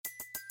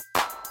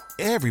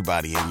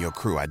Everybody in your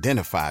crew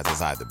identifies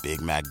as either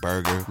Big Mac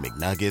Burger,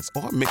 McNuggets,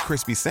 or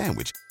McCrispy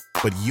Sandwich.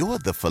 But you're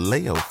the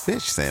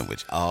Filet-O-Fish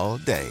Sandwich all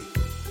day.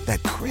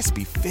 That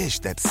crispy fish,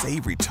 that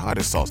savory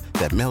tartar sauce,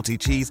 that melty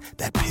cheese,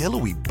 that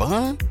pillowy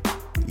bun.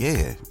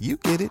 Yeah, you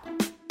get it.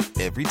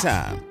 Every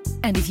time.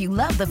 And if you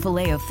love the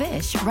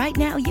Filet-O-Fish, right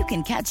now you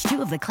can catch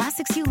two of the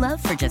classics you love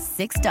for just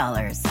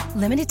 $6.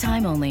 Limited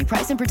time only.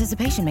 Price and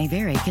participation may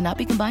vary. Cannot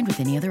be combined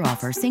with any other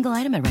offer. Single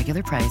item at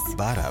regular price.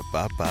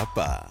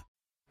 Ba-da-ba-ba-ba.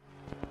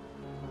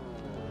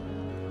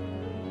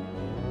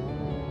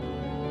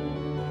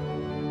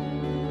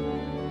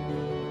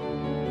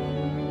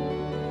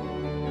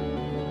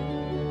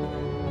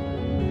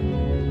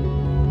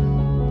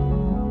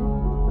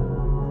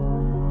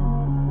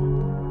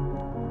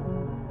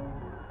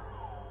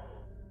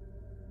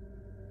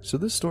 So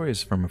this story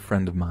is from a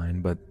friend of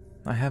mine, but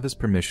I have his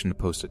permission to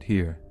post it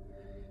here.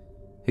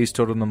 He's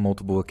told it on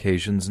multiple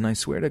occasions, and I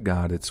swear to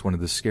God it's one of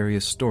the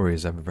scariest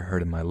stories I've ever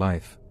heard in my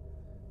life.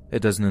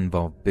 It doesn't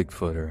involve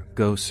Bigfoot or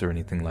ghosts or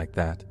anything like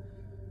that.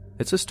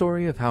 It's a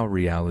story of how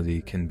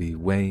reality can be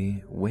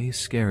way, way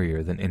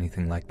scarier than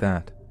anything like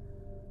that.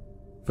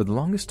 For the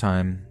longest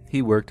time,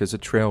 he worked as a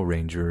trail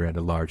ranger at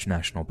a large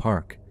national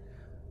park.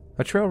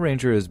 A trail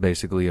ranger is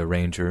basically a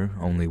ranger,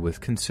 only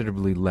with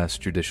considerably less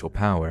judicial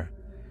power.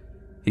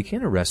 He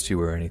can't arrest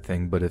you or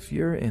anything, but if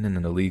you're in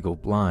an illegal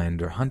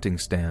blind or hunting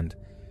stand,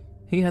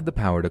 he had the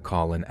power to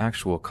call in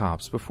actual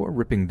cops before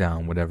ripping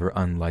down whatever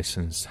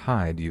unlicensed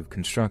hide you've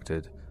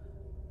constructed.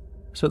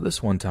 So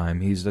this one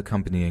time, he's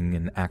accompanying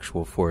an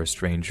actual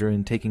forest ranger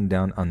and taking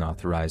down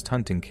unauthorized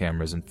hunting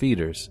cameras and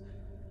feeders.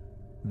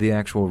 The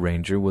actual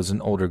ranger was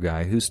an older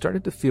guy who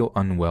started to feel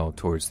unwell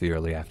towards the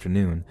early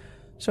afternoon,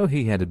 so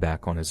he headed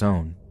back on his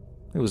own.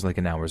 It was like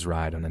an hour's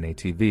ride on an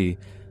ATV,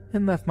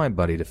 and left my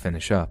buddy to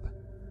finish up.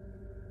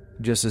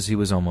 Just as he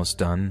was almost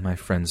done, my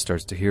friend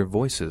starts to hear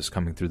voices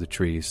coming through the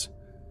trees.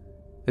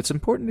 It's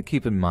important to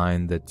keep in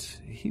mind that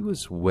he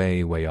was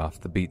way, way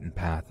off the beaten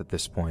path at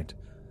this point,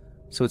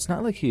 so it's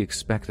not like he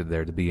expected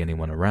there to be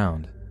anyone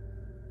around.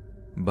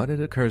 But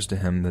it occurs to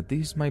him that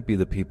these might be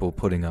the people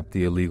putting up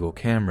the illegal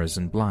cameras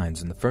and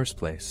blinds in the first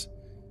place.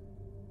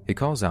 He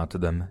calls out to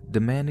them,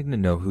 demanding to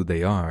know who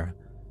they are,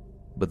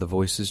 but the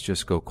voices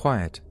just go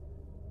quiet,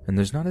 and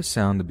there's not a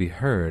sound to be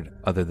heard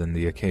other than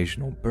the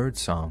occasional bird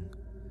song.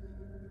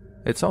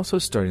 It's also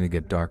starting to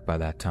get dark by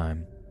that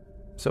time,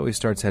 so he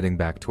starts heading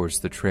back towards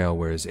the trail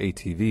where his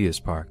ATV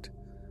is parked.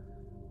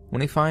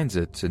 When he finds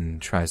it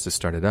and tries to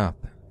start it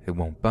up, it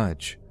won't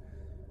budge.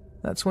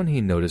 That's when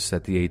he noticed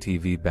that the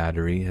ATV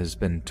battery has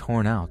been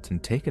torn out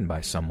and taken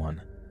by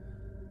someone.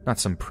 Not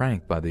some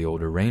prank by the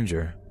older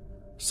ranger.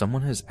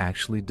 Someone has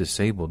actually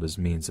disabled his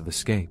means of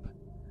escape.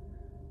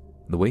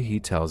 The way he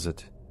tells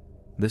it,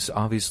 this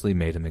obviously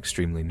made him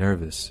extremely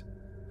nervous,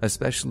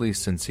 especially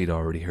since he'd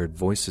already heard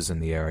voices in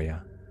the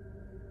area.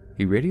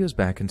 He radios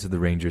back into the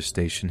ranger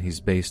station he's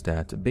based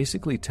at,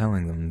 basically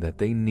telling them that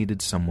they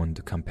needed someone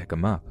to come pick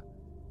him up.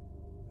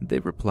 They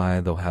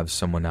reply they'll have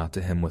someone out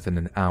to him within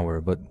an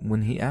hour, but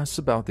when he asks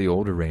about the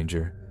older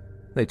ranger,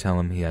 they tell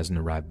him he hasn't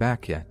arrived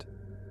back yet.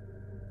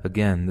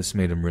 Again, this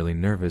made him really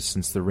nervous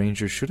since the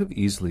ranger should have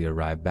easily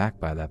arrived back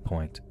by that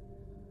point.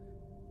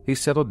 He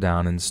settled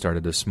down and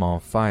started a small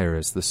fire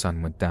as the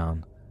sun went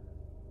down.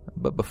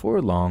 But before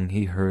long,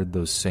 he heard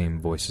those same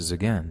voices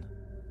again.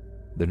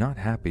 They're not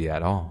happy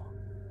at all.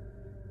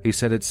 He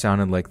said it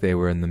sounded like they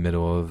were in the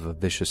middle of a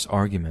vicious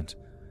argument,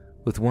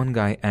 with one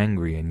guy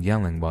angry and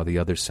yelling while the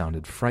other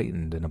sounded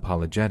frightened and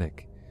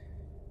apologetic.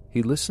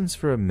 He listens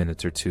for a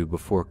minute or two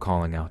before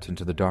calling out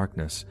into the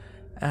darkness,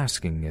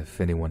 asking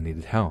if anyone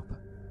needed help.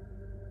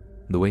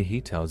 The way he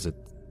tells it,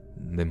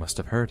 they must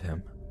have heard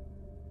him.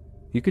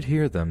 You could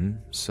hear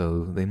them,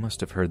 so they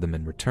must have heard them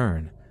in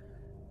return,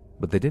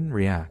 but they didn't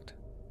react,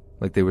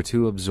 like they were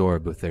too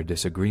absorbed with their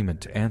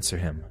disagreement to answer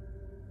him.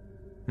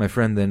 My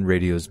friend then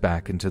radios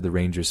back into the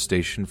ranger's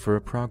station for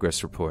a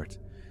progress report.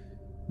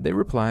 They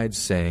replied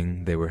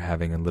saying they were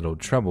having a little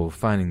trouble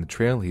finding the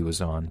trail he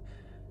was on,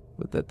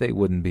 but that they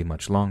wouldn't be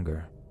much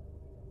longer.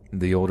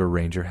 The older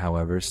ranger,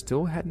 however,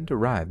 still hadn't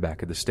arrived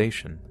back at the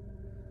station.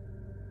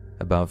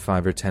 About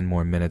 5 or 10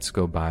 more minutes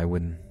go by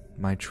when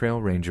my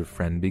trail ranger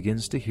friend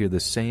begins to hear the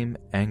same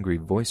angry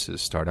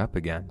voices start up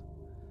again.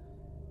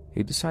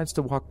 He decides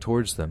to walk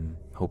towards them,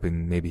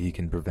 hoping maybe he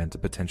can prevent a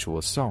potential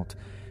assault,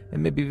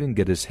 and maybe even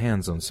get his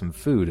hands on some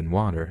food and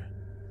water.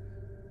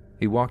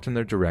 He walked in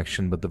their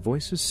direction, but the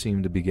voices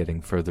seemed to be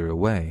getting further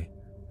away,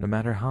 no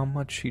matter how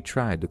much he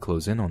tried to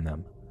close in on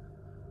them.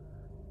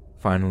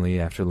 Finally,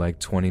 after like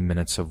 20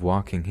 minutes of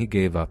walking, he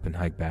gave up and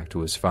hiked back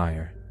to his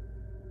fire.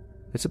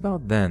 It's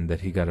about then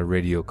that he got a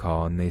radio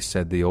call, and they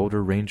said the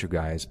older ranger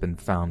guy has been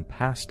found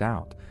passed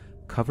out,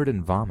 covered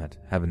in vomit,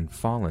 having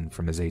fallen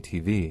from his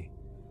ATV.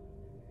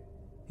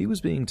 He was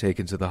being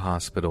taken to the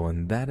hospital,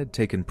 and that had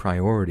taken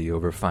priority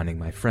over finding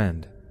my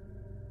friend.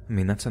 I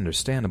mean, that's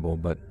understandable,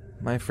 but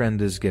my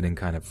friend is getting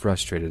kind of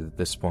frustrated at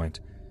this point.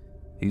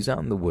 He's out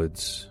in the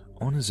woods,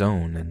 on his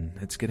own, and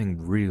it's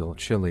getting real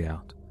chilly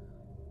out.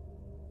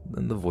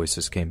 Then the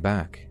voices came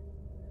back.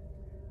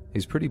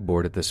 He's pretty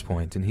bored at this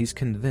point, and he's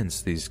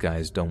convinced these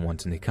guys don't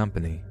want any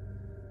company.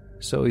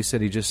 So he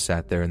said he just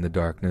sat there in the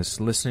darkness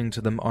listening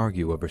to them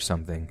argue over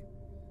something.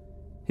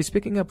 He's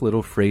picking up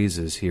little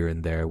phrases here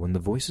and there when the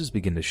voices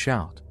begin to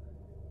shout.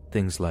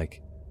 Things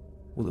like,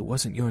 "Well, it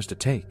wasn't yours to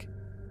take,"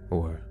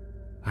 or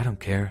 "I don't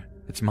care,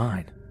 it's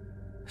mine."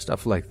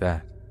 Stuff like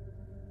that.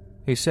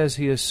 He says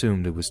he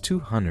assumed it was two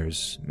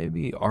hunters,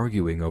 maybe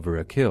arguing over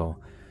a kill,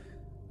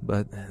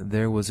 but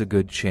there was a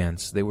good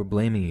chance they were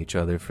blaming each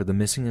other for the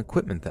missing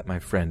equipment that my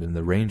friend and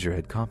the ranger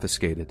had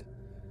confiscated.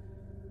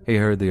 He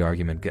heard the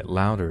argument get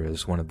louder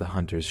as one of the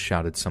hunters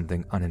shouted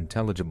something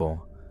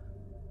unintelligible.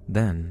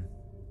 Then,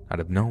 out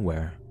of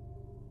nowhere,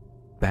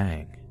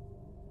 bang.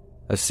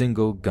 A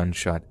single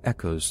gunshot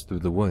echoes through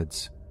the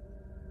woods.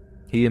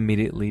 He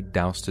immediately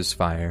doused his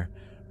fire,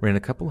 ran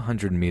a couple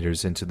 100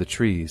 meters into the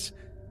trees,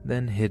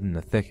 then hid in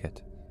a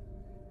thicket.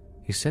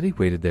 He said he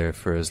waited there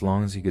for as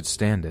long as he could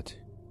stand it,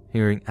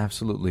 hearing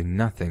absolutely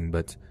nothing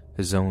but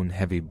his own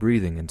heavy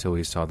breathing until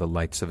he saw the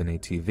lights of an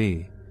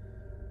ATV.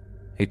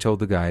 He told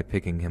the guy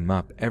picking him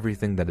up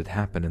everything that had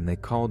happened, and they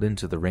called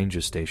into the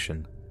ranger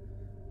station.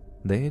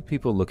 They had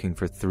people looking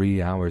for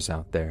 3 hours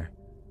out there,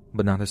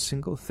 but not a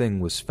single thing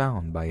was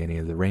found by any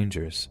of the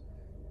rangers.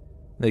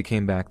 They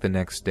came back the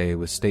next day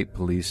with state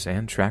police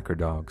and tracker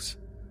dogs.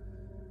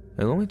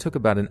 It only took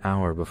about an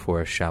hour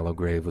before a shallow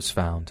grave was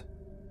found.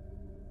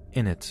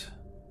 In it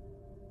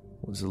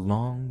was a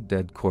long,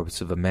 dead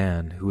corpse of a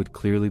man who had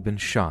clearly been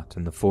shot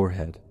in the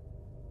forehead.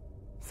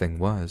 Thing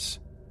was,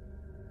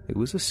 it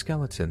was a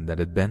skeleton that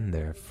had been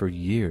there for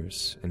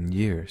years and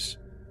years.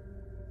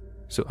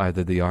 So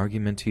either the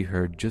argument he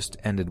heard just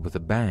ended with a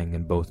bang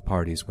and both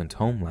parties went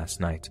home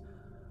last night,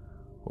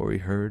 or he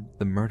heard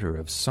the murder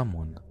of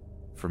someone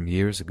from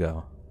years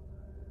ago.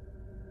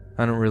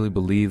 I don't really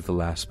believe the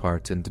last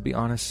part, and to be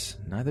honest,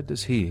 neither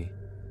does he.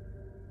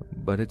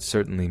 But it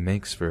certainly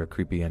makes for a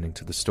creepy ending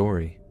to the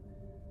story.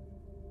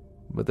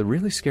 But the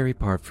really scary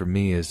part for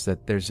me is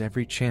that there's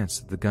every chance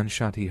that the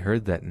gunshot he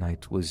heard that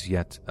night was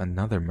yet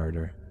another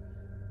murder,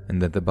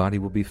 and that the body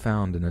will be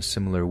found in a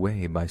similar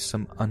way by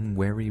some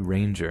unwary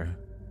ranger,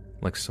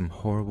 like some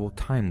horrible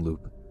time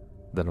loop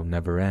that'll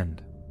never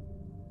end.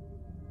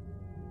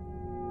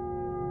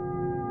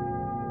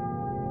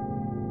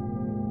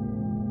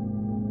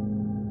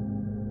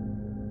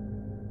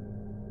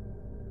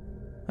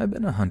 I've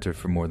been a hunter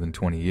for more than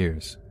 20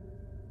 years.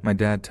 My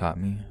dad taught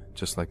me,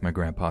 just like my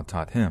grandpa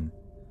taught him,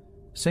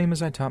 same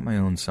as I taught my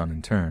own son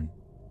in turn.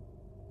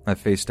 I've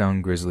faced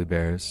down grizzly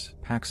bears,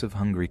 packs of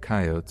hungry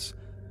coyotes,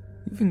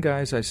 even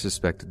guys I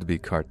suspected to be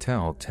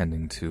cartel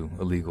tending to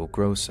illegal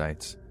grow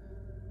sites.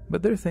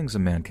 But they're things a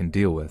man can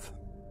deal with.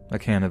 A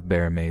can of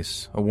bear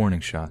mace, a warning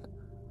shot.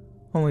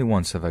 Only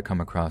once have I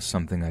come across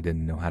something I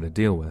didn't know how to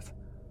deal with.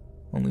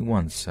 Only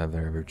once have I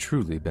ever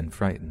truly been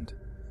frightened.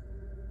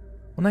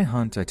 When I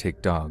hunt, I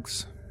take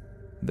dogs.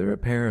 They're a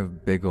pair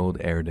of big old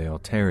Airedale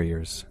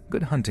Terriers,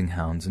 good hunting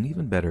hounds, and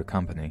even better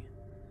company.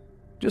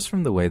 Just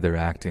from the way they're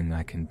acting,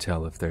 I can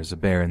tell if there's a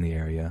bear in the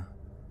area,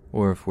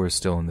 or if we're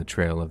still in the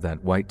trail of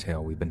that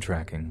whitetail we've been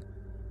tracking.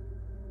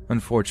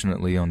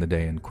 Unfortunately, on the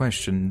day in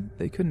question,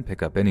 they couldn't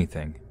pick up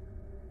anything.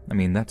 I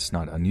mean, that's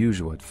not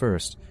unusual at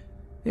first.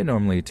 It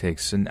normally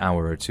takes an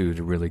hour or two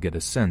to really get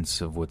a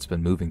sense of what's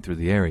been moving through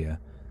the area,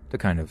 to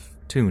kind of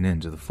tune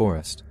into the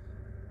forest.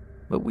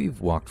 But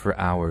we've walked for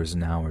hours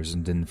and hours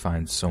and didn't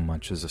find so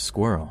much as a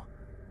squirrel.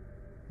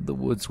 The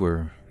woods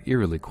were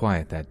eerily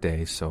quiet that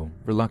day, so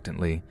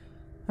reluctantly,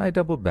 I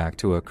doubled back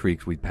to a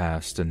creek we'd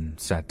passed and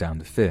sat down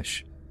to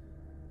fish.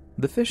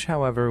 The fish,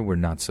 however, were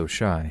not so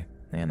shy,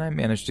 and I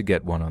managed to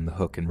get one on the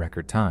hook in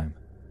record time.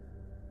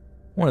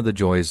 One of the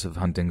joys of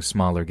hunting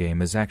smaller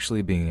game is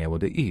actually being able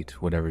to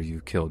eat whatever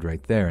you've killed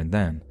right there and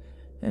then,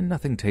 and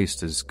nothing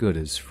tastes as good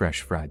as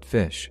fresh fried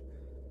fish.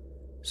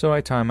 So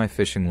I tie my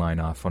fishing line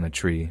off on a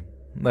tree,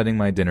 letting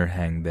my dinner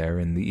hang there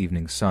in the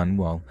evening sun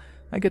while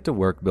I get to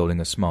work building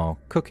a small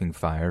cooking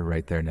fire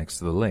right there next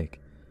to the lake.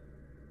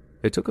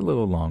 It took a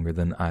little longer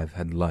than I've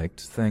had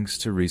liked thanks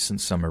to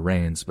recent summer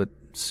rains, but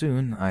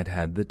soon I'd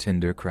had the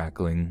tinder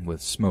crackling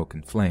with smoke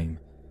and flame.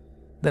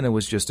 Then it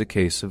was just a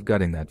case of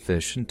gutting that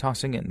fish and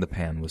tossing it in the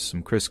pan with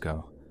some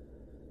Crisco.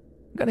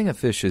 Gutting a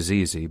fish is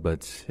easy,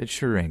 but it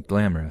sure ain't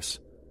glamorous.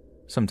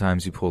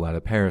 Sometimes you pull out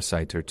a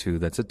parasite or two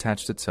that's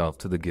attached itself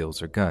to the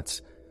gills or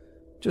guts.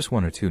 Just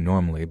one or two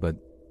normally, but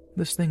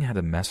this thing had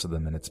a mess of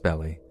them in its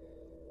belly.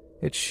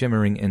 Its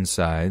shimmering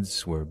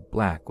insides were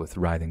black with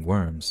writhing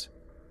worms.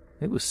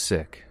 It was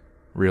sick,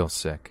 real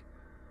sick.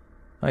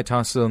 I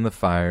tossed it on the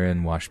fire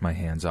and washed my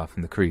hands off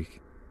in the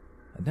creek.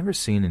 I'd never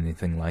seen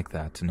anything like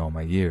that in all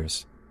my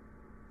years.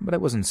 But I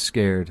wasn't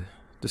scared,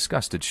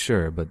 disgusted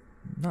sure, but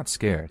not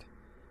scared.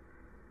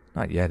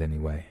 Not yet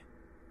anyway.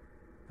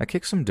 I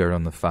kicked some dirt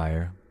on the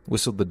fire,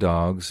 whistled the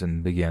dogs,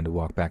 and began to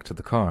walk back to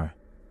the car.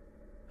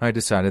 I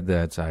decided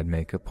that I'd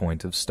make a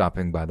point of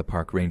stopping by the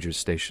park ranger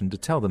station to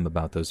tell them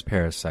about those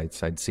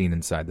parasites I'd seen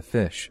inside the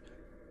fish.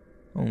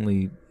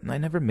 Only, I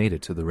never made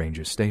it to the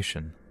ranger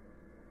station.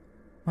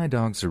 My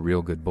dogs are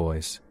real good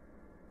boys.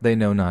 They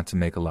know not to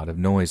make a lot of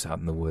noise out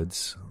in the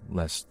woods,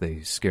 lest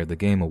they scare the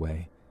game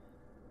away.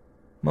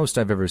 Most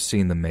I've ever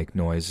seen them make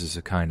noise is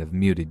a kind of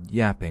muted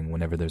yapping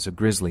whenever there's a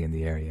grizzly in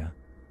the area.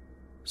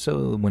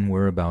 So when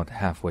we're about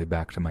halfway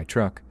back to my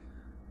truck,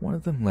 one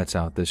of them lets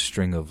out this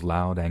string of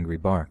loud, angry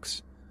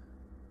barks.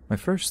 My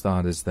first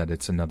thought is that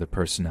it's another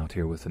person out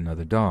here with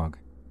another dog.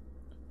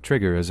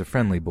 Trigger is a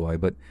friendly boy,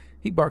 but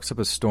he barks up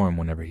a storm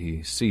whenever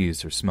he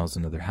sees or smells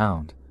another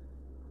hound.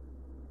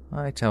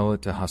 I tell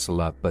it to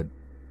hustle up, but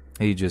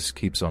he just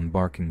keeps on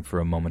barking for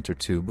a moment or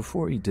two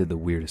before he did the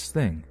weirdest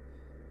thing.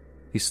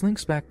 He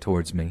slinks back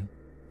towards me,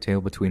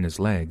 tail between his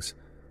legs,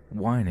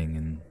 whining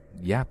and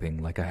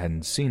yapping like I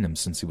hadn't seen him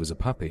since he was a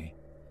puppy.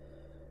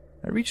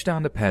 I reached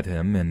down to pet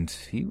him, and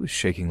he was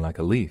shaking like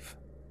a leaf.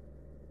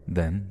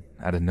 Then,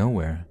 out of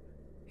nowhere,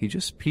 he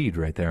just peed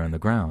right there on the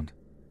ground.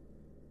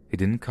 He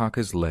didn't cock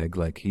his leg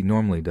like he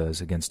normally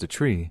does against a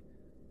tree.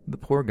 The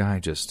poor guy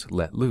just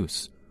let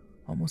loose,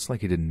 almost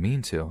like he didn't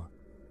mean to.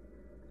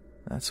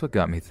 That's what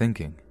got me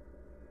thinking.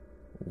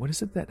 What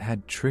is it that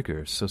had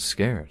Trigger so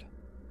scared?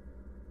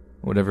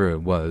 Whatever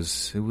it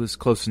was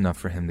close enough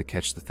for him to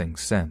catch the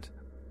thing's scent,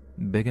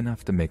 big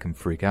enough to make him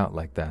freak out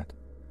like that.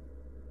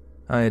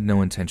 I had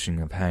no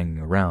intention of hanging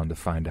around to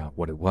find out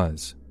what it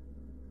was.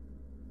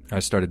 I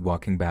started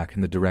walking back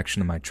in the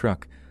direction of my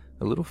truck,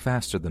 a little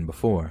faster than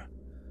before.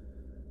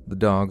 The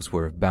dogs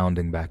were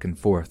bounding back and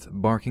forth,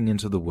 barking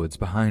into the woods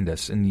behind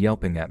us and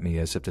yelping at me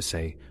as if to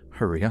say,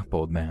 "Hurry up,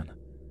 old man."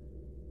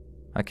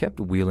 I kept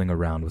wheeling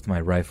around with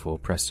my rifle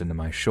pressed into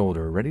my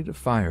shoulder, ready to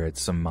fire at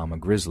some mama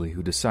grizzly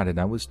who decided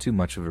I was too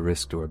much of a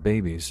risk to her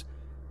babies.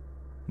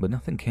 But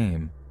nothing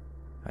came.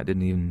 I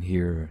didn't even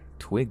hear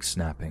twigs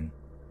snapping,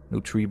 no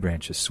tree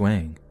branches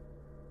swaying.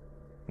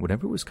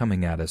 Whatever was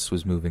coming at us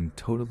was moving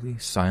totally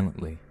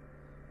silently.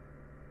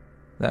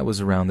 That was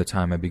around the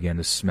time I began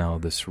to smell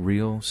this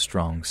real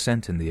strong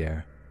scent in the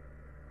air,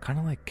 kind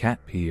of like cat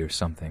pee or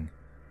something,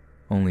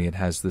 only it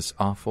has this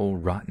awful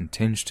rotten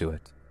tinge to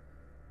it.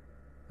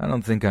 I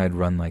don't think I'd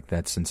run like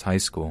that since high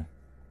school.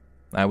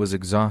 I was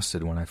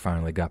exhausted when I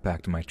finally got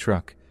back to my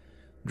truck,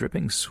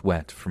 dripping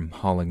sweat from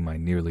hauling my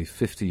nearly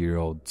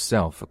 50-year-old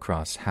self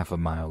across half a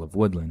mile of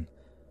woodland.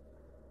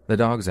 The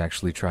dogs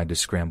actually tried to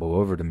scramble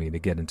over to me to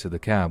get into the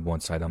cab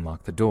once I'd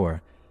unlocked the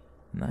door,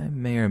 and I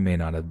may or may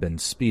not have been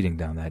speeding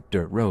down that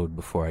dirt road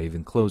before I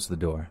even closed the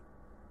door.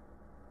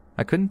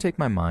 I couldn't take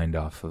my mind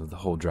off of the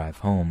whole drive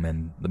home,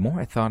 and the more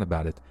I thought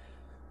about it,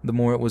 the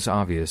more it was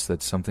obvious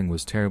that something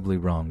was terribly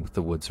wrong with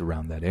the woods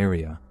around that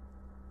area.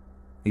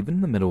 Even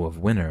in the middle of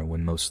winter,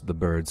 when most of the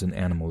birds and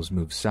animals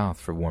move south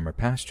for warmer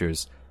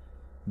pastures,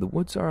 the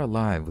woods are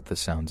alive with the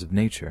sounds of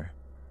nature.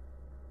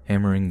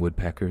 Hammering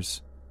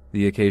woodpeckers,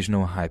 the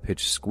occasional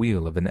high-pitched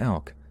squeal of an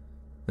elk,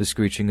 the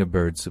screeching of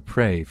birds of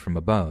prey from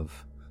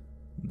above.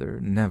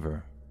 They're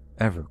never,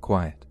 ever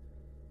quiet.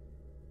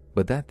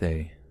 But that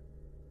day,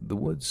 the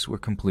woods were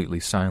completely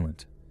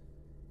silent.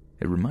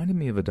 It reminded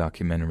me of a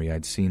documentary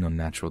I'd seen on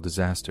natural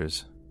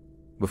disasters.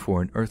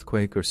 Before an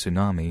earthquake or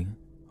tsunami,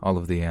 all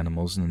of the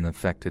animals in an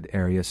affected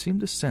area seemed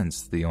to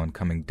sense the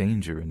oncoming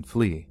danger and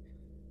flee.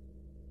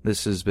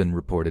 This has been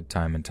reported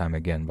time and time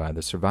again by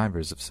the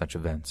survivors of such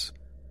events.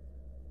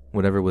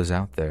 Whatever was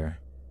out there,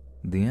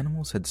 the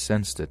animals had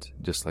sensed it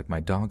just like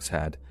my dogs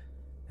had,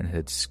 and it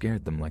had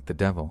scared them like the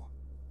devil.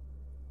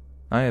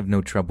 I have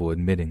no trouble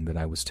admitting that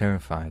I was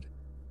terrified.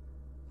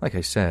 Like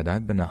I said,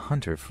 I've been a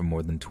hunter for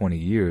more than 20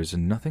 years,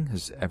 and nothing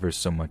has ever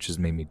so much as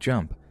made me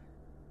jump.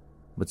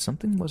 But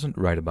something wasn't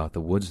right about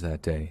the woods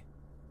that day.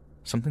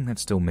 Something that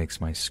still makes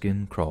my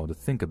skin crawl to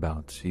think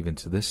about, even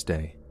to this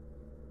day.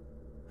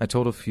 I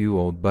told a few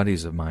old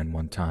buddies of mine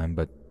one time,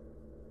 but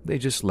they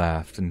just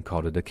laughed and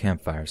called it a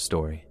campfire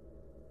story.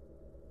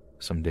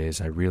 Some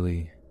days I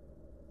really,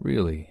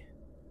 really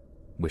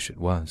wish it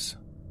was.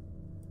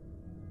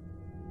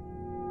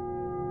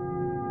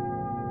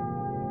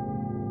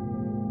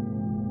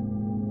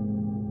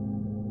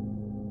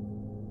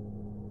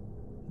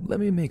 Let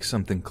me make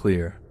something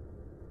clear.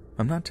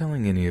 I'm not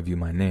telling any of you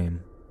my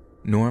name,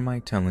 nor am I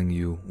telling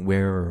you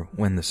where or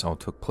when this all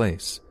took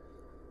place.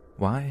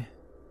 Why?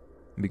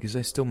 Because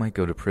I still might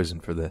go to prison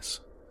for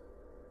this.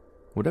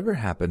 Whatever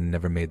happened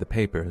never made the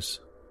papers.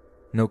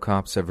 No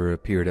cops ever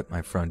appeared at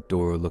my front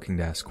door looking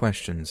to ask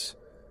questions.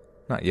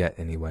 Not yet,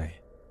 anyway.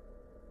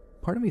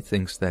 Part of me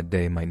thinks that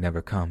day might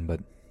never come,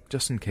 but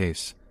just in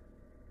case,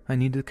 I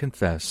need to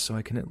confess so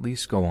I can at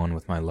least go on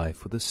with my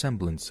life with a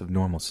semblance of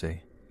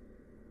normalcy.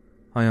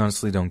 I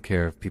honestly don't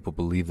care if people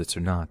believe this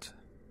or not.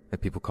 If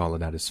people call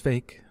it out as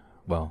fake,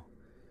 well,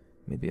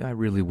 maybe I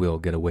really will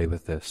get away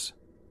with this.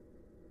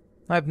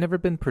 I've never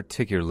been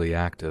particularly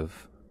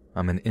active.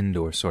 I'm an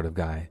indoor sort of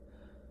guy.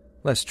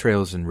 Less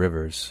trails and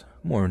rivers,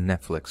 more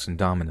Netflix and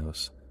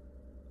dominoes.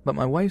 But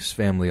my wife's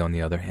family, on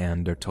the other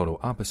hand, are total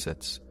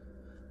opposites.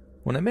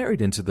 When I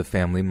married into the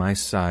family, my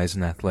size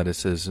and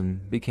athleticism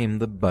became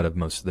the butt of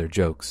most of their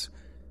jokes.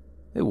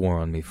 It wore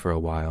on me for a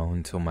while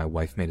until my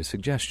wife made a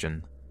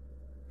suggestion.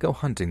 Go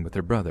hunting with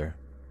her brother,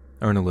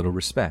 earn a little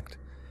respect,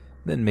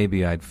 then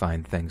maybe I'd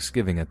find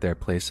Thanksgiving at their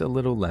place a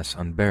little less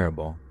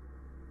unbearable.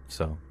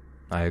 so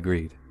I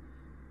agreed.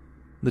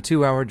 The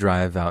 2-hour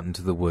drive out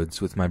into the woods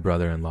with my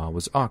brother-in-law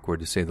was awkward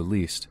to say the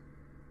least.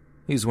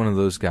 He's one of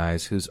those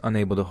guys who's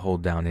unable to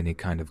hold down any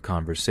kind of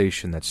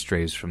conversation that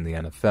strays from the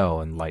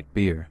NFL and light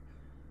beer.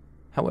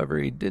 However,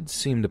 he did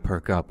seem to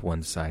perk up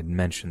once I'd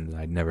mentioned that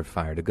I'd never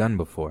fired a gun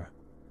before.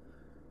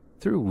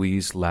 Through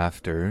wheezed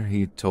laughter,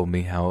 he told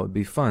me how it would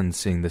be fun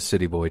seeing the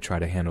city boy try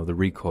to handle the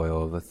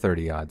recoil of a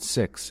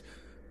 30-06,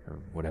 or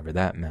whatever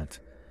that meant.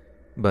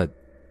 But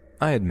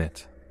I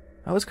admit,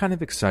 I was kind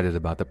of excited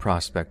about the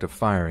prospect of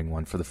firing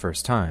one for the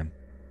first time.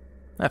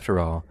 After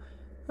all,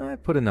 I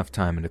put enough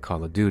time into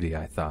Call of Duty,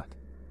 I thought.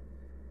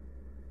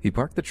 He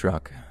parked the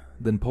truck,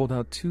 then pulled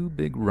out 2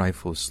 big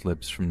rifle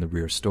slips from the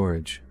rear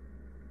storage.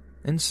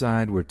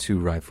 Inside were 2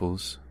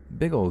 rifles,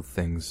 big old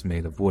things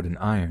made of wood and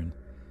iron.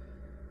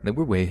 They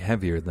were way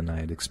heavier than I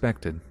had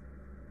expected.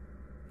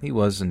 He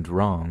wasn't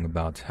wrong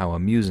about how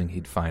amusing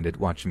he'd find it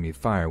watching me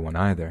fire one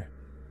either.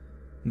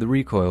 The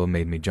recoil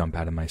made me jump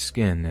out of my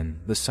skin,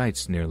 and the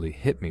sights nearly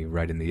hit me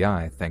right in the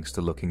eye thanks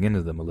to looking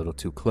into them a little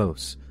too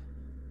close.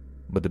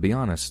 But to be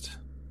honest,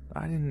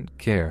 I didn't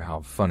care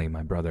how funny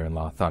my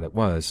brother-in-law thought it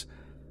was.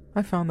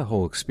 I found the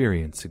whole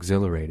experience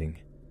exhilarating.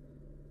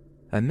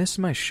 I missed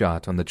my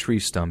shot on the tree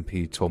stump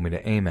he told me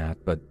to aim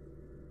at, but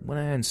when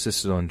I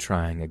insisted on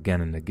trying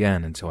again and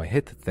again until I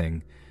hit the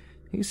thing,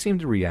 he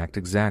seemed to react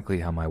exactly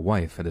how my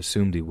wife had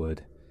assumed he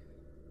would.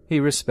 He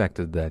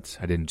respected that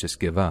I didn't just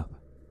give up.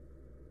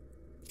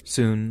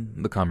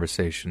 Soon, the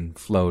conversation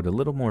flowed a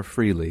little more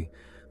freely,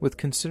 with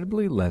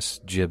considerably less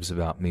jibs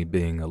about me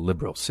being a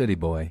liberal city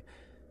boy,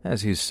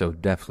 as he so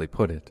deftly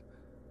put it.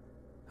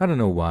 I don't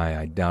know why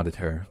I doubted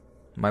her.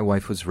 My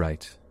wife was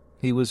right.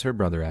 He was her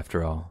brother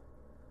after all.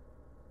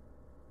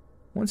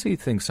 Once he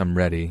thinks I'm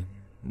ready,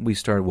 we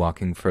start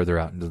walking further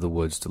out into the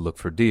woods to look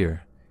for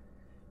deer.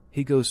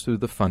 He goes through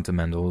the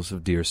fundamentals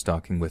of deer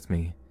stalking with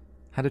me,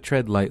 how to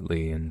tread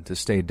lightly and to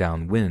stay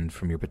downwind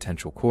from your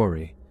potential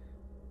quarry.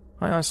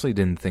 I honestly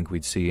didn't think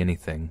we'd see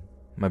anything.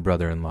 My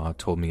brother-in-law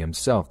told me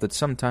himself that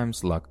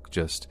sometimes luck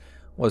just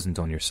wasn't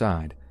on your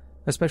side,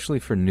 especially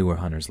for newer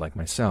hunters like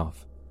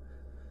myself.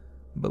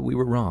 But we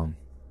were wrong.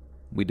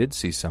 We did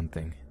see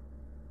something.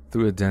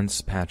 Through a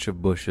dense patch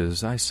of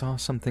bushes, I saw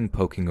something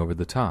poking over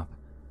the top,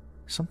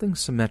 something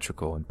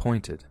symmetrical and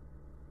pointed.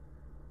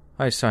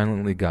 I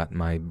silently got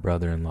my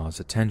brother-in-law's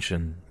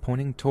attention,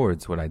 pointing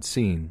towards what I'd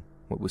seen,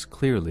 what was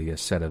clearly a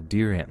set of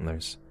deer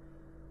antlers.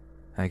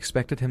 I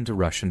expected him to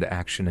rush into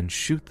action and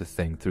shoot the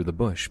thing through the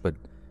bush, but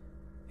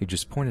he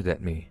just pointed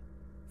at me,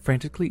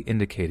 frantically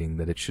indicating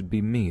that it should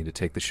be me to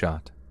take the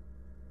shot.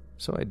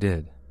 So I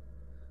did,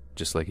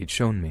 just like he'd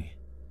shown me.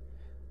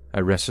 I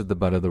rested the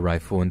butt of the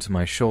rifle into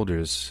my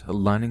shoulders,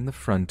 aligning the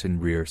front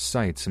and rear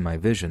sights in my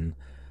vision,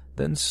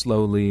 then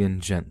slowly and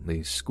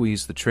gently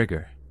squeezed the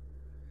trigger.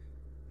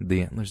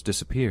 The antlers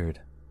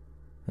disappeared,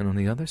 and on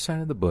the other side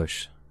of the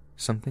bush,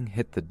 something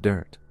hit the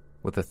dirt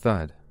with a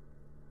thud.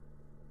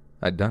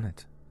 I'd done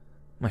it.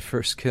 My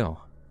first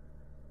kill.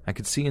 I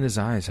could see in his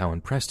eyes how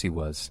impressed he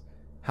was,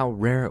 how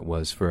rare it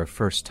was for a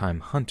first-time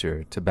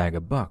hunter to bag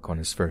a buck on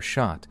his first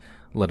shot,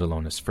 let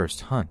alone his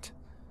first hunt.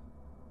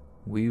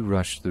 We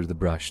rushed through the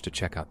brush to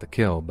check out the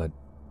kill, but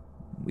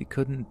we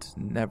couldn't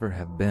never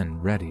have been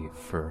ready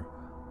for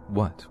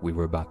what we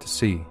were about to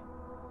see.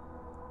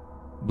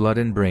 Blood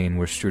and brain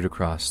were strewed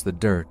across the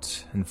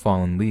dirt and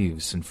fallen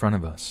leaves in front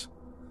of us,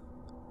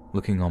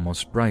 looking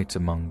almost bright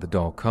among the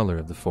dull color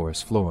of the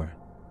forest floor.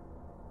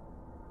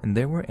 And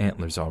there were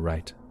antlers all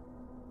right,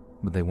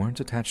 but they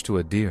weren't attached to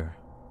a deer.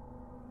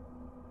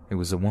 It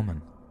was a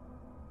woman,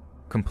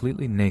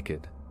 completely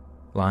naked,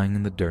 lying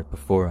in the dirt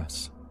before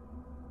us.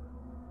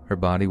 Her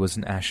body was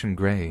an ashen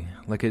gray,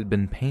 like it had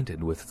been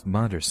painted with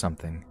mud or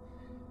something.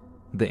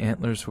 The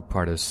antlers were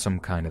part of some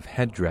kind of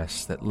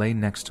headdress that lay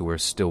next to her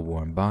still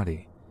warm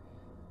body.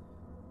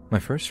 My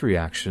first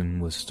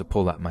reaction was to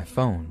pull out my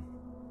phone.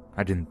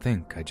 I didn't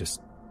think, I just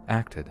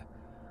acted.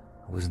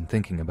 I wasn't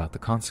thinking about the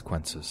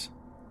consequences.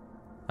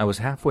 I was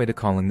halfway to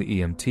calling the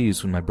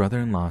EMTs when my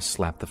brother-in-law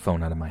slapped the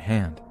phone out of my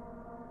hand.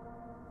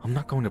 "I'm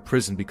not going to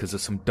prison because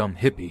of some dumb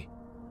hippie,"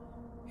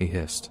 he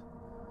hissed.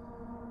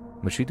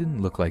 But she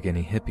didn't look like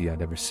any hippie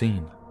I'd ever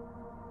seen.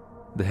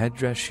 The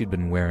headdress she'd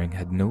been wearing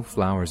had no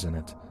flowers in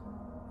it.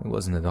 It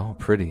wasn't at all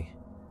pretty.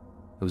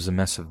 It was a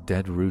mess of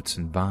dead roots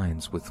and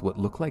vines with what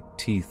looked like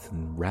teeth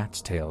and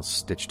rats' tails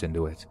stitched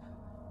into it.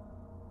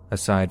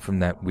 Aside from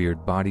that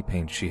weird body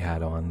paint she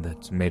had on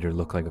that made her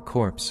look like a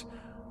corpse,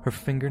 her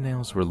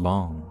fingernails were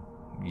long,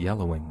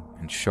 yellowing,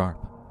 and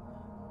sharp.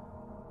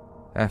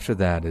 After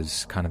that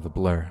is kind of a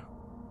blur.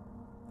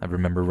 I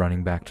remember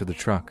running back to the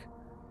truck,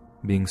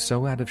 being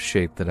so out of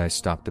shape that I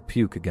stopped to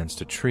puke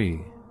against a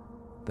tree,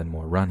 then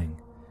more running.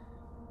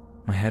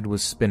 My head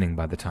was spinning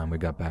by the time we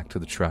got back to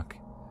the truck.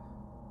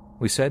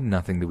 We said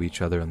nothing to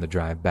each other on the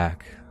drive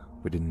back.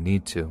 We didn't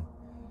need to.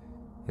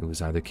 It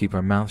was either keep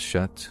our mouths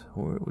shut,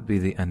 or it would be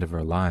the end of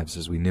our lives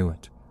as we knew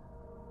it.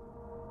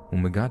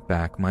 When we got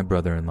back, my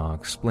brother-in-law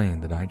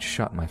explained that I'd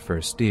shot my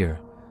first deer,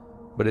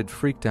 but had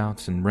freaked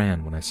out and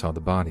ran when I saw the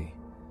body.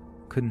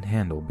 Couldn't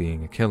handle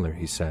being a killer,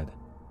 he said.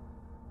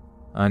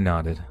 I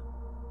nodded,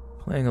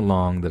 playing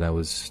along that I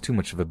was too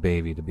much of a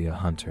baby to be a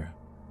hunter,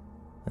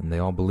 and they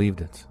all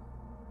believed it.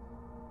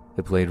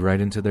 It played right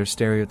into their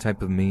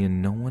stereotype of me,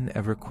 and no one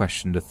ever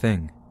questioned a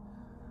thing.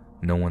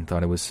 No one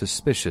thought it was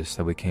suspicious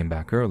that we came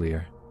back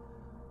earlier,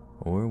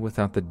 or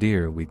without the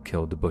deer we'd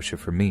killed to bush it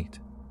for meat.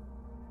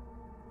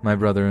 My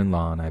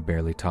brother-in-law and I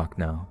barely talk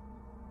now.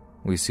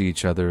 We see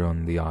each other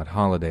on the odd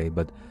holiday,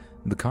 but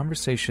the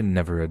conversation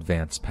never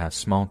advanced past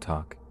small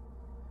talk.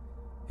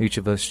 Each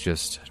of us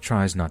just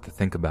tries not to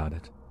think about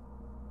it.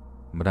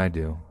 But I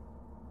do.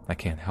 I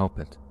can't help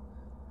it.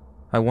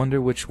 I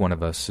wonder which one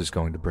of us is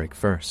going to break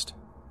first,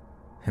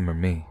 him or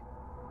me.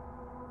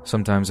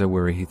 Sometimes I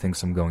worry he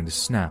thinks I'm going to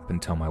snap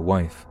and tell my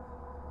wife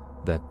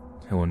that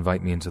he'll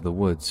invite me into the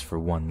woods for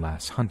one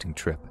last hunting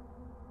trip,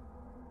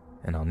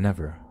 and I'll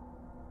never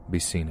be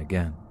seen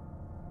again.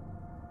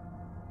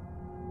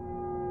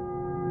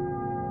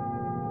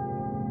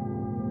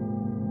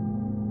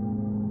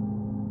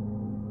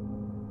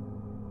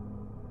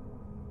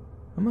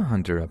 I'm a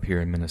hunter up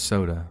here in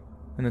Minnesota,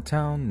 in a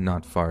town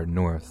not far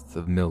north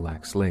of Mille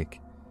Lacs Lake.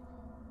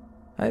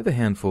 I have a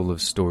handful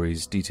of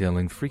stories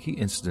detailing freaky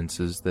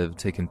incidences that have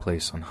taken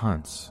place on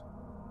hunts.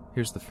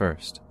 Here's the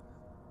first.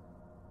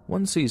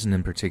 One season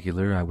in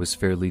particular, I was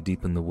fairly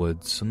deep in the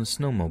woods on a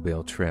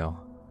snowmobile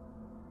trail.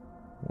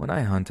 When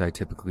I hunt, I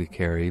typically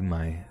carry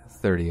my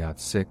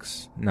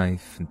 .30-06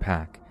 knife and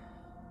pack.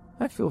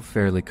 I feel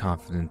fairly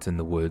confident in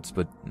the woods,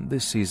 but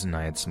this season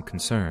I had some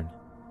concern.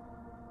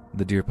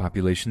 The deer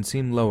population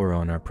seemed lower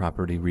on our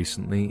property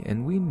recently,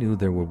 and we knew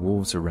there were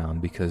wolves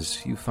around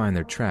because you find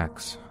their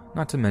tracks,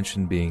 not to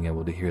mention being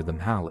able to hear them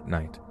howl at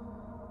night.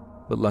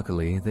 But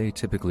luckily, they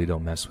typically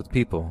don't mess with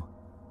people.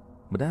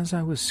 But as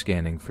I was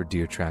scanning for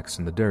deer tracks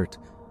in the dirt,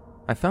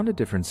 I found a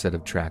different set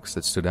of tracks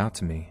that stood out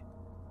to me.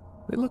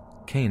 They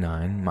looked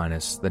canine,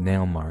 minus the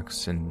nail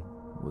marks, and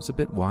was a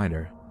bit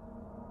wider.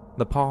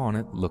 The paw on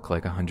it looked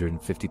like a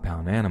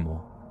 150-pound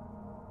animal.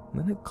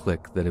 Then it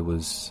clicked that it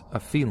was a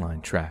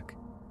feline track,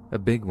 a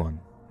big one,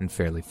 and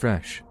fairly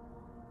fresh.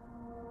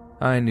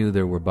 I knew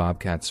there were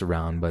bobcats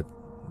around, but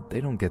they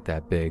don't get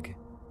that big,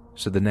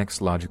 so the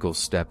next logical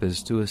step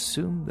is to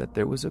assume that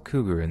there was a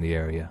cougar in the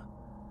area.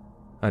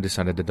 I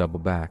decided to double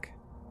back.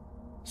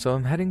 So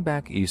I'm heading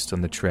back east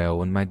on the trail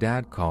when my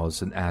dad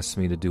calls and asks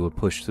me to do a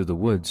push through the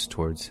woods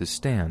towards his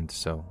stand,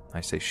 so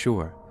I say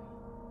sure.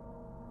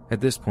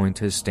 At this point,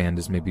 his stand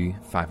is maybe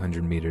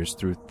 500 meters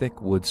through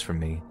thick woods from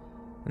me,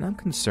 and I'm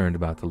concerned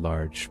about the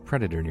large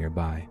predator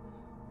nearby.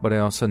 But I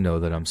also know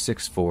that I'm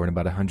 6'4" and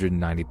about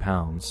 190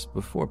 pounds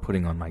before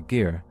putting on my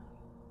gear.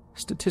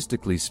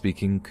 Statistically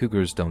speaking,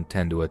 cougars don't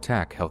tend to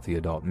attack healthy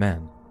adult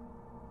men.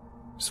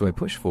 So I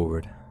push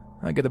forward.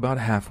 I get about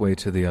halfway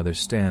to the other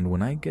stand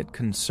when I get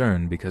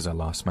concerned because I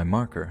lost my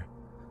marker.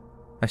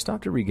 I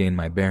stop to regain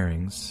my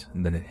bearings,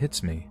 and then it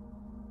hits me.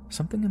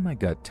 Something in my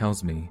gut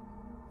tells me,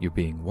 you're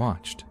being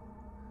watched.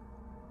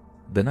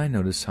 Then I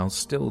notice how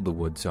still the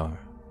woods are,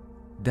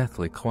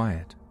 deathly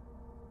quiet.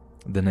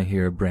 Then I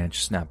hear a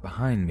branch snap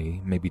behind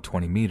me, maybe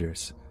 20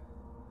 meters.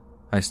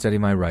 I steady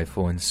my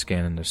rifle and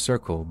scan in a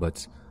circle,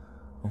 but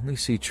only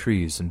see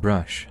trees and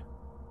brush.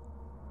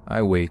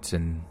 I wait,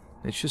 and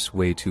it's just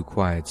way too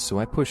quiet, so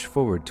I push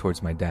forward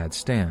towards my dad's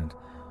stand.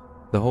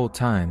 The whole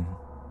time,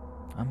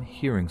 I'm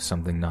hearing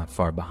something not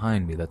far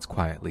behind me that's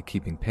quietly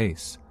keeping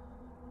pace.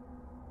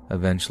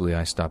 Eventually,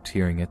 I stopped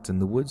hearing it, and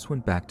the woods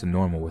went back to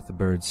normal with the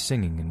birds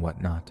singing and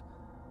whatnot.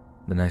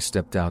 Then I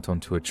stepped out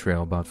onto a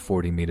trail about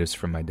 40 meters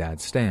from my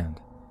dad's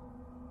stand.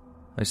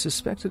 I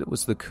suspected it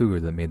was the cougar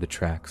that made the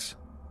tracks.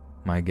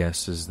 My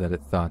guess is that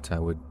it thought I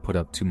would put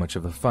up too much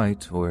of a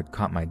fight, or it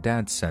caught my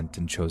dad's scent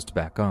and chose to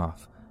back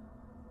off.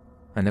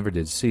 I never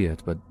did see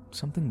it, but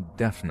something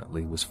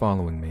definitely was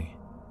following me.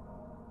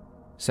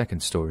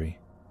 Second story.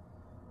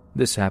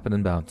 This happened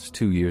about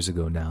 2 years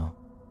ago now.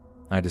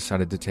 I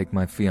decided to take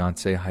my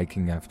fiancée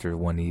hiking after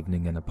one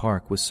evening in a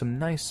park with some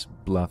nice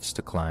bluffs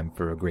to climb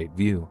for a great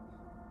view.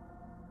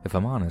 If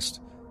I'm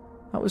honest,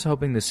 I was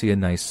hoping to see a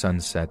nice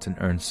sunset and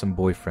earn some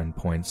boyfriend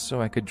points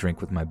so I could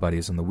drink with my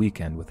buddies on the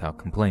weekend without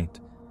complaint.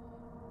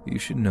 You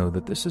should know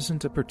that this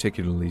isn't a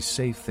particularly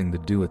safe thing to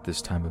do at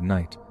this time of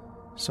night,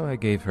 so I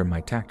gave her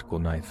my tactical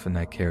knife and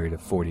I carried a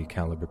 .40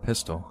 caliber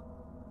pistol.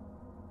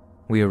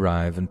 We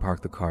arrive and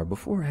park the car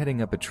before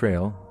heading up a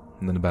trail,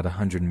 and then about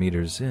 100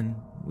 meters in,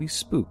 we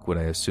spook what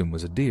I assume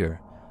was a deer,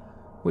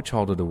 which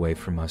halted away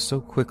from us so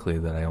quickly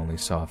that I only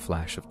saw a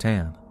flash of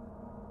tan.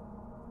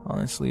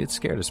 Honestly, it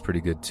scared us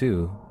pretty good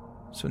too,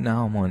 so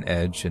now I'm on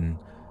edge and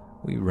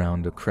we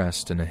round a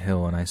crest in a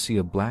hill and I see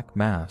a black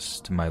mass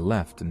to my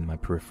left in my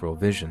peripheral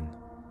vision.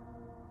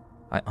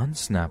 I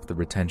unsnap the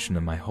retention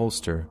of my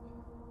holster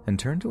and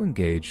turn to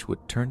engage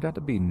what turned out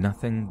to be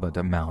nothing but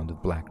a mound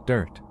of black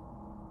dirt.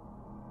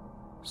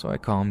 So I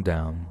calm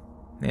down,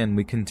 and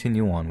we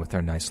continue on with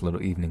our nice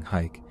little evening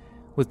hike,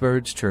 with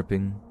birds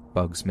chirping,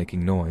 bugs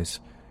making noise,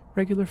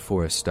 regular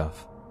forest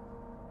stuff.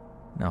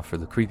 Now for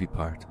the creepy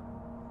part.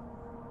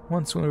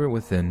 Once we were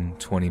within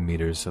 20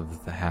 meters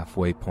of the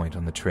halfway point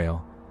on the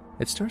trail,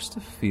 it starts to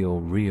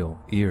feel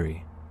real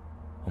eerie.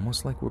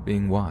 almost like we're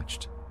being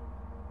watched.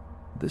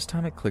 This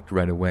time it clicked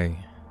right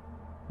away.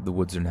 The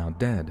woods are now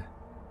dead,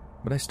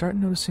 but I start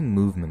noticing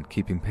movement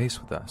keeping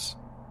pace with us,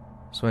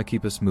 so I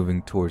keep us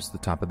moving towards the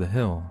top of the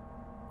hill,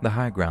 the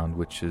high ground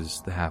which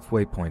is the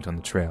halfway point on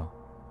the trail.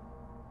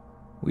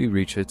 We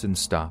reach it and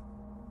stop.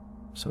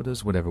 So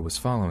does whatever was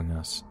following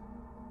us.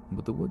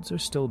 But the woods are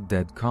still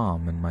dead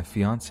calm, and my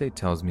fiancée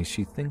tells me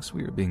she thinks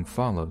we are being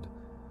followed,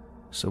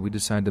 so we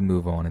decide to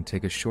move on and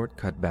take a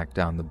shortcut back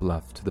down the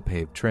bluff to the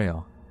paved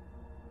trail.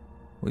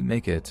 We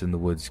make it, and the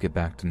woods get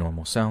back to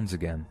normal sounds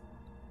again.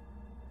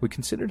 We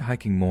considered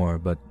hiking more,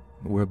 but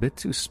were a bit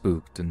too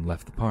spooked and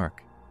left the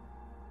park.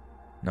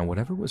 Now,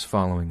 whatever was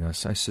following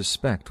us, I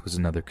suspect was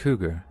another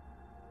cougar.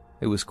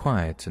 It was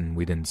quiet, and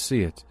we didn't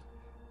see it.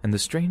 And the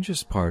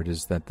strangest part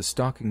is that the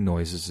stalking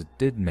noises it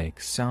did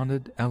make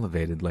sounded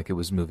elevated, like it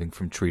was moving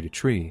from tree to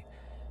tree,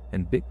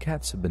 and big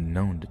cats have been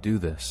known to do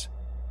this.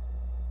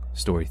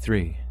 Story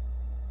 3,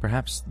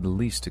 perhaps the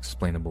least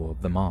explainable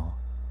of them all.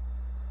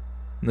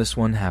 This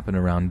one happened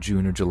around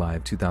June or July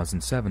of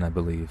 2007, I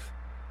believe.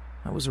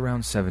 I was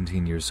around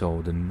 17 years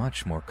old and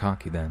much more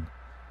cocky then,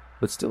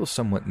 but still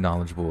somewhat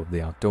knowledgeable of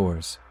the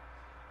outdoors.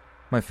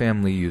 My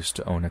family used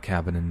to own a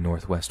cabin in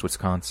northwest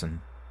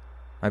Wisconsin.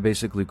 I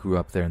basically grew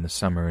up there in the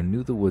summer and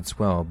knew the woods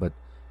well, but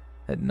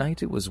at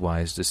night it was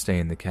wise to stay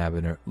in the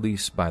cabin or at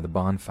least by the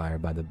bonfire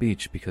by the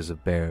beach because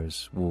of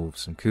bears,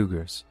 wolves, and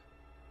cougars.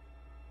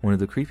 One of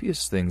the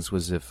creepiest things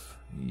was if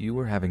you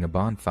were having a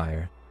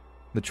bonfire,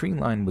 the tree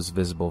line was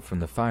visible from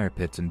the fire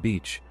pit and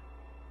beach,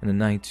 and at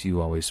night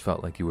you always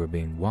felt like you were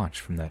being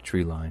watched from that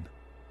tree line.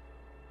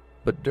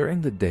 But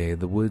during the day,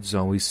 the woods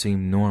always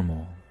seemed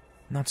normal,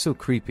 not so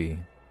creepy.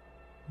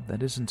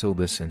 That is until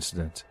this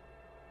incident.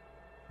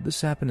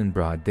 This happened in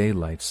broad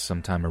daylight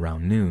sometime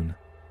around noon.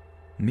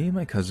 Me and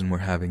my cousin were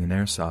having an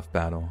airsoft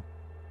battle.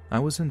 I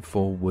was in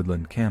full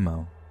woodland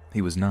camo.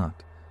 He was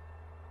not.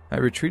 I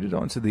retreated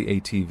onto the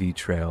ATV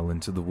trail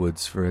into the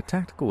woods for a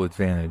tactical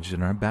advantage,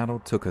 and our battle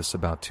took us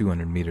about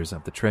 200 meters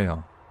up the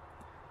trail.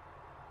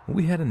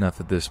 We had enough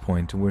at this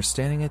point, and were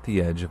standing at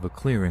the edge of a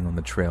clearing on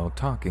the trail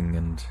talking,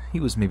 and he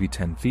was maybe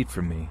 10 feet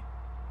from me.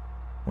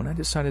 When I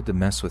decided to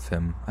mess with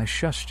him, I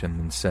shushed him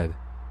and said,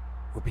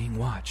 "We're being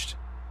watched."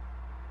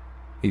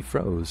 He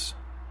froze.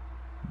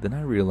 Then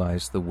I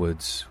realized the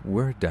woods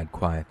were dead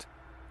quiet,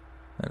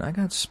 and I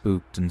got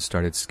spooked and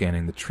started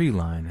scanning the tree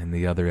line and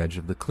the other edge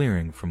of the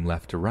clearing from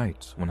left to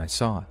right when I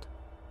saw it.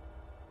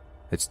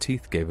 Its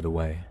teeth gave it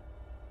away.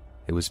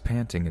 It was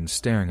panting and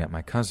staring at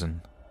my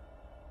cousin.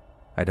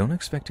 I don't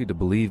expect you to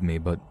believe me,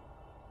 but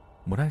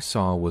what I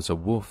saw was a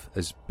wolf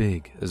as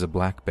big as a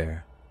black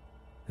bear,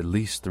 at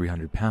least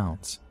 300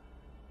 pounds.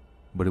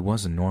 But it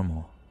wasn't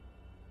normal.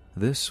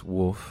 This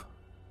wolf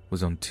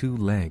was on 2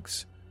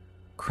 legs,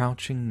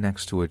 crouching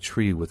next to a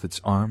tree with its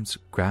arms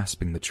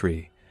grasping the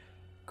tree,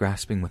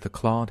 grasping with a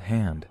clawed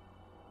hand.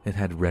 It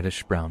had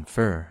reddish-brown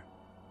fur.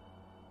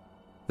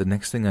 The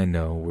next thing I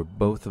know, we're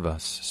both of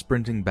us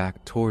sprinting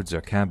back towards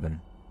our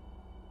cabin.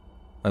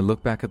 I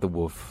look back at the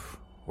wolf,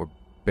 or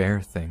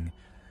bear thing,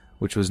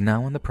 which was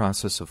now in the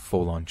process of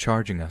full-on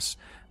charging us,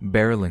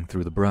 barreling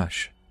through the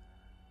brush.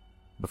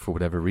 But for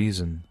whatever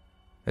reason,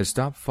 it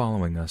stopped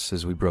following us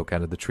as we broke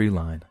out of the tree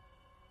line.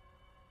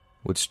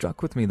 What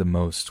struck with me the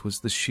most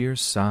was the sheer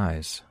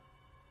size.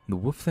 The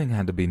wolf thing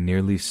had to be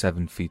nearly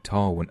 7 feet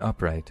tall when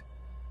upright,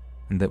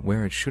 and that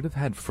where it should have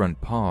had front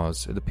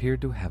paws, it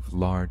appeared to have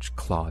large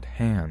clawed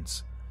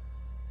hands.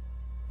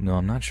 No,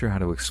 I'm not sure how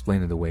to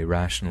explain it away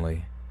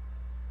rationally.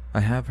 I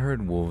have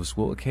heard wolves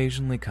will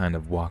occasionally kind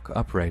of walk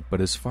upright,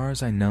 but as far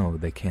as I know,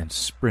 they can't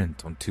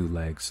sprint on 2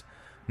 legs,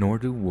 nor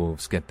do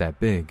wolves get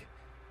that big,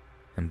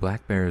 and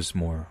black bears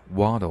more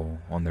waddle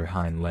on their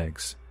hind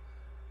legs.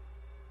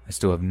 I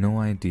still have no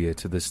idea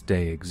to this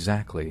day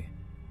exactly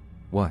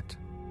what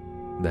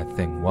that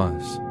thing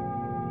was.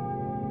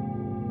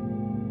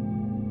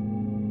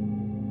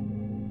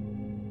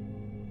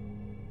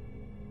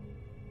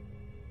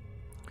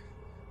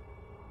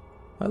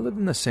 I lived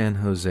in the San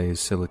Jose,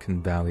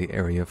 Silicon Valley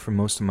area for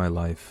most of my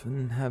life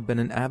and have been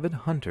an avid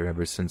hunter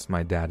ever since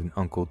my dad and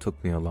uncle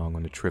took me along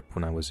on a trip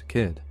when I was a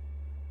kid.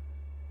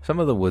 Some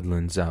of the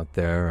woodlands out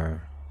there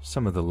are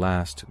some of the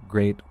last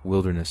great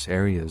wilderness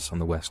areas on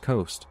the West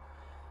Coast.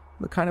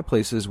 The kind of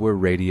places where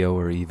radio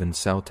or even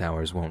cell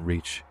towers won't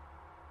reach.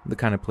 The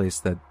kind of place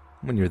that,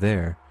 when you're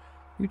there,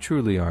 you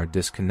truly are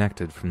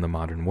disconnected from the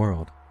modern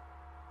world.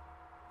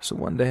 So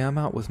one day I'm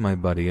out with my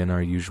buddy in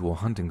our usual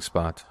hunting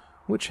spot,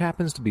 which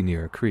happens to be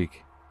near a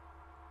creek.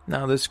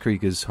 Now this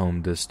creek is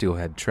home to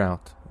steelhead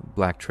trout,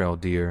 black-trail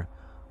deer,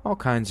 all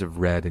kinds of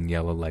red and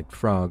yellow-legged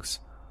frogs,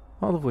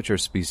 all of which are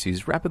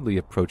species rapidly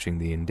approaching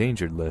the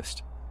endangered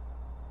list.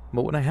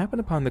 But when I happen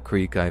upon the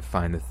creek, I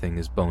find the thing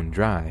is bone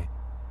dry,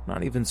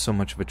 not even so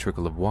much of a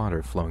trickle of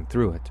water flowing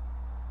through it.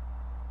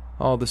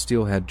 All the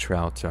steelhead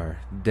trout are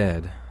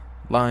dead,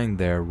 lying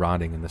there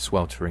rotting in the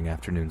sweltering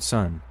afternoon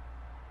sun.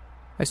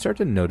 I start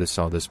to notice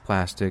all this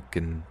plastic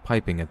and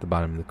piping at the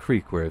bottom of the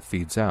creek where it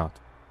feeds out.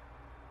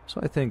 So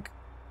I think,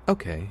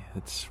 okay,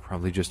 it's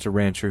probably just a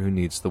rancher who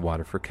needs the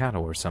water for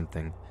cattle or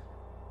something.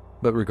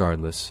 But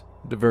regardless,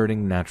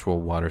 diverting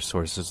natural water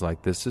sources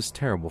like this is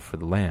terrible for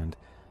the land,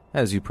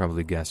 as you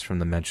probably guessed from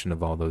the mention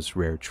of all those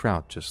rare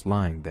trout just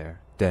lying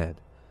there, dead.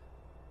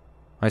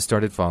 I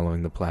started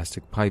following the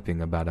plastic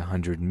piping about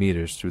 100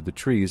 meters through the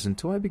trees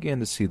until I began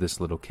to see this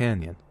little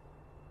canyon.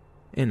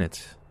 In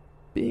it,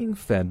 being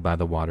fed by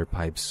the water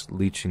pipes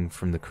leaching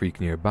from the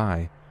creek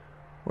nearby,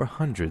 were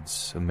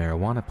hundreds of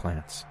marijuana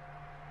plants.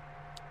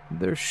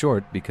 They're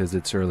short because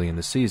it's early in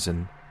the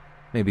season,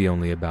 maybe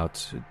only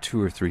about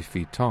 2 or 3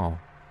 feet tall,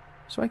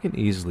 so I can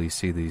easily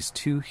see these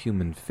 2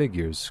 human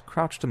figures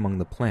crouched among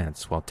the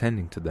plants while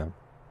tending to them.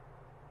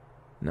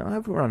 Now,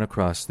 I've run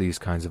across these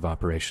kinds of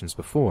operations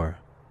before.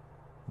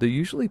 They're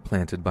usually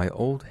planted by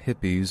old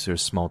hippies or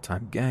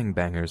small-time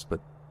gangbangers,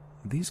 but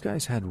these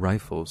guys had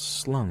rifles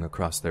slung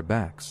across their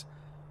backs,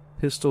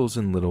 pistols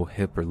in little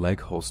hip or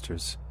leg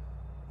holsters.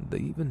 They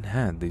even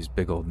had these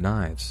big old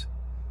knives.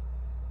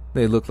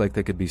 They looked like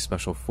they could be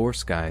special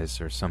force guys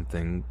or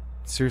something.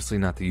 Seriously,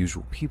 not the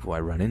usual people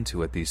I run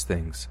into at these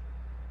things.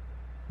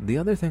 The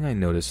other thing I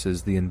notice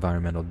is the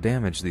environmental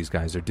damage these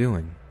guys are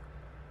doing.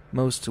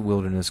 Most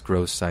wilderness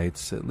grow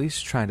sites at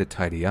least try to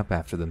tidy up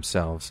after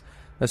themselves,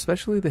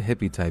 especially the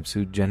hippie types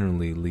who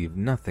generally leave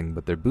nothing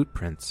but their boot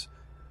prints.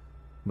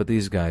 But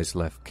these guys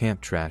left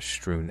camp trash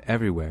strewn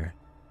everywhere,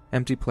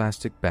 empty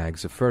plastic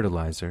bags of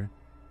fertilizer,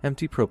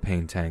 empty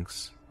propane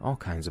tanks, all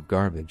kinds of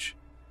garbage.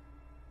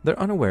 They're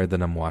unaware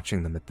that I'm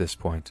watching them at this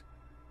point.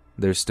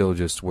 They're still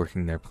just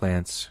working their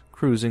plants,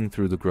 cruising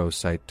through the grow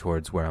site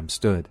towards where I'm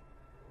stood.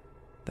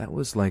 That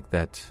was like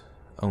that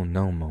oh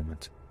no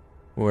moment,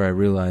 where I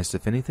realized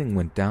if anything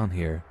went down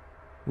here,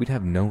 we'd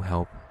have no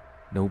help,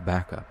 no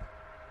backup.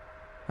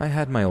 I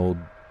had my old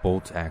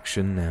bolt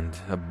action and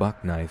a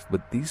buck knife,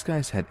 but these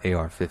guys had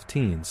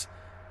AR-15s.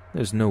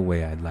 There's no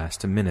way I'd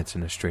last a minute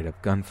in a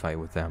straight-up gunfight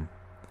with them.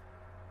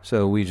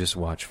 So we just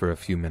watched for a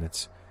few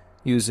minutes,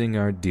 using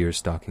our deer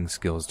stalking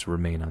skills to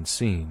remain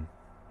unseen,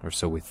 or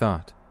so we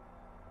thought.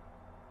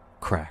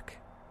 Crack.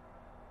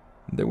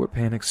 There were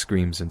panicked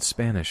screams in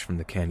Spanish from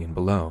the canyon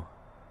below.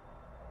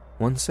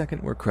 1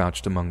 second we're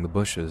crouched among the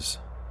bushes.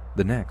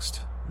 The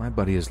next, my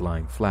buddy is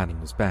lying flat on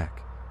his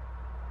back.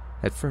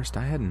 At first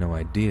I had no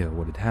idea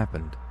what had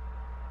happened.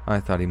 I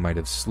thought he might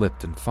have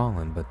slipped and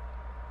fallen, but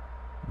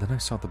then I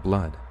saw the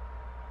blood.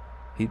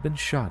 He'd been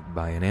shot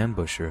by an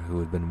ambusher who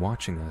had been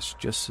watching us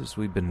just as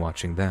we'd been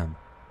watching them.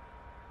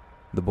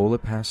 The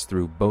bullet passed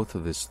through both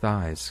of his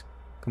thighs,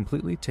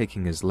 completely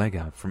taking his leg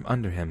out from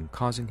under him,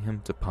 causing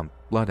him to pump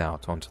blood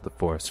out onto the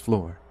forest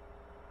floor.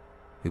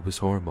 It was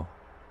horrible.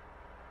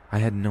 I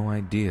had no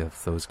idea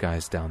if those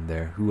guys down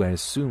there, who I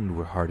assumed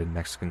were hardened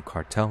Mexican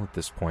cartel at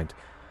this point,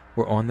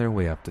 were on their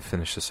way up to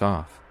finish us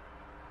off.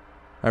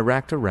 I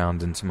racked a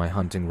round into my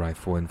hunting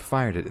rifle and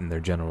fired it in their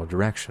general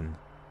direction,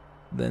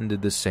 then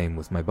did the same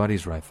with my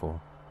buddy's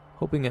rifle,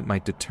 hoping it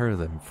might deter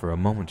them for a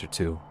moment or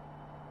two.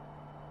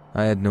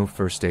 I had no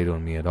first aid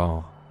on me at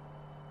all.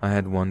 I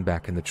had one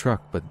back in the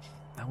truck, but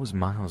that was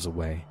miles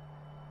away.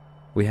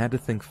 We had to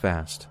think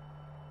fast.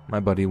 My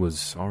buddy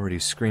was already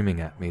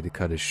screaming at me to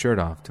cut his shirt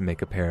off to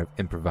make a pair of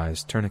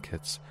improvised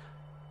tourniquets.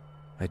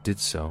 I did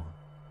so,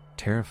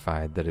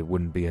 terrified that it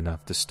wouldn't be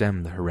enough to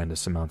stem the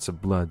horrendous amounts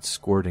of blood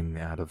squirting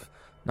out of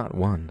not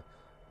 1,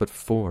 but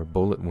 4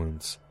 bullet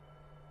wounds.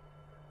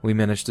 We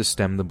managed to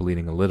stem the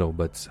bleeding a little,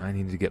 but I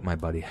needed to get my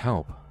buddy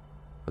help,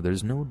 or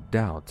there's no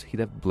doubt he'd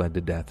have bled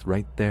to death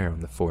right there on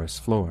the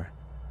forest floor.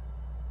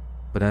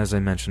 But as I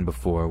mentioned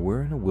before,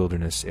 we're in a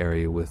wilderness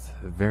area with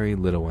very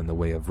little in the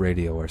way of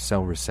radio or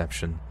cell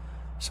reception,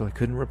 so I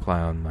couldn't reply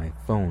on my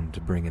phone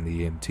to bring in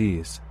the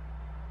EMTs.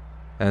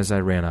 As I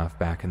ran off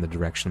back in the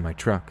direction of my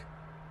truck,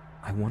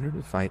 I wondered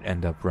if I'd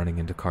end up running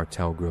into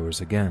cartel growers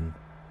again.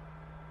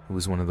 It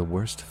was one of the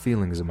worst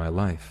feelings of my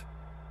life.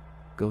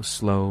 Go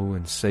slow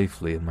and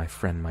safely and my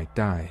friend might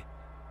die.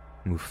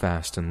 Move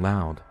fast and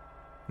loud.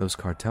 Those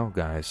cartel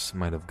guys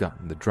might have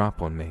gotten the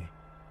drop on me.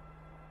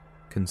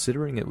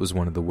 Considering it was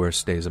one of the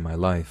worst days of my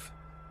life,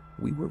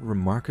 we were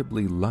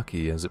remarkably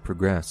lucky as it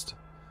progressed.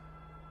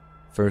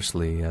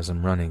 Firstly, as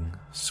I'm running,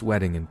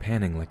 sweating and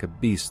panting like a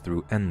beast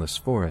through endless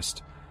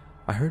forest,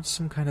 I heard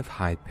some kind of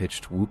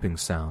high-pitched whooping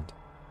sound.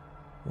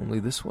 Only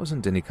this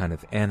wasn't any kind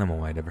of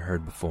animal I'd ever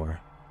heard before.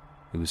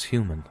 It was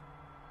human.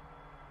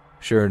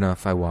 Sure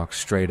enough, I walked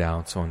straight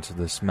out onto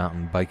this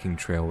mountain biking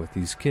trail with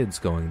these kids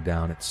going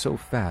down it so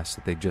fast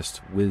that they just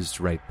whizzed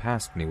right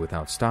past me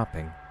without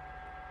stopping.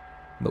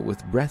 But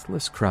with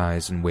breathless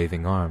cries and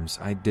waving arms,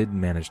 I did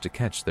manage to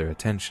catch their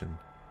attention.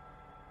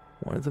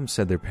 One of them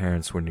said their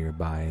parents were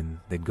nearby and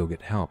they'd go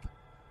get help,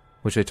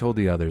 which I told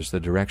the others the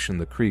direction of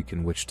the creek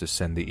in which to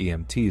send the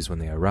EMTs when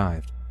they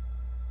arrived.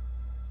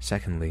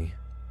 Secondly,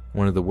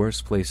 one of the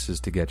worst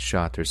places to get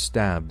shot or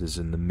stabbed is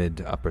in the mid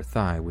to upper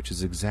thigh, which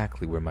is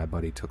exactly where my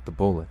buddy took the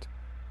bullet.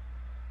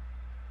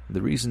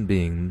 The reason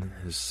being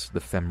is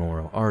the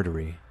femoral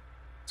artery.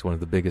 It's one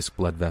of the biggest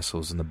blood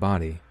vessels in the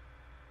body.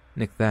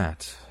 Nick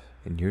that,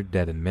 and you're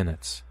dead in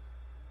minutes.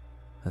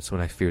 That's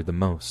what I feared the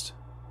most,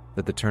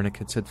 that the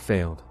tourniquets had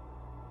failed,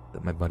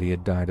 that my buddy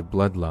had died of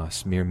blood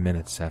loss mere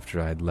minutes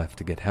after I had left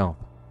to get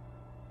help.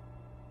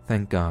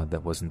 Thank God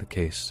that wasn't the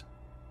case.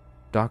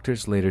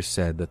 Doctors later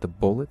said that the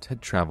bullet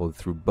had traveled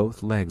through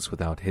both legs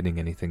without hitting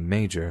anything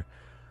major,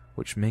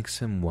 which makes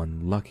him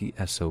one lucky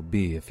SOB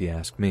if you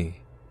ask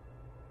me.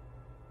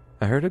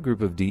 I heard a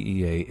group of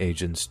DEA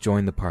agents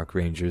join the park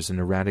rangers in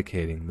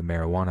eradicating the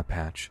marijuana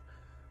patch,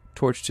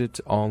 torched it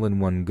all in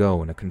one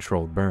go in a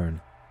controlled burn.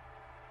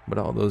 But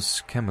all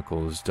those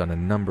chemicals done a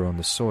number on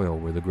the soil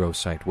where the grow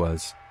site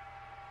was,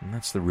 and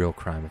that's the real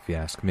crime if you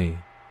ask me.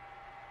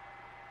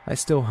 I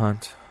still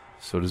hunt,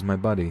 so does my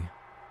buddy,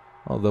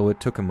 although it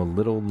took him a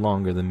little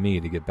longer than me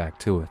to get back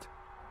to it.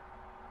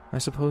 I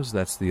suppose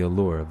that's the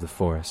allure of the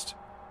forest.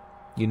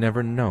 You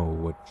never know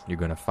what you're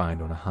going to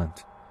find on a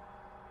hunt.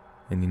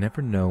 And you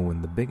never know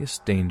when the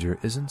biggest danger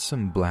isn't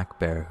some black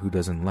bear who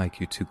doesn't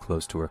like you too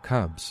close to her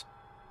cubs.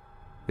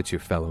 It's your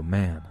fellow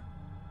man.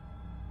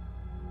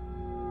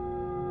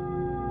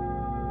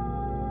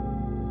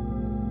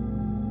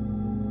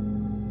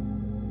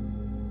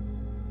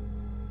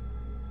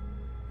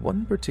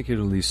 One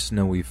particularly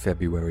snowy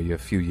February a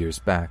few years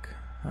back,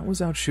 I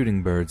was out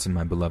shooting birds in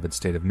my beloved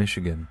state of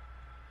Michigan.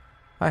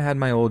 I had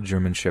my old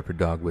German Shepherd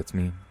dog with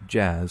me,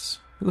 Jazz,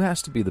 who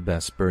has to be the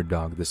best bird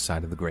dog this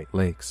side of the Great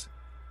Lakes.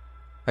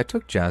 I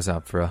took Jazz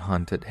out for a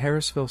hunt at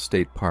Harrisville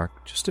State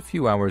Park, just a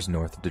few hours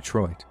north of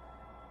Detroit.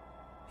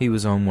 He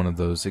was on one of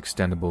those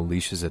extendable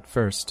leashes at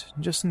first,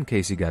 just in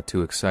case he got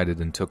too excited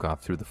and took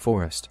off through the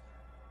forest.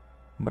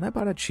 But I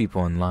bought it cheap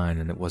online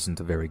and it wasn't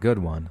a very good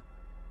one.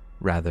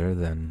 Rather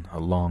than a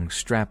long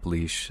strap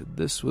leash,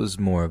 this was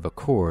more of a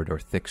cord or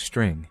thick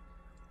string.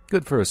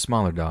 Good for a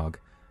smaller dog,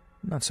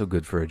 not so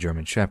good for a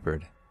German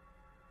Shepherd.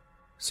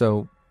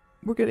 So,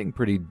 we're getting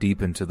pretty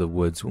deep into the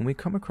woods when we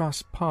come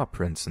across paw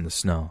prints in the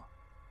snow.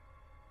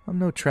 I'm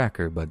no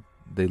tracker, but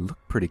they look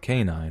pretty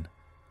canine,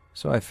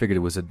 so I figured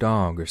it was a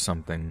dog or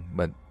something,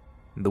 but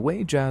the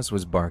way Jazz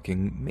was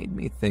barking made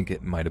me think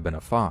it might have been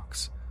a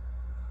fox.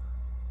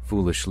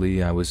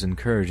 Foolishly, I was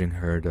encouraging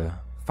her to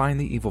find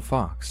the evil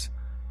fox,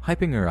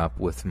 hyping her up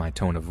with my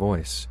tone of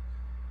voice.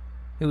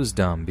 It was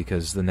dumb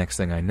because the next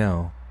thing I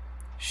know,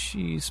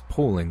 she's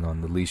pulling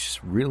on the leash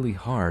really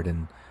hard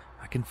and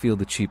I can feel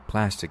the cheap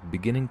plastic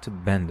beginning to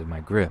bend in my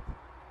grip.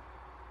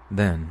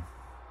 Then,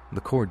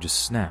 the cord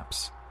just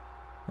snaps,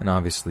 and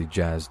obviously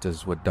Jazz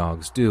does what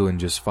dogs do and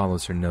just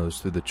follows her nose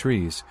through the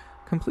trees,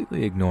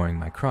 completely ignoring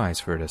my cries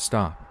for her to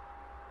stop.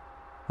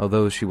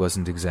 Although she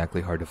wasn't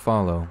exactly hard to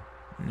follow,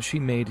 she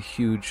made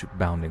huge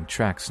bounding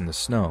tracks in the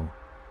snow.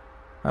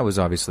 I was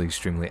obviously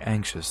extremely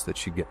anxious that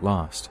she'd get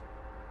lost.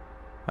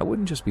 I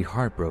wouldn't just be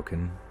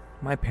heartbroken,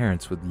 my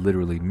parents would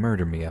literally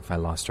murder me if I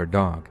lost our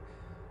dog.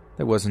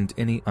 There wasn't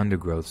any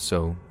undergrowth,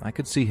 so I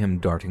could see him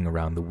darting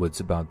around the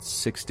woods about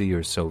 60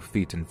 or so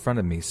feet in front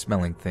of me,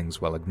 smelling things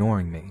while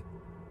ignoring me.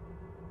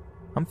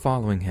 I'm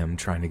following him,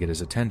 trying to get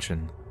his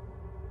attention.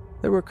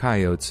 There were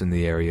coyotes in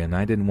the area and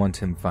I didn't want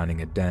him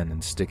finding a den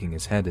and sticking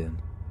his head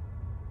in.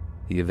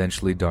 He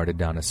eventually darted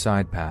down a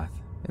side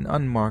path, an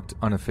unmarked,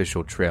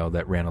 unofficial trail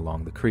that ran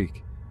along the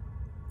creek.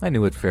 I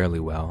knew it fairly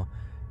well,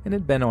 and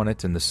had been on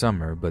it in the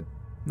summer, but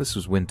this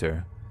was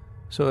winter,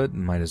 so it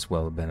might as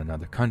well have been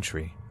another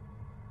country.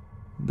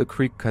 The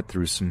creek cut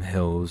through some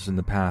hills, and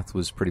the path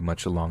was pretty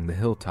much along the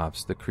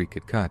hilltops the creek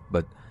had cut,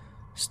 but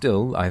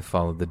still I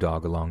followed the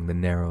dog along the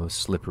narrow,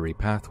 slippery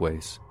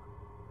pathways.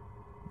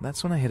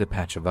 That's when I hit a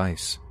patch of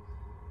ice.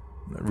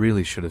 I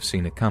really should have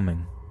seen it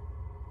coming.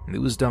 It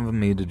was dumb of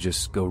me to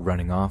just go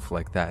running off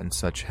like that in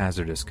such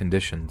hazardous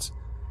conditions,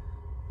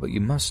 but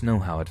you must know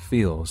how it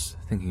feels,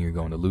 thinking you're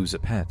going to lose a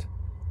pet.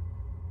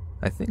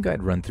 I think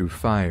I'd run through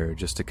fire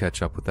just to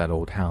catch up with that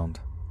old hound.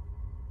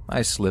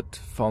 I slipped,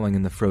 falling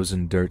in the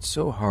frozen dirt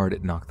so hard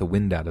it knocked the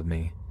wind out of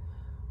me.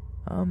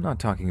 I'm not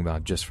talking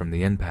about just from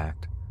the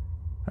impact.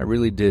 I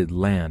really did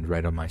land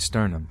right on my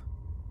sternum.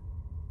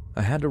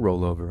 I had to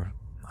roll over.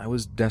 I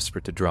was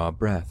desperate to draw a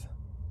breath.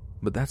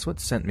 But that's what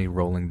sent me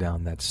rolling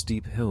down that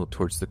steep hill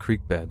towards the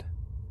creek bed.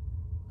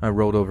 I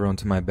rolled over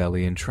onto my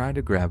belly and tried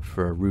to grab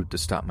for a root to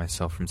stop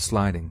myself from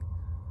sliding.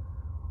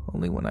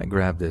 Only when I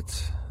grabbed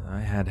it,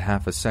 I had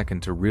half a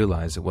second to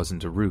realize it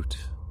wasn't a root.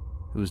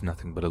 It was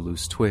nothing but a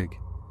loose twig.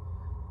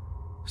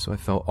 So I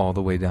fell all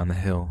the way down the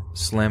hill,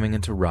 slamming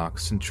into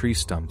rocks and tree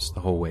stumps the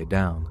whole way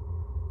down.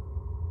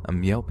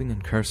 I'm yelping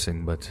and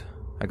cursing, but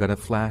I got a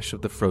flash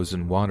of the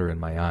frozen water in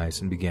my eyes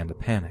and began to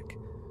panic.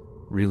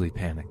 Really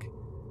panic.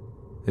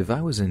 If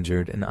I was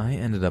injured and I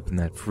ended up in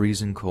that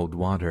freezing cold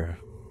water,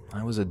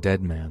 I was a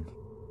dead man.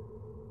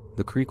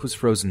 The creek was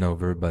frozen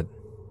over, but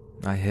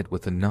I hit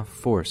with enough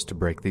force to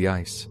break the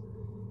ice.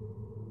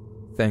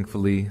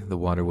 Thankfully, the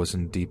water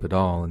wasn't deep at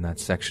all in that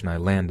section I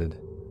landed.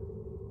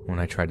 When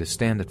I tried to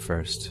stand at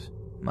first,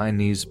 my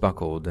knees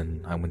buckled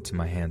and I went to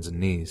my hands and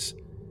knees.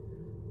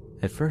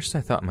 At first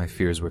I thought my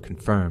fears were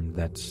confirmed,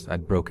 that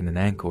I'd broken an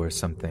ankle or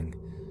something,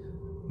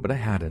 but I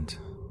hadn't.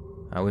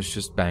 I was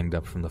just banged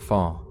up from the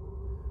fall.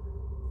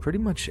 Pretty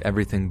much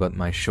everything but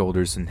my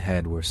shoulders and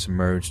head were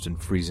submerged in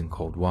freezing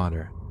cold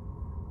water.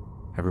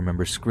 I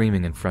remember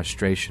screaming in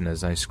frustration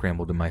as I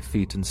scrambled to my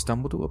feet and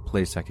stumbled to a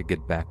place I could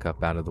get back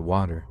up out of the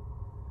water.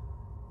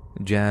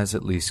 Jazz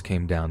at least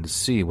came down to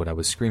see what I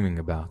was screaming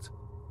about.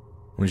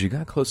 When she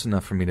got close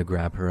enough for me to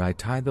grab her, I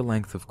tied the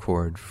length of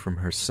cord from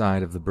her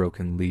side of the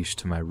broken leash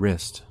to my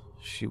wrist.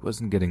 She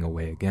wasn't getting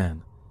away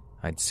again.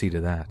 I'd see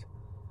to that.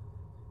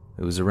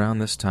 It was around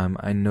this time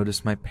I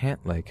noticed my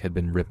pant leg had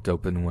been ripped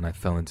open when I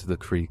fell into the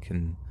creek,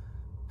 and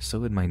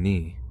so had my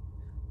knee.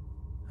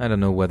 I don't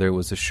know whether it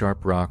was a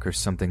sharp rock or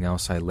something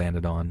else I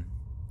landed on.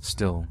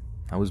 Still,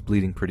 I was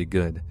bleeding pretty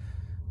good,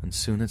 and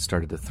soon it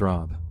started to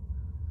throb.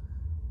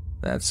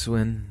 That's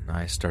when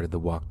I started to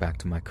walk back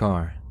to my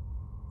car.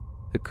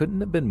 It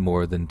couldn't have been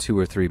more than 2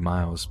 or 3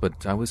 miles,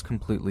 but I was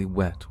completely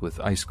wet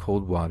with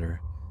ice-cold water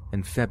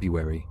in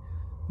February,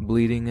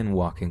 bleeding and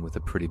walking with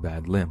a pretty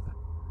bad limp.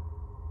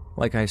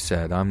 Like I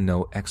said, I'm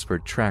no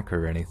expert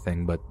tracker or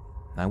anything, but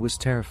I was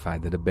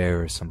terrified that a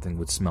bear or something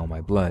would smell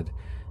my blood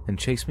and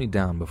chase me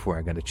down before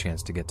I got a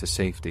chance to get to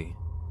safety.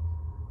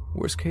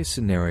 Worst-case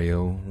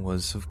scenario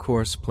was, of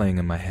course, playing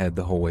in my head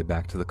the whole way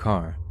back to the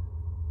car.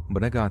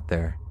 But I got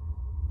there,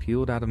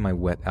 peeled out of my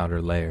wet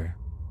outer layer,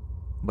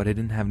 but I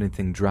didn't have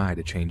anything dry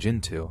to change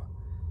into.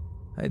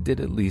 I did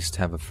at least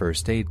have a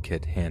first aid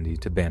kit handy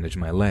to bandage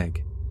my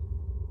leg.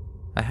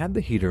 I had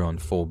the heater on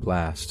full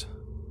blast.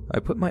 I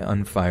put my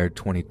unfired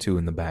 .22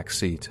 in the back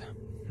seat.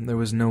 There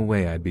was no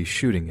way I'd be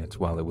shooting it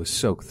while it was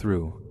soaked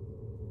through.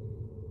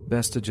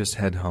 Best to just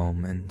head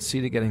home and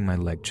see to getting my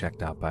leg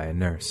checked out by a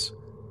nurse.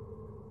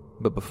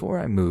 But before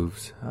I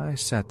moved, I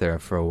sat there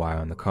for a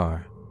while in the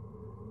car,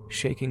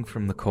 shaking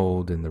from the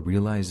cold and the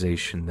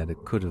realization that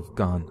it could have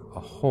gone a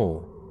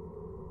whole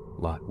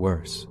lot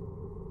worse.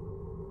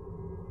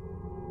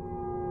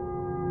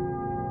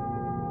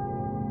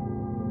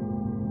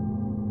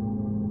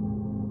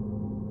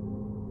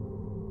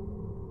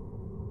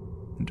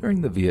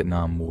 During the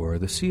Vietnam War,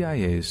 the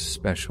CIA's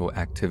Special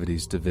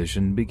Activities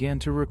Division began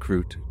to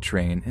recruit,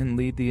 train, and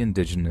lead the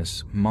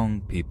indigenous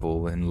Hmong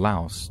people in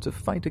Laos to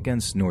fight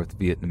against North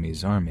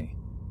Vietnamese Army.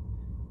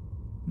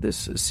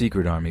 This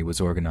secret army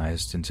was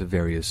organized into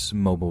various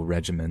mobile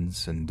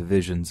regiments and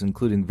divisions,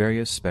 including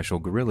various special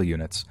guerrilla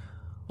units,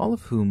 all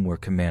of whom were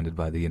commanded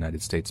by the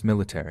United States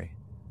military.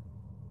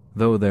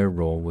 Though their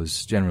role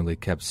was generally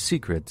kept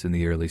secret in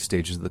the early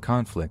stages of the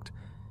conflict,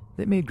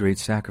 they made great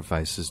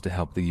sacrifices to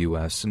help the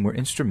U.S. and were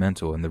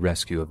instrumental in the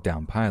rescue of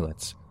downed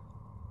pilots.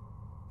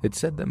 It's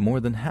said that more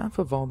than half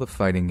of all the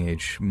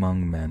fighting-age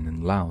Hmong men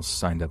in Laos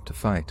signed up to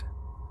fight.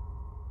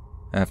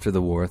 After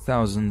the war,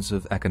 thousands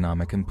of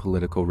economic and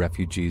political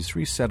refugees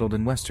resettled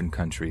in Western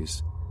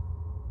countries.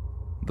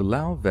 The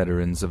Lao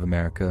Veterans of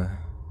America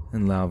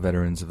and Lao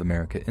Veterans of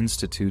America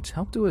Institute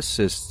helped to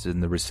assist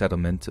in the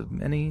resettlement of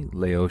many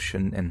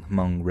Laotian and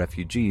Hmong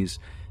refugees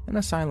and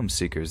asylum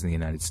seekers in the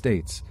United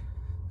States,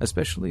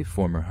 especially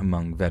former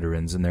Hmong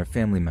veterans and their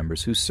family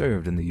members who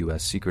served in the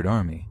U.S. Secret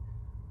Army.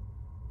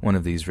 One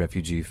of these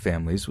refugee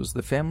families was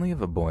the family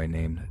of a boy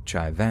named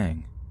Chai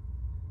Vang.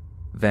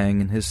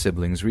 Vang and his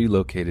siblings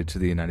relocated to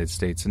the United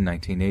States in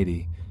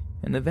 1980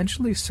 and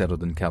eventually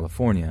settled in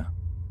California.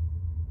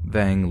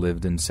 Vang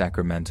lived in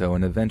Sacramento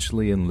and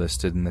eventually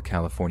enlisted in the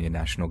California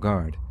National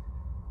Guard.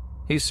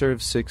 He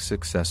served 6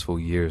 successful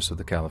years with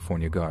the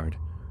California Guard,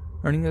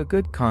 earning a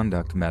Good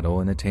Conduct Medal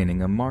and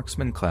attaining a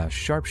Marksman-class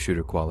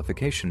Sharpshooter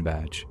qualification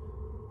badge.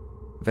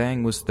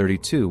 Vang was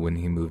 32 when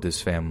he moved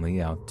his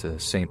family out to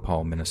St.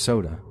 Paul,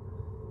 Minnesota.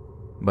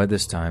 By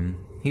this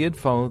time, he had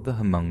followed the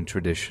Hmong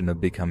tradition of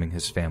becoming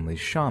his family's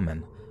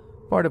shaman,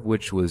 part of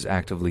which was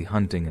actively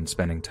hunting and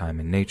spending time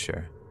in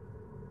nature.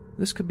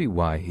 This could be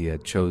why he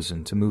had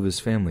chosen to move his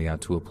family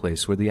out to a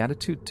place where the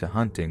attitude to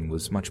hunting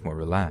was much more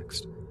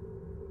relaxed.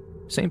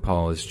 St.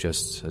 Paul is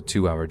just a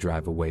 2-hour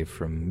drive away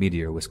from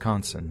Meteor,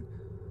 Wisconsin,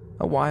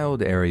 a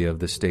wild area of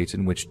the state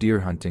in which deer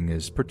hunting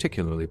is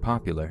particularly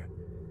popular.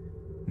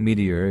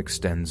 Meteor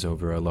extends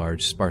over a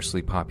large,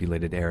 sparsely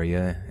populated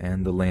area,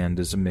 and the land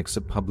is a mix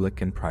of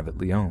public and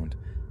privately owned.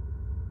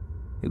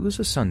 It was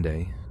a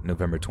Sunday,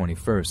 November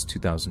 21st,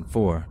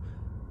 2004,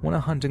 when a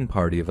hunting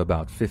party of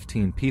about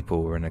 15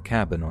 people were in a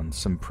cabin on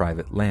some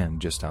private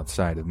land just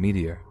outside of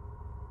Meteor.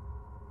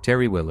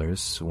 Terry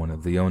Willers, one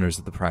of the owners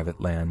of the private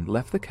land,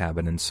 left the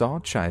cabin and saw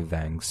Chai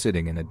Vang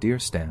sitting in a deer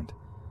stand.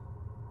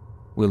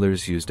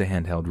 Willers used a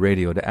handheld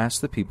radio to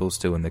ask the people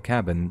still in the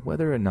cabin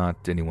whether or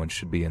not anyone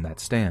should be in that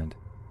stand.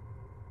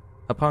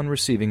 Upon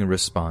receiving a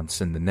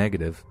response in the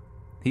negative,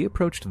 he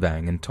approached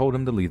Vang and told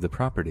him to leave the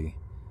property.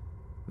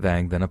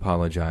 Vang then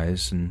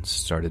apologized and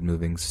started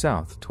moving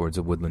south towards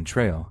a woodland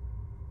trail.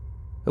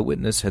 A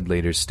witness had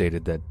later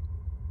stated that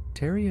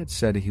Terry had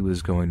said he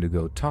was going to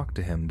go talk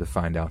to him to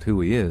find out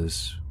who he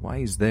is, why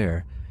he's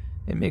there,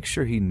 and make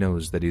sure he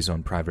knows that he's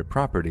on private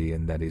property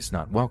and that he's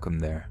not welcome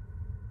there.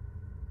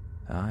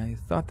 I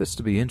thought this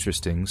to be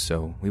interesting,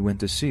 so we went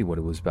to see what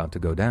it was about to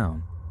go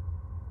down.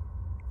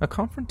 A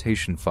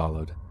confrontation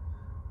followed.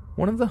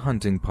 One of the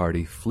hunting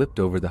party flipped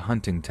over the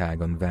hunting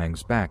tag on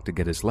Vang's back to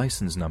get his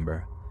license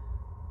number.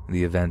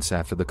 The events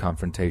after the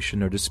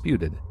confrontation are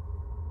disputed.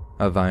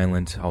 A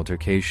violent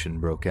altercation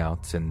broke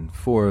out, and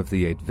 4 of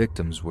the 8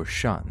 victims were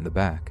shot in the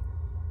back.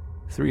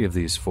 3 of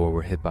these 4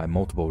 were hit by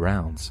multiple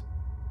rounds.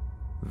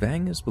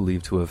 Vang is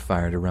believed to have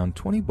fired around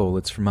 20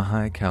 bullets from a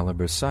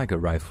high-caliber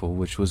Saiga rifle,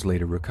 which was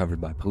later recovered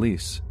by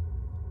police.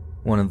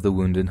 One of the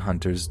wounded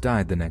hunters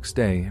died the next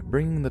day,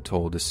 bringing the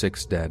toll to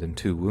 6 dead and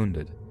 2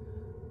 wounded.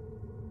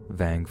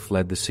 Vang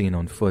fled the scene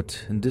on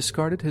foot and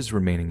discarded his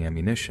remaining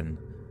ammunition,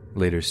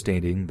 later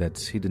stating that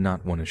he did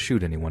not want to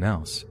shoot anyone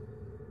else.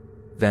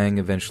 Vang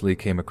eventually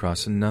came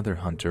across another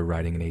hunter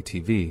riding an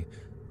ATV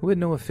who had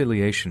no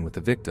affiliation with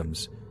the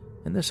victims,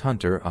 and this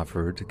hunter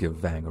offered to give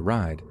Vang a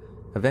ride,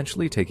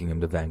 eventually taking him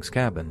to Vang's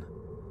cabin.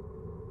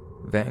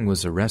 Vang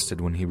was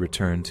arrested when he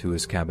returned to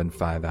his cabin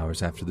 5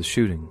 hours after the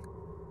shooting.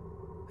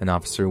 An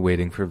officer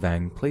waiting for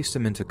Vang placed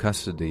him into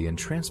custody and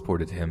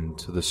transported him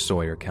to the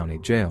Sawyer County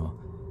Jail.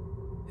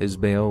 His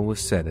bail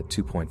was set at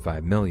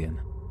 $2.5 million.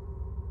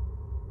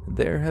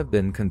 There have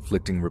been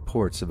conflicting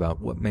reports about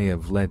what may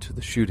have led to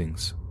the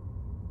shootings.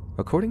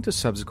 According to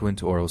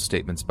subsequent oral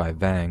statements by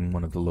Vang,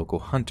 one of the local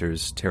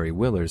hunters, Terry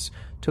Willers,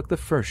 took the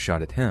first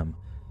shot at him,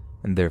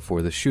 and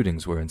therefore the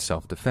shootings were in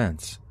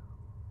self-defense.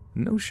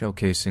 No shell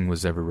casing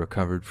was ever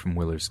recovered from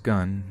Willers'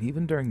 gun,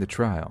 even during the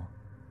trial.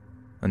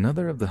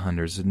 Another of the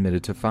hunters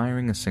admitted to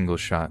firing a single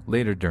shot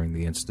later during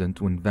the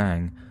incident when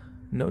Vang,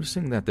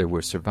 noticing that there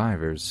were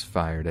survivors,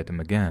 fired at him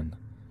again.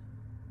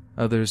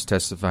 Others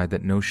testified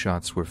that no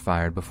shots were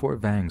fired before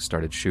Vang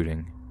started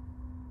shooting.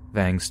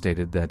 Vang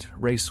stated that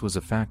race was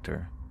a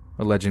factor,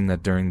 alleging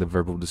that during the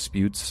verbal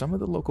disputes, some of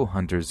the local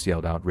hunters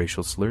yelled out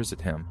racial slurs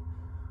at him.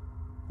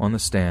 On the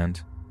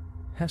stand,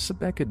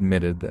 Hessebeck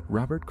admitted that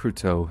Robert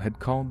Croteau had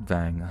called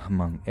Vang a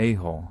Hmong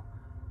a-hole.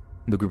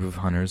 The group of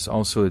hunters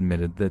also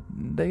admitted that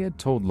they had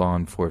told law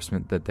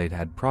enforcement that they'd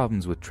had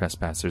problems with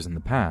trespassers in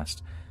the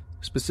past,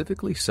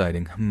 specifically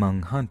citing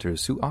Hmong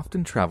hunters who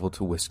often travel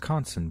to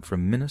Wisconsin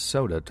from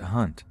Minnesota to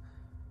hunt.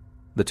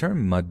 The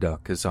term mud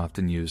duck is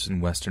often used in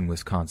western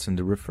Wisconsin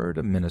to refer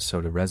to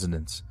Minnesota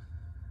residents.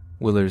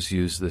 Willers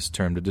used this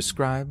term to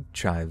describe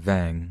Chai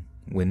Vang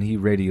when he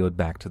radioed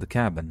back to the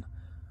cabin.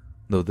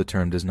 Though the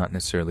term does not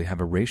necessarily have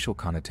a racial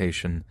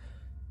connotation,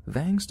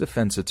 Vang's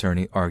defense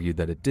attorney argued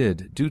that it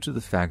did due to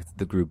the fact that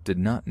the group did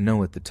not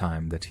know at the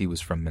time that he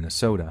was from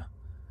Minnesota.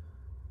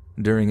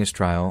 During his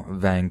trial,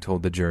 Vang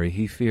told the jury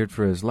he feared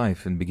for his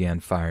life and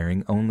began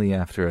firing only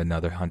after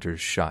another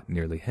hunter's shot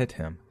nearly hit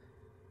him.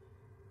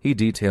 He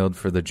detailed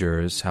for the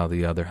jurors how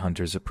the other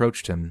hunters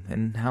approached him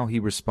and how he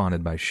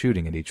responded by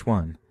shooting at each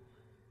one.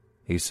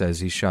 He says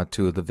he shot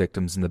 2 of the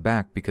victims in the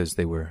back because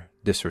they were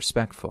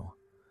disrespectful.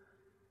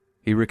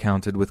 He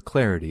recounted with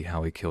clarity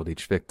how he killed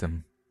each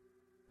victim.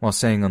 While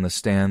saying on the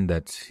stand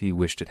that he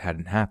wished it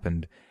hadn't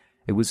happened,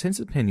 it was his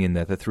opinion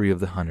that the 3 of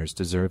the hunters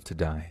deserved to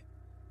die.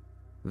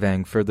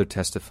 Vang further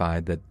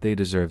testified that they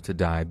deserved to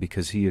die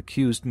because he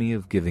accused me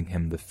of giving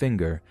him the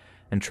finger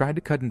and tried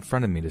to cut in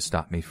front of me to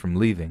stop me from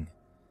leaving.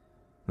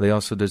 They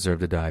also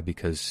deserved to die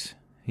because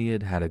he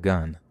had had a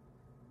gun.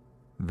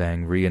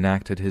 Vang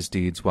reenacted his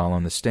deeds while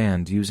on the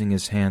stand, using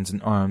his hands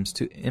and arms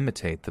to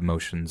imitate the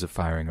motions of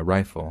firing a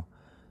rifle.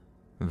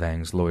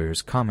 Vang's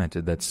lawyers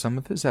commented that some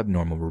of his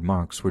abnormal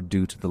remarks were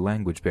due to the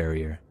language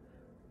barrier.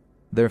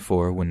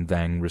 Therefore, when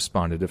Vang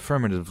responded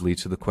affirmatively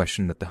to the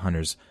question that the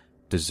hunters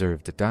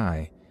deserved to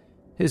die,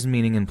 his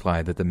meaning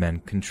implied that the men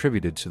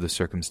contributed to the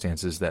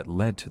circumstances that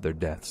led to their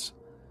deaths.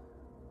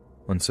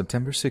 On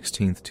September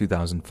 16,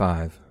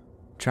 2005,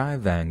 Chai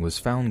Vang was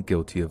found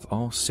guilty of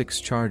all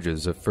 6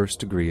 charges of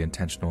first-degree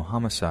intentional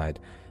homicide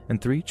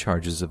and 3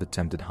 charges of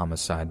attempted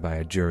homicide by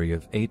a jury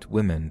of 8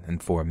 women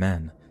and 4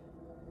 men.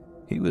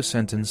 He was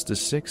sentenced to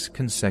 6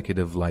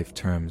 consecutive life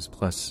terms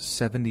plus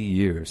 70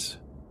 years,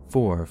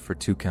 4 for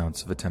 2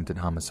 counts of attempted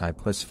homicide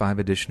plus 5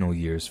 additional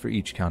years for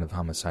each count of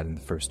homicide in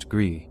the first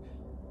degree,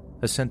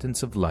 a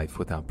sentence of life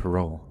without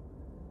parole.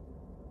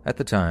 At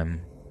the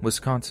time,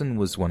 Wisconsin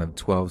was one of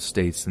 12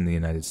 states in the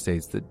United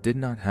States that did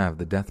not have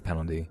the death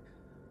penalty,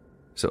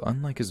 so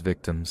unlike his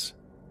victims,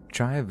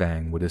 Chai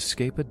Vang would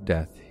escape a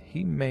death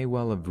he may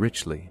well have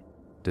richly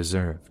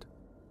deserved.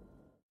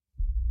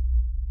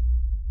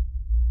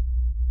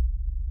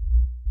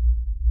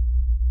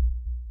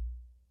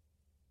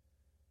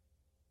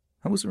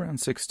 I was around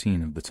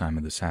 16 at the time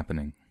of this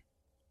happening.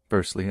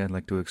 Firstly, I'd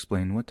like to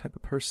explain what type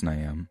of person I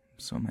am,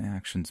 so my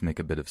actions make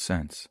a bit of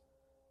sense.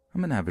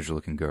 I'm an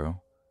average-looking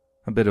girl,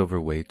 a bit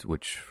overweight,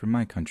 which for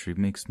my country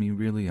makes me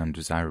really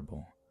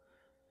undesirable.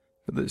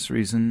 For this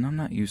reason, I'm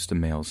not used to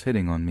males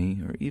hitting on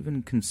me or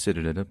even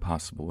considered it a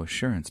possible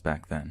assurance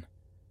back then.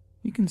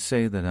 You can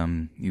say that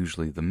I'm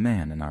usually the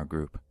man in our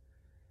group.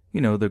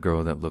 You know, the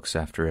girl that looks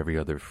after every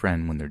other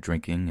friend when they're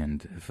drinking,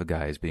 and if a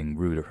guy is being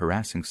rude or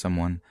harassing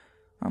someone,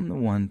 I'm the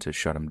one to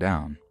shut him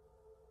down.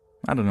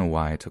 I don't know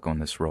why I took on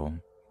this role,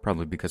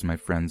 probably because my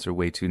friends are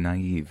way too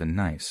naive and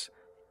nice.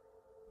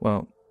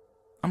 Well,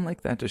 I'm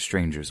like that to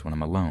strangers when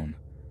I'm alone.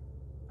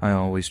 I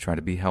always try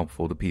to be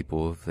helpful to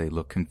people if they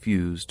look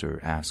confused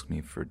or ask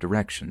me for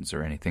directions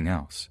or anything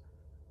else.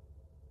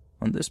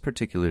 On this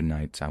particular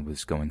night, I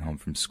was going home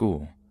from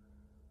school.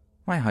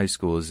 My high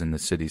school is in the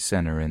city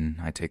center and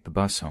I take the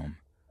bus home.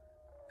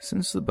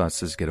 Since the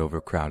buses get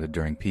overcrowded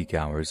during peak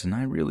hours and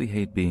I really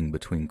hate being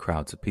between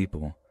crowds of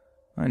people,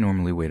 I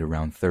normally wait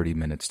around 30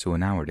 minutes to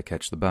an hour to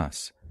catch the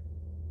bus.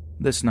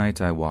 This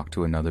night I walked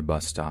to another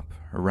bus stop,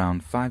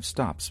 around 5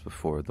 stops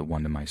before the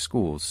one to my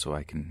school, so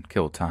I can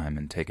kill time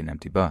and take an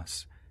empty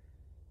bus.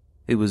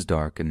 It was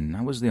dark and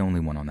I was the only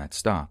one on that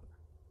stop.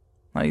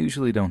 I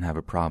usually don't have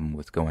a problem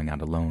with going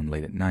out alone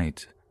late at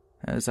night,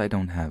 as I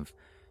don't have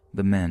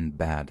the men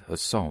bad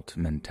assault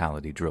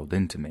mentality drilled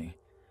into me.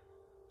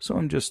 So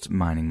I'm just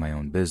minding my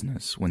own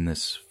business when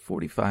this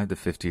 45 to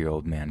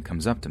 50-year-old man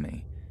comes up to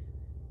me.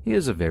 He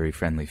has a very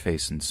friendly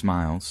face and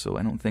smile, so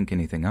I don't think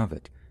anything of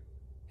it.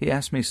 He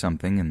asks me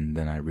something and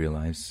then I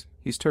realize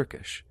he's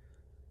Turkish.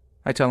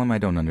 I tell him I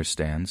don't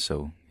understand,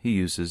 so he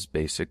uses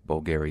basic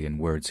Bulgarian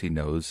words he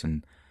knows,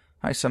 and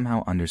I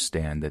somehow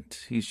understand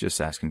that he's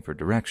just asking for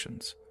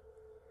directions.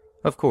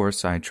 Of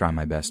course, I try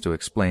my best to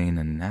explain,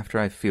 and after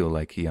I feel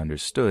like he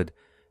understood,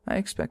 I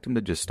expect him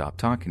to just stop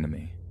talking to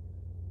me.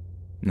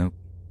 Nope.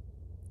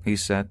 He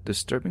sat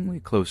disturbingly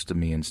close to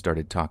me and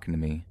started talking to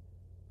me,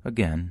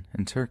 again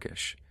in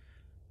Turkish.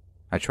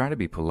 I try to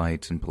be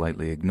polite and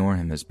politely ignore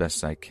him as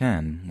best I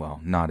can,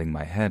 while nodding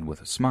my head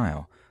with a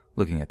smile,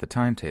 looking at the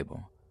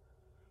timetable.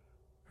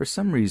 For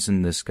some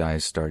reason, this guy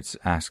starts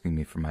asking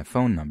me for my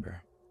phone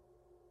number.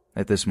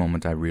 At this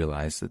moment, I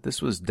realized that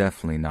this was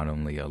definitely not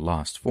only a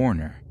lost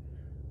foreigner.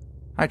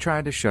 I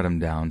tried to shut him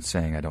down,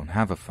 saying I don't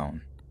have a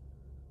phone.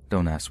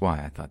 Don't ask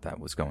why I thought that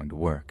was going to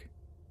work.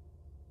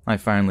 I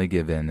finally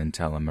give in and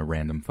tell him a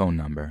random phone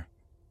number.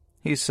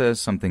 He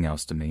says something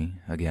else to me,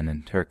 again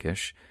in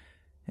Turkish,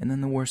 and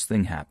then the worst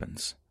thing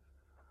happens.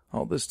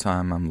 All this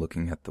time, I'm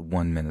looking at the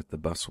 1 minute the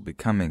bus will be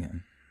coming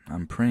in.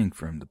 I'm praying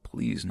for him to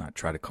please not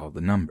try to call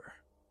the number.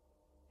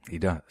 He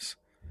does.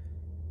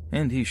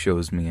 And he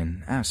shows me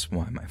and asks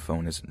why my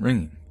phone isn't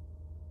ringing.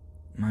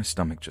 My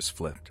stomach just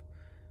flipped.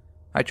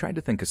 I tried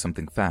to think of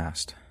something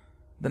fast.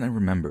 Then I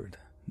remembered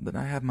that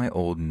I have my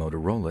old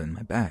Motorola in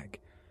my bag.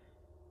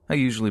 I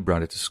usually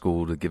brought it to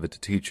school to give it to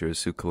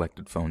teachers who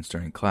collected phones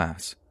during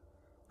class.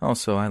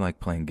 Also, I like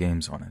playing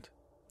games on it.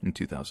 In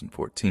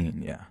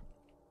 2014, yeah.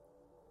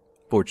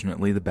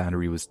 Fortunately, the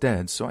battery was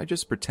dead, so I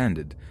just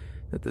pretended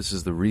that this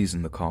is the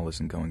reason the call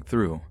isn't going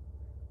through.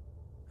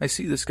 I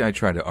see this guy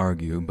try to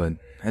argue, but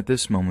at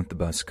this moment the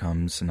bus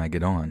comes and I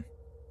get on.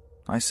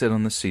 I sit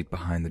on the seat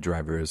behind the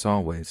driver as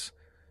always.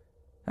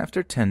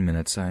 After 10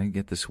 minutes, I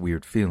get this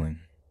weird feeling.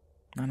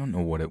 I don't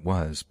know what it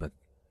was, but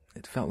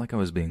it felt like I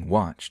was being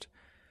watched.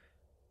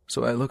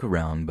 So I look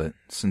around, but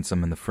since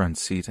I'm in the front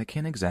seat, I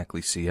can't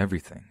exactly see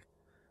everything.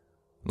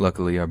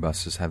 Luckily, our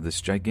buses have this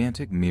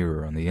gigantic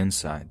mirror on the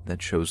inside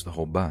that shows the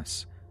whole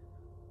bus.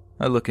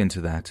 I look into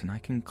that and I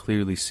can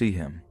clearly see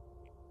him.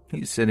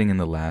 He's sitting in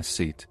the last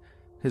seat,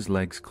 his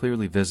legs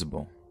clearly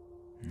visible.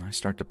 I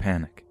start to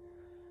panic.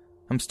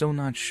 I'm still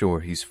not sure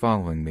he's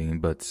following me,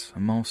 but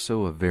I'm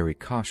also a very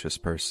cautious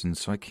person,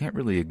 so I can't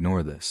really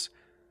ignore this.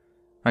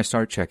 I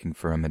start checking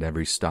for him at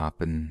every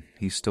stop, and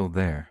he's still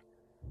there.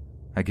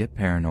 I get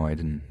paranoid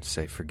and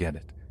say forget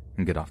it,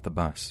 and get off the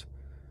bus.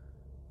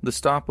 The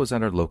stop was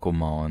at our local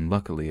mall, and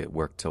luckily it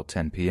worked till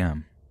 10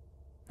 p.m.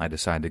 I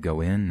decide to go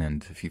in,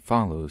 and if he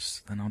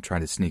follows, then I'll try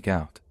to sneak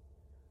out.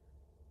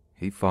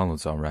 He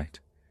follows all right.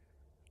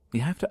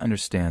 You have to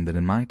understand that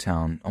in my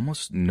town,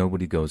 almost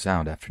nobody goes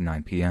out after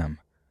 9 p.m.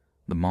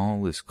 The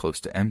mall is close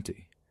to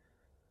empty.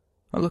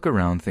 I look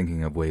around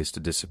thinking of ways to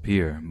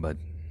disappear, but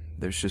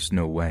there's just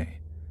no way.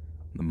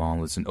 The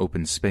mall is an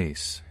open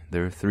space.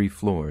 There are 3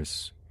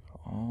 floors,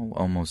 all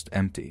almost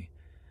empty.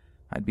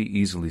 I'd be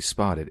easily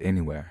spotted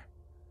anywhere.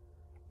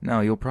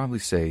 Now, you'll probably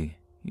say,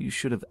 you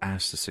should have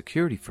asked the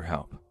security for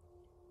help.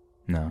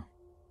 No.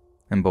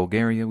 In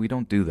Bulgaria, we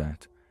don't do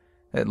that.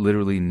 It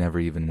literally never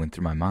even went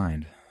through my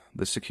mind.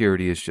 The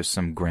security is just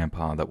some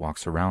grandpa that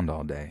walks around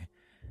all day.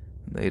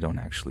 They don't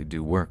actually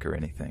do work or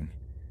anything.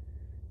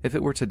 If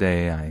it were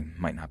today, I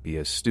might not be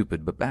as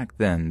stupid, but back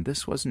then,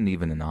 this wasn't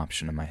even an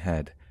option in my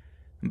head.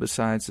 And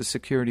besides, the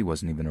security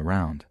wasn't even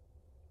around.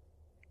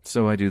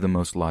 So I do the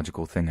most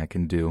logical thing I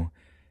can do,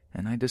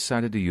 and I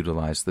decided to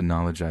utilize the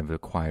knowledge I've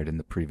acquired in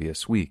the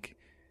previous week.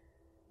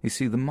 You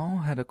see, the mall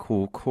had a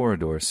cool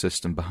corridor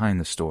system behind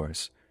the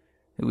stores.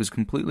 It was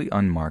completely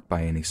unmarked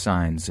by any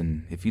signs,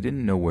 and if you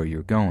didn't know where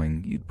you're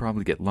going, you'd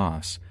probably get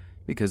lost,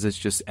 because it's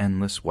just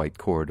endless white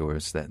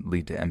corridors that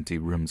lead to empty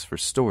rooms for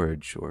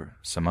storage or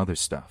some other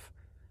stuff.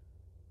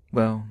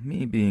 Well,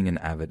 me being an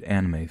avid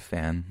anime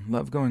fan,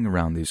 love going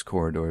around these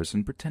corridors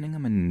and pretending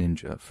I'm a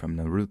ninja from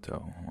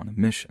Naruto on a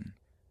mission.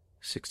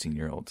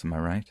 16-year-olds, am I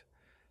right?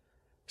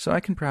 So I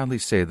can proudly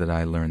say that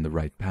I learned the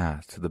right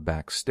path to the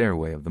back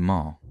stairway of the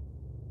mall.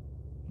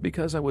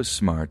 Because I was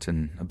smart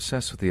and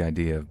obsessed with the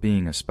idea of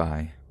being a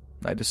spy,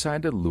 I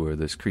decided to lure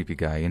this creepy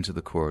guy into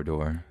the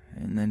corridor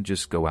and then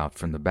just go out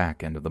from the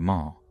back end of the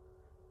mall.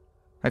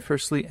 I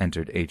firstly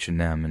entered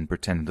H&M and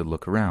pretended to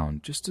look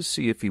around just to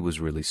see if he was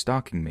really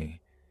stalking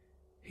me.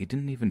 He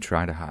didn't even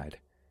try to hide.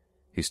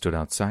 He stood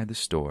outside the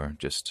store,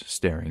 just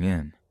staring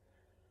in.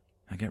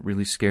 I got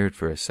really scared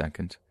for a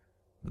second,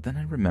 but then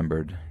I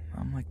remembered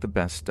I'm like the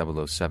best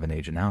 007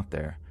 agent out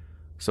there,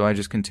 so I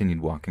just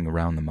continued walking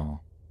around the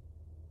mall.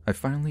 I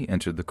finally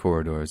entered the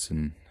corridors,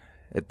 and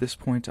at this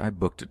point I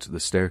booked it to the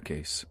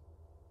staircase.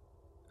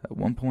 At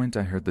one point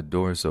I heard the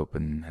doors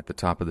open at the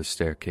top of the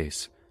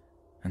staircase,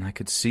 and I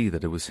could see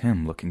that it was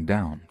him looking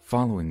down,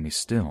 following me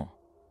still.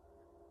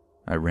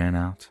 I ran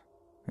out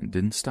and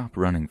didn't stop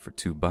running for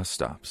 2 bus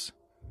stops.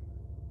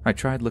 I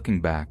tried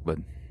looking back, but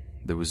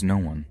there was no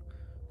one,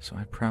 so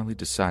I proudly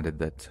decided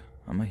that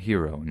I'm a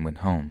hero and went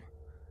home.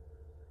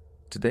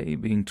 Today,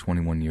 being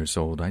 21 years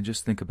old, I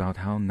just think about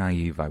how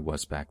naive I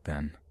was back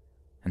then,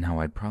 and how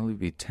I'd probably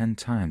be 10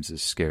 times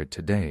as scared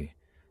today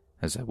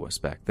as I was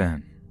back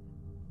then.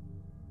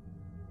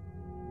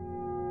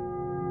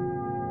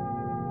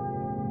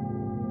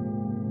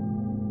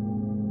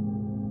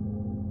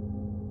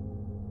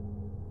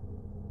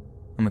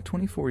 I'm a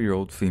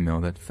 24-year-old female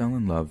that fell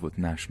in love with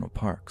national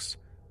parks.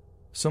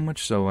 So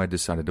much so I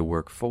decided to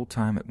work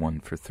full-time at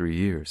one for 3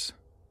 years.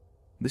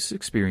 This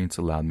experience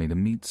allowed me to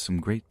meet some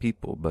great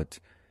people, but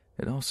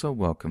it also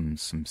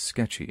welcomed some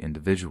sketchy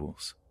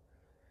individuals.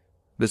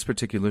 This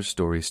particular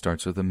story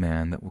starts with a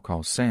man that we'll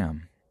call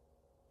Sam.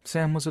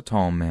 Sam was a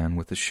tall man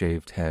with a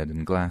shaved head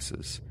and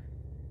glasses.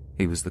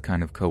 He was the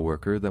kind of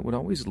coworker that would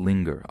always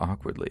linger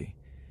awkwardly.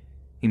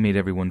 He made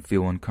everyone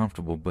feel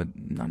uncomfortable, but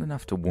not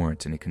enough to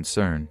warrant any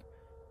concern.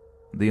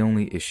 The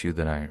only issue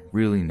that I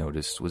really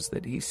noticed was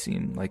that he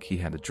seemed like he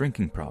had a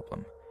drinking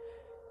problem.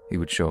 He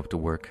would show up to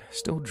work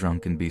still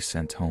drunk and be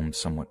sent home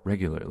somewhat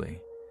regularly.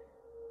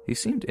 He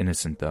seemed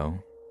innocent,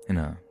 though, in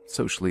a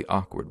socially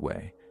awkward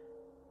way.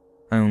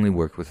 I only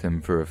worked with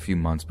him for a few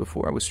months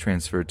before I was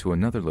transferred to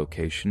another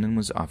location and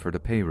was offered a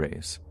pay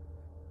raise.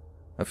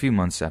 A few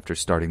months after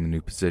starting the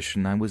new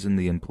position, I was in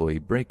the employee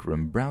break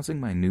room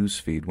browsing my news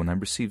feed when I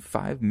received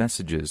 5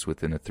 messages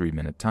within a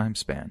 3-minute time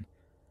span.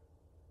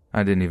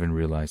 I didn't even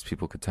realize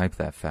people could type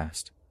that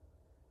fast.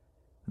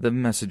 The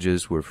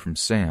messages were from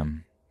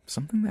Sam,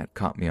 something that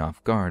caught me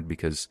off guard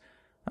because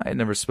I had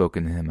never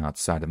spoken to him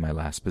outside of my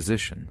last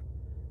position.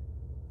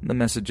 The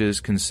messages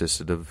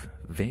consisted of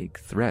vague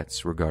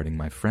threats regarding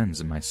my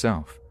friends and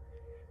myself.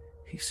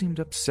 He seemed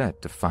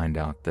upset to find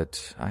out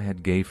that I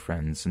had gay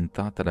friends and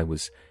thought that I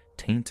was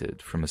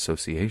tainted from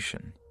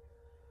association.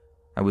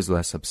 I was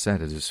less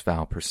upset at his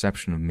foul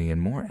perception of me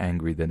and more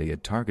angry that he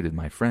had targeted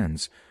my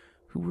friends,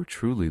 who were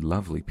truly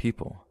lovely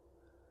people.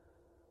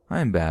 I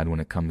am bad when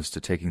it comes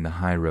to taking the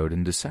high road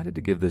and decided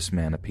to give this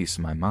man a piece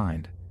of my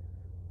mind.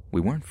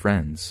 We weren't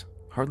friends,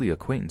 hardly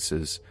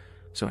acquaintances,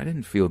 so I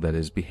didn't feel that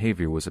his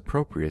behavior was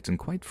appropriate, and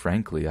quite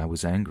frankly, I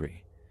was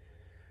angry.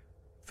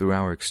 Through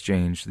our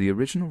exchange, the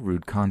original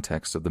rude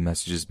context of the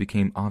messages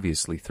became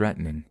obviously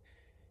threatening.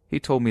 He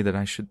told me that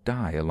I should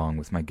die along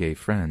with my gay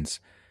friends,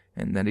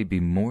 and that he'd be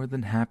more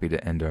than happy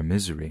to end our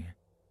misery.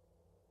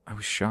 I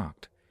was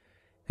shocked.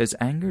 His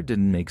anger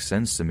didn't make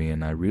sense to me,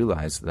 and I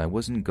realized that I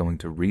wasn't going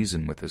to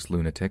reason with this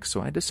lunatic,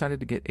 so I decided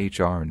to get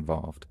HR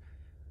involved.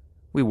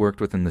 We worked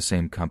within the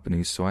same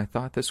company, so I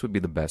thought this would be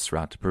the best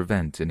route to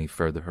prevent any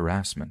further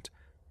harassment.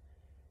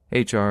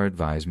 HR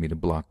advised me to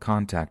block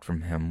contact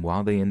from him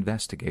while they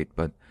investigate,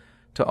 but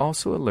to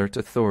also alert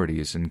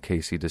authorities in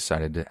case he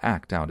decided to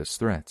act out his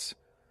threats.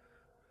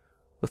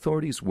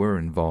 Authorities were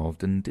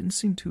involved and didn't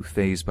seem too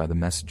fazed by the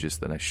messages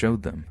that I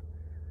showed them.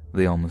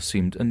 They almost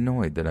seemed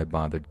annoyed that I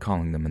bothered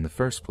calling them in the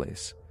first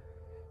place.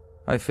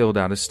 I filled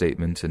out a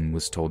statement and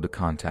was told to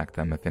contact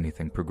them if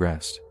anything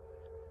progressed.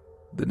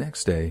 The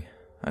next day,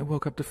 I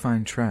woke up to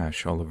find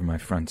trash all over my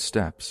front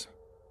steps.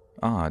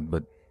 Odd,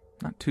 but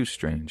not too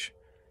strange.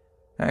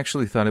 I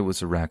actually thought it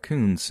was a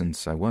raccoon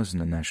since I was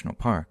in a national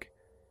park.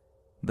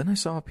 Then I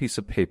saw a piece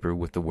of paper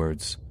with the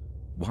words,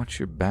 "Watch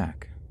your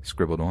back,"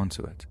 scribbled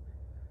onto it.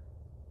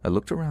 I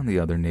looked around the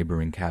other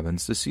neighboring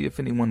cabins to see if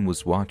anyone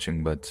was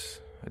watching,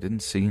 but I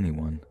didn't see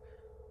anyone.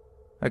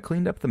 I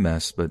cleaned up the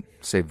mess, but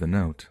saved the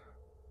note.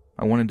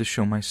 I wanted to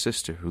show my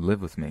sister who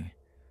lived with me.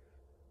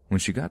 When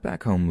she got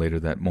back home later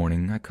that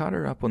morning, I caught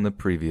her up on the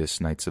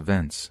previous night's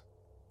events.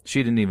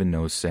 She didn't even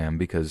know Sam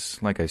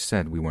because, like I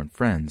said, we weren't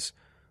friends.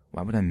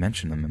 Why would I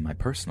mention him in my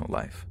personal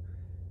life?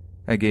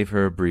 I gave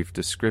her a brief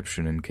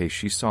description in case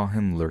she saw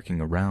him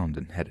lurking around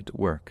and headed to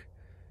work.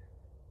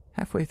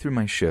 Halfway through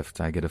my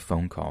shift, I get a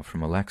phone call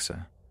from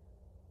Alexa.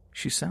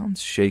 She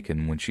sounds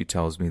shaken when she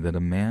tells me that a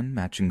man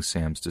matching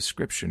Sam's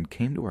description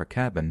came to our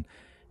cabin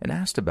and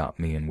asked about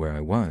me and where I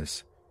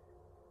was.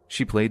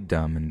 She played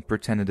dumb and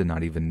pretended to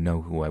not even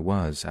know who I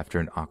was. After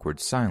an awkward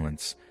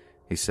silence,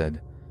 he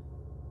said,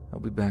 "I'll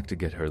be back to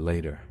get her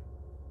later,"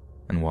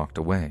 and walked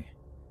away.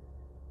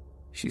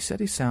 She said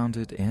he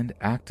sounded and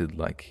acted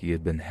like he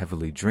had been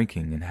heavily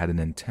drinking and had an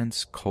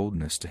intense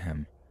coldness to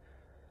him.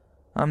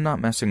 I'm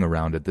not messing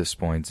around at this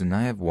point, and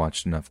I have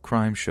watched enough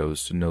crime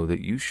shows to know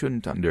that you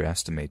shouldn't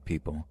underestimate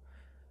people.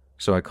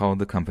 So I called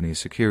the company's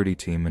security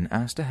team and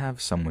asked to have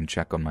someone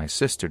check on my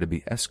sister to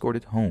be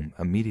escorted home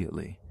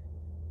immediately.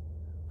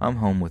 I'm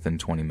home within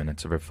 20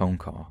 minutes of her phone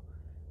call.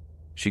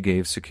 She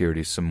gave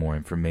security some more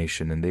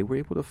information, and they were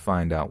able to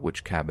find out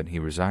which cabin he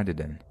resided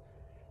in.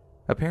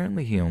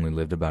 Apparently he only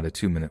lived about a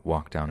 2-minute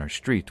walk down our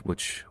street,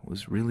 which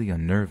was really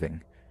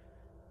unnerving.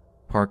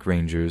 Park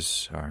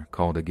rangers are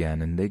called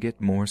again, and they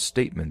get more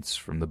statements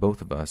from the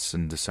both of us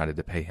and decided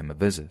to pay him a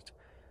visit.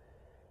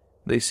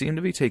 They seem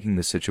to be taking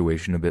the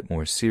situation a bit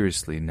more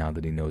seriously now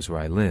that he knows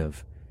where I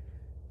live.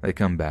 They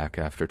come back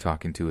after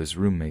talking to his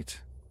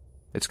roommate.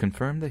 It's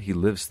confirmed that he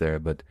lives there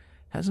but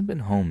hasn't been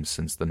home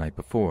since the night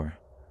before.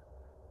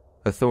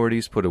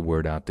 Authorities put a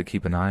word out to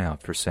keep an eye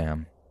out for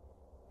Sam.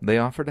 They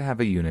offer to have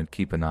a unit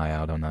keep an eye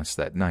out on us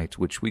that night,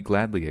 which we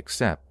gladly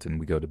accept, and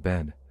we go to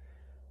bed.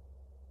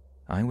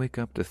 I wake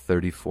up to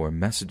 34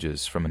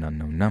 messages from an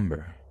unknown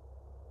number.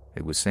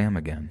 It was Sam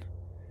again.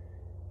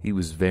 He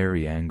was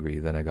very angry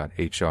that I got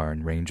HR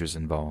and Rangers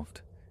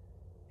involved.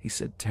 He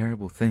said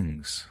terrible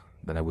things,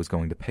 that I was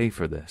going to pay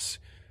for this,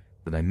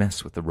 that I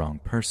messed with the wrong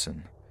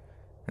person,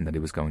 and that he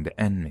was going to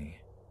end me.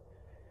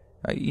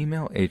 I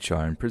email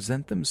HR and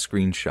present them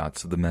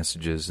screenshots of the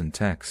messages and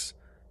texts.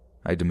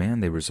 I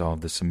demand they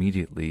resolve this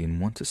immediately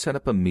and want to set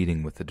up a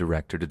meeting with the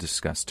director to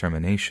discuss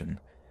termination.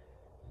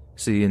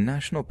 See, in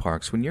national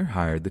parks, when you're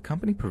hired, the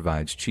company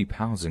provides cheap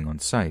housing on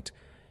site,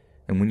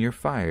 and when you're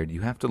fired,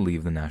 you have to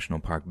leave the national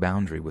park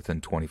boundary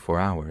within 24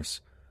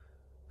 hours.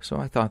 So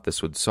I thought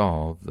this would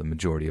solve the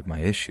majority of my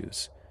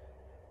issues.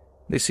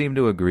 They seem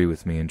to agree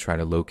with me and try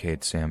to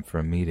locate Sam for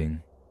a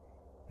meeting.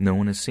 No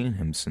one has seen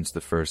him since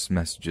the first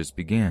messages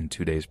began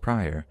 2 days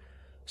prior,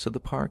 so the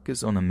park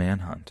is on a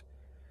manhunt.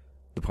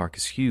 The park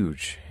is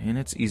huge, and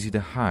it's easy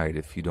to hide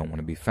if you don't want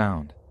to be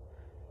found.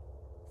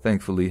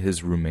 Thankfully,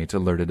 his roommate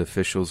alerted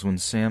officials when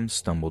Sam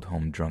stumbled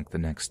home drunk the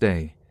next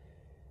day.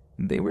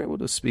 They were able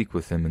to speak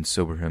with him and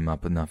sober him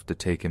up enough to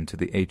take him to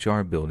the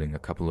HR building a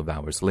couple of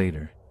hours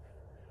later.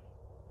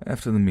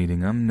 After the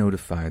meeting, I'm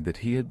notified that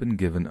he had been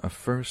given a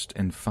first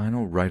and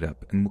final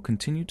write-up and will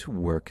continue to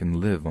work and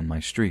live on my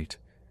street.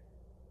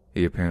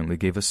 He apparently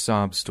gave a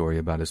sob story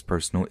about his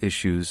personal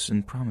issues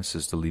and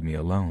promises to leave me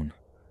alone.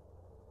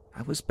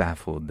 I was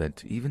baffled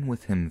that even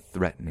with him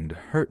threatening to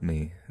hurt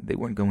me, they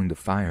weren't going to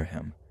fire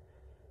him.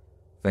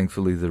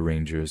 Thankfully, the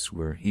Rangers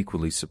were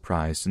equally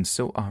surprised and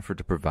still offered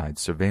to provide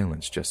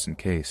surveillance just in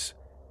case.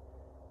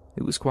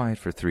 It was quiet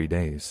for 3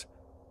 days.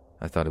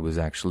 I thought it was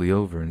actually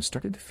over and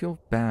started to feel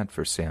bad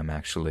for Sam,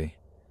 actually.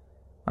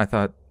 I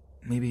thought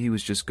maybe he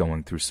was just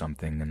going through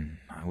something and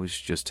I was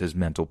just his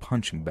mental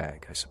punching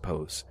bag, I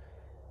suppose.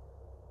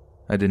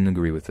 I didn't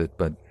agree with it,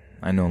 but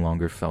I no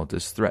longer felt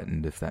as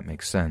threatened, if that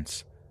makes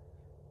sense.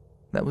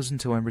 That was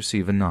until I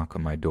received a knock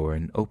on my door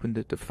and opened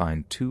it to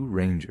find 2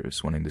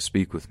 Rangers wanting to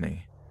speak with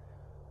me.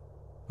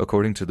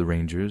 According to the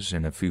Rangers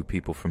and a few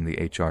people from the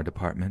HR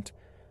department,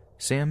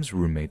 Sam's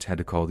roommate had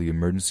to call the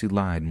emergency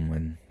line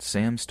when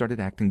Sam started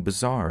acting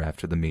bizarre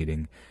after the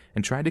meeting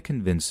and tried to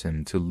convince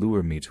him to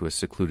lure me to a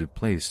secluded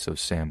place so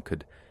Sam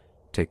could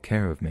take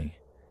care of me.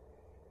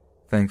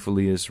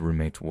 Thankfully, his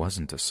roommate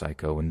wasn't a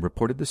psycho and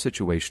reported the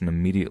situation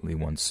immediately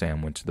once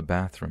Sam went to the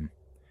bathroom.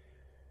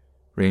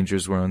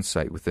 Rangers were on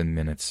site within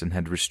minutes and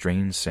had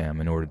restrained Sam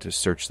in order to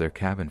search their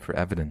cabin for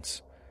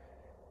evidence.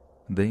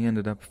 They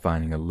ended up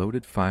finding a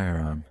loaded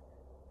firearm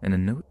and a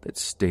note that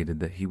stated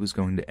that he was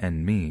going to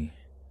end me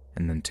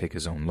and then take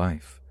his own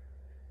life.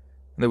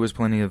 There was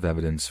plenty of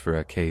evidence for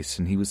a case,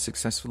 and he was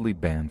successfully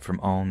banned from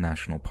all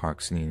national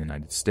parks in the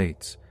United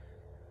States.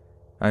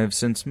 I have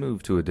since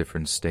moved to a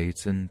different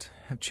state and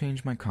have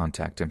changed my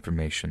contact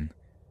information.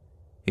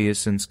 He has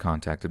since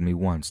contacted me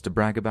once to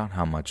brag about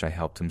how much I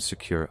helped him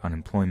secure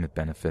unemployment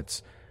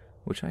benefits,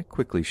 which I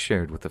quickly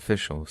shared with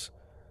officials.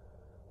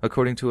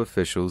 According to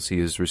officials, he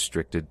is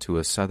restricted to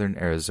a southern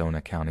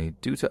Arizona county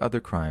due to other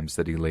crimes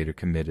that he later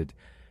committed,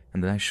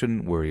 and that I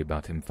shouldn't worry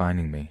about him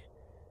finding me.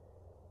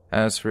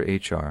 As for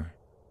HR,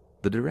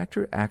 the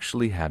director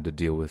actually had to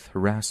deal with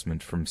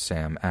harassment from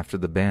Sam after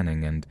the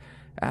banning and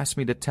asked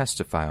me to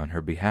testify on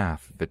her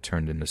behalf if it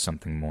turned into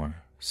something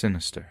more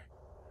sinister.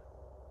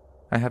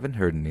 I haven't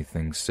heard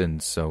anything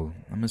since, so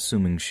I'm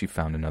assuming she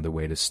found another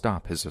way to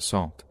stop his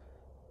assault.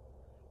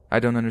 I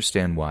don't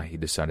understand why he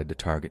decided to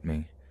target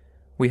me.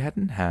 We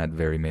hadn't had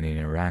very many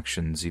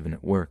interactions, even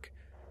at work.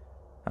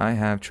 I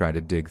have tried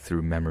to dig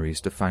through memories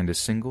to find a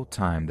single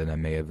time that I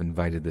may have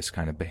invited this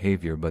kind of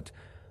behavior, but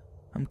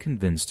I'm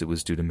convinced it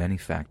was due to many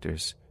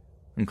factors,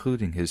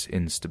 including his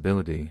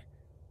instability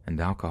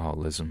and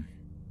alcoholism.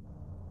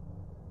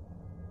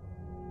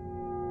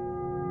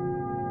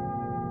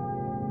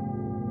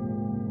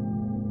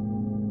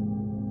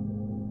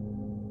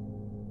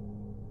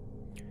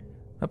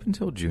 Up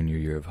until junior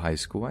year of high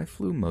school, I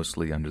flew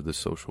mostly under the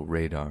social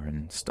radar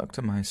and stuck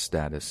to my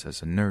status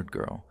as a nerd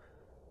girl.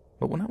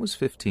 But when I was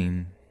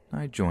 15,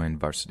 I joined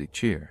varsity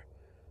cheer.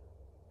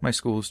 My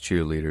school's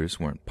cheerleaders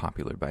weren't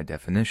popular by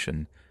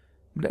definition,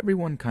 but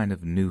everyone kind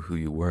of knew who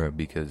you were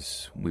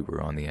because we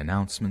were on the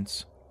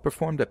announcements,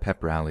 performed at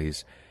pep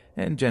rallies,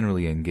 and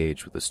generally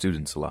engaged with the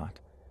students a lot.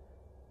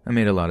 I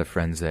made a lot of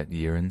friends that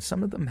year, and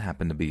some of them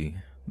happened to be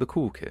the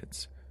cool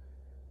kids.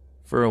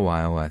 For a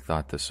while, I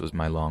thought this was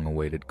my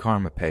long-awaited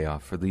karma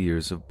payoff for the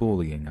years of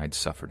bullying I'd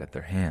suffered at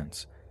their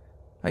hands.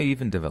 I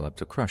even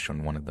developed a crush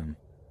on one of them.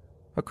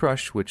 A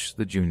crush which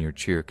the junior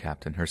cheer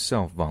captain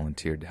herself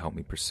volunteered to help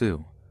me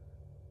pursue.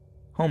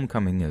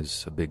 Homecoming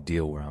is a big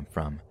deal where I'm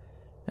from,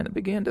 and I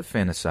began to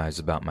fantasize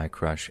about my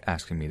crush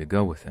asking me to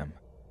go with him.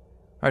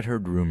 I'd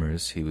heard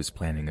rumors he was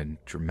planning a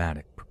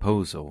dramatic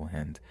proposal,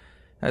 and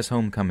as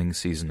homecoming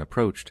season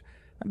approached,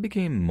 I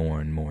became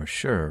more and more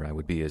sure I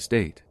would be his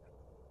date.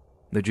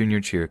 The junior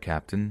cheer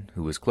captain,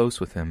 who was close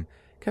with him,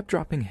 kept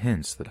dropping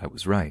hints that I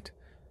was right.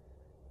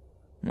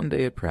 One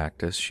day at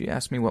practice, she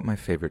asked me what my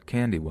favorite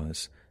candy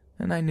was,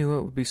 and I knew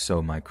it would be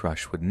so my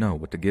crush would know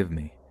what to give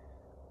me.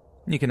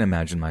 You can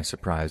imagine my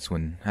surprise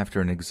when,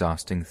 after an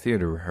exhausting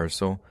theater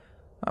rehearsal,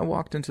 I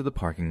walked into the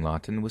parking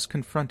lot and was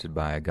confronted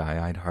by a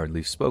guy I'd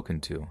hardly spoken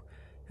to,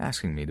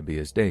 asking me to be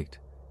his date.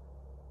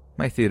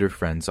 My theater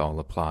friends all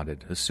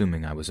applauded,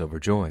 assuming I was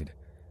overjoyed.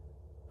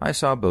 I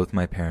saw both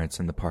my parents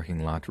in the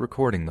parking lot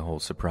recording the whole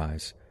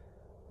surprise,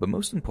 but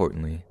most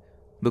importantly,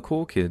 the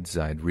cool kids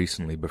I'd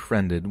recently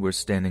befriended were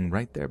standing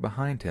right there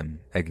behind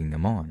him, egging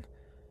him on.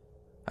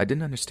 I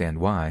didn't understand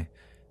why,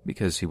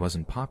 because he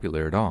wasn't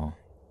popular at all.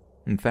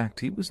 In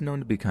fact, he was known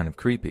to be kind of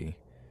creepy.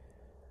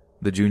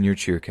 The junior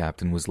cheer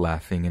captain was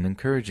laughing and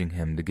encouraging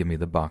him to give me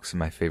the box of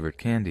my favorite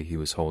candy he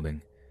was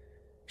holding.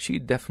 She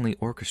definitely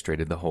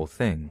orchestrated the whole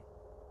thing.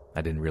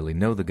 I didn't really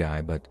know the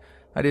guy, but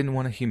I didn't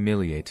want to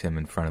humiliate him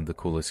in front of the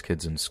coolest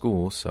kids in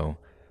school, so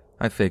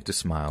I faked a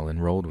smile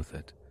and rolled with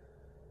it.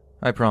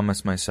 I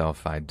promised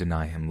myself I'd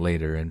deny him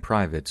later in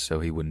private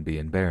so he wouldn't be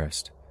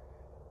embarrassed.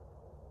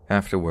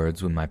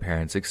 Afterwards, when my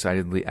parents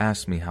excitedly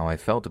asked me how I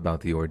felt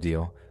about the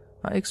ordeal,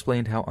 I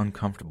explained how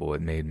uncomfortable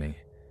it made me.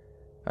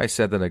 I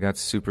said that I got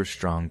super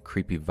strong,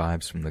 creepy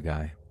vibes from the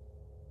guy.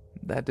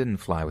 That didn't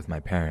fly with my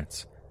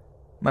parents.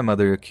 My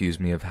mother accused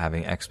me of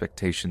having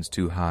expectations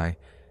too high,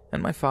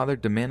 and my father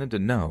demanded to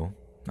know,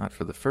 not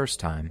for the first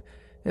time,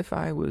 if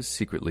I was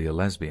secretly a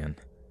lesbian.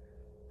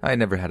 I had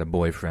never had a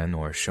boyfriend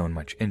or shown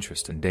much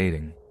interest in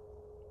dating.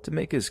 To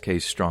make his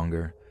case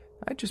stronger,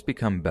 I'd just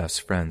become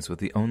best friends with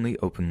the only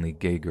openly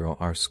gay girl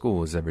our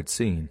school has ever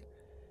seen.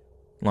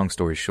 Long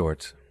story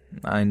short,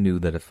 I knew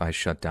that if I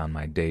shut down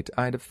my date,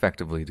 I'd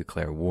effectively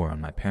declare war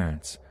on my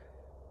parents.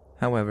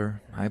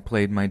 However, I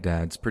played my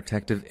dad's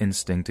protective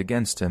instinct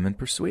against him and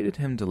persuaded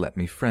him to let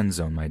me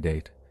friend-zone my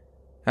date.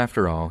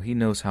 After all, he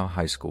knows how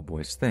high school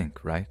boys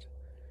think, right?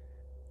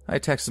 I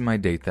texted my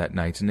date that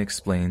night and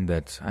explained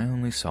that I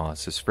only saw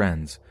us as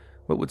friends,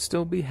 but would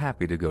still be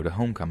happy to go to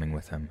homecoming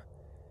with him.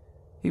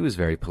 He was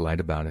very polite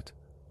about it,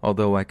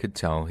 although I could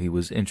tell he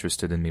was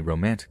interested in me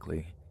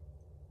romantically.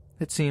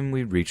 It seemed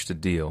we'd reached a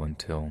deal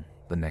until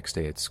the next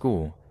day at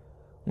school,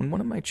 when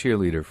one of my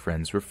cheerleader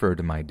friends referred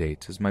to my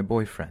date as my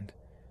boyfriend.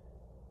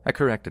 I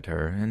corrected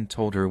her and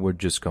told her we're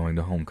just going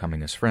to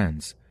homecoming as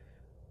friends.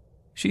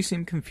 She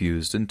seemed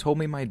confused and told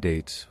me my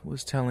date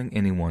was telling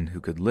anyone who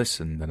could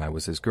listen that I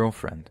was his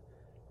girlfriend.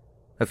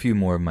 A few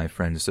more of my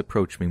friends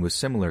approached me with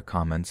similar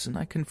comments, and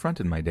I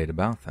confronted my date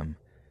about them.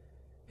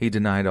 He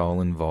denied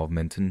all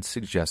involvement and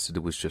suggested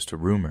it was just a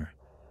rumor.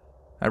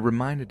 I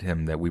reminded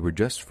him that we were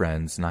just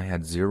friends and I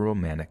had zero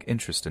romantic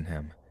interest in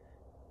him.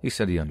 He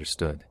said he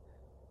understood.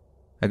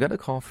 I got a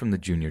call from the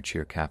junior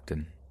cheer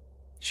captain.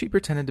 She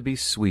pretended to be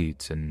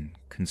sweet and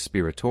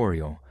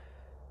conspiratorial,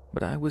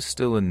 but I was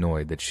still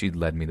annoyed that she'd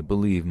led me to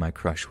believe my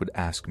crush would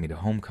ask me to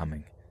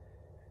homecoming.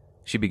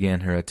 She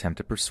began her attempt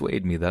to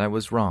persuade me that I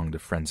was wrong to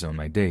friend-zone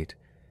my date.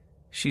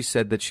 She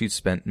said that she'd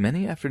spent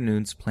many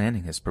afternoons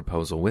planning his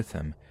proposal with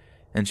him,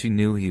 and she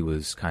knew he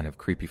was kind of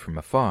creepy from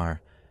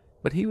afar,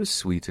 but he was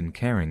sweet and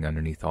caring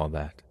underneath all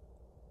that.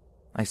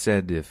 I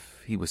said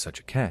if he was such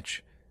a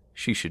catch,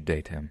 she should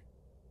date him.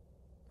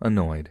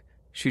 Annoyed,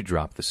 she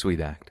dropped the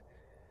sweet act.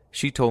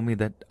 She told me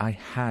that I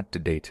had to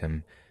date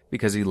him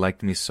because he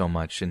liked me so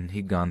much and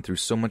he'd gone through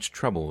so much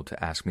trouble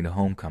to ask me to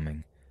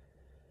homecoming.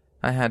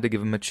 I had to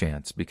give him a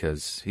chance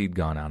because he'd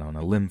gone out on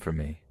a limb for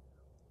me.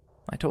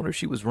 I told her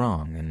she was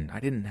wrong and I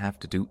didn't have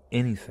to do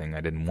anything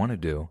I didn't want to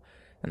do,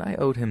 and I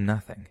owed him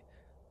nothing.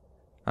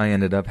 I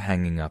ended up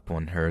hanging up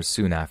on her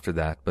soon after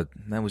that, but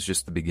that was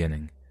just the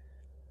beginning.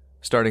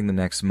 Starting the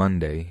next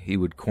Monday, he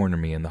would corner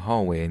me in the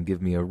hallway and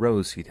give me a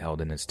rose he'd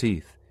held in his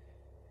teeth.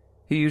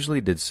 He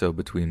usually did so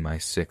between my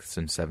 6th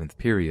and 7th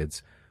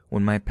periods,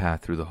 when my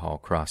path through the hall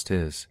crossed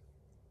his.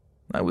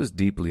 I was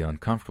deeply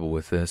uncomfortable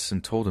with this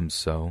and told him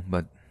so,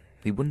 but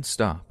he wouldn't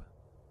stop.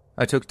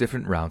 I took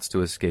different routes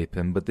to escape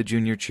him, but the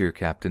junior cheer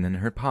captain and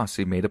her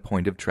posse made a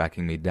point of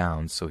tracking me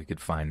down so he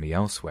could find me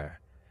elsewhere.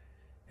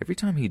 Every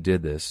time he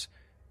did this,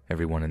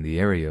 everyone in the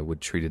area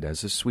would treat it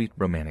as a sweet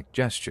romantic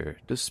gesture,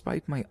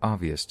 despite my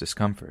obvious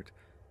discomfort.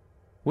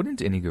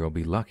 Wouldn't any girl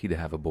be lucky to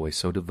have a boy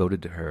so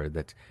devoted to her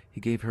that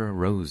he gave her a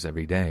rose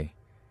every day?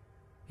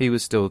 He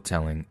was still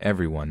telling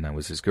everyone I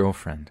was his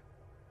girlfriend.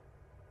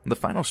 The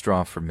final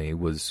straw for me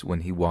was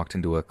when he walked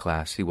into a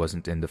class he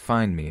wasn't in to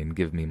find me and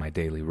give me my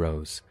daily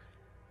rose.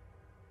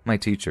 My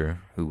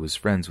teacher, who was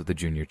friends with the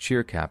junior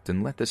cheer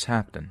captain, let this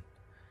happen.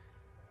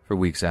 For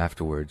weeks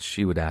afterwards,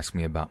 she would ask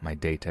me about my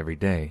date every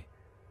day.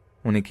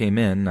 When he came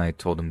in, I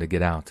told him to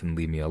get out and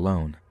leave me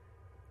alone.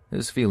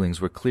 His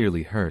feelings were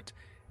clearly hurt,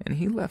 and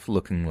he left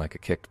looking like a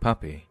kicked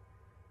puppy.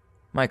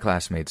 My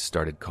classmates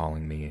started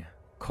calling me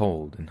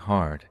cold and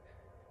hard.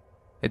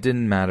 It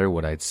didn't matter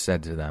what I'd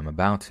said to them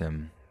about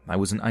him. I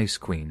was an ice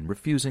queen,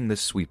 refusing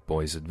this sweet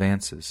boy's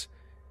advances.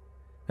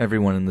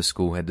 Everyone in the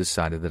school had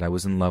decided that I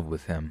was in love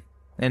with him,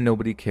 and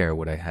nobody cared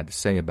what I had to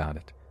say about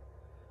it.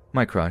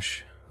 My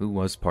crush, who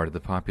was part of the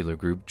popular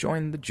group,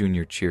 joined the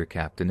junior cheer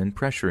captain in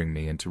pressuring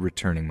me into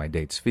returning my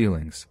date's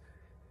feelings.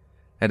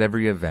 At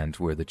every event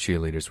where the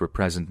cheerleaders were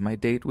present, my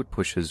date would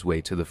push his way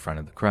to the front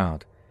of the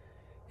crowd.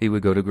 He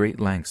would go to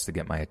great lengths to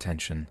get my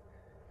attention.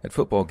 At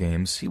football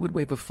games, he would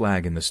wave a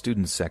flag in the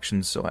students'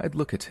 section so I'd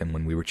look at him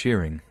when we were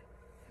cheering.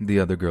 The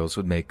other girls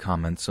would make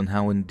comments on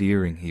how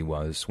endearing he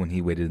was when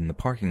he waited in the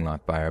parking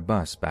lot by our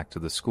bus back to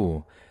the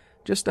school,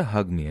 just to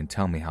hug me and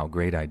tell me how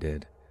great I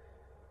did.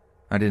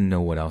 I didn't know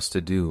what else to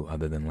do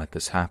other than let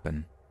this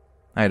happen.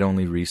 I had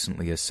only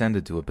recently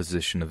ascended to a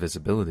position of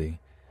visibility.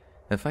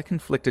 If I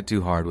conflicted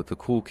too hard with the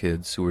cool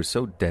kids who were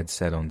so dead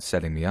set on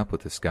setting me up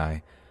with this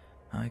guy,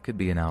 I could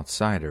be an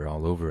outsider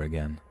all over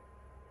again.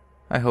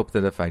 I hoped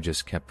that if I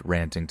just kept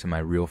ranting to my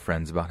real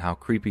friends about how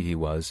creepy he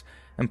was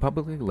and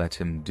publicly let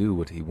him do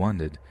what he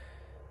wanted,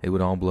 it would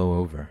all blow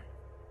over.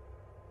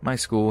 My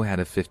school had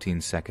a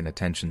 15-second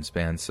attention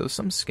span, so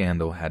some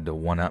scandal had to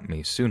one-up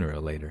me sooner or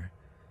later.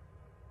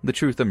 The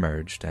truth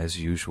emerged,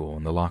 as usual,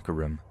 in the locker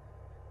room.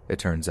 It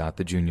turns out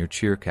the junior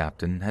cheer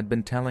captain had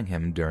been telling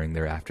him during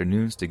their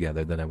afternoons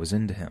together that I was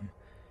into him.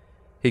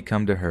 He'd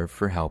come to her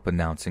for help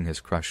announcing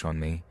his crush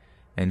on me,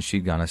 and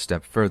she'd gone a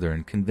step further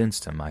and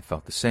convinced him I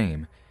felt the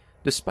same,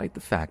 despite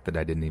the fact that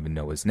I didn't even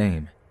know his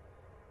name.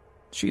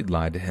 She'd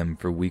lied to him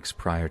for weeks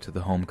prior to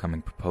the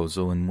homecoming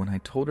proposal, and when I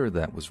told her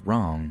that was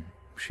wrong,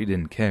 she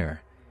didn't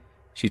care.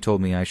 She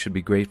told me I should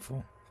be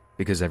grateful,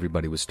 because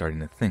everybody was starting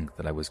to think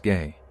that I was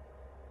gay.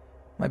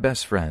 My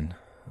best friend,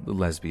 the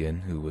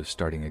lesbian who was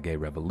starting a gay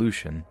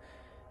revolution,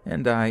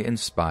 and I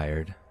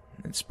inspired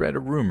and spread a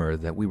rumor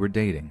that we were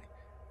dating.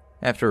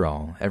 After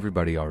all,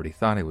 everybody already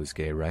thought I was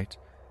gay, right?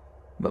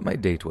 But my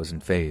date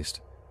wasn't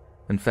fazed.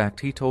 In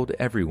fact, he told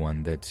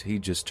everyone that he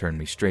just turned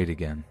me straight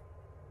again.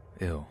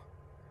 Ew.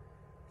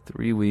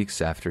 3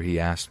 weeks after he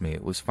asked me,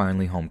 it was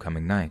finally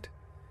homecoming night.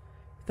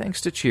 Thanks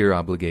to cheer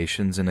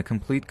obligations and a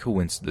complete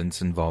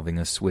coincidence involving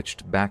a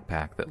switched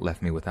backpack that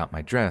left me without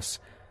my dress,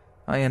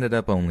 I ended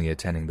up only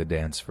attending the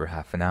dance for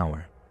half an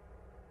hour.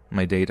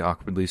 My date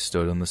awkwardly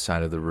stood on the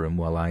side of the room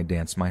while I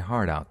danced my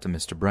heart out to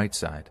Mr.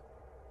 Brightside.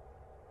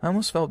 I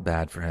almost felt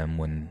bad for him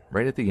when,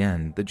 right at the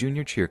end, the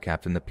junior cheer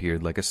captain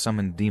appeared like a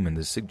summoned demon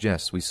to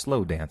suggest we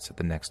slow dance at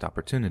the next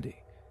opportunity.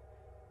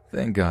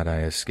 Thank God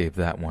I escaped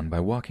that one by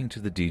walking to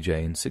the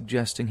DJ and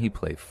suggesting he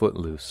play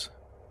Footloose.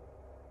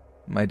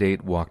 My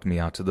date walked me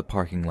out to the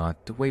parking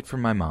lot to wait for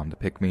my mom to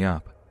pick me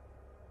up.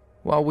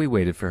 While we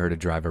waited for her to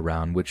drive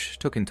around, which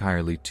took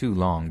entirely too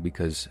long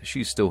because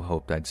she still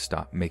hoped I'd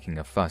stop making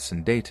a fuss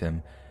and date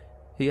him,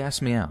 he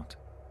asked me out.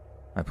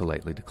 I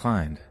politely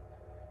declined.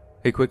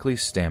 He quickly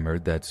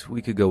stammered that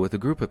we could go with a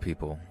group of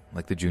people,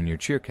 like the junior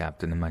cheer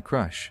captain and my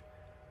crush.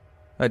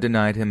 I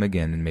denied him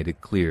again and made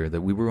it clear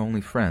that we were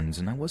only friends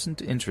and I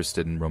wasn't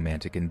interested in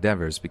romantic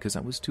endeavors because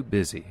I was too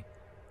busy.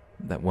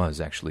 That was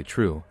actually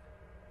true.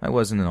 I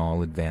wasn't in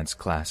all advanced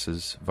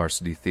classes,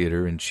 varsity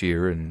theater and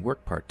cheer, and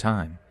worked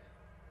part-time.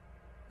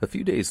 A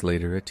few days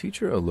later, a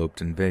teacher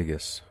eloped in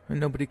Vegas, and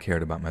nobody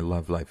cared about my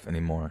love life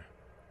anymore.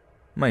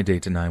 My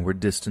date and I were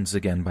distanced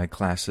again by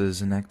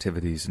classes and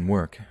activities and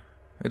work.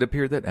 It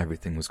appeared that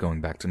everything was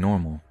going back to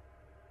normal.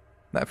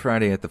 That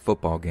Friday at the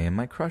football game,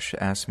 my crush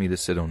asked me to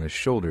sit on his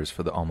shoulders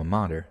for the alma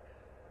mater,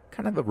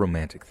 kind of a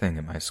romantic thing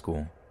at my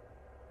school.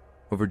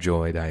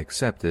 Overjoyed, I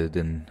accepted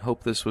and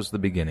hoped this was the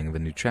beginning of a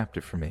new chapter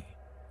for me.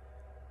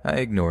 I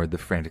ignored the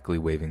frantically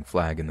waving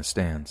flag in the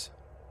stands.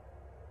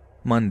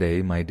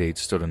 Monday, my date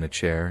stood on a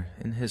chair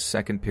in his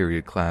second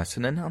period class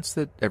and announced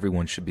that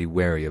everyone should be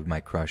wary of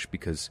my crush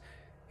because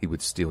he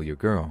would steal your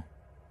girl.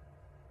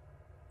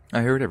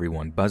 I heard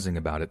everyone buzzing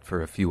about it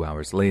for a few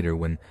hours later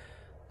when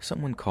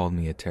someone called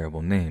me a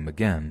terrible name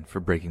again for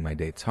breaking my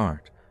date's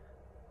heart.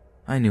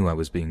 I knew I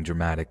was being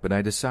dramatic, but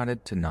I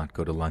decided to not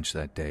go to lunch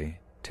that day,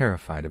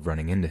 terrified of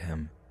running into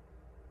him.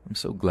 I'm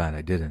so glad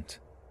I didn't.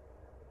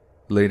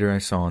 Later I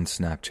saw on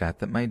Snapchat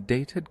that my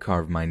date had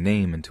carved my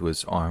name into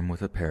his arm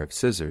with a pair of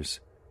scissors.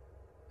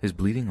 His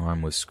bleeding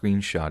arm was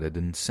screenshotted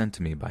and sent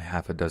to me by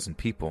half a dozen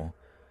people,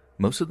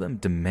 most of them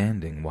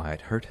demanding why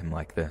I'd hurt him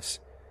like this.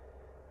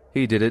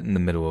 He did it in the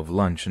middle of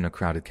lunch in a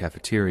crowded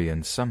cafeteria,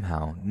 and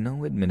somehow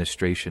no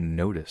administration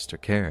noticed or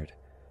cared.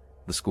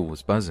 The school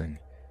was buzzing.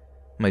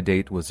 My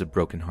date was a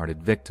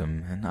broken-hearted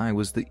victim, and I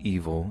was the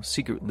evil,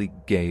 secretly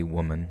gay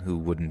woman who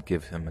wouldn't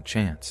give him a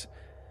chance.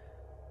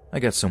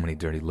 I got so many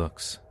dirty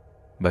looks.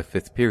 By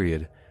fifth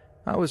period,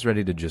 I was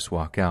ready to just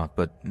walk out,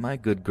 but my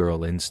good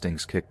girl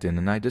instincts kicked in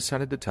and I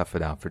decided to tough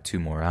it out for 2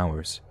 more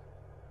hours.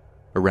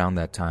 Around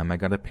that time, I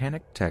got a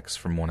panicked text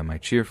from one of my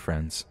cheer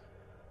friends.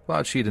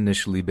 While she'd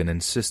initially been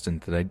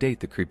insistent that I date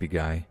the creepy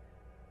guy,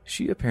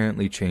 she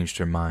apparently changed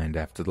her mind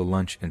after the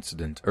lunch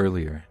incident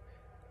earlier.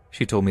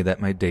 She told me that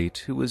my date,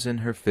 who was in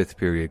her 5th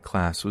period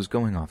class, was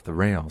going off the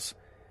rails.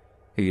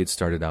 He had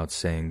started out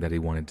saying that he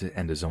wanted to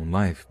end his own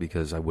life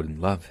because I wouldn't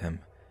love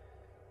him.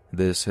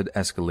 This had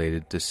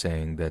escalated to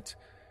saying that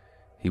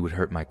he would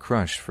hurt my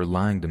crush for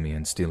lying to me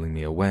and stealing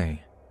me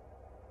away.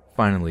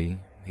 Finally,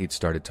 he'd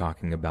started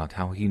talking about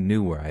how he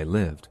knew where I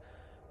lived.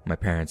 My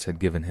parents had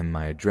given him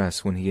my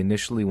address when he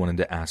initially wanted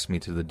to ask me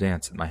to the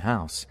dance at my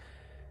house,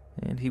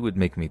 and he would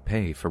make me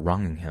pay for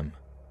wronging him.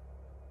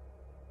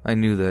 I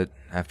knew that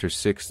after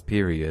 6th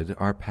period,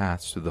 our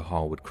paths through the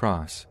hall would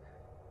cross.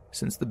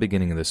 Since the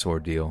beginning of this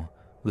ordeal,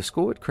 the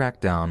school had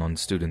cracked down on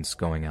students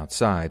going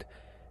outside,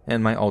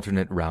 and my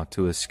alternate route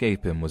to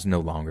escape him was no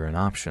longer an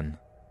option.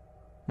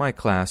 My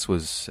class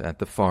was at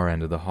the far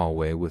end of the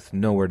hallway with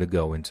nowhere to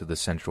go into the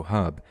central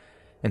hub,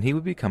 and he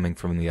would be coming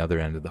from the other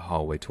end of the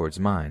hallway towards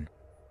mine.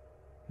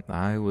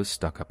 I was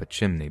stuck up a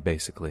chimney,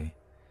 basically.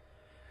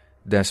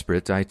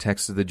 Desperate, I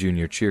texted the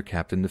junior cheer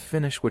captain to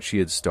finish what she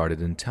had started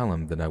and tell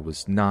him that I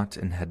was not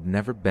and had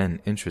never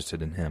been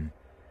interested in him.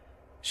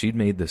 She'd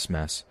made this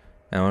mess,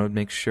 and I would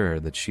make sure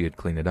that she had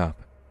cleaned it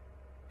up.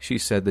 She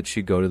said that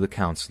she'd go to the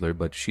counselor,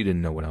 but she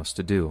didn't know what else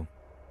to do.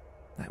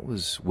 That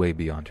was way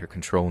beyond her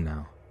control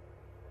now.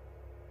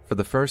 For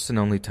the first and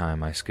only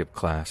time I skipped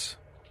class.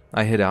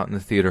 I hid out in the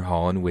theater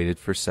hall and waited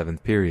for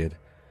 7th period.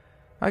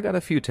 I got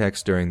a few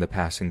texts during the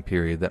passing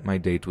period that my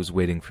date was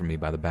waiting for me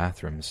by the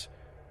bathrooms.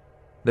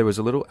 There was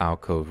a little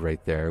alcove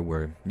right there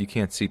where you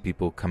can't see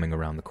people coming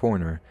around the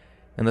corner,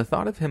 and the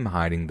thought of him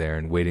hiding there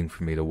and waiting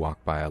for me to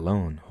walk by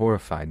alone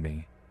horrified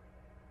me.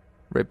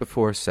 Right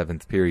before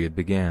 7th period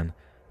began,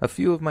 a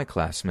few of my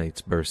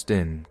classmates burst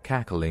in,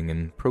 cackling,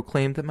 and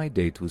proclaimed that my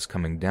date was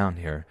coming down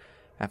here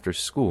after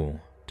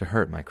school to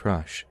hurt my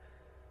crush.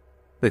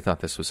 They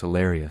thought this was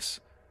hilarious,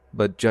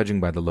 but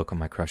judging by the look on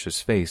my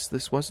crush's face,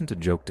 this wasn't a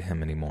joke to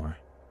him anymore.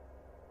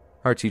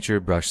 Our teacher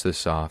brushed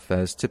this off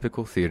as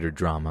typical theater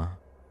drama,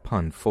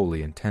 pun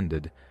fully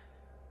intended.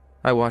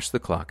 I watched the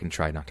clock and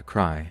tried not to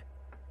cry,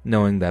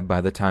 knowing that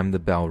by the time the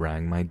bell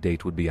rang, my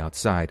date would be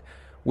outside,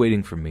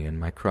 waiting for me and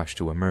my crush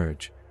to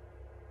emerge.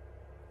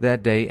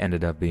 That day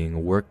ended up being a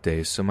work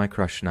day, so my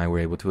crush and I were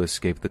able to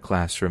escape the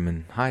classroom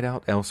and hide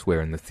out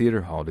elsewhere in the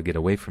theater hall to get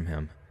away from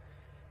him.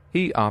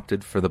 He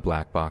opted for the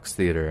black box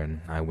theater, and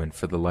I went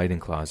for the lighting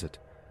closet.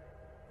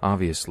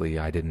 Obviously,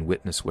 I didn't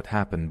witness what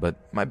happened, but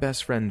my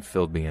best friend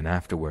filled me in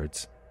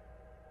afterwards.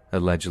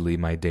 Allegedly,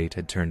 my date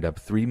had turned up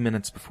 3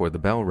 minutes before the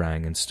bell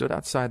rang and stood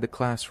outside the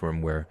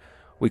classroom where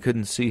we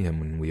couldn't see him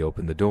when we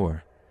opened the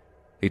door.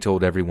 He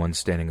told everyone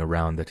standing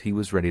around that he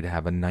was ready to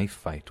have a knife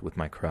fight with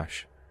my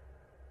crush.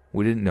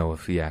 We didn't know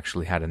if he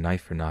actually had a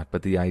knife or not,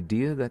 but the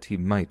idea that he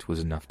might was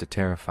enough to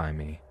terrify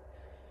me.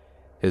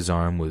 His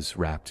arm was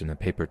wrapped in a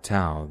paper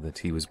towel that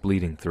he was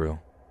bleeding through.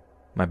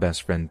 My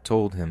best friend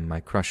told him my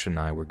crush and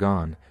I were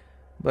gone,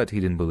 but he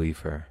didn't believe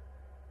her.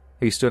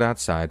 He stood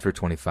outside for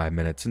 25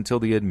 minutes until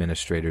the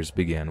administrators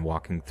began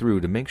walking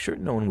through to make sure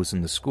no one was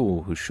in the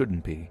school who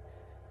shouldn't be.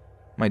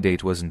 My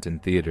date wasn't in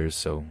theaters,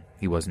 so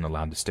he wasn't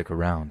allowed to stick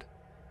around.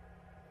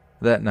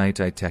 That night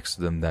I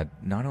texted him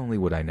that not only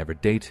would I never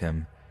date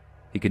him,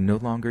 he could no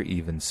longer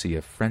even see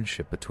a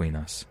friendship between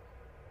us.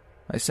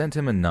 I sent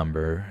him a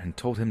number and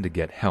told him to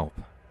get help.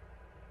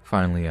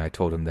 Finally, I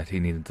told him that he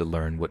needed to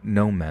learn what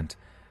no meant,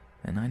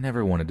 and I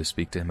never wanted to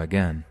speak to him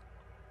again.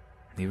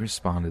 He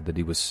responded that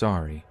he was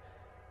sorry,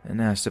 and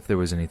asked if there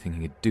was anything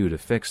he could do to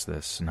fix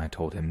this, and I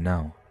told him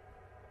no.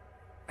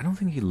 I don't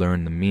think he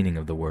learned the meaning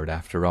of the word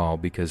after all,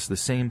 because the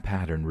same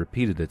pattern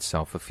repeated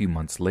itself a few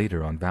months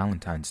later on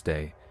Valentine's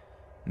Day,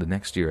 the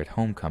next year at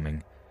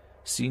homecoming,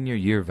 senior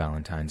year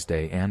Valentine's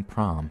Day, and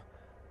prom.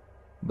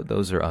 But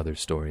those are other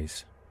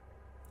stories.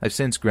 I've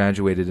since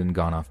graduated and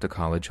gone off to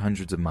college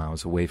hundreds of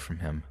miles away from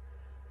him.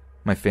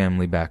 My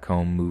family back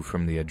home moved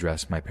from the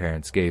address my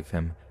parents gave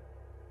him.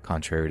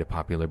 Contrary to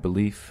popular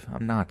belief,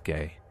 I'm not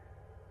gay.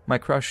 My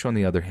crush, on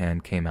the other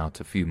hand, came out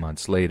a few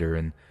months later,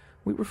 and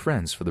we were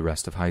friends for the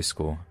rest of high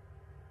school.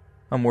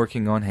 I'm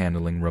working on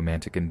handling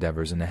romantic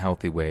endeavors in a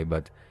healthy way,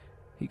 but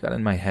he got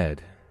in my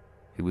head.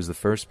 He was the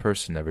first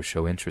person to ever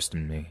show interest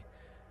in me.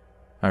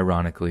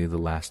 Ironically, the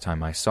last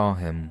time I saw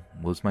him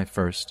was my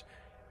first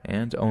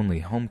and only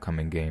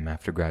homecoming game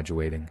after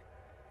graduating.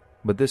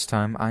 But this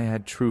time I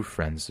had true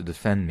friends to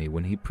defend me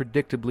when he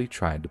predictably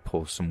tried to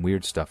pull some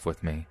weird stuff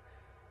with me.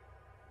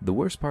 The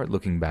worst part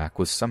looking back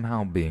was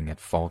somehow being at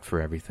fault for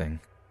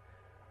everything.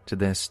 To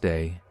this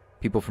day,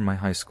 people from my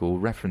high school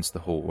reference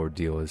the whole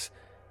ordeal as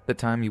the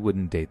time you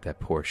wouldn't date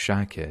that poor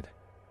shy kid.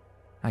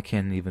 I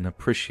can't even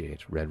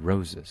appreciate red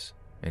roses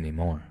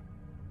anymore.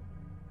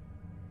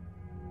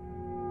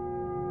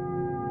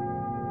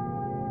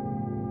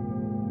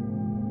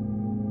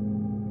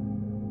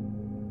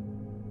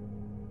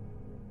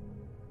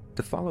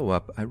 To follow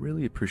up, I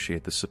really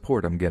appreciate the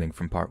support I'm getting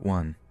from Part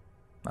 1.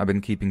 I've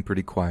been keeping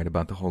pretty quiet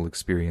about the whole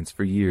experience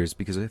for years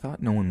because I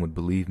thought no one would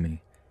believe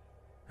me.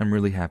 I'm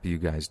really happy you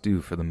guys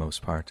do for the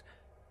most part.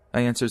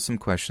 I answered some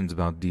questions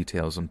about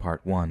details on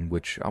Part 1,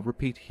 which I'll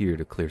repeat here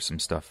to clear some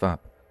stuff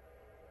up.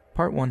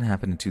 Part 1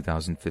 happened in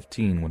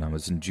 2015 when I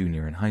was a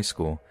junior in high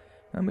school.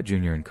 I'm a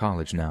junior in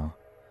college now.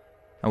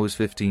 I was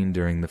 15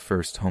 during the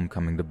first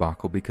homecoming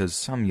debacle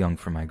because I'm young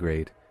for my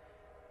grade.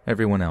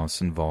 Everyone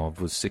else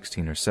involved was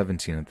 16 or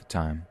 17 at the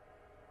time.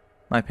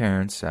 My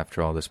parents,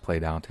 after all this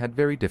played out, had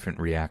very different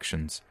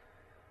reactions.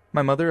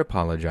 My mother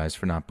apologized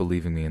for not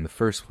believing me in the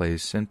first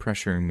place and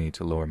pressuring me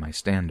to lower my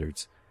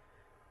standards.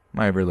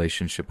 My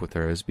relationship with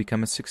her has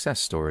become a success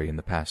story in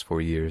the past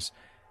 4 years,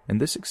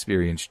 and this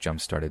experience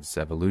jump-started its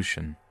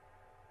evolution.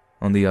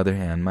 On the other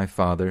hand, my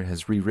father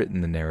has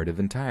rewritten the narrative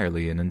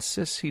entirely and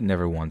insists he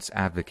never once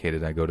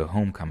advocated I go to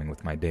homecoming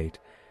with my date.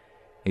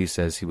 He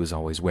says he was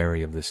always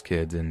wary of this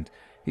kid, and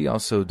he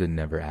also did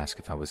never ask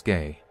if I was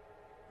gay.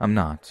 I'm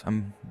not.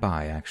 I'm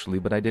bi, actually,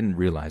 but I didn't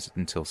realize it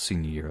until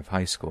senior year of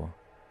high school.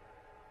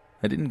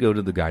 I didn't go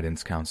to the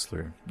guidance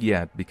counselor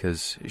yet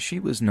because she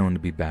was known to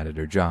be bad at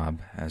her job,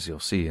 as you'll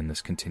see in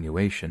this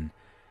continuation.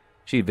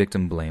 She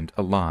victim-blamed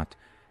a lot,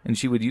 and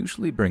she would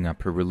usually bring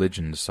up her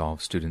religion to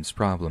solve students'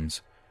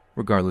 problems,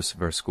 regardless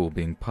of our school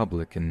being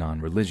public and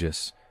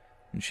non-religious,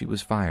 and she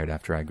was fired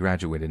after I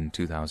graduated in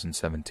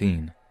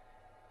 2017.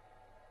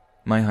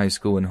 My high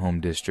school and home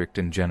district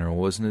in general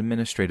was an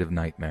administrative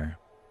nightmare.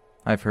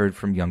 I've heard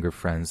from younger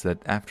friends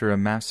that after a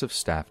massive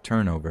staff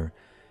turnover,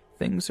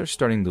 things are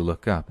starting to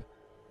look up,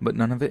 but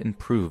none of it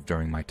improved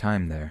during my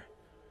time there.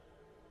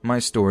 My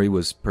story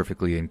was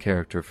perfectly in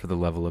character for the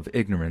level of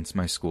ignorance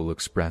my school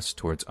expressed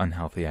towards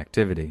unhealthy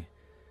activity.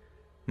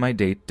 My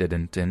date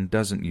didn't and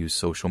doesn't use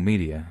social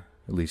media,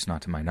 at least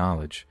not to my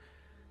knowledge.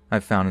 I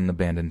found an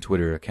abandoned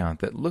Twitter account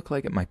that looked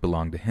like it might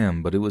belong to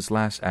him, but it was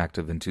last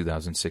active in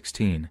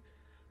 2016.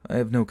 I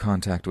have no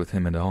contact with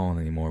him at all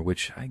anymore,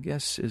 which I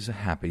guess is a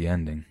happy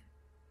ending.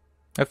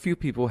 A few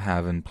people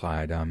have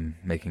implied I'm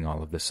making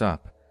all of this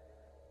up.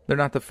 They're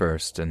not the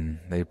first, and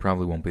they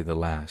probably won't be the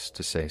last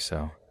to say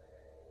so.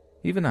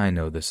 Even I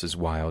know this is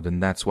wild,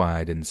 and that's why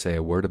I didn't say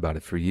a word about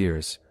it for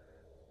years.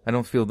 I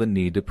don't feel the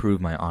need to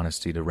prove my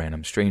honesty to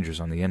random strangers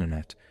on the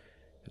internet.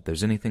 If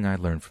there's anything I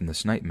learned from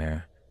this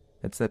nightmare,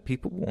 it's that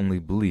people will only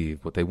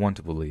believe what they want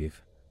to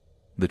believe.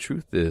 The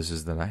truth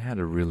is that I had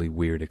a really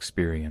weird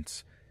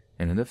experience,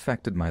 and it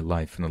affected my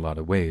life in a lot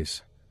of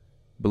ways.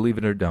 Believe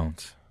it or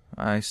don't,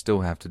 I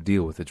still have to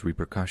deal with its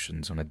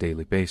repercussions on a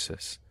daily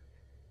basis.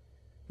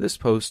 This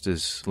post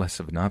is less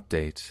of an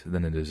update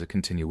than it is a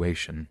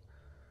continuation.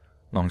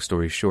 Long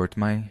story short,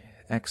 my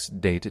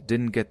ex-date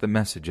didn't get the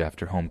message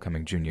after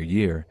homecoming junior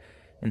year,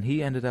 and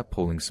he ended up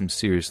pulling some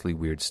seriously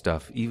weird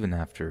stuff even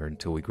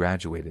until we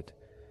graduated.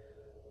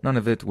 None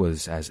of it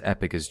was as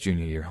epic as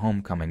junior year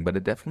homecoming, but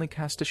it definitely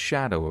cast a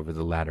shadow over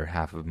the latter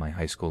half of my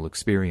high school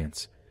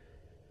experience.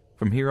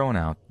 From here on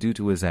out, due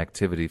to his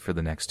activity for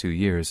the next 2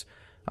 years,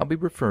 I'll be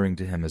referring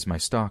to him as my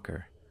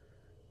stalker.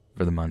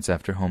 For the months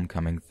after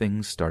homecoming,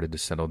 things started to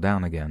settle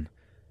down again.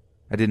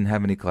 I didn't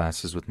have any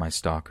classes with my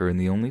stalker, and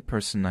the only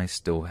person I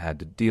still had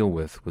to deal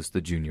with was the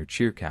junior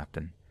cheer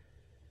captain.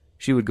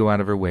 She would go out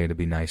of her way to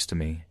be nice to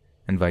me,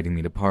 inviting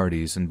me to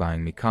parties and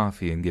buying me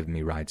coffee and giving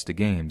me rides to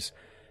games,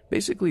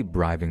 basically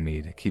bribing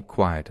me to keep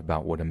quiet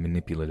about what a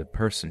manipulative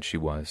person she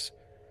was.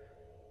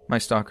 My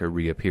stalker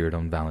reappeared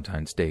on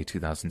Valentine's Day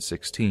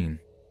 2016.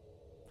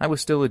 I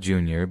was still a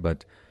junior,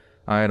 but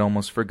I had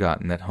almost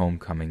forgotten that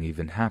homecoming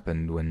even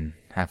happened when,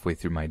 halfway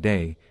through my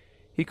day,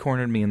 he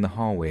cornered me in the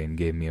hallway and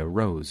gave me a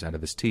rose out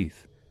of his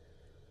teeth.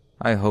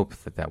 I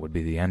hoped that would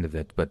be the end of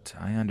it, but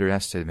I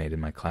underestimated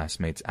my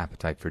classmates'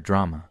 appetite for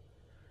drama.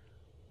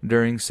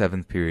 During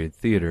 7th period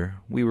theater,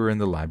 we were in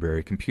the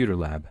library computer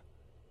lab.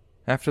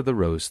 After the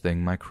rose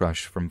thing, my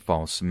crush from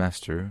fall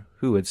semester,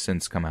 who had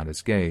since come out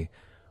as gay,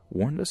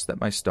 warned us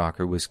that my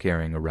stalker was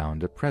carrying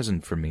around a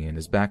present for me in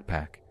his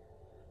backpack.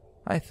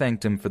 I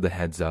thanked him for the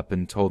heads up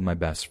and told my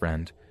best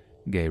friend,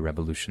 gay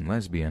revolution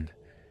lesbian.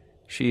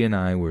 She and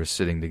I were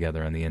sitting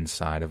together on the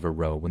inside of a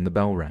row when the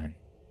bell rang.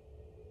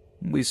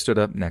 We stood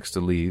up next to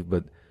leave,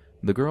 but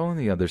the girl on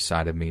the other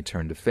side of me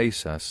turned to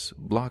face us,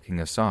 blocking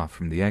us off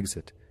from the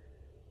exit.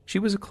 She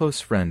was a close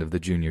friend of the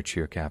junior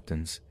cheer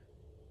captain's.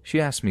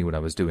 She asked me what I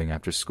was doing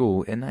after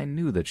school, and I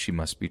knew that she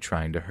must be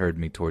trying to herd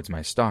me towards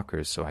my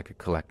stalkers so I could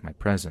collect my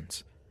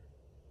presents.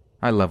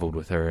 I leveled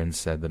with her and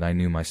said that I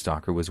knew my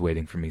stalker was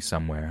waiting for me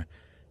somewhere,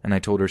 and I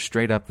told her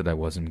straight up that I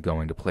wasn't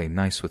going to play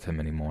nice with him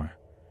anymore.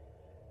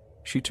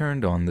 She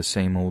turned on the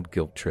same old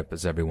guilt trip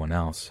as everyone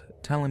else,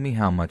 telling me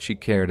how much he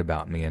cared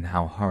about me and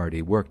how hard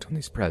he worked on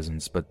these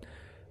presents, but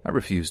I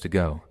refused to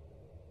go.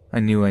 I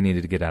knew I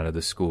needed to get out of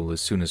the school as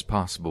soon as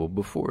possible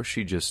before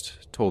she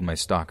just told my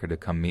stalker to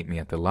come meet me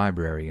at the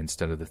library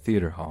instead of the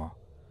theater hall.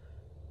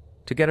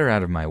 To get her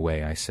out of my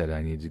way, I said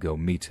I needed to go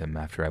meet him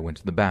after I went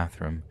to the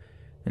bathroom,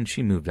 and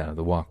she moved out of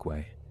the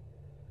walkway.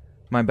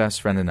 My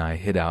best friend and I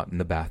hid out in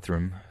the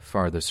bathroom,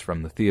 farthest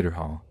from the theater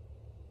hall.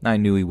 I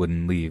knew he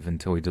wouldn't leave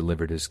until he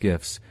delivered his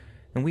gifts,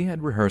 and we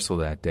had rehearsal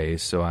that day,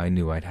 so I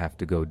knew I'd have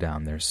to go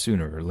down there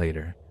sooner or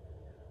later.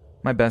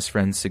 My best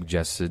friend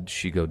suggested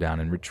she go down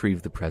and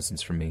retrieve the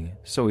presents for me,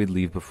 so he'd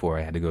leave before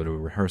I had to go to a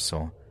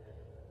rehearsal.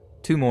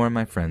 2 more of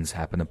my friends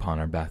happened upon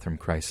our bathroom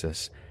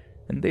crisis,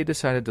 and they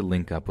decided to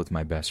link up with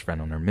my best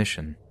friend on our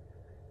mission.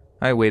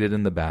 I waited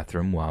in the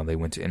bathroom while they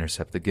went to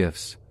intercept the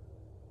gifts.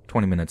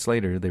 20 minutes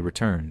later, they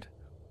returned.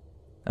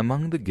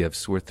 Among the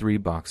gifts were 3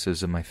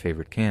 boxes of my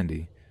favorite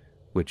candy,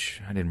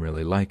 which I didn't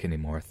really like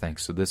anymore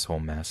thanks to this whole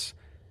mess,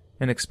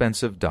 an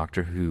expensive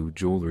Doctor Who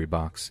jewelry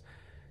box,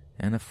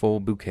 and a full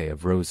bouquet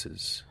of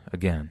roses,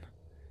 again.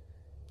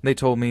 They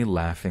told me,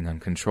 laughing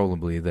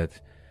uncontrollably,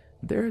 that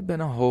there had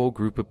been a whole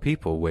group of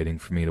people waiting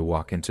for me to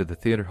walk into the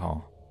theater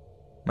hall.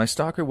 My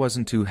stalker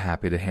wasn't too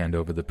happy to hand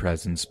over the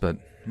presents, but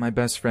my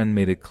best friend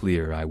made it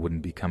clear I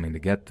wouldn't be coming to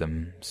get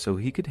them, so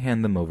he could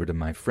hand them over to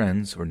my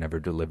friends or never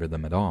deliver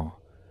them at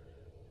all.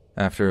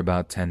 After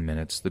about 10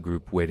 minutes, the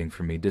group waiting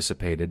for me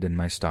dissipated and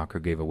my stalker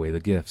gave away the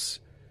gifts.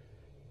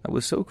 I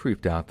was so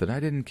creeped out that I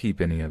didn't keep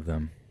any of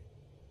them.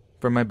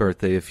 For my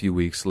birthday a few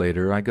weeks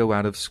later, I go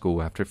out of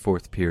school after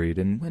 4th period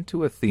and went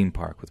to a theme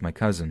park with my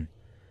cousin.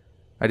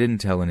 I didn't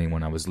tell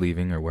anyone I was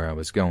leaving or where I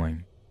was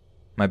going.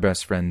 My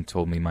best friend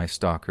told me my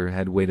stalker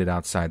had waited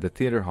outside the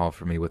theater hall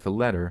for me with a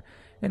letter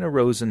and a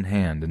rose in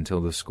hand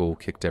until the school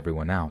kicked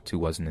everyone out who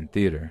wasn't in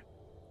theater.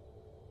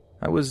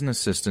 I was an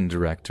assistant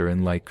director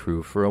and light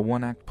crew for a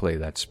one-act play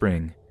that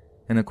spring.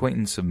 An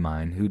acquaintance of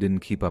mine who didn't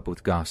keep up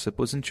with gossip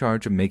was in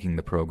charge of making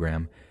the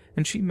program,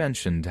 and she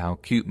mentioned how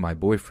cute my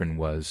boyfriend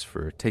was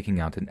for taking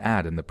out an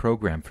ad in the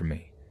program for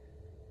me.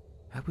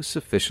 I was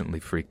sufficiently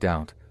freaked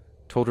out,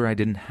 told her I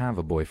didn't have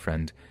a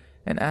boyfriend,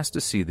 and asked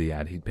to see the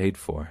ad he'd paid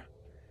for.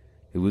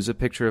 It was a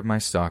picture of my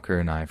stalker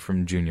and I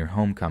from junior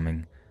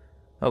homecoming,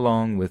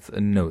 along with a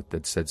note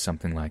that said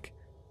something like,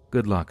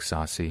 "Good luck,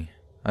 Saucy.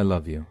 I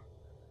love you."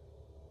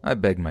 I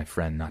begged my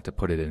friend not to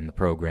put it in the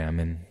program,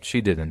 and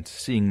she didn't,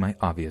 seeing my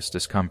obvious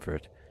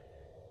discomfort.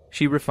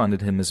 She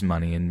refunded him his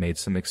money and made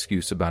some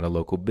excuse about a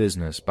local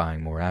business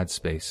buying more ad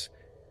space.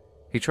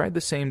 He tried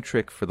the same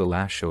trick for the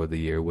last show of the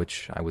year,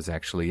 which I was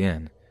actually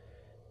in.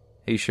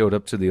 He showed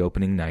up to the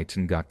opening night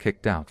and got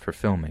kicked out for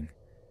filming.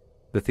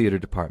 The theater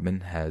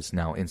department has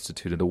now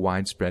instituted a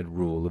widespread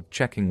rule of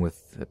checking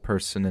with the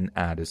person an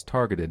ad is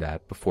targeted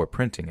at before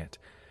printing it,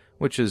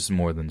 which is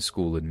more than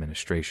school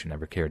administration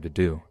ever cared to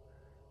do.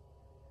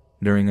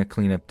 During a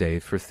cleanup day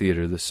for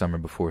theater the summer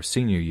before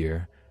senior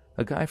year,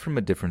 a guy from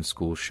a different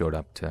school showed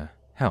up to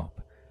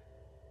help.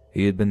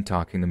 He had been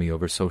talking to me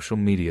over social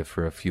media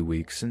for a few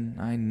weeks, and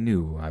I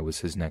knew I was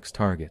his next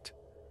target.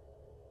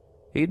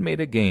 He'd made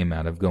a game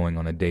out of going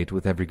on a date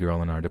with every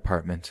girl in our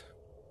department.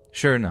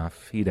 Sure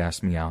enough, he'd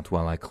asked me out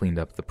while I cleaned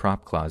up the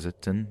prop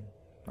closet, and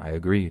I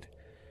agreed.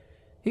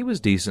 He was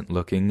decent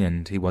looking,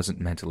 and he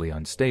wasn't mentally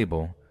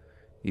unstable,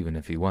 even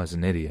if he was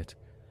an idiot.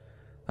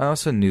 I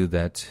also knew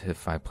that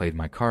if I played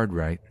my card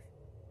right,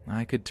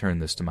 I could turn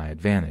this to my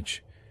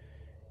advantage.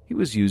 He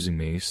was using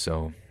me,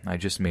 so I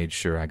just made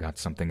sure I got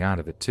something out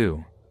of it,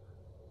 too.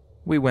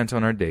 We went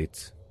on our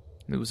date.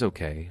 It was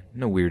okay,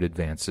 no weird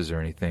advances or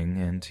anything,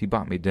 and he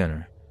bought me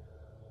dinner.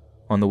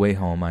 On the way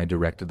home, I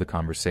directed the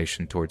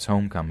conversation towards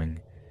homecoming.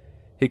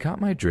 He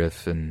caught my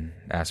drift and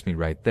asked me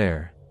right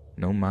there,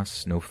 no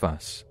muss, no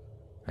fuss.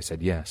 I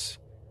said yes.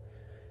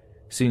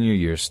 Senior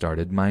year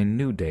started. My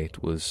new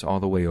date was all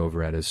the way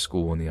over at his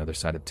school on the other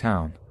side of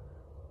town.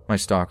 My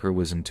stalker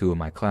was in 2 of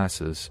my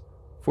classes,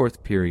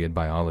 4th period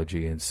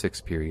biology and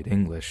 6th period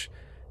English,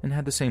 and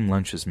had the same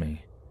lunch as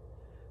me.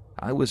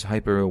 I was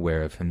hyper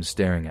aware of him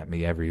staring at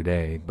me every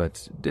day,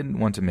 but didn't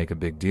want to make a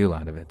big deal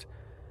out of it.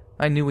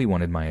 I knew he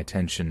wanted my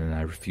attention, and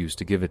I refused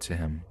to give it to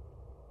him.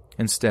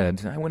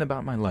 Instead, I went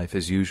about my life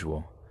as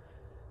usual.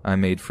 I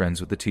made friends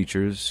with the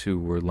teachers, who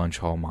were lunch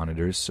hall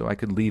monitors, so I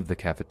could leave the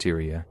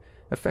cafeteria,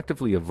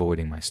 effectively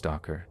avoiding my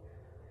stalker.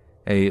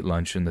 I ate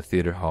lunch in the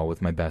theater hall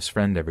with my best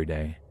friend every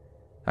day.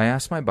 I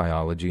asked my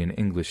biology and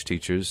English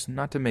teachers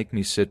not to make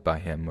me sit by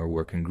him or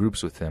work in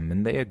groups with him,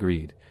 and they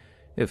agreed,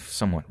 if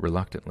somewhat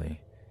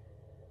reluctantly.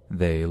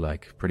 They,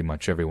 like pretty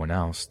much everyone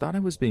else, thought I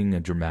was being a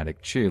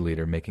dramatic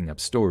cheerleader making up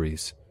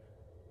stories.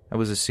 I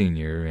was a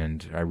senior,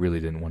 and I really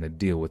didn't want to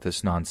deal with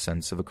this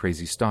nonsense of a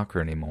crazy stalker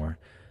anymore,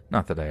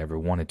 not that I ever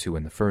wanted to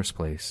in the first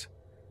place.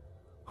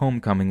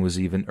 Homecoming was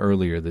even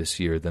earlier this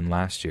year than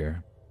last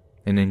year.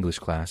 In English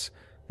class,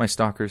 my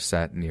stalker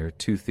sat near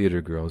 2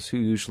 theater girls who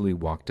usually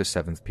walked to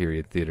 7th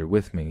period theater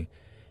with me,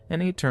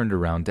 and he turned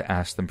around to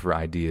ask them for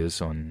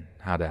ideas on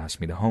how to ask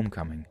me to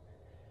homecoming.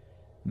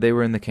 They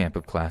were in the camp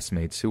of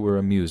classmates who were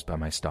amused by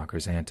my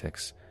stalker's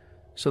antics,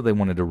 so they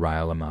wanted to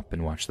rile him up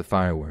and watch the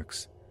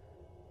fireworks.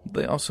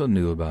 They also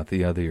knew about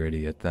the other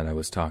idiot that I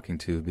was talking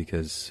to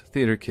because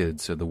theater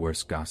kids are the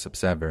worst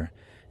gossips ever,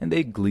 and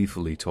they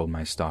gleefully told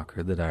my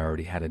stalker that I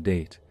already had a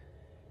date.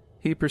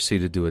 He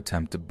proceeded to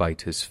attempt to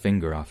bite his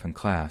finger off in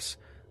class,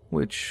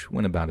 which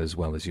went about as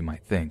well as you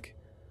might think.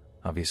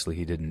 Obviously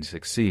he didn't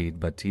succeed,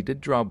 but he did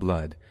draw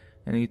blood,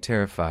 and he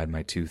terrified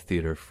my 2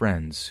 theater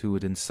friends who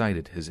had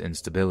incited his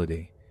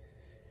instability.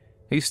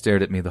 He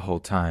stared at me the whole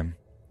time,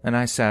 and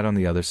I sat on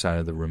the other side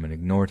of the room and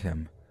ignored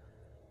him.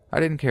 I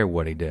didn't care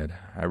what he did.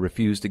 I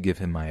refused to give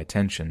him my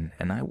attention,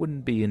 and I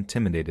wouldn't be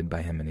intimidated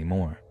by him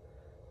anymore.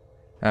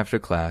 After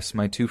class,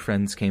 my 2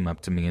 friends came up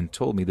to me and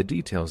told me the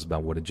details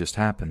about what had just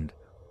happened.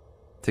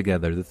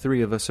 Together, the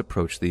 3 of us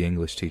approached the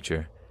English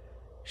teacher.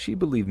 She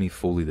believed me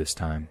fully this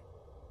time.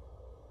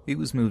 He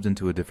was moved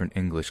into a different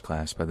English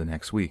class by the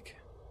next week.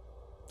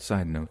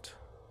 Side note,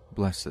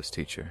 bless this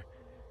teacher.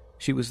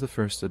 She was the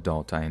first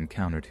adult I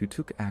encountered who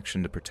took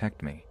action to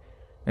protect me,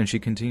 and she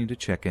continued to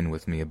check in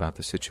with me about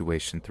the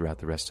situation throughout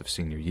the rest of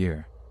senior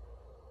year.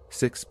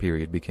 Sixth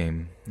period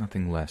became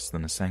nothing less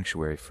than a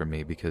sanctuary for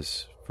me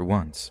because, for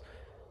once,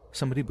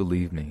 somebody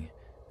believed me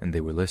and they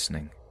were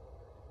listening.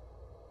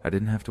 I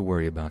didn't have to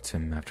worry about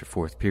him after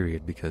fourth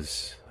period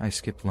because I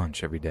skipped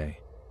lunch every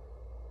day.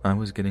 I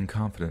was getting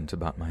confident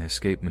about my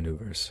escape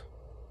maneuvers.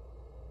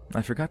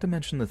 I forgot to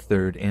mention the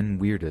third and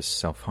weirdest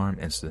self-harm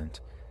incident.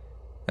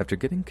 After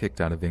getting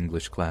kicked out of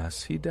English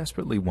class, he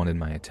desperately wanted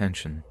my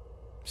attention,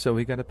 so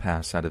he got a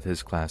pass out of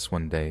his class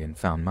one day and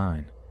found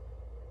mine.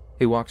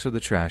 He walked to the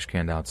trash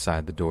can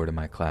outside the door to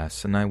my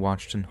class, and I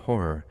watched in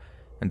horror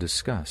and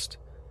disgust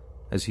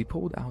as he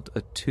pulled out a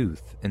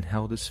tooth and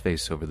held his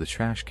face over the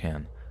trash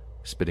can,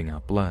 spitting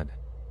out blood.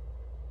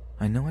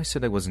 I know I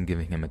said I wasn't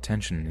giving him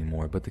attention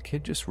anymore, but the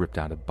kid just ripped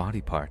out a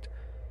body part.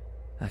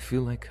 I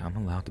feel like I'm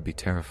allowed to be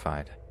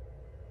terrified.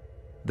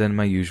 Then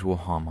my usual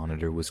hall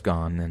monitor was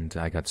gone, and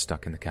I got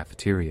stuck in the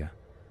cafeteria.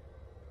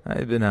 I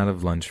had been out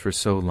of lunch for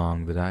so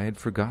long that I had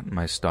forgotten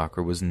my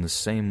stalker was in the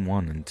same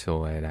one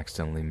until I had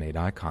accidentally made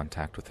eye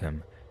contact with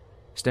him,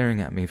 staring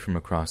at me from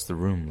across the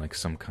room like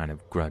some kind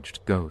of grudged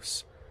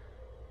ghost.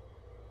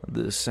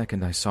 The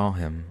second I saw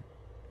him,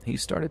 he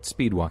started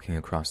speed-walking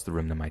across the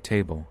room to my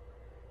table.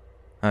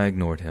 I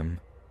ignored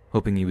him,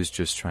 hoping he was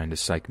just trying to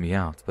psych me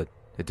out, but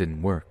it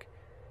didn't work.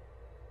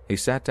 He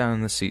sat down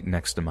in the seat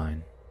next to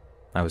mine.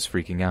 I was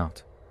freaking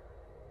out.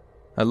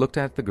 I looked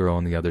at the girl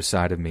on the other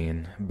side of me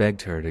and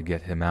begged her to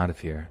get him out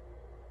of here.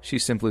 She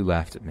simply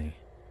laughed at me.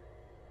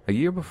 A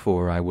year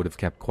before, I would have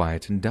kept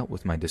quiet and dealt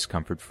with my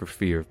discomfort for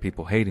fear of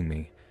people hating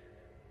me,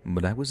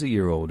 but I was a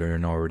year older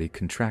and already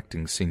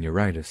contracting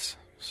senioritis,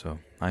 so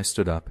I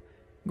stood up,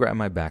 grabbed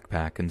my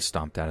backpack, and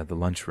stomped out of the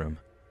lunchroom.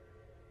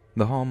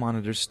 The hall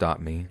monitor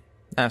stopped me,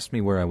 asked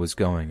me where I was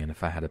going and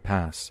if I had a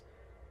pass.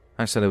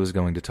 I said I was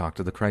going to talk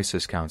to the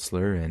crisis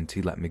counselor, and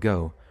he let me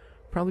go,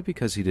 probably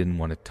because he didn't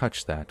want to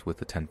touch that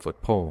with a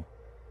 10-foot pole.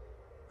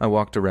 I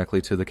walked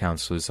directly to the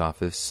counselor's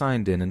office,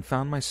 signed in, and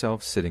found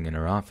myself sitting in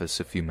her office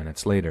a few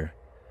minutes later.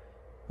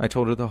 I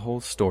told her the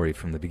whole story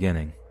from the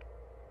beginning.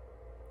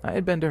 I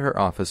had been to her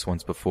office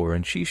once before,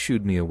 and she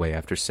shooed me away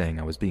after saying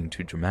I was being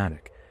too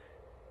dramatic.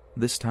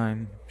 This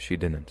time, she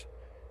didn't.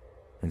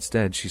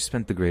 Instead, she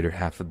spent the greater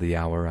half of the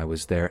hour I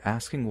was there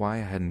asking why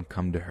I hadn't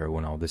come to her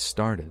when all this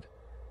started.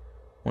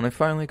 When I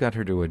finally got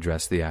her to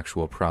address the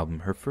actual problem,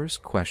 her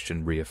first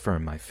question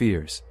reaffirmed my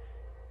fears.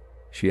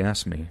 She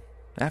asked me,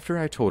 after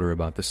I told her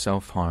about the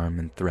self-harm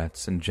and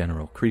threats and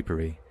general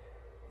creepery,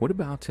 what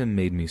about him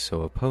made me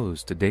so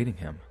opposed to dating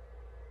him?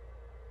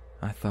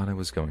 I thought I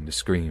was going to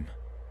scream.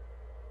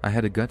 I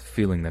had a gut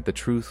feeling that the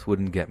truth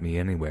wouldn't get me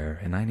anywhere,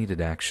 and I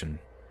needed action.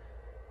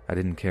 I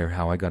didn't care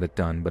how I got it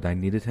done, but I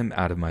needed him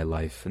out of my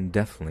life and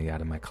definitely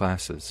out of my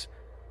classes.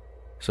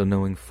 So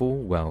knowing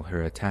full well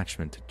her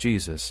attachment to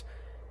Jesus,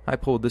 I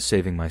pulled the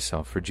Saving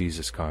Myself for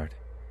Jesus card.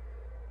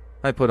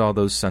 I put all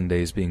those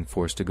Sundays being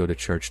forced to go to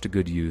church to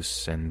good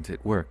use, and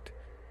it worked.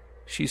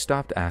 She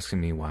stopped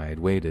asking me why I'd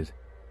waited,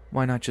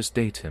 why not just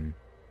date him,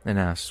 and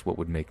asked what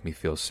would make me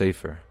feel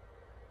safer.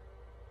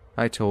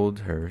 I told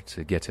her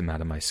to get him out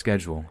of my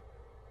schedule,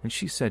 and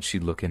she said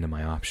she'd look into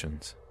my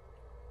options.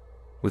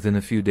 Within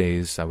a few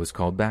days, I was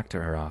called back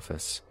to her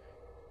office.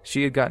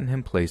 She had gotten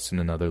him placed in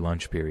another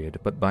lunch period,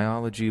 but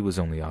biology was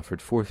only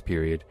offered fourth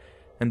period,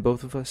 and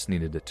both of us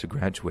needed it to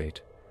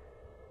graduate.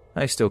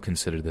 I still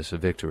consider this a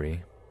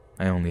victory.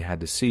 I only had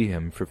to see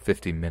him for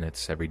 50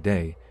 minutes every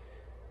day.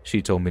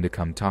 She told me to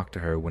come talk to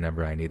her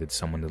whenever I needed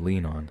someone to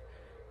lean on.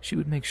 She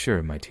would make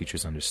sure my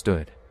teachers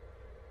understood.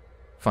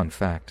 Fun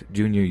fact,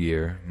 junior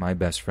year, my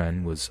best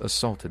friend was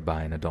assaulted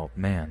by an adult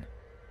man.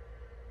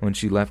 When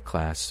she left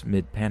class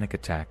mid-panic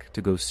attack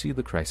to go see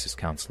the crisis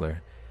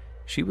counselor,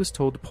 she was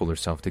told to pull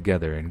herself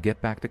together and get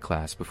back to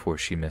class before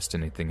she missed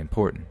anything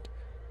important.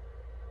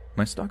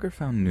 My stalker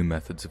found new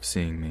methods of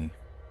seeing me.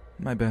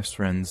 My best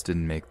friends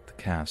didn't make the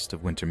cast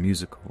of Winter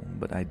Musical,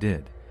 but I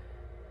did.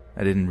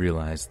 I didn't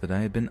realize that I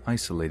had been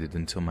isolated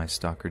until my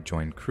stalker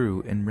joined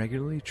crew and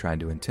regularly tried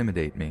to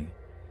intimidate me.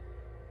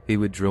 He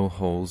would drill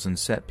holes in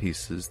set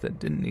pieces that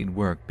didn't need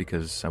work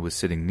because I was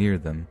sitting near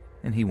them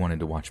and he wanted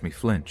to watch me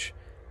flinch.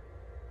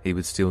 He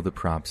would steal the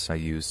props I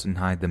used and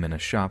hide them in a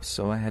shop,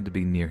 so I had to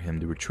be near him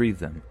to retrieve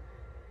them.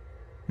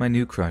 My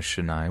new crush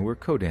and I were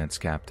co-dance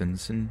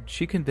captains, and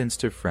she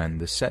convinced her friend,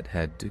 the set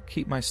head, to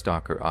keep my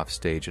stalker off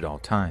stage at all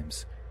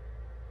times.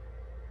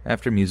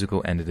 After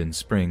musical ended in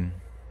spring,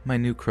 my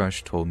new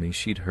crush told me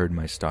she'd heard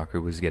my stalker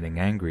was getting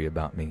angry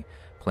about me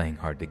playing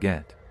hard to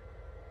get.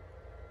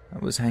 I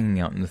was hanging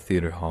out in the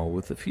theater hall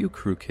with a few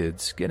crew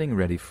kids getting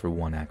ready for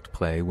one-act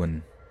play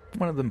when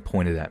one of them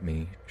pointed at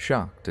me,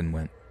 shocked, and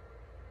went,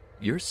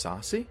 "You're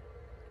saucy?"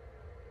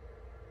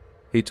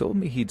 He told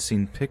me he'd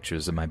seen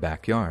pictures of my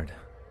backyard.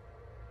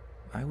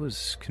 I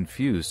was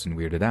confused and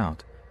weirded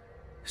out,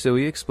 so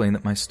he explained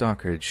that my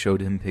stalker had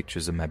showed him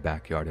pictures of my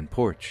backyard and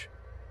porch.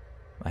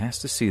 I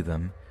asked to see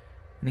them,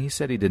 and he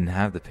said he didn't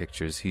have the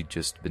pictures, he'd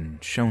just been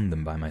shown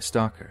them by my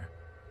stalker.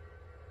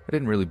 I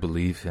didn't really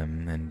believe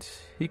him, and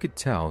he could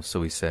tell,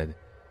 so he said,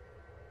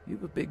 "You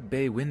have a big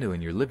bay window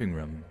in your living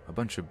room, a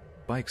bunch of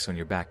bikes on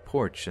your back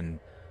porch, and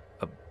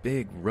a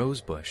big rose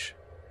bush.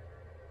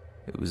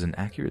 It was an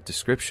accurate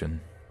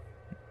description.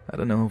 I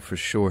don't know for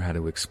sure how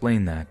to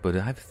explain that, but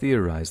I've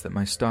theorized that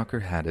my stalker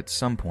had at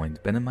some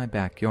point been in my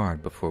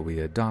backyard before we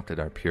adopted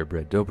our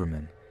purebred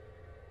Doberman.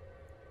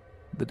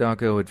 The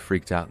doggo had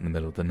freaked out in the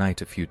middle of the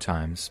night a few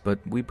times, but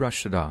we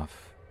brushed it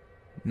off.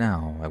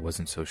 Now I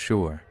wasn't so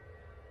sure.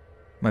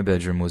 My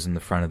bedroom was in the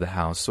front of the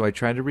house, so I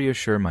tried to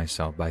reassure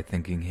myself by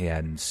thinking he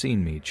hadn't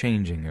seen me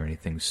changing or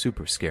anything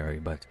super scary,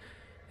 but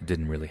it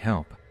didn't really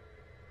help.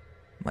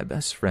 My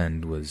best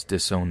friend was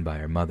disowned by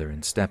her mother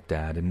and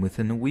stepdad, and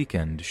within a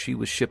weekend she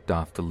was shipped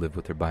off to live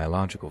with her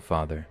biological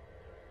father.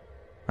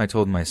 I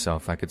told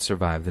myself I could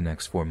survive the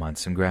next 4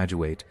 months and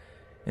graduate,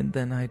 and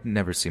then I'd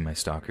never see my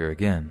stalker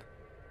again.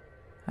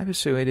 I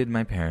persuaded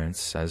my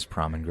parents, as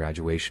prom and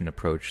graduation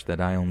approached, that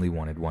I only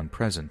wanted one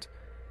present,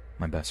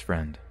 my best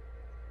friend.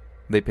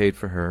 They paid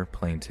for her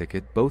plane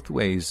ticket both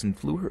ways and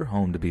flew her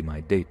home to be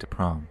my date to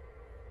prom.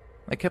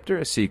 I kept her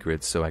a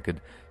secret so I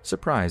could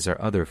surprise our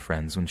other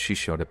friends when she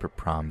showed up at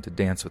prom to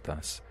dance with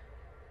us.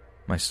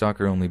 My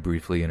stalker only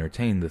briefly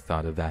entertained the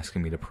thought of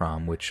asking me to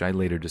prom, which I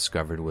later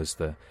discovered was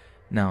the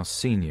now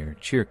senior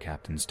cheer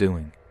captain's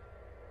doing.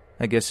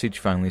 I guess he'd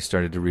finally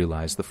started to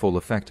realize the full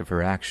effect of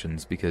her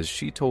actions because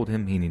she told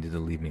him he needed to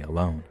leave me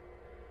alone.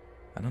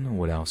 I don't know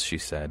what else she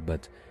said,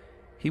 but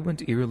he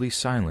went eerily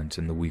silent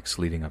in the weeks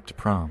leading up to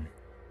prom.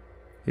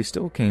 He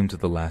still came to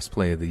the last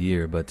play of the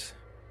year, but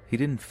he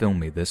didn't film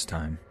me this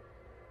time.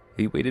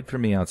 He waited for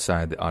me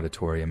outside the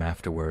auditorium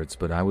afterwards,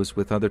 but I was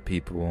with other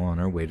people on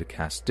our way to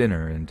cast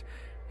dinner, and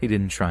he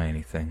didn't try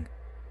anything.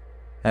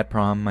 At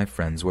prom, my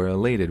friends were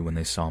elated when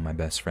they saw my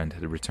best friend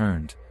had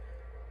returned.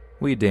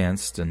 We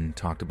danced and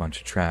talked a bunch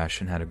of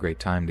trash and had a great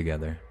time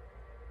together.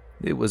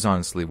 It was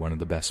honestly one of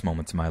the best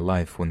moments of my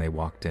life when they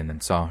walked in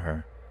and saw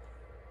her.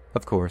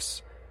 Of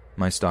course,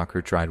 my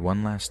stalker tried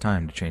one last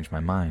time to change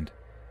my mind.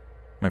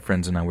 My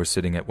friends and I were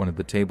sitting at one of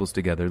the tables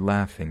together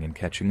laughing and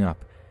catching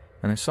up,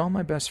 and I saw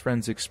my best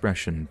friend's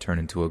expression turn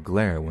into a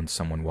glare when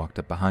someone walked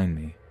up behind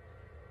me.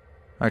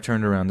 I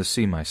turned around to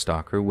see my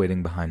stalker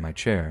waiting behind my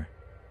chair.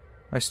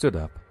 I stood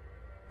up.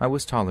 I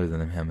was taller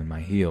than him in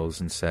my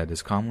heels and said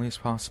as calmly as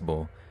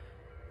possible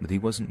that he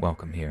wasn't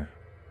welcome here.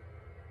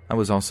 I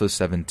was also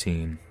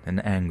 17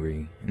 and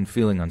angry and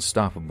feeling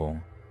unstoppable,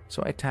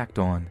 so I tacked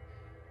on,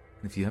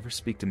 "If you ever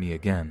speak to me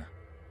again,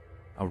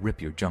 I'll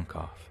rip your junk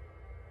off."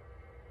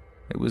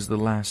 It was the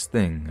last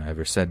thing I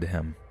ever said to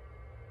him.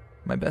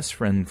 My best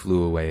friend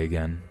flew away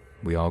again,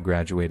 we all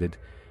graduated,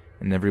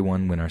 and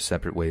everyone went our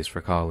separate ways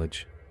for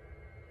college.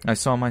 I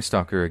saw my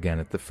stalker again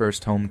at the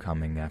first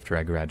homecoming after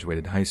I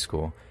graduated high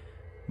school,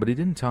 but he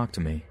didn't talk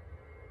to me.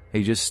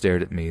 He just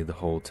stared at me the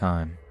whole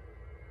time.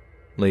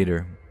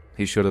 Later,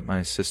 he showed up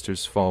my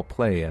sister's fall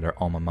play at our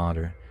alma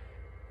mater,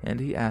 and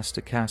he asked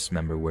a cast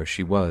member where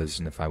she was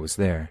and if I was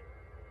there.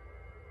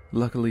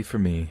 Luckily for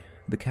me,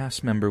 the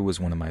cast member was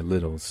one of my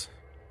littles,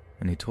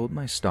 and he told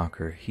my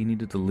stalker he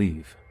needed to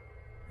leave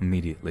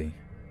immediately.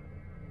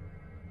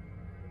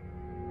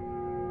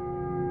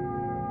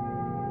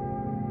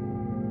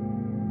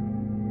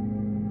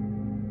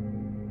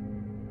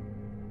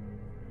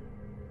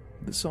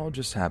 This all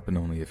just happened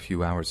only a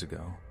few hours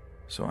ago,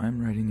 so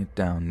I'm writing it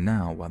down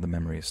now while the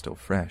memory is still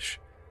fresh.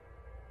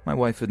 My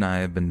wife and I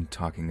have been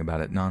talking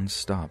about it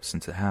non-stop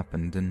since it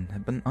happened and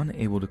have been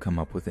unable to come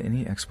up with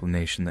any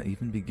explanation that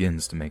even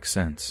begins to make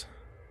sense.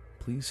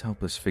 Please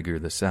help us figure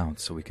this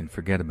out so we can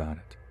forget about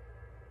it.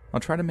 I'll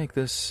try to make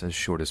this as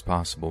short as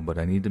possible, but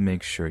I need to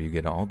make sure you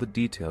get all the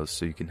details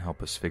so you can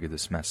help us figure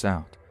this mess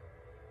out.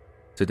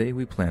 Today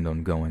we planned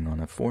on going on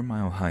a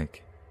 4-mile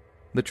hike.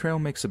 The trail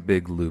makes a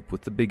big loop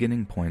with the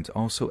beginning point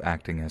also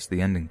acting as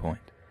the ending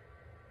point.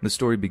 The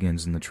story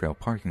begins in the trail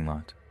parking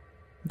lot.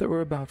 There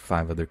were about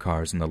 5 other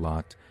cars in the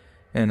lot,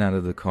 and out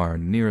of the car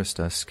nearest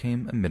us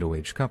came a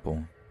middle-aged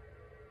couple.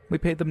 We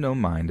paid them no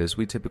mind as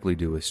we typically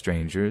do with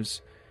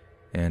strangers,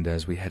 and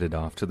as we headed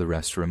off to the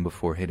restroom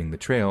before hitting the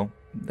trail,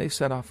 they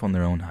set off on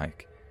their own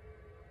hike.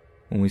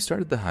 When we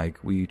started the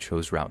hike, we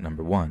chose route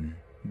number 1,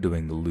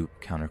 doing the loop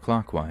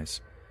counterclockwise.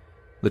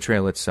 The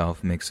trail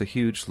itself makes a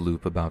huge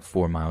loop about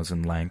 4 miles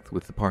in length,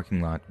 with the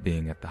parking lot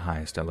being at the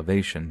highest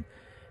elevation,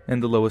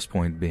 and the lowest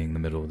point being the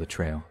middle of the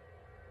trail.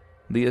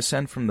 The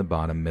ascent from the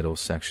bottom middle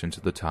section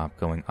to the top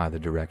going either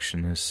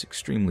direction is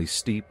extremely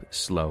steep,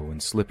 slow,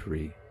 and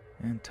slippery,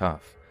 and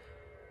tough.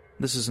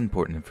 This is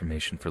important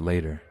information for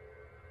later.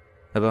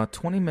 About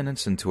 20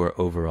 minutes into our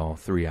overall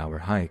 3-hour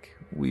hike,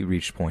 we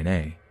reached point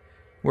A,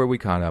 where we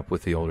caught up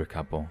with the older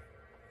couple.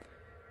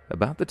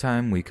 About the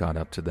time we caught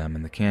up to them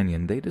in the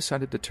canyon, they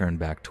decided to turn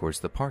back towards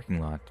the parking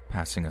lot,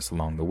 passing us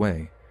along the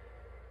way.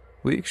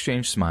 We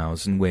exchanged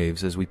smiles and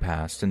waves as we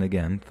passed and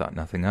again thought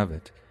nothing of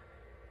it.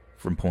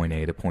 From point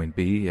A to point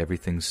B,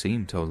 everything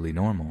seemed totally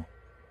normal.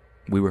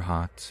 We were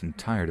hot and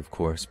tired, of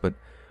course, but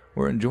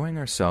were enjoying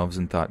ourselves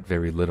and thought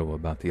very little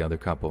about the other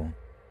couple.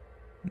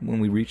 When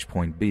we reached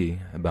point B,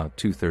 about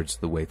 2/3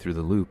 of the way through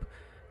the loop,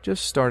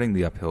 just starting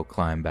the uphill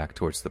climb back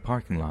towards the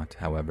parking lot,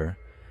 however,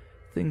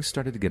 things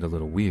started to get a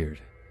little weird.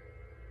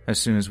 As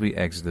soon as we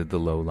exited the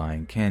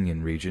low-lying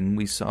canyon region,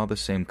 we saw the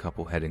same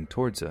couple heading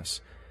towards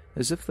us,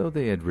 as if though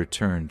they had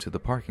returned to the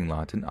parking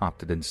lot and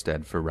opted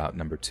instead for route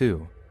number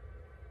 2.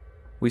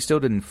 We still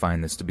didn't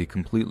find this to be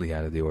completely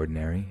out of the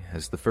ordinary,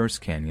 as the first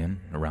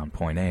canyon, around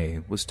Point A,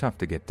 was tough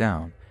to get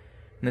down,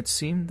 and it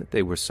seemed that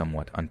they were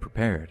somewhat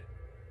unprepared.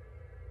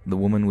 The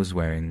woman was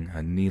wearing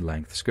a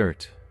knee-length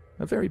skirt,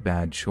 a very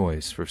bad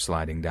choice for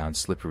sliding down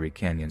slippery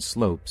canyon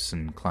slopes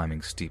and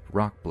climbing steep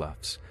rock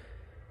bluffs,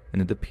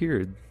 and it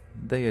appeared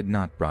they had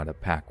not brought a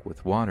pack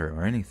with water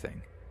or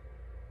anything.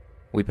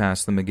 We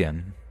passed them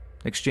again,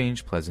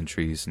 exchanged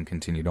pleasantries, and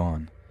continued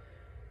on.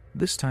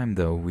 This time,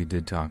 though, we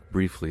did talk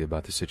briefly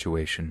about the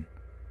situation.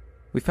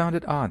 We found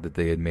it odd that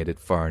they had made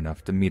it far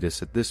enough to meet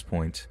us at this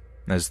point,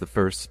 as the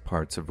first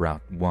parts of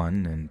Route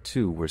 1 and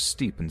 2 were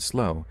steep and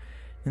slow,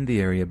 and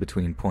the area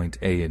between Point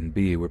A and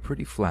B were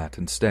pretty flat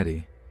and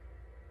steady.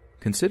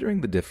 Considering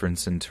the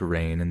difference in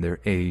terrain and their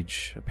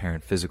age,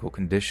 apparent physical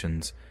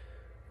conditions,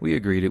 we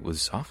agreed it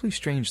was awfully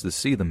strange to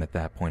see them at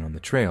that point on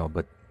the trail,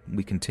 but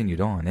we continued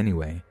on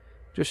anyway,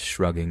 just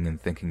shrugging and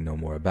thinking no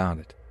more about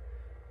it.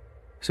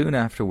 Soon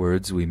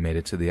afterwards, we made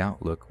it to the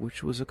outlook,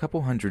 which was a couple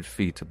 100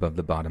 feet above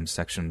the bottom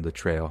section of the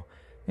trail,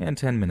 and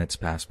 10 minutes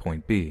past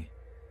Point B.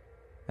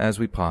 As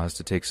we paused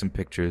to take some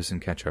pictures and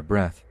catch our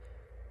breath,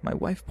 my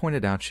wife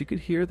pointed out she could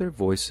hear their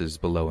voices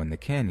below in the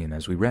canyon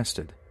as we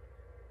rested.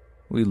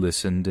 We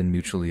listened and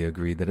mutually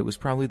agreed that it was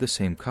probably the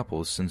same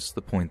couple, since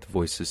the point the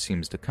voices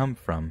seems to come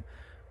from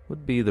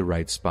would be the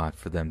right spot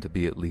for them to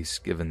be, at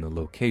least given the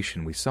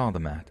location we saw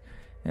them at,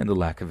 and the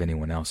lack of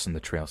anyone else on the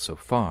trail so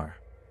far.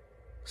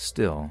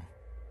 Still,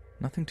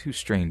 nothing too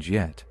strange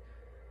yet.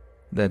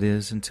 That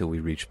is, until we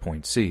reached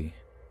Point C.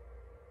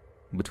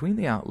 Between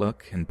the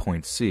outlook and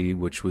Point C,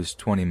 which was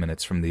 20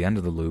 minutes from the end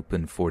of the loop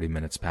and 40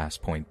 minutes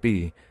past Point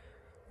B,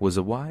 was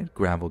a wide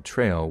graveled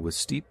trail with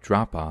steep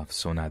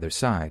drop-offs on either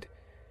side.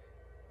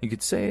 You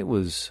could say it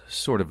was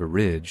sort of a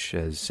ridge,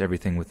 as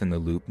everything within the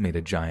loop made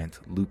a giant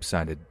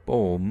loop-sided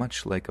bowl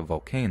much like a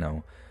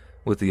volcano,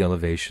 with the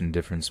elevation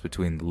difference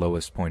between the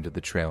lowest point of the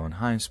trail and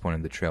highest point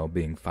of the trail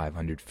being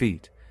 500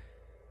 feet.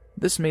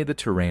 This made the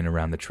terrain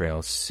around the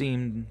trail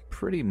seem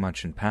pretty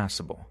much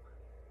impassable.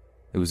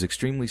 It was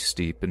extremely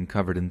steep and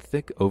covered in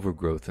thick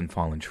overgrowth and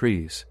fallen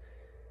trees.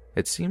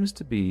 It seems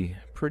to be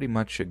pretty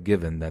much a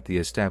given that the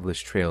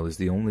established trail is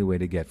the only way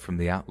to get from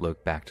the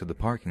outlook back to the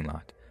parking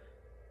lot.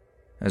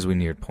 As we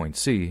neared Point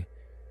C,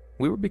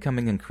 we were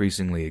becoming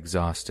increasingly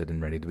exhausted and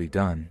ready to be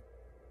done.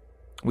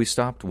 We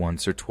stopped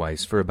once or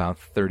twice for about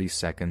 30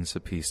 seconds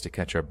apiece to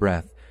catch our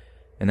breath,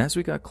 and as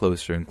we got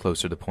closer and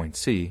closer to Point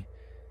C,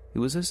 it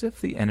was as if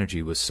the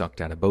energy was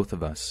sucked out of both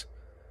of us.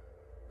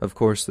 Of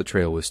course, the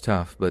trail was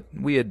tough, but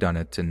we had done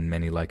it and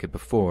many like it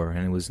before,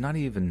 and it was not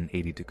even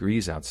 80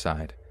 degrees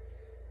outside.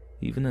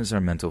 Even as our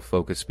mental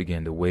focus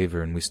began to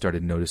waver and we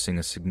started noticing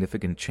a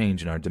significant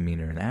change in our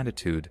demeanor and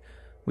attitude,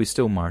 we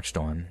still marched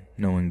on,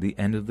 knowing the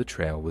end of the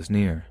trail was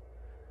near.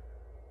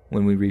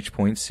 When we reached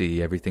Point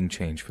C, everything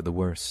changed for the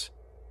worse.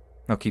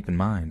 Now keep in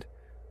mind,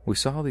 we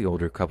saw the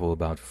older couple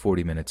about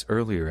 40 minutes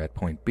earlier at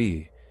Point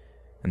B,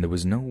 and there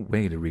was no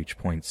way to reach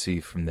Point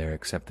C from there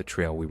except the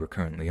trail we were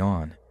currently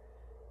on.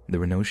 There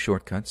were no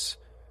shortcuts,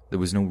 there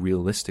was no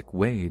realistic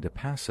way to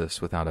pass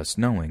us without us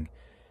knowing,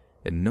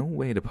 and no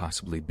way to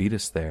possibly beat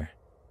us there.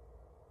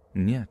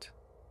 And yet,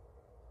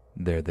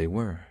 there they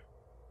were,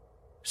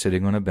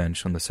 sitting on a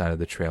bench on the side of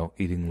the trail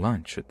eating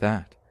lunch at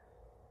that.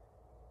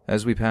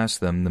 As we passed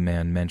them, the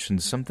man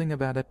mentioned something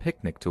about a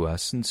picnic to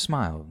us and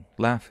smiled,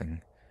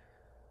 laughing.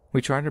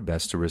 We tried our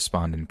best to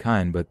respond in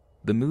kind, but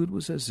the mood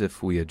was as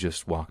if we had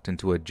just walked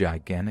into a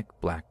gigantic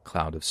black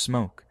cloud of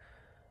smoke.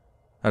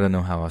 I don't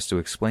know how else to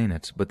explain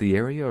it, but the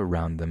area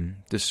around them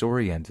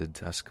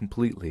disoriented us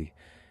completely,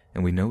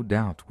 and we no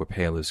doubt were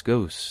pale as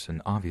ghosts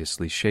and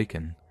obviously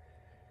shaken.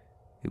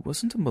 It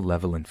wasn't a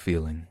malevolent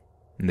feeling,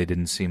 and they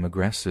didn't seem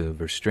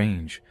aggressive or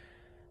strange,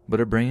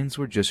 but our brains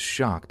were just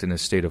shocked in a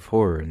state of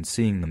horror in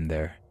seeing them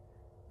there.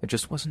 It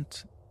just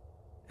wasn't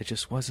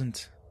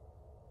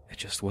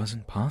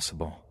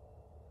possible.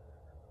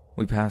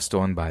 We passed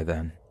on by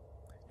then,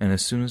 and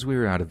as soon as we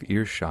were out of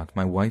earshot,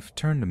 my wife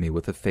turned to me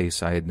with a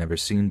face I had never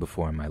seen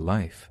before in my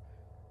life.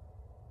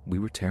 We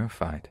were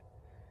terrified.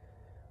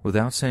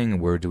 Without saying a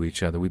word to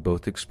each other, we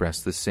both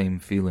expressed the same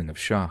feeling of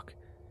shock.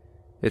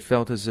 It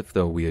felt as if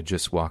though we had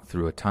just walked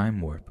through a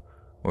time warp,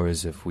 or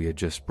as if we had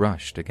just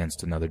brushed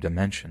against another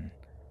dimension.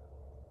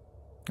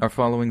 Our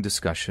following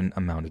discussion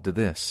amounted to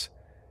this.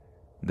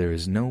 There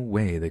is no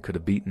way they could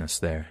have beaten us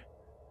there.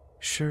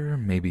 Sure,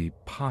 maybe,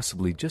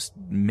 possibly, just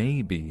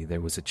maybe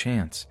there was a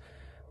chance,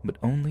 but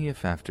only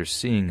if after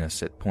seeing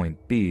us at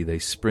Point B they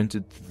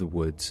sprinted through the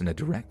woods in a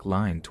direct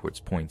line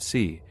towards Point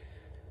C.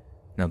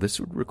 Now this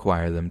would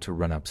require them to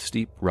run up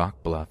steep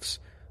rock bluffs,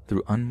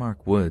 through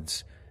unmarked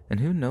woods, and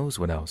who knows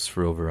what else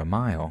for over a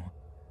mile,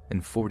 in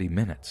 40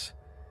 minutes.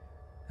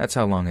 That's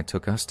how long it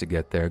took us to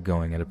get there,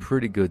 going at a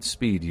pretty good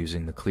speed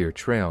using the clear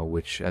trail,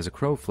 which, as a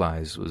crow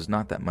flies, was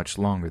not that much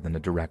longer than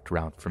a direct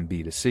route from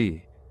B to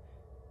C.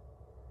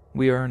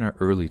 We are in our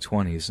early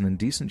 20s and in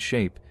decent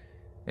shape,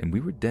 and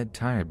we were dead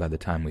tired by the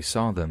time we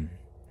saw them,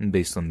 and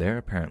based on their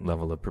apparent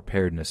level of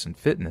preparedness and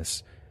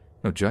fitness,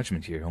 No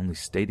judgment here, only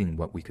stating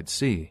what we could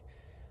see.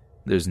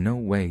 There's no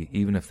way,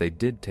 even if they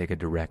did take a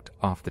direct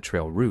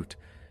off-the-trail route,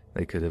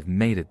 they could have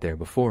made it there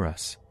before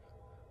us.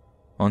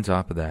 On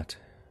top of that,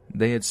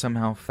 they had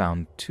somehow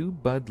found 2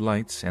 Bud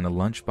Lights and a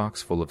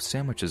lunchbox full of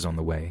sandwiches on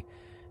the way,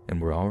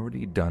 and were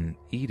already done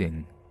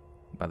eating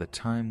by the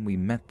time we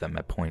met them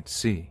at Point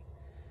C.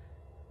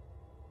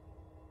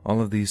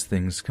 All of these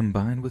things,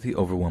 combined with the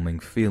overwhelming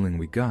feeling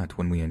we got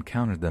when we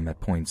encountered them at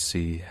Point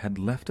C, had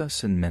left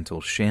us in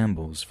mental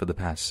shambles for the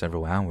past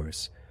several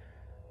hours.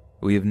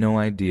 We have no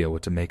idea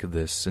what to make of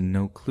this and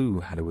no clue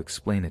how to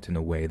explain it in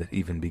a way that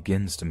even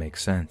begins to make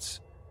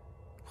sense.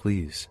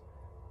 Please,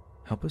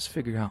 help us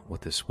figure out what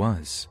this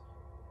was,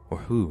 or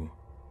who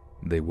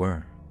they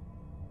were.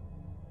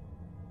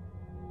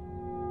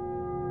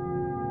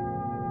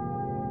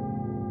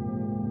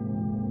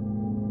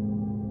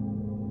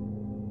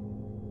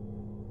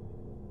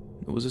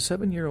 It was a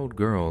 7-year-old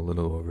girl a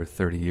little over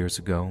 30 years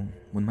ago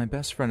when my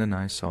best friend and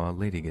I saw a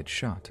lady get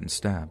shot and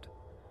stabbed.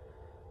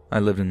 I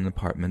lived in an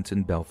apartment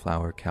in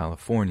Bellflower,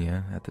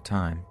 California at the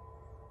time.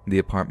 The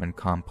apartment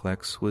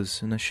complex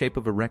was in the shape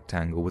of a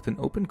rectangle with an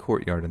open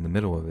courtyard in the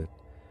middle of it.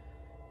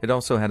 It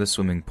also had a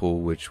swimming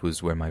pool, which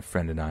was where my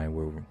friend and I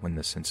were when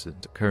this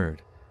incident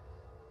occurred.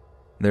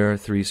 There are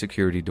 3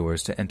 security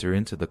doors to enter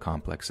into the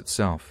complex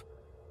itself.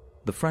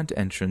 The front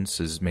entrance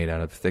is made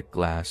out of thick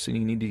glass, and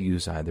you need to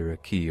use either a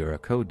key or a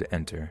code to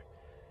enter.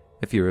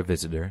 If you're a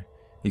visitor,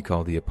 you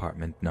call the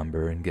apartment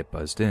number and get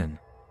buzzed in.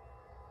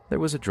 There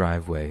was a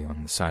driveway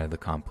on the side of the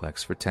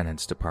complex for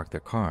tenants to park their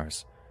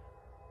cars.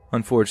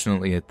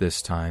 Unfortunately, at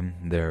this time,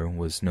 there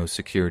was no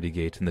security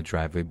gate in the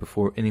driveway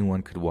before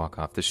anyone could walk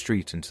off the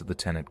street into the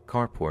tenant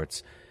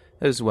carports,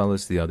 as well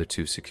as the other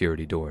 2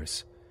 security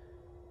doors.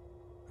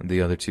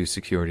 The other 2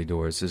 security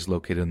doors is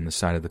located on the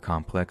side of the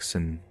complex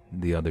and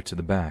the other to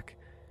the back.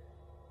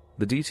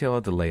 The detail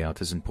of the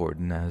layout is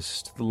important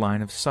as to the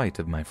line of sight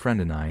of my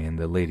friend and I and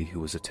the lady who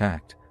was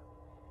attacked.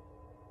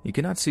 You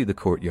cannot see the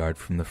courtyard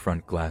from the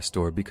front glass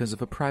door because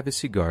of a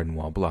privacy garden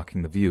wall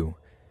blocking the view.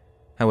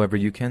 However,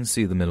 you can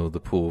see the middle of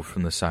the pool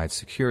from the side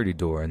security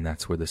door, and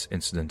that's where this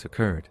incident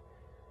occurred.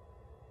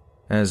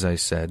 As I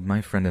said,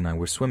 my friend and I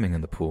were swimming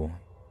in the pool.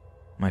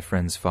 My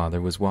friend's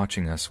father was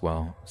watching us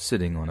while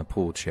sitting on a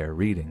pool chair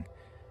reading.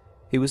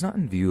 He was not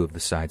in view of the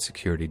side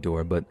security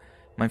door, but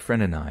my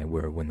friend and I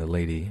were when the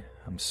lady,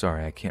 I'm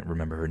sorry I can't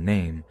remember her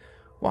name,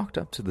 walked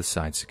up to the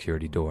side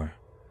security door.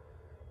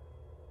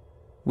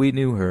 We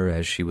knew her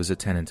as she was a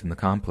tenant in the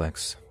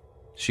complex.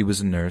 She was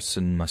a nurse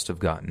and must have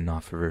gotten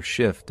off of her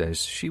shift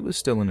as she was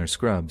still in her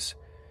scrubs.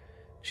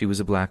 She was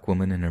a black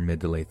woman in her mid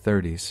to late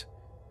 30s.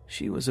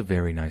 She was a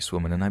very nice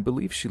woman, and I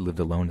believe she lived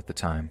alone at the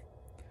time.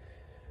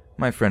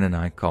 My friend and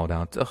I called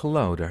out a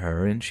hello to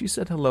her, and she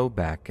said hello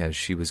back as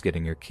she was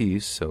getting her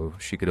keys so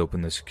she could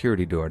open the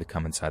security door to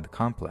come inside the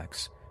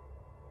complex.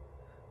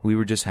 We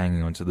were just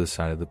hanging onto the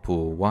side of the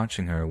pool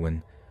watching her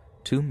when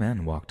 2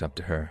 men walked up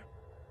to her.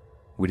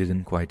 We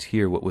didn't quite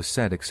hear what was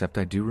said, except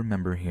I do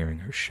remember hearing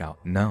her shout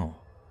no.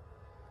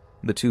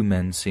 The 2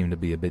 men seemed to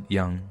be a bit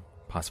young,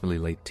 possibly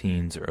late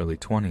teens or early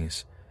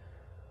 20s.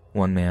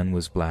 One man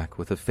was black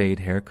with a fade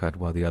haircut,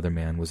 while the other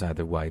man was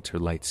either white or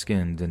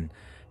light-skinned and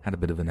had a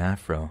bit of an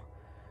afro.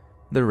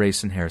 Their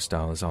race and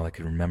hairstyle is all I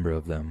could remember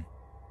of them.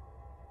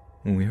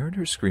 When we heard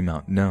her scream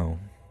out no,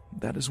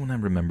 that is when I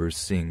remember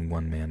seeing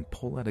one man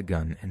pull out a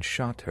gun and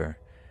shot her.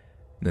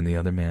 Then the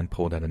other man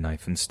pulled out a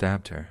knife and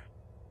stabbed her.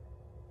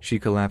 She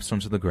collapsed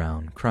onto the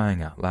ground,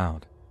 crying out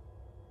loud.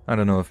 I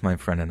don't know if my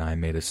friend and I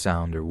made a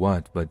sound or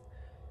what, but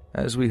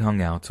as we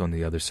hung out on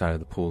the other side of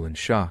the pool in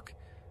shock,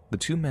 the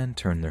 2 men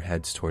turned their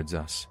heads towards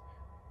us.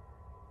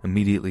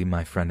 Immediately,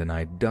 my friend and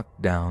I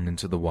ducked down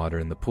into the water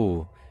in the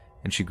pool,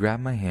 and she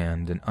grabbed my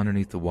hand, and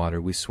underneath the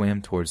water we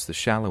swam towards the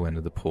shallow end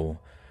of the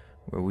pool,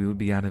 where we would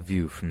be out of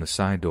view from the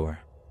side door.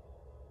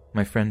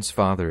 My friend's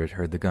father had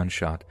heard the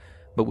gunshot,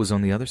 but was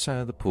on the other side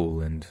of the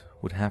pool and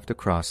would have to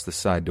cross the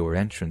side door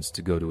entrance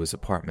to go to his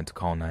apartment to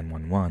call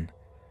 911.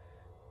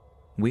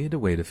 We had to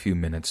wait a few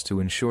minutes to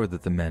ensure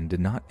that the men did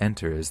not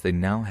enter, as they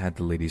now had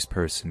the lady's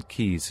purse and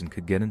keys and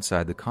could get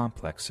inside the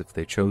complex if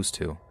they chose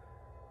to.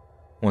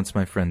 Once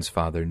my friend's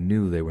father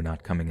knew they were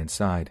not coming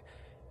inside,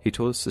 he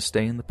told us to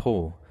stay in the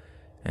pool,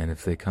 and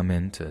if they come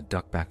in, to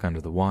duck back under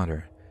the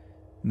water.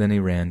 Then he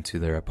ran to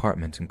their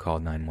apartment and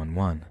called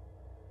 911.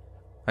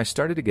 I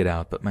started to get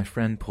out, but my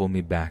friend pulled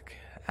me back,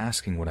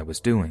 asking what I was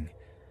doing.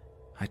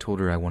 I told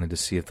her I wanted to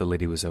see if the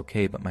lady was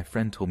okay, but my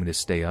friend told me to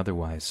stay,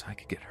 otherwise I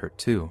could get hurt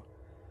too.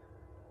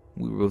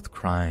 We were both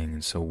crying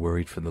and so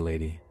worried for the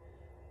lady.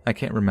 I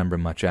can't remember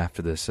much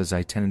after this, as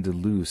I tended to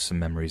lose some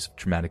memories of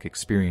traumatic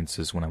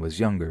experiences when I was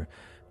younger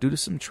due to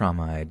some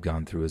trauma I had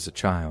gone through as a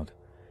child.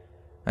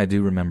 I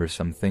do remember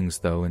some things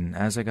though, and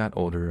as I got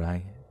older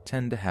I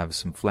tend to have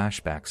some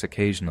flashbacks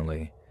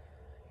occasionally.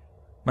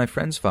 My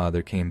friend's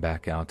father came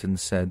back out and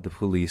said the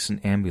police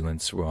and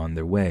ambulance were on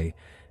their way,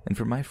 and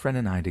for my friend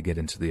and I to get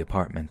into the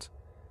apartment.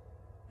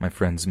 My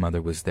friend's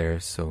mother was there,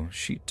 so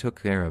she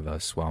took care of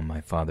us while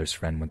my father's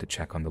friend went to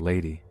check on the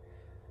lady.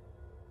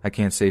 I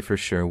can't say for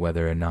sure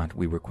whether or not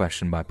we were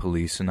questioned by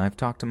police, and I've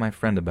talked to my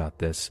friend about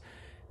this,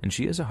 and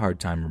she has a hard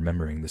time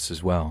remembering this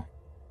as well.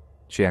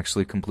 She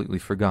actually completely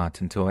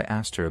forgot until I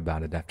asked her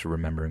about it after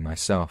remembering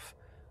myself.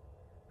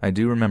 I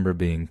do remember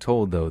being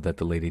told, though, that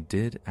the lady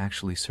did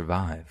actually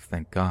survive,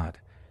 thank God,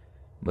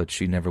 but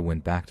she never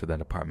went back to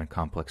that apartment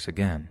complex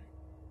again.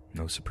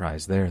 No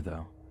surprise there,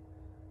 though.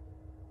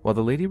 While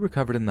the lady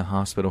recovered in the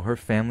hospital, her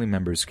family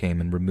members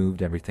came and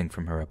removed everything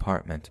from her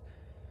apartment.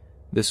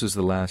 This was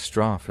the last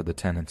straw for the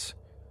tenants.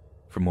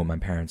 From what my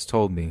parents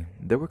told me,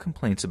 there were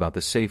complaints about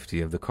the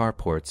safety of the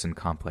carports and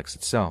complex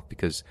itself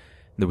because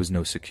there was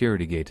no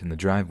security gate in the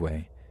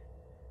driveway.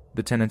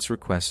 The tenants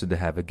requested to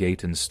have a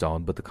gate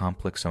installed, but the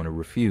complex owner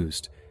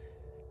refused.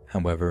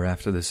 However,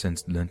 after this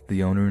incident,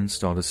 the owner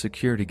installed a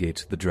security gate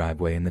to the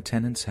driveway, and the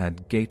tenants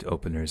had gate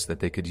openers that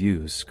they could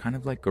use, kind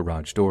of like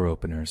garage door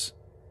openers.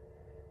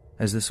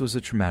 As this was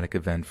a traumatic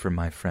event for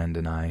my friend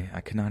and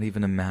I cannot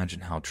even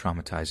imagine how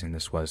traumatizing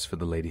this was for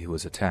the lady who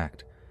was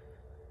attacked.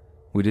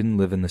 We didn't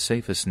live in the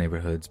safest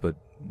neighborhoods, but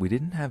we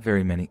didn't have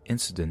very many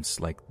incidents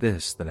like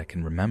this that I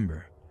can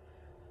remember.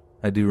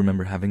 I do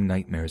remember having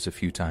nightmares a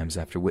few times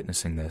after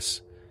witnessing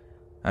this.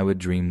 I would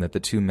dream that the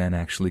two men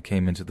actually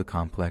came into the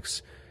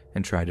complex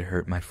and tried to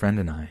hurt my friend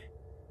and I.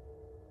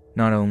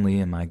 Not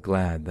only am I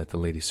glad that the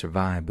lady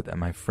survived, but that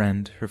my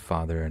friend, her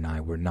father, and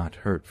I were not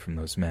hurt from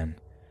those men.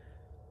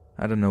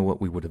 I don't know what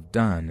we would have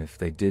done if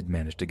they did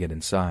manage to get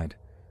inside.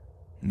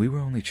 We were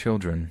only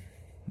children,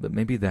 but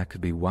maybe that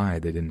could be why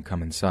they didn't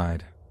come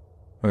inside.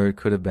 Or it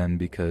could have been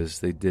because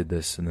they did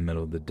this in the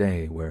middle of the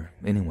day where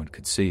anyone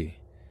could see.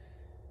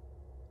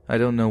 I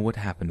don't know what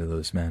happened to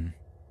those men.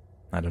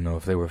 I don't know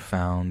if they were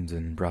found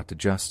and brought to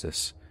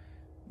justice.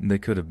 They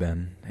could have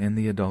been, and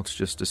the adults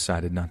just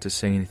decided not to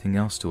say anything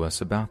else to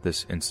us about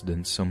this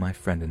incident so my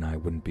friend and I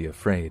wouldn't be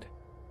afraid.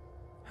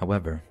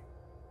 However,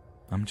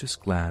 I'm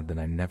just glad that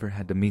I never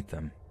had to meet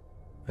them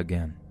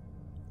again.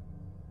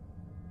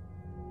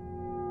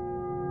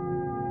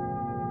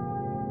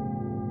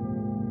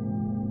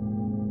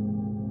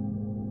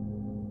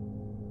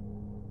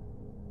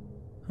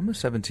 I'm a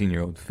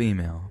 17-year-old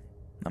female.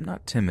 I'm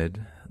not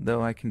timid,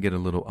 though I can get a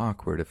little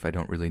awkward if I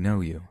don't really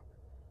know you.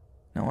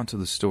 Now onto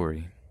the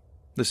story.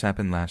 This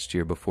happened last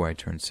year before I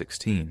turned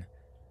 16.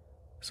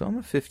 So I'm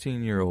a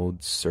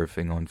 15-year-old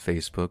surfing on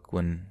Facebook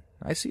when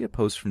I see a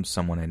post from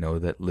someone I know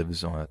that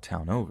lives on a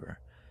town over.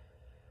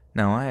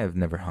 Now, I have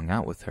never hung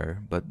out with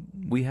her, but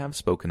we have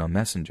spoken on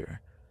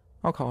Messenger.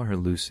 I'll call her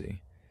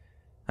Lucy.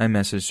 I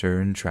messaged her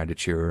and tried to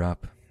cheer her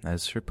up,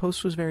 as her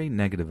post was very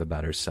negative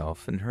about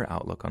herself and her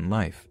outlook on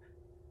life.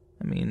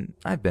 I mean,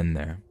 I've been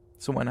there,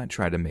 so why not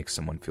try to make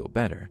someone feel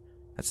better?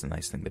 That's a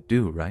nice thing to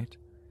do, right?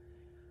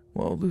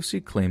 Well, Lucy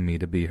claimed me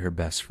to be her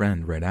best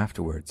friend right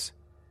afterwards.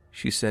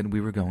 She said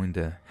we were going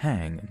to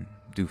hang and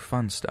do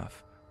fun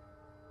stuff.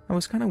 I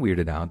was kind of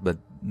weirded out, but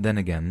then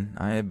again,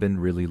 I had been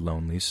really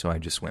lonely, so I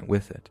just went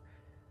with it.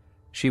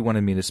 She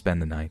wanted me to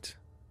spend the night.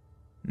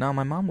 Now,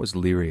 my mom was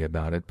leery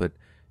about it, but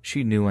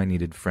she knew I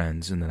needed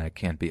friends and that I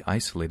can't be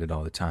isolated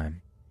all the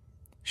time.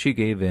 She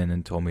gave in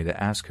and told me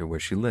to ask her where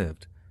she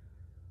lived.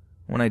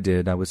 When I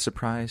did, I was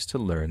surprised to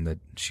learn that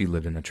she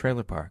lived in a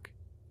trailer park.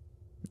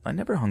 I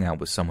never hung out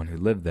with someone who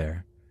lived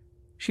there.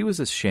 She was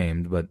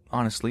ashamed, but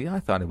honestly, I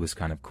thought it was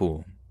kind of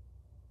cool.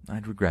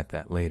 I'd regret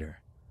that later.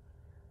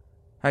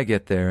 I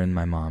get there and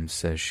my mom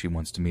says she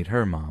wants to meet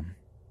her mom.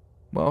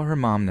 Well, her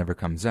mom never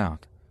comes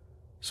out.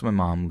 So my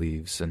mom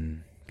leaves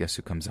and guess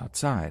who comes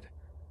outside?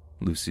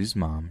 Lucy's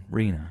mom,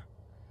 Rena.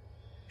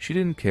 She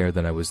didn't care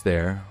that I was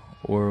there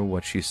or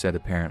what she said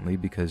apparently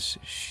because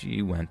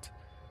she went.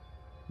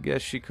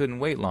 Guess she couldn't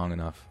wait long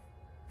enough.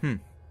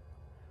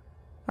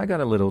 I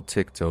got a little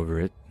ticked over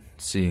it,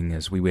 seeing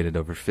as we waited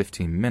over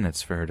 15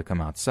 minutes for her to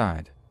come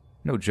outside.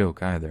 No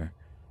joke either.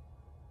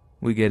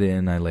 We get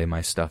in, I lay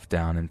my stuff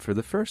down, and for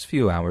the first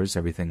few hours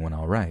everything went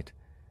all right.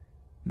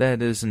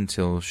 That is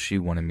until she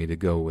wanted me to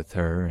go with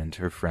her and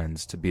her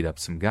friends to beat up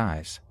some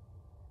guys.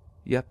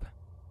 Yep,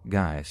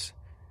 guys.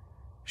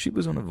 She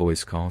was on a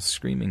voice call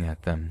screaming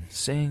at them,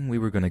 saying we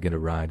were going to get a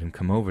ride and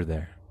come over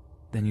there.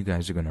 Then you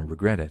guys are going to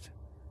regret it.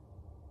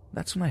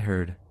 That's when I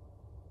heard,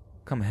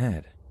 "Come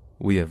ahead,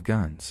 we have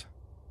guns."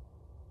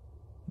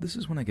 This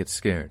is when I get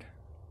scared.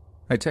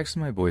 I texted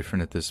my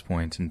boyfriend at this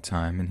point in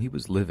time and he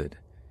was livid.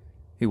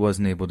 He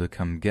wasn't able to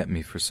come get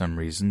me for some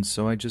reason,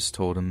 so I just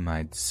told him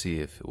I'd see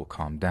if it will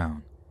calm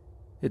down.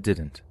 It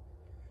didn't.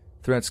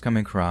 Threats come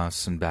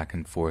across and back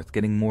and forth,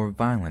 getting more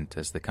violent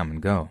as they come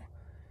and go.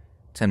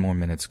 10 more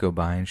minutes go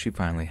by and she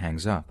finally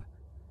hangs up.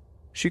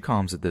 She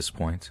calms at this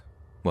point.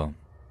 Well,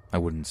 I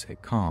wouldn't say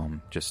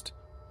calm, just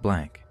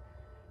blank.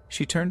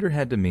 She turned her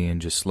head to me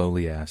and just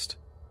slowly asked,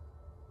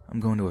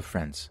 "I'm going to a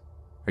friend's.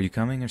 Are you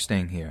coming or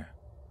staying here?"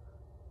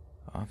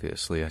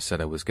 Obviously, I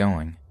said I was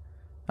going.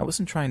 I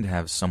wasn't trying to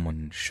have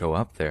someone show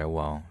up there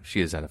while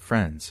she is at a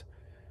friend's.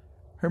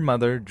 Her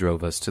mother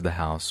drove us to the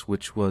house,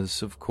 which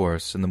was, of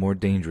course, in the more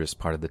dangerous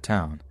part of the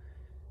town.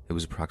 It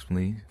was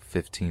approximately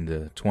 15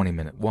 to 20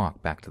 minute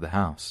walk back to the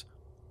house.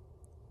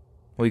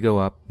 We go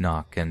up,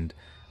 knock, and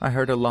I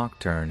heard a lock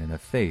turn and a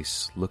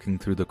face looking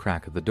through the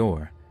crack of the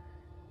door.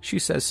 She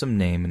says some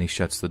name and he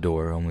shuts the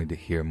door, only to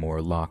hear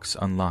more locks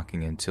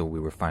unlocking until we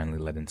were finally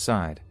let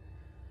inside.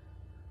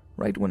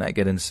 Right when I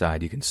get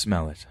inside, you can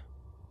smell it.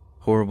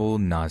 Horrible,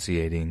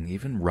 nauseating,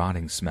 even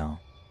rotting smell.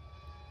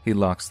 He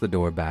locks the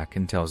door back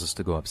and tells us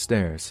to go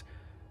upstairs.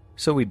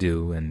 So we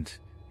do, and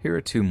here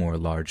are two more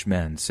large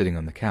men sitting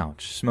on the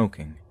couch,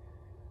 smoking.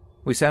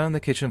 We sat on the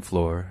kitchen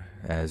floor,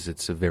 as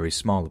it's a very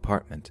small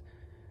apartment.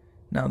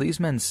 Now these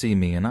men see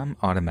me and I'm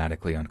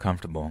automatically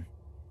uncomfortable.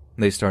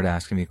 They start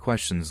asking me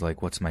questions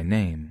like what's my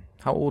name,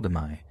 how old am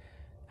I,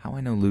 how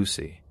I know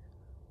Lucy.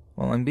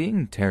 While I'm being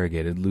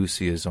interrogated,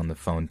 Lucy is on the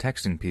phone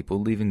texting people,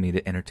 leaving me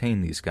to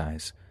entertain these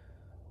guys.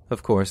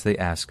 Of course, they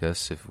ask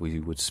us if we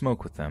would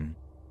smoke with them.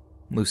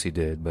 Lucy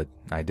did, but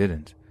I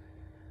didn't.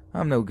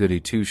 I'm no goody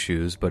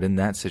two-shoes, but in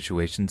that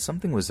situation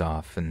something was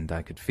off and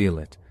I could feel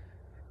it.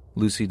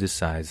 Lucy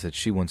decides that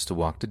she wants to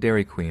walk to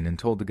Dairy Queen and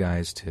told the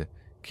guys to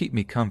keep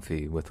me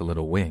comfy with a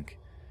little wink.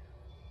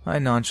 I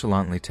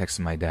nonchalantly texted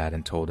my dad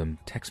and told him,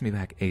 text me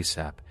back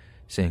ASAP,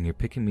 saying you're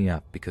picking me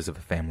up because of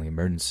a family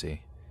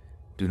emergency.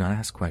 Do not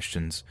ask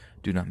questions,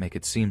 do not make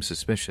it seem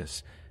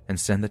suspicious, and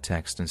send the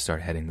text and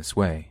start heading this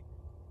way.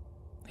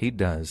 He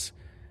does,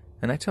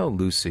 and I tell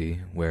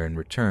Lucy, where in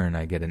return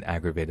I get an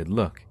aggravated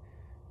look.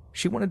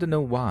 She wanted to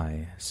know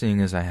why,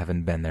 seeing as I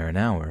haven't been there an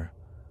hour.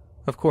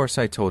 Of course,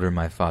 I told her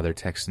my father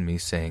texted me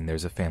saying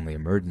there's a family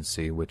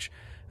emergency, which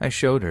I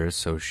showed her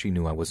so she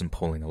knew I wasn't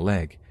pulling a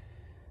leg.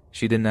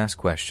 She didn't ask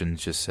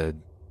questions, just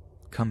said,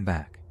 come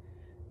back,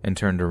 and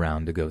turned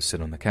around to go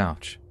sit on the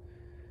couch.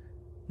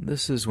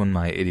 This is when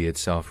my idiot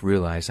self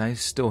realized I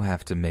still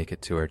have to make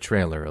it to our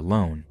trailer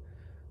alone.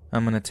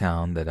 I'm in a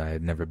town that I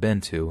had never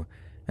been to,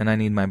 and I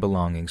need my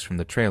belongings from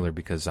the trailer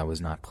because I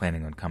was not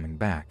planning on coming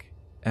back,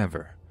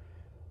 ever.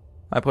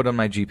 I put on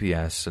my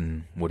GPS,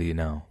 and what do you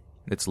know?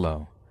 It's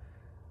low.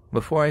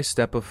 Before I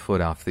step a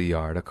foot off the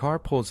yard, a car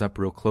pulls up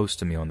real close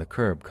to me on the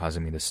curb,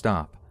 causing me to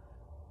stop.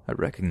 I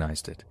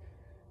recognized it.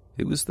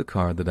 It was the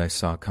car that I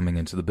saw coming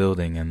into the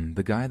building, and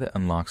the guy that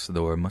unlocks the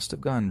door must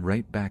have gone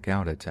right back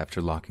out it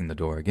after locking the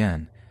door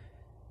again.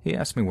 He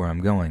asked me where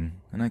I'm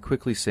going, and I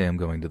quickly say I'm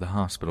going to the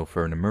hospital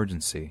for an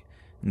emergency,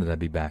 and that I'd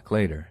be back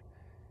later.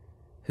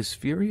 His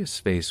furious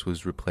face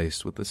was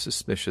replaced with a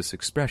suspicious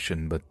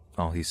expression, but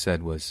all he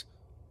said was,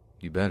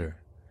 "You better,"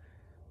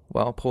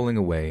 while pulling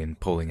away and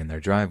pulling in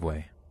their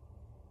driveway.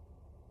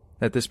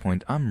 At this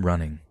point, I'm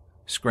running,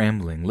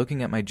 scrambling,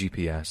 looking at my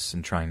GPS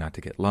and trying not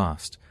to get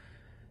lost.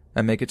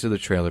 I make it to the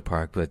trailer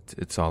park, but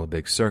it's all a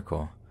big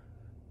circle.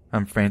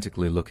 I'm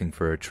frantically looking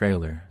for a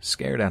trailer,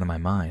 scared out of my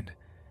mind.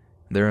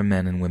 There are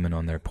men and women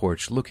on their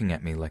porch looking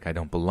at me like I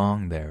don't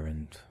belong there,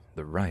 and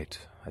they're right,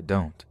 I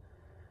don't.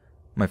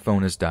 My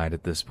phone has died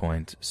at this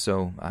point,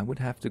 so I would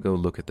have to go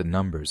look at the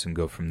numbers and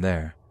go from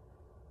there.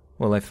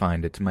 Well, I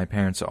find it, my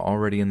parents are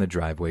already in the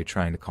driveway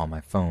trying to call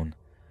my phone.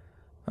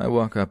 I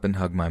walk up and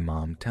hug my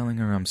mom, telling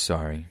her I'm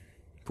sorry.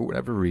 For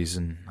whatever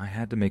reason, I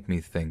had to make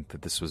me think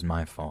that this was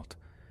my fault.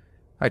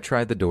 I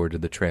tried the door to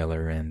the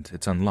trailer, and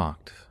it's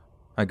unlocked.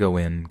 I go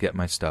in, get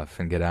my stuff,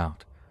 and get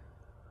out.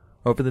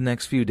 Over the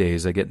next few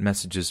days, I get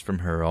messages from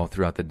her all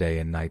throughout the day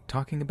and night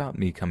talking about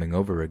me coming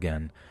over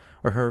again,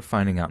 or her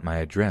finding out my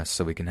address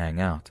so we can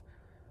hang out.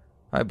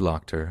 I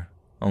blocked her,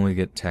 only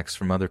get texts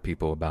from other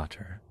people about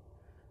her.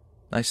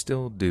 I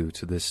still do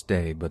to this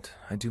day, but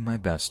I do my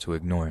best to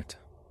ignore it.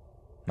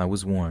 I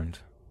was warned,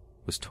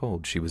 was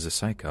told she was a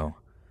psycho.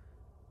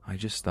 I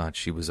just thought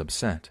she was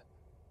upset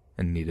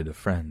and needed a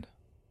friend.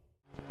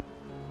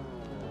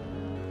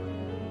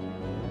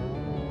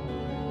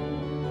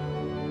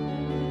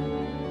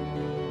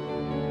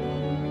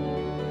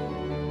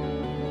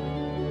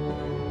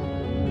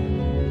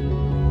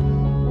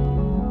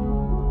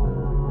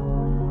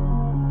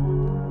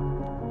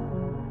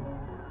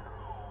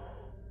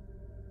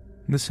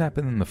 This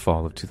happened in the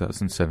fall of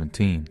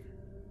 2017.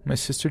 My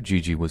sister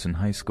Gigi was in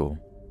high school.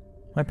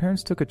 My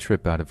parents took a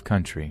trip out of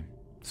country,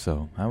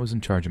 so I was in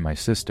charge of my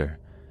sister.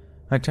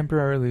 I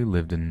temporarily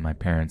lived in my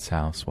parents'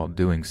 house while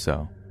doing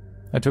so.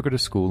 I took her to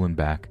school and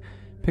back,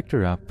 picked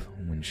her up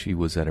when she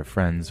was at her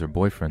friend's or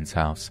boyfriend's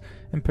house,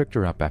 and picked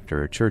her up after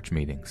her church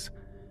meetings.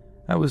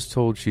 I was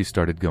told she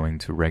started going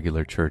to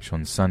regular church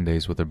on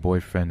Sundays with her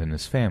boyfriend and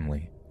his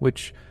family,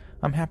 which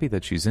I'm happy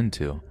that she's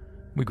into.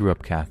 We grew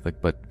up Catholic,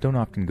 but don't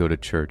often go to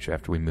church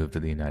after we moved to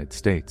the United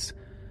States.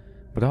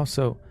 But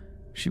also,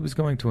 she was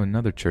going to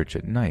another church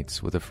at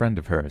nights with a friend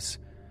of hers.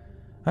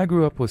 I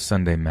grew up with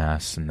Sunday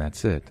Mass, and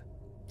that's it.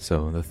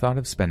 So the thought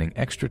of spending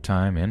extra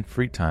time and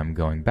free time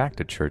going back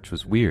to church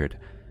was weird.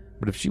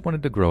 But if she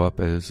wanted to grow up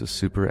as a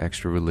super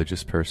extra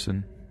religious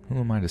person, who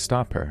am I to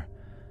stop her?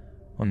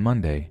 On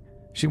Monday,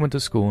 she went to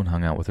school and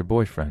hung out with her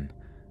boyfriend.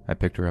 I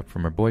picked her up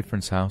from her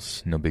boyfriend's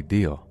house, no big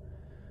deal.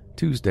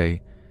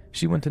 Tuesday,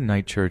 she went to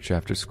night church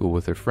after school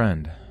with her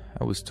friend.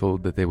 I was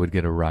told that they would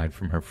get a ride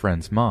from her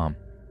friend's mom.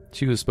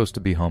 She was supposed to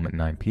be home at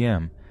 9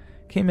 p.m.,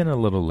 came in a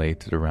little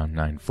late at around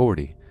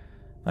 9:40.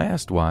 I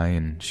asked why,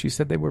 and she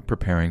said they were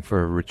preparing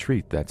for a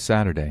retreat that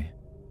Saturday.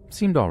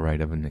 Seemed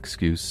alright of an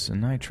excuse,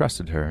 and I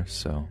trusted her,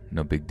 so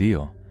no big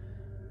deal.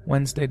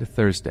 Wednesday to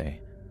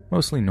Thursday,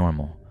 mostly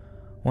normal.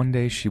 One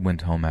day she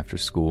went home after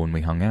school and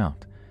we hung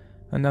out.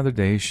 Another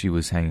day she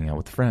was hanging out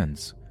with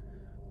friends.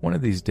 One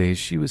of these days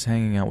she was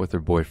hanging out with her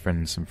boyfriend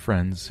and some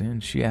friends,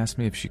 and she asked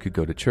me if she could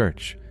go to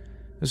church.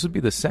 This would be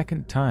the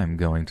second time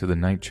going to the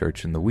night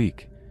church in the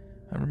week.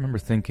 I remember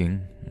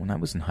thinking, when I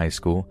was in high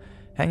school,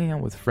 hanging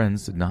out with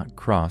friends did not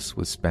cross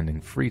with spending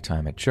free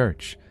time at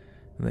church.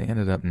 They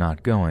ended up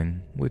not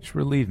going, which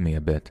relieved me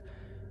a bit.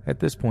 At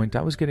this point,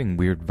 I was getting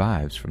weird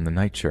vibes from the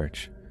night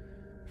church.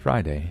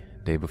 Friday,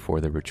 day before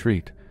the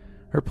retreat,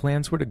 her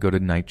plans were to go to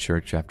night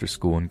church after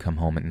school and come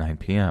home at 9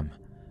 p.m.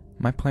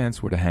 My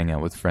plans were to hang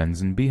out with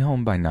friends and be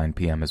home by 9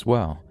 p.m. as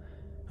well.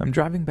 I'm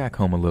driving back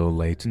home a little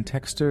late and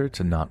text her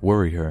to not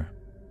worry her.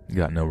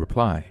 Got no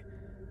reply.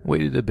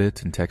 Waited a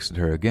bit and texted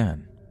her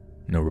again.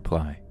 No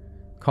reply.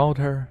 Called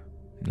her.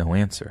 No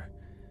answer.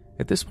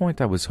 At this point,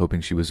 I was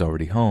hoping she was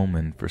already home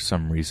and for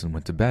some reason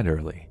went to bed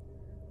early.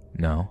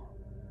 No.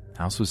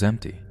 House was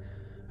empty.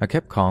 I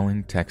kept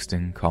calling,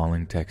 texting,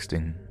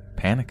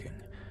 panicking.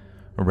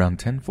 Around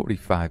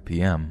 10:45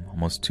 p.m.,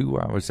 almost 2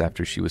 hours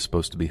after she was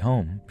supposed to be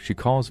home, she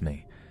calls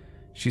me.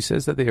 She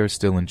says that they are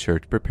still in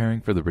church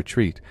preparing for the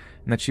retreat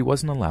and that she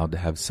wasn't allowed to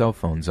have cell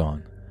phones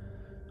on.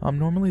 I'm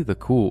normally the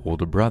cool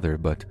older brother,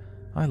 but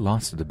I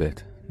lost it a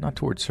bit. Not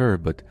towards her,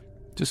 but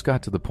just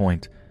got to the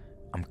point.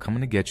 I'm coming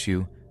to get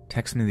you.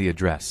 Text me the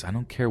address. I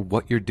don't care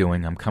what you're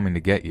doing, I'm coming to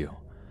get you.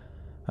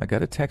 I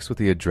got a text with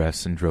the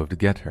address and drove to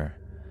get her.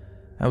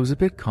 I was a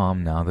bit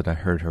calm now that I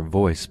heard her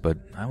voice, but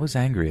I was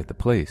angry at the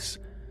place.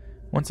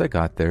 Once I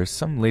got there,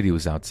 some lady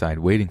was outside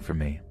waiting for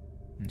me,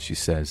 and she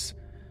says,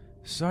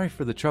 "Sorry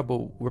for the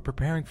trouble, we're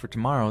preparing for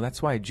tomorrow,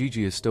 that's why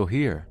Gigi is still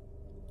here."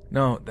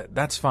 "No,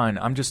 that's fine,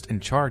 I'm just in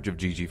charge of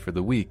Gigi for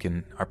the week,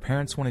 and our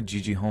parents wanted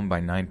Gigi home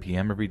by 9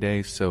 p.m. every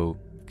day, so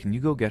can you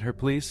go get her,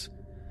 please?"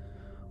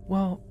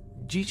 "Well,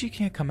 Gigi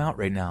can't come out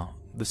right now.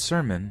 The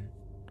sermon,"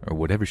 or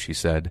whatever she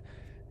said,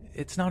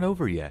 "it's not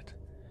over yet."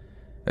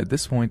 At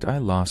this point, I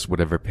lost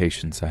whatever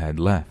patience I had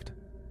left.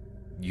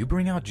 "You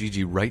bring out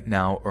Gigi right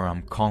now or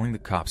I'm calling the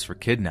cops for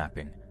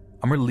kidnapping.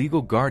 I'm her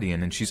legal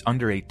guardian and she's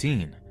under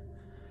 18.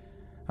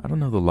 I don't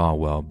know the law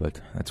well,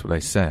 but that's what I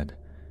said.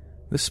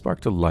 This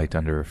sparked a light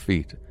under her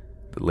feet.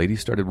 The lady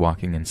started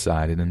walking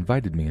inside and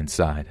invited me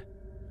inside.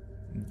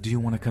 "Do you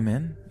want to come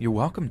in? You're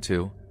welcome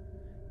to."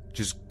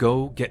 "Just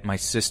go get my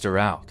sister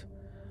out."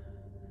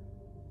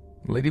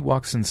 The lady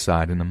walks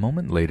inside, and a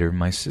moment later,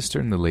 my sister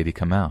and the lady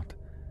come out.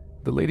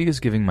 The lady is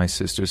giving my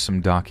sister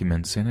some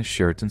documents and a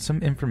shirt and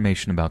some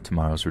information about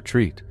tomorrow's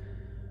retreat.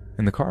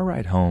 In the car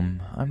ride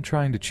home, I'm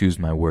trying to choose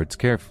my words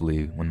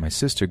carefully when my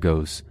sister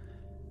goes,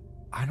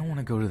 "I don't want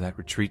to go to that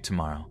retreat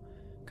tomorrow.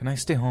 Can I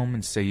stay home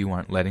and say you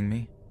aren't letting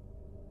me?"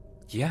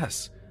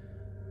 "Yes.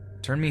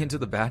 Turn me into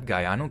the bad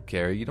guy, I don't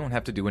care. You don't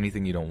have to do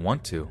anything you don't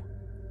want to."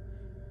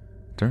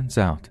 Turns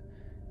out,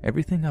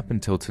 everything up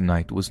until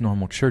tonight was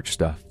normal church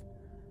stuff.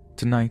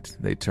 Tonight,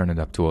 they turn it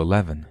up to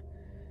 11.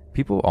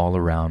 People all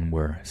around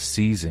were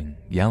seizing,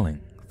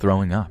 yelling,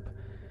 throwing up.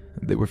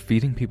 They were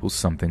feeding people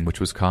something which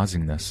was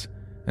causing this,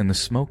 and the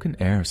smoke and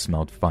air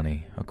smelled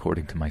funny,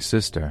 according to my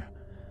sister.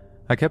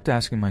 I kept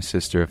asking my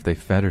sister if they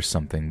fed her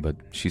something, but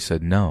she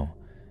said no.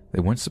 They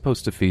weren't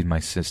supposed to feed my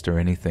sister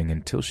anything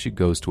until she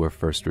goes to her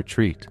first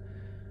retreat.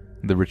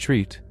 The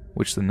retreat,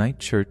 which the night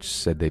church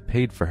said they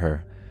paid for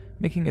her,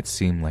 making it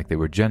seem like they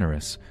were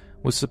generous,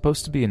 was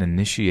supposed to be an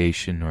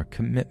initiation or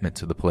commitment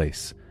to the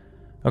place.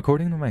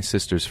 According to my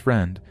sister's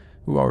friend,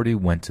 who already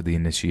went to the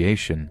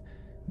initiation,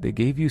 they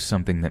gave you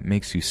something that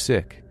makes you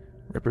sick,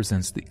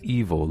 represents the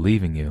evil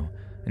leaving you,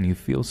 and you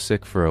feel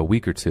sick for a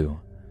week or two.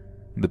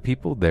 The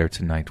people there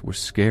tonight were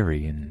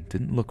scary and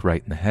didn't look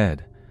right in the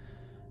head.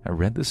 I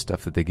read the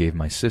stuff that they gave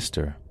my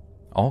sister,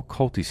 all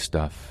culty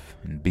stuff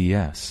and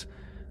BS.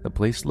 The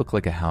place looked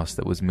like a house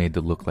that was made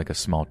to look like a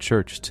small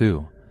church,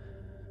 too.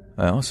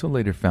 I also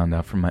later found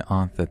out from my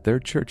aunt that their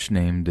church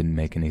name didn't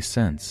make any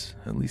sense,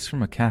 at least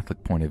from a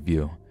Catholic point of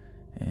view,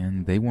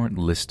 and they weren't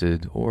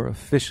listed or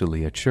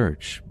officially a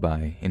church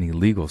by any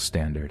legal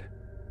standard.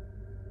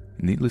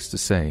 Needless to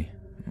say,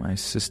 my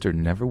sister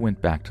never went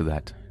back to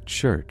that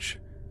church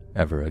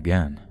ever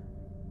again.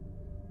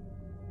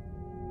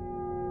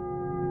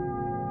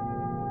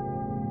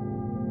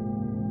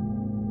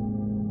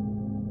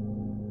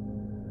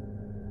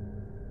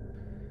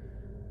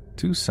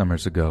 Two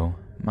summers ago,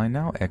 my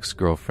now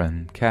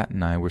ex-girlfriend, Kat,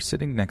 and I were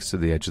sitting next to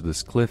the edge of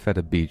this cliff at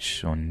a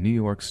beach on New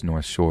York's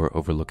North Shore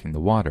overlooking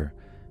the water,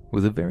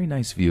 with a very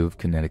nice view of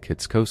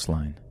Connecticut's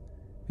coastline.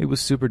 It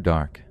was super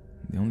dark,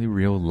 the only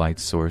real light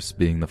source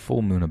being the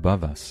full moon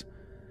above us.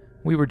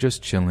 We were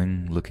just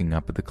chilling, looking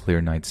up at the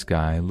clear night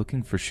sky,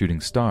 looking for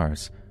shooting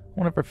stars,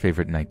 one of our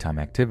favorite nighttime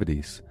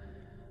activities.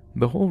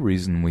 The whole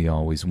reason we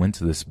always went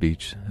to this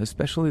beach,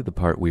 especially the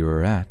part we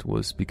were at,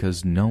 was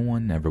because no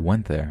one ever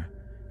went there.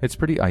 It's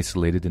pretty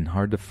isolated and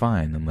hard to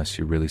find unless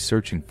you're really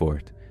searching for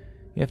it.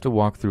 You have to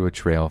walk through a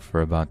trail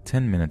for about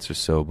 10 minutes or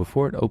so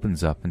before it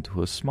opens up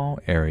into a small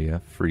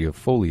area free of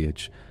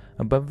foliage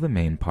above the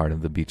main part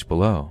of the beach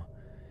below.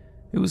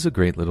 It was a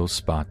great little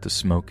spot to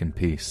smoke in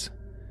peace.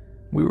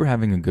 We were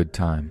having a good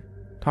time,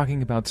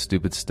 talking about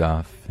stupid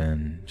stuff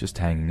and just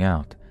hanging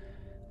out.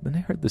 Then I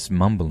heard this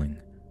mumbling,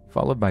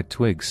 followed by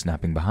twigs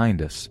snapping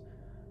behind us.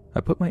 I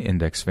put my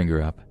index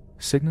finger up,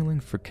 signaling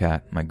for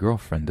Kat, my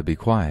girlfriend, to be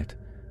quiet,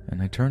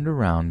 and I turned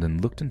around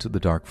and looked into the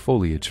dark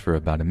foliage for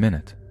about a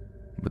minute,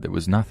 but there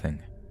was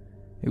nothing.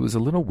 It was a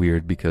little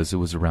weird because it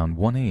was around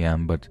 1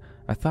 a.m., but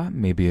I thought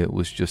maybe it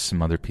was just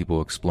some other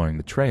people exploring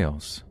the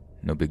trails.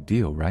 No big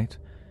deal, right?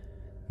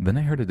 Then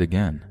I heard it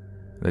again,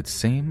 that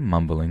same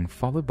mumbling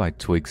followed by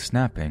twigs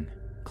snapping,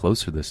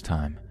 closer this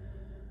time.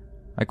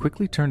 I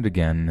quickly turned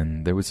again,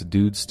 and there was a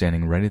dude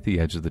standing right at the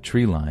edge of the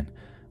tree line,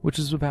 which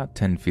was about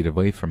 10 feet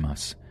away from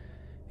us.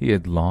 He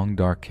had long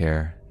dark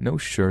hair, no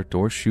shirt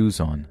or shoes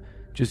on,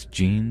 just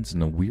jeans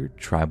and a weird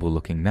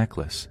tribal-looking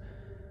necklace.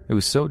 It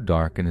was so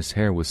dark and his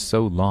hair was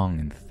so long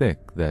and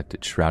thick that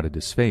it shrouded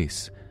his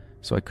face,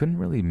 so I couldn't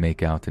really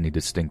make out any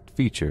distinct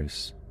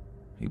features.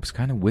 He was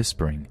kind of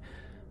whispering,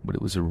 but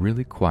it was a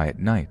really quiet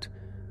night.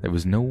 There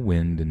was no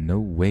wind and no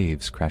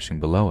waves crashing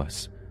below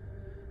us.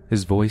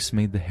 His voice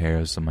made the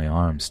hairs on my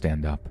arms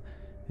stand up.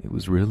 It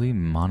was really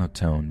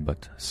monotone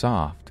but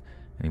soft,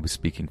 and he was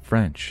speaking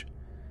French.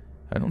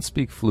 I don't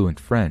speak fluent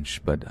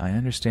French, but I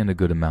understand a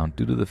good amount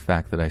due to the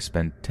fact that I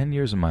spent 10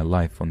 years of my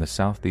life on the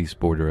southeast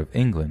border of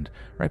England,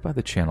 right by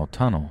the Channel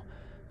Tunnel.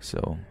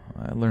 So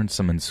I learned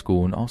some in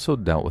school and also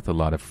dealt with a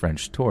lot of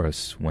French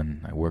tourists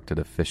when I worked at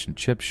a fish and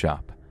chip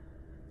shop.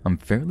 I'm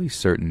fairly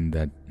certain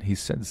that he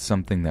said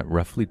something that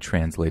roughly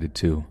translated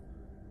to,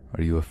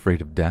 "Are you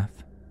afraid of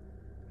death?"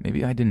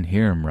 Maybe I didn't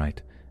hear him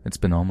right. It's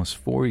been almost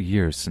 4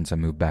 years since I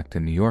moved back to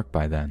New York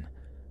by then.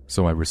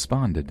 So I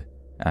responded,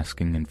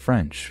 asking in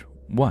French,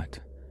 "What?"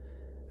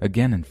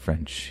 Again in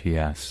French, he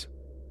asks,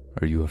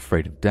 "Are you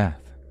afraid of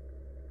death?"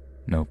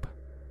 Nope.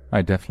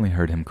 I definitely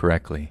heard him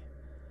correctly.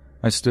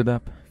 I stood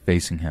up,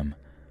 facing him.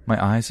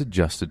 My eyes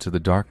adjusted to the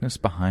darkness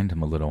behind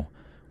him a little,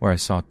 where I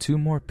saw 2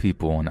 more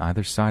people on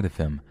either side of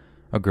him,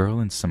 a girl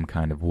in some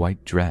kind of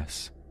white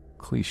dress.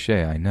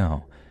 Cliché, I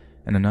know.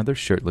 And another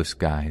shirtless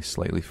guy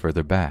slightly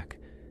further back.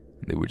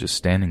 They were just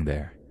standing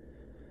there.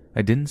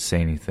 I didn't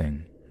say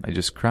anything. I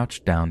just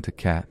crouched down to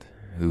Kat,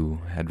 who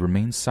had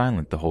remained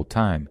silent the whole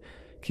time,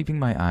 keeping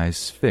my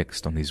eyes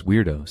fixed on these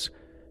weirdos,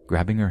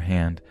 grabbing her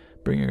hand,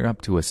 bringing her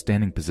up to a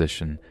standing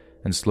position,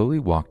 and slowly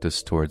walked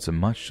us towards a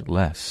much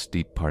less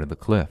steep part of the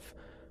cliff,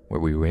 where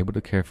we were able to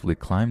carefully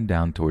climb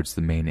down towards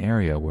the main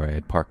area where I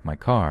had parked my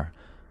car,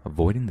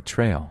 avoiding the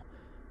trail,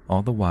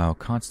 all the while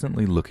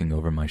constantly looking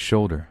over my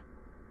shoulder.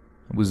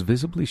 I was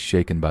visibly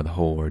shaken by the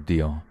whole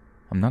ordeal.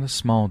 I'm not a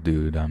small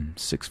dude, I'm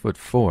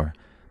 6'4",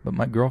 but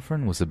my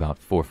girlfriend was about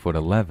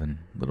 4'11",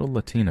 little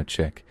Latina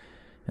chick,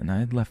 and I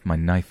had left my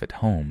knife at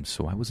home,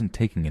 so I wasn't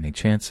taking any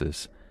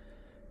chances.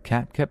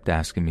 Kat kept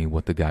asking me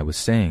what the guy was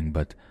saying,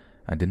 but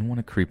I didn't want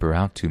to creep her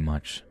out too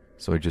much,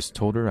 so I just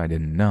told her I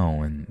didn't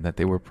know and that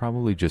they were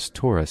probably just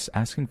tourists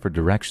asking for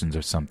directions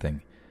or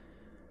something.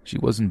 She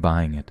wasn't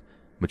buying it,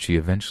 but she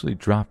eventually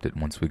dropped it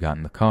once we got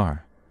in the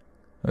car.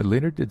 I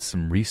later did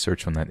some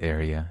research on that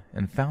area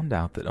and found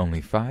out that only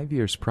 5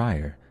 years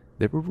prior,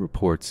 there were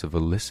reports of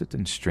illicit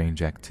and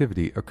strange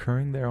activity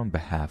occurring there on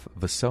behalf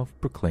of a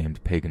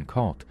self-proclaimed pagan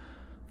cult,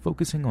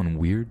 focusing on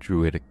weird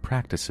druidic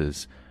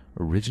practices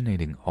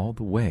originating all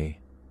the way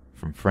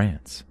from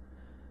France.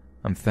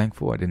 I'm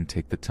thankful I didn't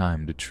take the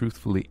time to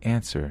truthfully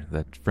answer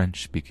that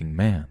French-speaking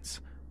man's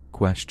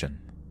question.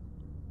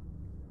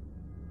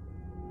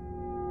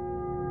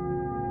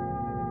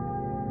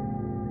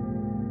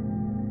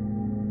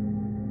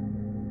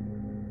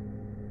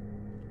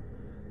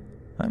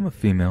 I'm a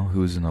female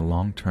who is in a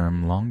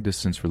long-term,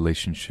 long-distance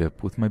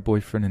relationship with my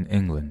boyfriend in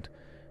England.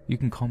 You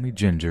can call me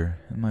Ginger,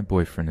 and my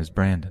boyfriend is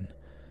Brandon.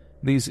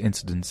 These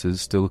incidences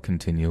still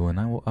continue, and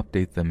I will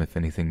update them if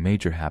anything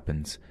major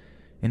happens.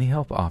 Any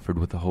help offered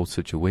with the whole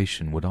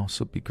situation would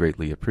also be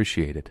greatly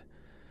appreciated.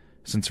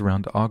 Since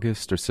around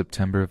August or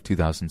September of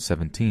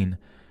 2017,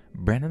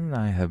 Brandon and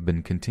I have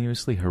been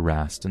continuously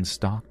harassed and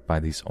stalked by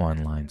these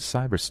online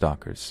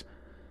cyberstalkers.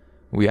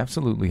 We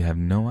absolutely have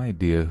no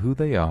idea who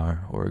they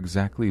are or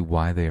exactly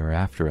why they are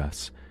after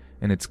us,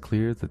 and it's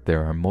clear that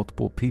there are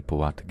multiple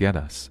people out to get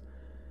us.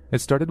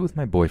 It started with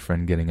my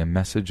boyfriend getting a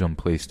message on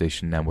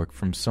PlayStation Network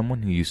from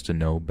someone he used to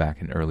know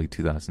back in early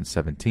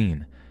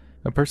 2017,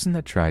 a person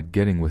that tried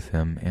getting with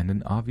him and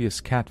an obvious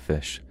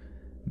catfish.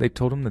 They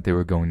told him that they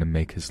were going to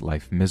make his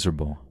life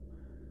miserable.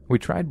 We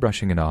tried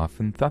brushing it off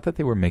and thought that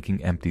they were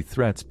making empty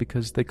threats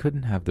because they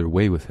couldn't have their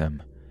way with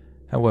him.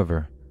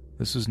 However,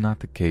 this was not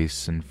the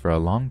case, and for a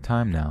long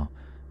time now,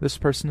 this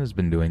person has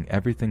been doing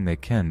everything they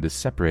can to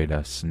separate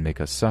us and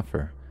make us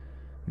suffer.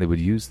 They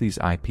would use these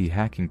IP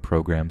hacking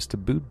programs to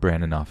boot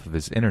Brandon off of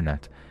his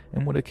internet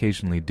and would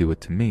occasionally do it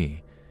to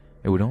me.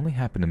 It would only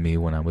happen to me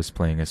when I was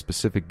playing a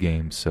specific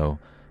game, so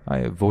I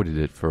avoided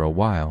it for a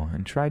while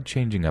and tried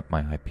changing up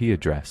my IP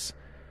address.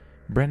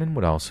 Brandon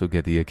would also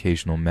get the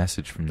occasional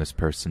message from this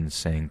person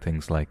saying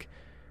things like,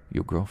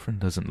 "Your girlfriend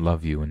doesn't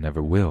love you and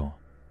never will.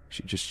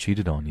 She just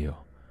cheated on you."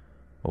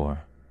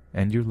 Or,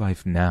 "End your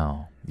life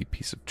now, you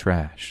piece of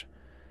trash."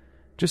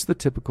 Just the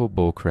typical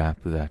bullcrap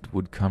that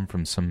would come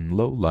from some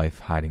low-life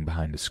hiding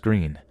behind a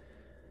screen.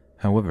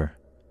 However,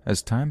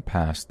 as time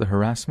passed, the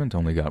harassment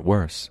only got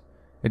worse.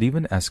 It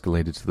even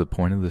escalated to the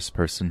point of this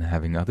person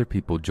having other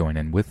people join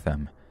in with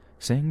them,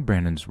 saying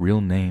Brandon's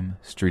real name,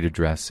 street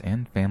address,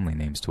 and family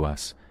names to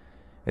us.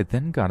 It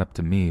then got up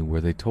to me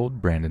where they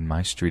told Brandon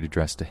my street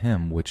address to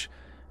him, which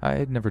I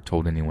had never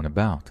told anyone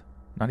about,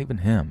 not even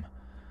him.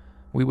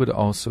 We would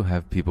also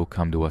have people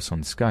come to us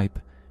on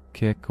Skype,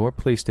 Kick, or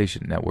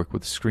PlayStation Network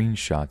with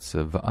screenshots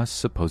of us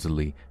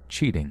supposedly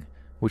cheating,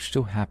 which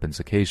still happens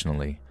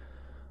occasionally.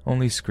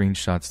 Only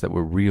screenshots that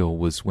were real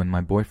was when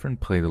my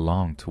boyfriend played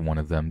along to one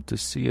of them to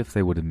see if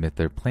they would admit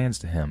their plans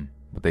to him,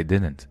 but they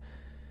didn't.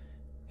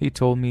 He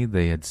told me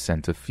they had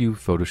sent a few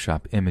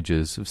Photoshop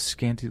images of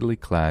scantily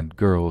clad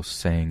girls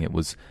saying it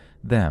was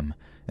them,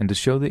 and to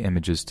show the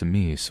images to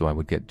me so I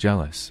would get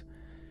jealous.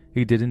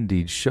 He did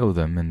indeed show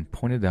them and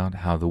pointed out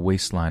how the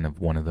waistline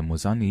of one of them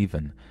was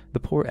uneven. The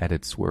poor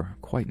edits were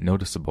quite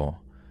noticeable.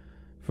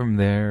 From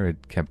there,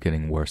 it kept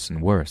getting worse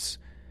and worse.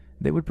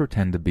 They would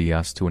pretend to be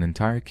us to an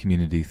entire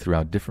community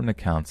throughout different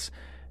accounts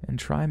and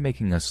try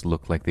making us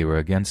look like they were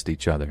against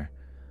each other.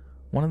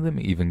 One of them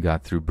even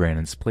got through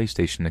Brandon's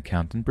PlayStation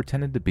account and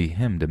pretended to be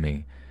him to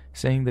me,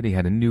 saying that he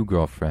had a new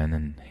girlfriend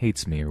and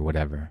hates me or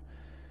whatever.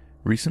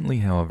 Recently,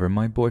 however,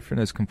 my boyfriend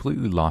has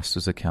completely lost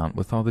his account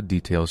with all the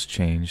details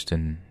changed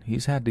and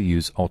he's had to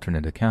use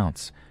alternate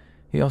accounts.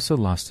 He also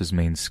lost his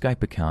main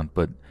Skype account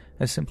but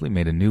has simply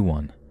made a new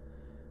one.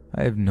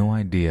 I have no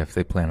idea if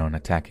they plan on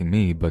attacking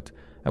me, but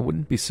I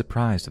wouldn't be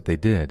surprised if they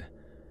did.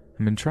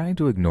 I've been trying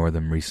to ignore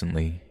them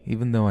recently,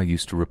 even though I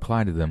used to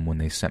reply to them when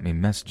they sent me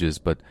messages,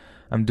 but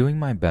I'm doing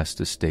my best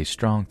to stay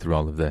strong through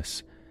all of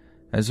this.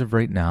 As of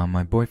right now,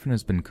 my boyfriend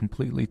has been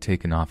completely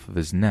taken off of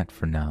his net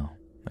for now,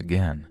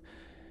 again.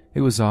 He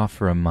was off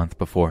for a month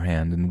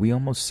beforehand, and we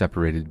almost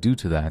separated due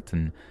to that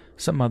and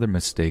some other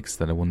mistakes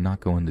that I will not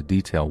go into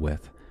detail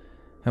with.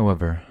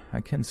 However, I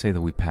can say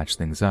that we patched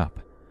things up.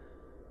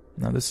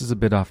 Now this is a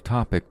bit off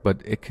topic,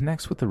 but it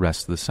connects with the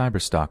rest of the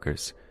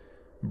cyberstalkers.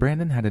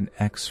 Brandon had an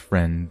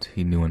ex-friend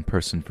he knew in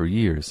person for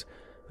years,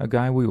 a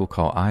guy we will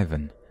call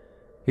Ivan.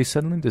 He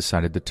suddenly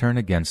decided to turn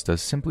against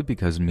us simply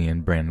because me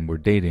and Brandon were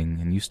dating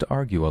and used to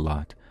argue a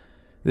lot.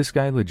 This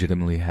guy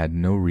legitimately had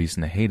no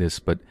reason to hate us,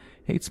 but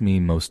hates me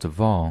most of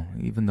all,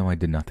 even though I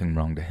did nothing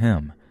wrong to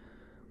him.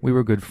 We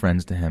were good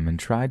friends to him and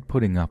tried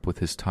putting up with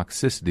his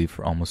toxicity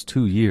for almost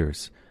 2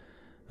 years.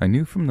 I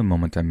knew from the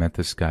moment I met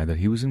this guy that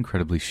he was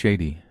incredibly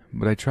shady,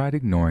 but I tried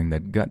ignoring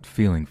that gut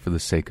feeling for the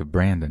sake of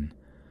Brandon.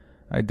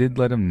 I did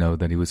let him know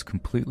that he was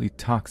completely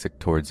toxic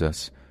towards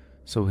us,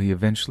 so he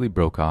eventually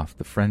broke off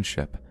the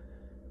friendship.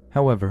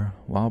 However,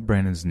 while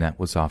Brandon's net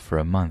was off for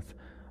a month,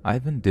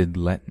 Ivan did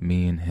let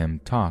me and him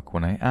talk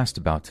when I asked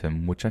about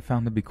him, which I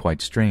found to be quite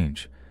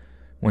strange.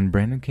 When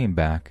Brandon came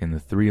back and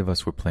the three of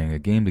us were playing a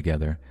game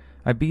together,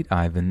 I beat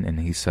Ivan and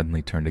he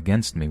suddenly turned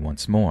against me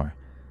once more.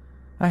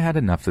 I had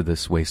enough of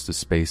this waste of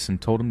space and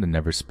told him to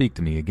never speak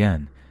to me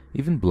again,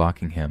 even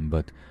blocking him,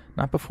 but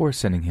not before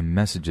sending him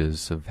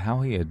messages of how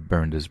he had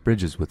burned his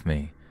bridges with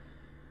me.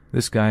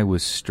 This guy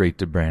was straight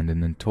to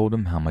Brandon and told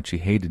him how much he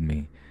hated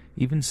me,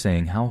 even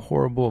saying how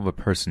horrible of a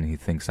person he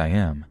thinks I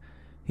am.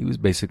 He was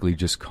basically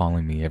just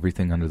calling me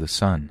everything under the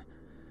sun.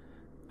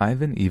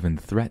 Ivan even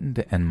threatened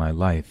to end my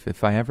life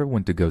if I ever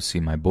went to go see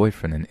my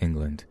boyfriend in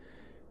England.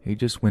 He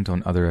just went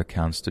on other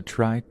accounts to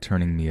try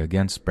turning me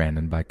against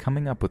Brandon by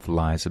coming up with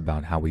lies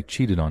about how he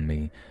cheated on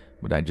me,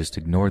 but I just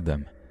ignored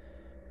them.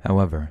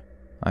 However,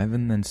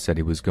 Ivan then said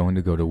he was going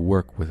to go to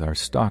work with our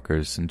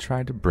stalkers and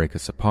try to break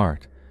us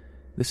apart.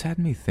 This had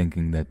me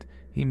thinking that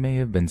he may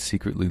have been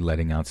secretly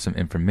letting out some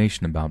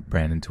information about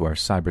Brandon to our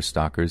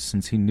cyberstalkers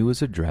since he knew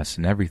his address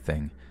and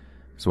everything,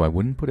 so I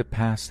wouldn't put it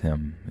past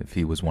him if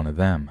he was one of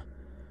them.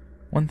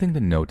 One thing to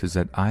note is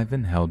that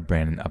Ivan held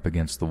Brandon up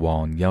against the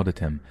wall and yelled at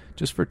him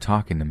just for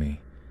talking to me.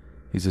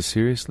 He's a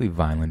seriously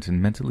violent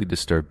and mentally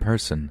disturbed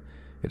person.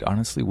 It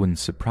honestly wouldn't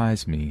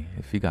surprise me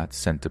if he got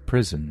sent to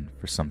prison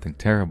for something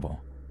terrible.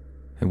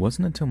 It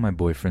wasn't until my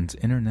boyfriend's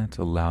internet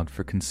allowed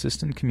for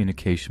consistent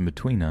communication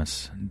between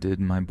us did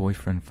my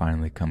boyfriend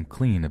finally come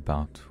clean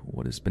about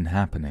what has been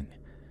happening.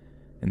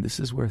 And this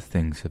is where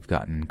things have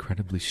gotten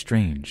incredibly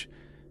strange,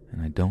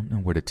 and I don't know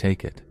where to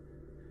take it.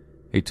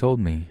 He told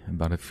me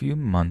about a few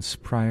months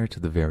prior to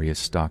the various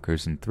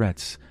stalkers and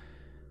threats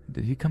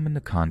that he come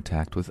into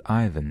contact with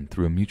Ivan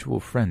through a mutual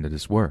friend at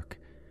his work.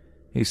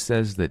 He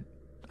says that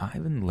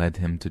Ivan led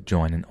him to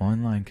join an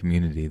online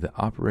community that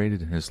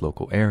operated in his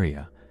local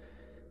area.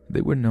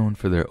 They were known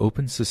for their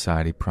open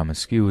society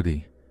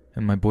promiscuity,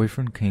 and my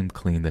boyfriend came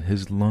clean that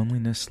his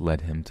loneliness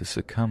led him to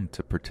succumb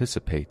to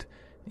participate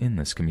in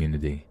this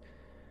community.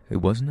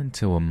 It wasn't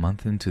until a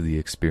month into the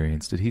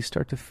experience did he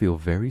start to feel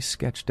very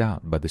sketched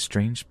out by the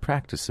strange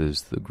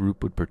practices the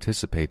group would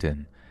participate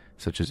in,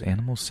 such as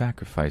animal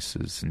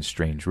sacrifices and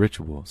strange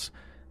rituals,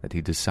 that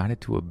he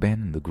decided to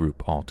abandon the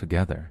group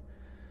altogether.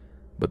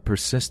 But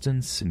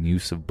persistence and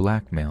use of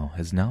blackmail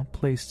has now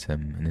placed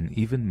him in an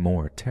even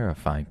more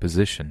terrifying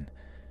position.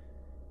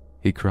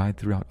 He cried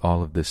throughout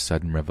all of this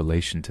sudden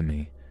revelation to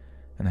me,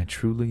 and I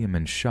truly am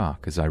in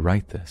shock as I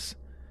write this.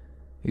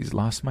 He's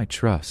lost my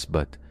trust,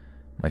 but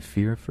my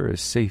fear for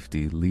his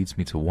safety leads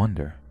me to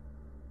wonder,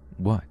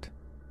 what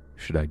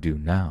should I do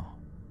now?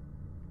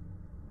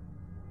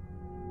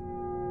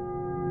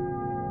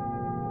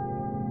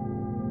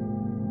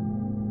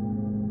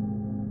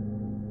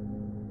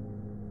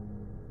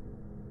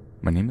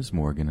 My name is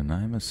Morgan, and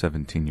I am a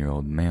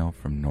 17-year-old male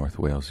from North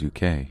Wales,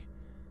 UK.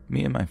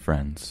 Me and my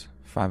friends,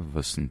 5 of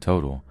us in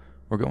total,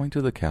 were going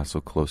to the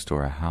castle close to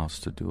our house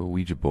to do a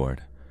Ouija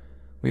board.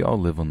 We all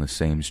live on the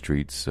same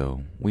street,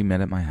 so we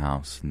met at my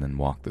house and then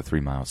walked the 3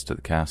 miles to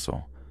the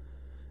castle.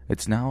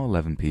 It's now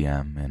 11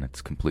 p.m. and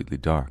it's completely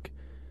dark.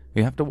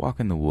 We have to walk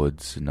in the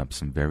woods and up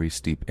some very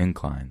steep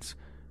inclines.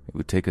 It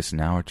would take us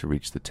an hour to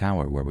reach the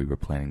tower where we were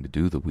planning to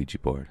do the Ouija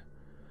board.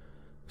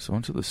 So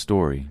onto the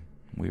story.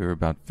 We were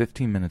about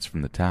 15 minutes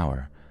from the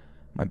tower.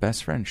 My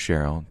best friend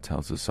Cheryl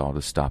tells us all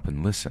to stop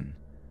and listen.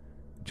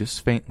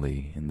 Just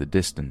faintly, in the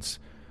distance,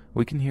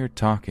 we can hear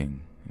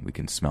talking and we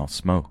can smell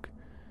smoke.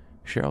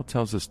 Cheryl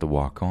tells us to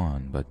walk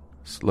on, but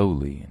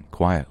slowly and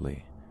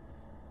quietly.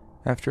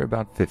 After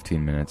about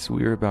 15 minutes,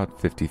 we were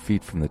about 50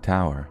 feet from the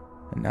tower,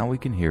 and now we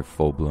can hear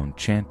full-blown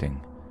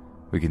chanting.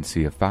 We can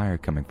see a fire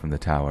coming from the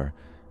tower,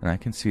 and I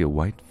can see a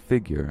white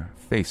figure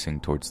facing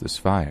towards this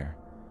fire.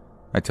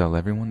 I tell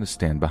everyone to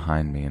stand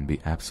behind me and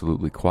be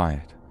absolutely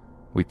quiet.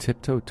 We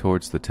tiptoe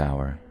towards the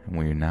tower, and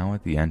we are now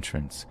at the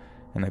entrance,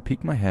 and I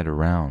peek my head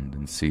around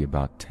and see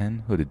about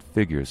 10 hooded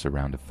figures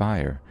around a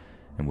fire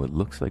and what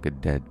looks like a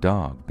dead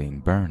dog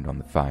being burned on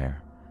the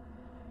fire.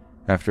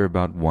 After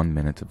about 1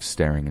 minute of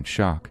staring in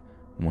shock,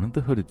 one of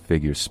the hooded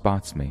figures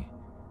spots me.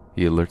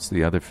 He alerts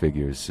the other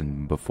figures,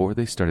 and before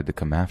they started to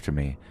come after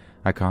me,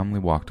 I calmly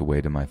walked away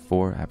to my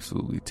 4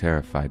 absolutely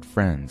terrified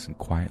friends and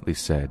quietly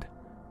said,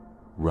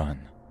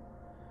 "Run."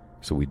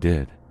 So we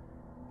did.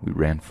 We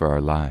ran for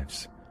our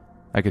lives.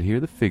 I could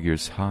hear the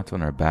figures hot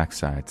on our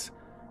backsides.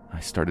 I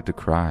started to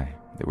cry.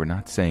 They were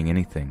not saying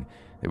anything.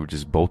 They were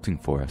just bolting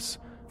for us,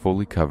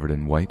 fully covered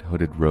in white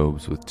hooded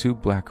robes with 2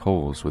 black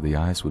holes where the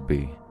eyes would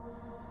be.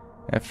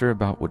 After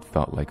about what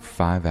felt like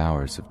 5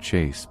 hours of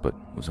chase, but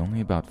was only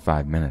about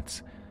 5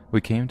 minutes,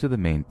 we came to the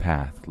main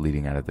path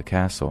leading out of the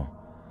castle.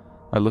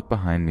 I looked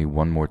behind me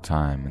one more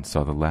time and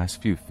saw the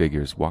last few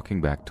figures walking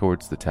back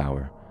towards the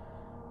tower.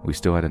 We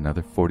still had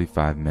another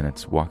 45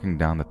 minutes walking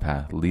down the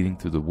path leading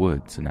through the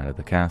woods and out of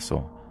the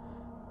castle.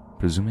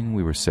 Presuming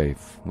we were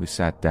safe, we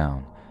sat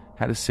down,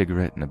 had a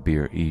cigarette and a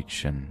beer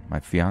each, and my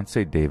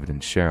fiancé David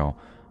and Cheryl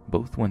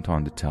both went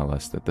on to tell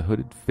us that the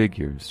hooded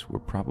figures were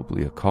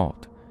probably a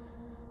cult.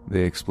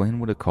 They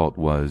explained what a cult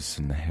was,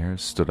 and the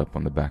hairs stood up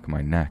on the back of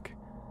my neck.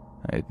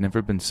 I had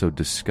never been so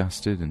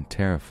disgusted and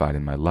terrified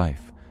in my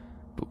life,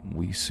 but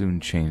we soon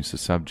changed the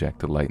subject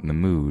to lighten the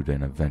mood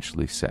and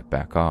eventually set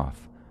back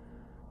off.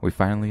 We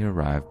finally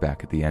arrived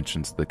back at the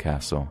entrance of the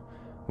castle.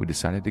 We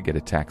decided to get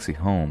a taxi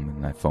home,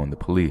 and I phoned the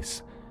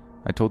police.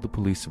 I told the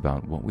police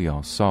about what we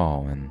all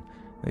saw, and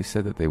they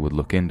said that they would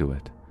look into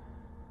it.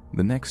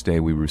 The next day,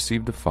 we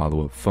received a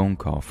follow-up phone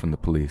call from the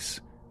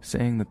police,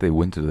 saying that they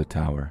went to the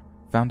tower,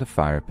 found a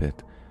fire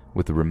pit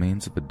with the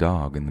remains of a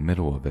dog in the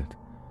middle of it,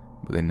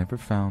 but they never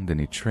found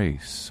any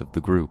trace of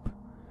the group.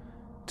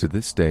 To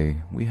this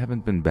day, we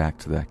haven't been back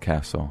to that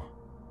castle,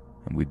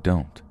 and we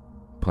don't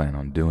plan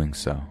on doing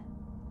so.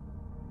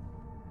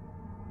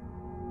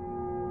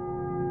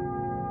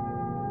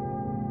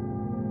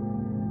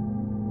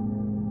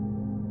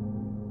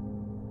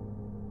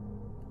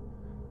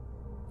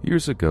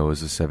 Years ago,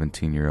 as a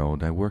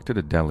 17-year-old, I worked at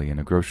a deli in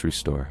a grocery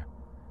store.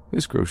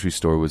 This grocery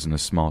store was in a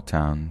small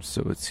town,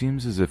 so it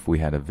seems as if we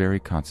had a very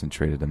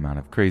concentrated amount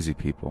of crazy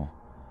people.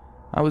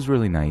 I was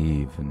really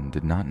naive and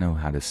did not know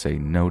how to say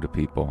no to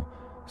people,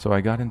 so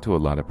I got into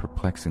a lot of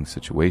perplexing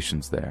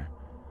situations there.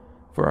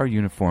 For our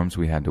uniforms,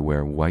 we had to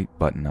wear white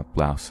button-up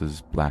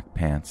blouses, black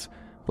pants,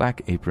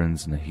 black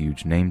aprons, and a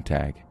huge name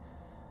tag.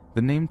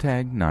 The name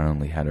tag not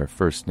only had our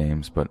first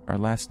names, but our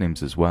last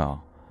names as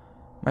well.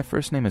 My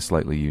first name is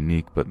slightly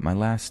unique, but my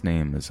last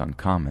name is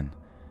uncommon.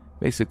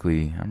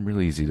 Basically, I'm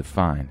really easy to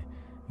find.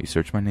 You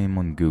search my name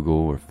on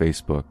Google or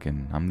Facebook,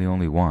 and I'm the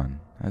only one,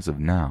 as of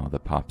now,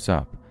 that pops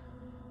up.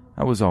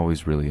 I was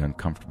always really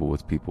uncomfortable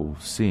with people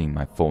seeing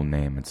my full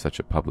name in such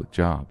a public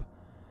job.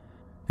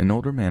 An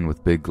older man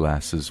with big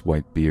glasses,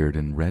 white beard,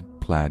 and red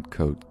plaid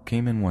coat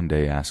came in one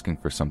day asking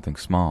for something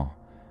small.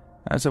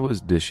 As I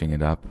was dishing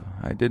it up,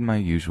 I did my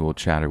usual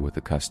chatter with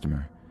the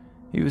customer.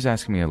 He was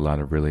asking me a lot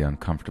of really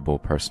uncomfortable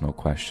personal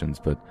questions,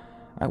 but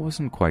I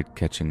wasn't quite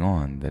catching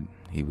on that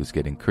he was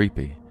getting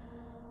creepy.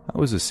 I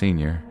was a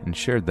senior and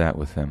shared that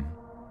with him.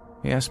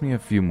 He asked me a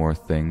few more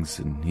things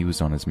and he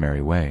was on his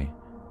merry way.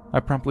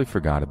 I promptly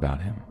forgot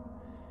about him.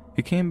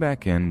 He came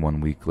back in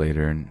 1 week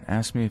later and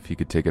asked me if he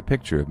could take a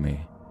picture of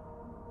me.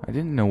 I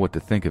didn't know what to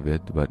think of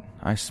it, but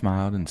I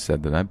smiled and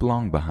said that I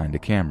belonged behind a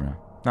camera,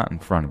 not in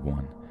front of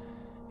one.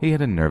 He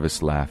had a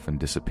nervous laugh and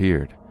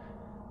disappeared.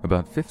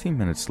 About 15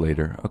 minutes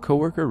later, a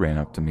coworker ran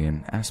up to me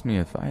and asked me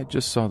if I had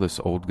just saw this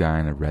old guy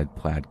in a red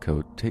plaid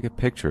coat take a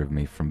picture of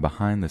me from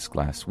behind this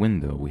glass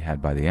window we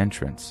had by the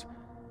entrance.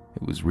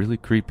 It was really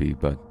creepy,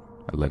 but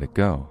I let it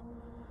go.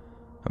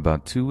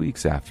 About 2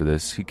 weeks after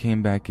this, he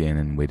came back in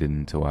and waited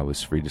until I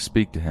was free to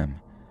speak to him.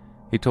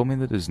 He told me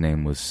that his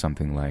name was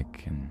something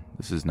like, and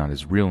this is not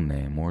his real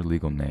name or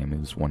legal name, it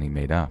was one he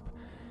made up,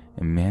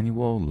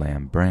 Emmanuel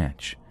Lamb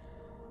Branch.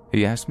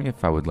 He asked me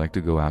if I would like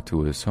to go out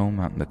to his home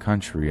out in the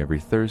country every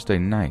Thursday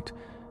night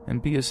and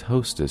be his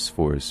hostess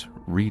for his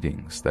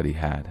readings that he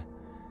had.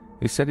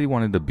 He said he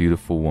wanted a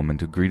beautiful woman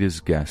to greet his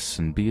guests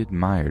and be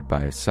admired by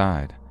his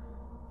side.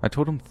 I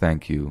told him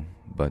thank you,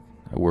 but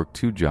I worked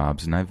 2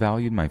 jobs and I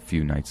valued my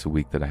few nights a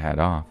week that I had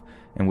off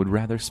and would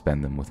rather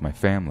spend them with my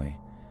family.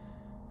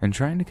 In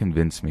trying to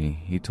convince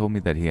me, he told me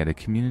that he had a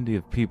community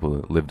of people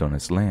that lived on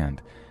his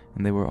land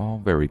and they were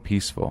all very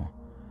peaceful.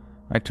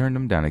 I turned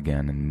him down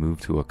again and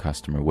moved to a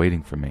customer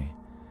waiting for me.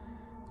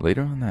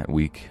 Later on that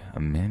week,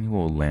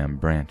 Emmanuel Lamb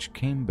Branch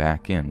came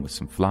back in with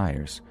some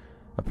flyers.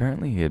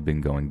 Apparently he had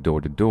been going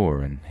door to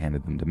door and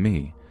handed them to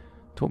me,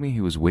 told me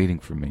he was waiting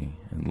for me,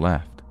 and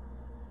left.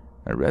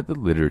 I read the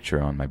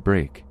literature on my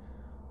break.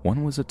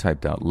 One was a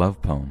typed out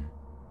love poem.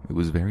 It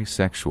was very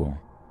sexual.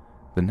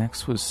 The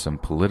next was some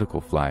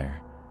political flyer.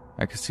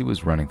 I could see he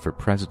was running for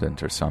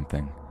president or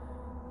something.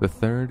 The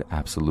third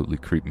absolutely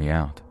creeped me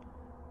out.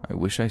 I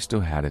wish I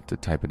still had it to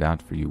type it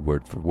out for you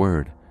word for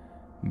word.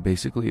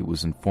 Basically, it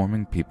was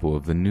informing people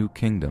of the new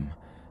kingdom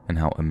and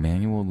how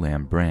Emmanuel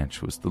Lamb Branch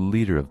was the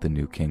leader of the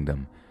new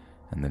kingdom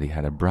and that he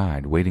had a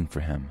bride waiting for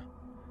him.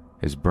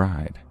 His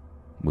bride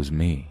was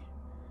me.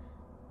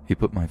 He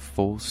put my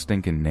full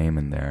stinking name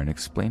in there and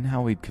explained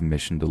how he'd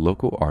commissioned a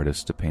local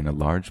artist to paint a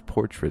large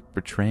portrait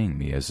portraying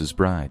me as his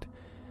bride.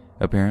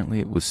 Apparently,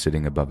 it was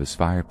sitting above his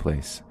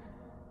fireplace.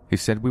 He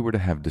said we were to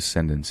have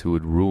descendants who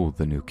would rule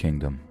the new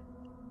kingdom.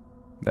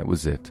 That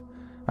was it.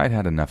 I'd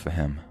had enough of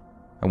him.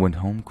 I went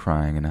home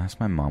crying and asked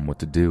my mom what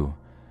to do.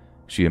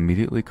 She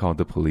immediately called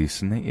the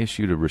police and they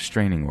issued a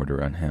restraining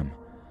order on him.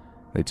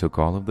 They took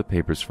all of the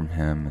papers from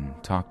him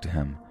and talked to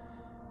him.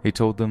 He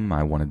told them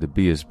I wanted to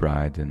be his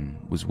bride and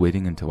was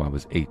waiting until I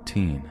was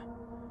 18.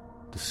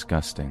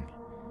 Disgusting.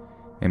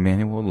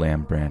 Emmanuel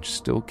Lamb Branch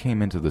still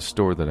came into the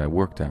store that I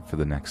worked at for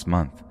the next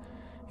month.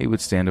 He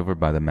would stand over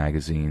by the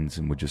magazines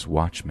and would just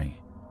watch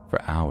me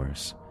for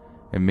hours.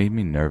 It made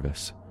me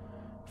nervous.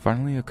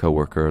 Finally, a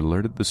coworker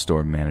alerted the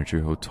store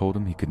manager who told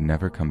him he could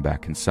never come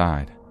back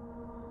inside.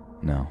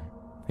 No,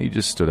 he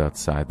just stood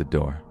outside the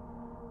door.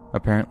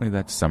 Apparently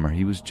that summer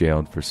he was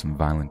jailed for some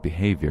violent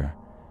behavior,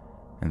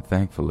 and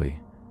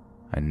thankfully,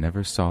 I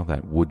never saw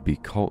that would-be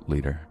cult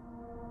leader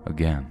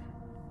again.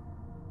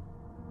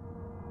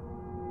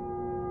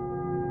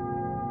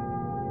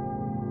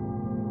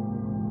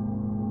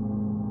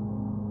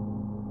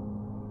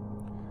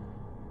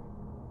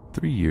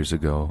 Three years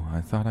ago, I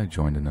thought I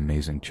joined an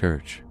amazing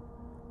church.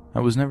 I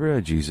was never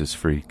a Jesus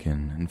freak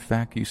and, in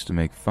fact, used to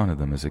make fun of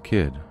them as a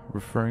kid,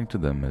 referring to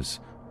them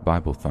as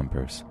Bible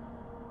thumpers.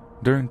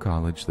 During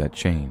college, that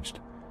changed.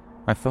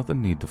 I felt the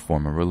need to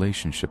form a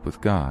relationship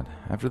with God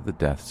after the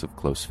deaths of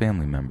close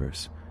family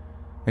members.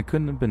 It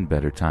couldn't have been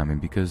better timing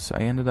because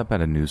I ended up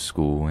at a new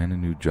school and a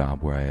new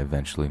job where I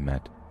eventually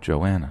met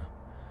Joanna.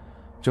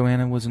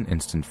 Joanna was an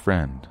instant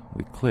friend.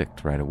 We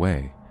clicked right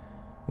away.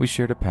 We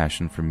shared a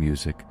passion for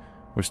music,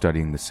 were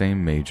studying the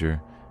same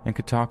major, and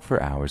could talk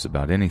for hours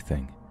about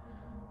anything.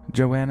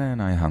 Joanna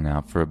and I hung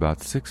out for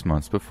about 6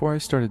 months before I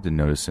started to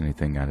notice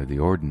anything out of the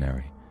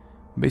ordinary.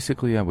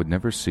 Basically, I would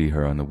never see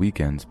her on the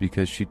weekends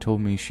because she told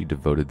me she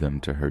devoted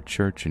them to her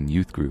church and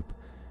youth group.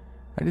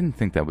 I didn't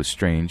think that was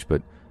strange,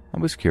 but I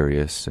was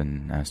curious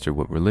and asked her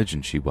what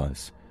religion she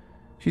was.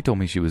 She told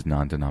me she was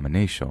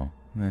non-denominational,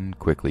 then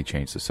quickly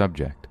changed the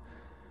subject.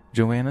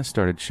 Joanna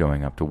started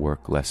showing up to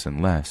work less and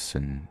less,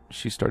 and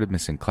she started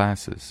missing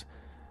classes.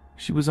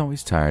 She was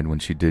always tired when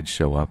she did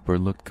show up or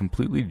looked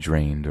completely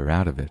drained or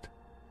out of it.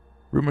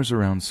 Rumors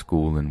around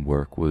school and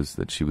work was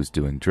that she was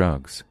doing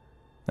drugs.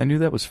 I knew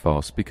that was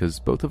false because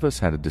both of us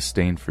had a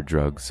disdain for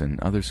drugs and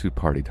others who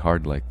partied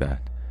hard like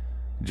that.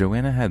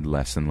 Joanna had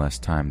less and less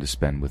time to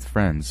spend with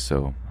friends,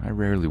 so I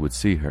rarely would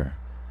see her.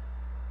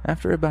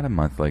 After about a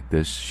month like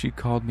this, she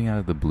called me out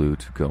of the blue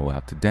to go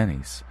out to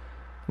Denny's.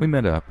 We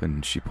met up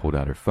and she pulled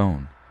out her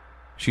phone.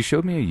 She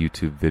showed me a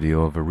YouTube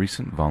video of a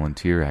recent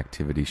volunteer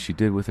activity she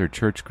did with her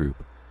church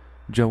group.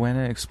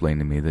 Joanna explained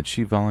to me that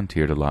she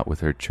volunteered a lot with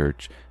her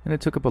church and it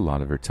took up a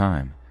lot of her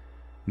time.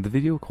 The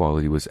video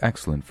quality was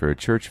excellent for a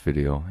church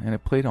video and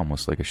it played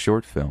almost like a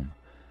short film.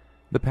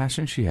 The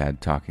passion she had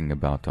talking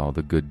about all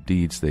the good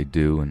deeds they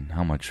do and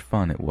how much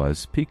fun it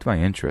was piqued my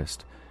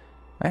interest.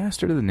 I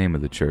asked her the name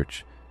of the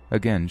church.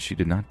 Again, she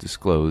did not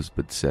disclose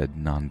but said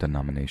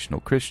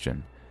non-denominational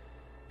Christian.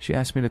 She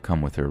asked me to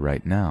come with her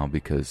right now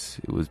because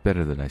it was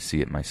better that I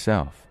see it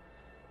myself.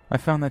 I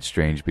found that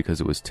strange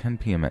because it was 10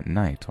 p.m. at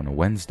night on a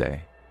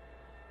Wednesday.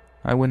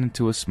 I went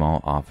into a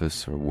small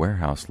office or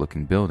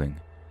warehouse-looking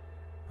building.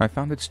 I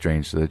found it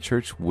strange that the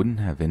church wouldn't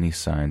have any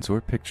signs or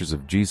pictures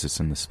of Jesus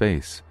in the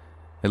space.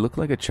 It looked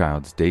like a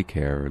child's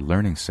daycare or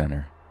learning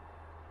center.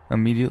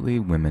 Immediately,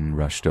 women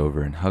rushed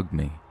over and hugged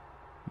me.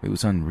 It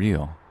was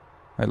unreal.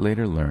 I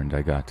later learned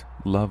I got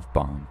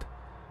love-bombed.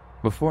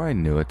 Before I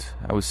knew it,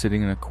 I was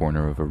sitting in a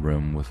corner of a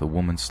room with a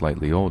woman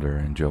slightly older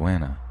and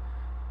Joanna.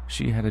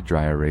 She had a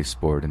dry erase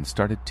board and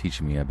started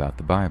teaching me about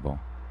the Bible.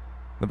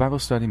 The Bible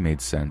study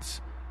made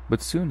sense,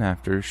 but soon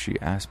after she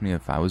asked me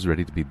if I was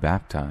ready to be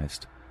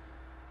baptized.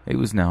 It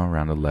was now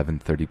around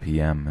 11:30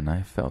 p.m. and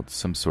I felt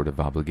some sort of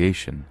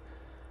obligation.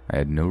 I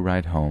had no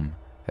ride home,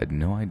 had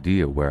no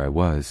idea where I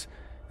was,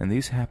 and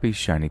these happy,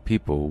 shiny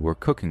people were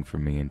cooking for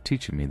me and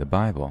teaching me the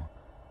Bible.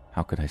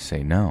 How could I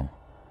say no?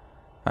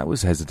 I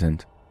was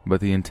hesitant,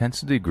 but the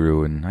intensity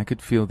grew and I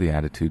could feel the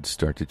attitude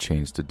start to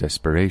change to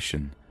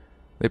desperation.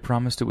 They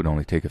promised it would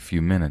only take a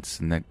few minutes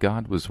and that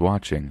God was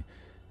watching,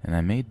 and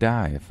I may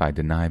die if I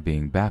deny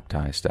being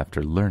baptized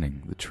after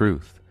learning the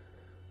truth.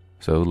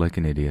 So, like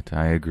an idiot,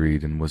 I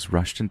agreed and was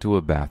rushed into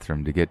a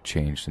bathroom to get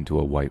changed into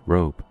a white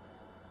robe.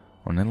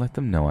 When I let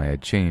them know I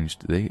had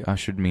changed, they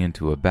ushered me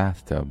into a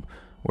bathtub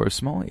where a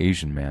small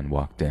Asian man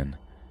walked in.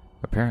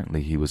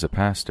 Apparently he was a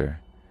pastor.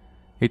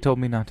 He told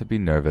me not to be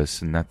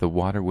nervous and that the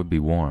water would be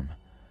warm.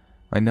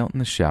 I knelt in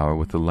the shower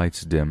with the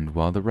lights dimmed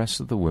while the rest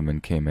of the women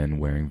came in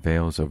wearing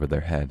veils over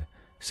their head,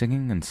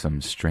 singing in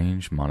some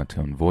strange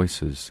monotone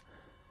voices.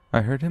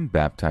 I heard him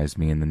baptize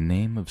me in the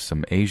name of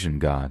some Asian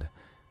god,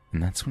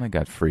 and that's when I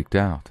got freaked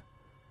out.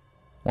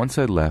 Once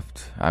I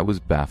left, I was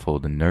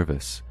baffled and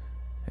nervous.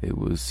 It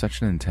was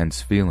such an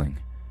intense feeling.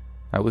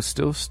 I was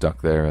still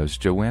stuck there as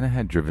Joanna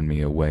had driven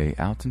me away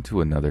out into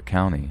another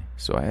county,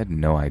 so I had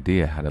no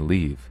idea how to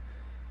leave.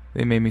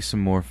 They made me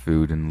some more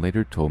food and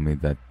later told me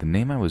that the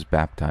name I was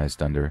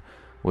baptized under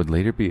would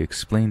later be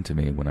explained to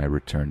me when I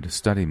returned to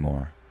study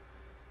more.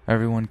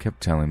 Everyone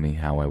kept telling me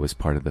how I was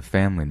part of the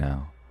family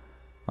now.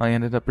 I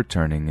ended up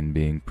returning and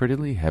being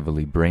pretty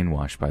heavily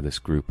brainwashed by this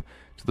group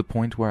to the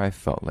point where I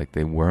felt like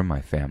they were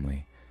my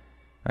family.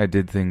 I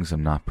did things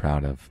I'm not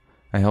proud of.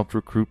 I helped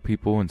recruit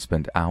people and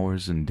spent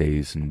hours and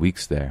days and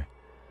weeks there.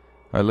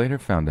 I later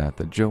found out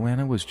that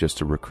Joanna was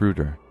just a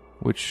recruiter,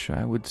 which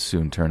I would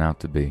soon turn out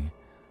to be.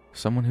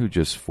 Someone who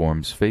just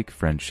forms fake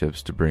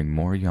friendships to bring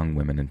more young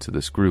women into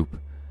this group.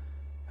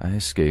 I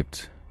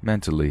escaped,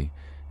 mentally,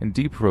 and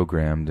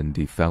deprogrammed and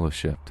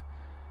defellowshipped.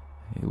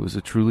 It was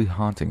a truly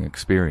haunting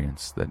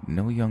experience that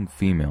no young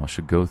female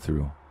should go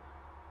through.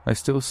 I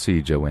still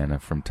see Joanna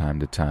from time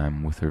to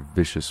time with her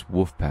vicious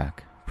wolf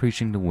pack,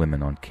 preaching to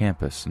women on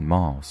campus and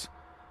malls.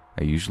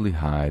 I usually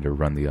hide or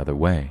run the other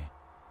way,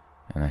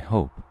 and I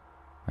hope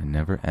I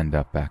never end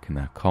up back in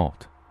that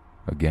cult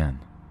again.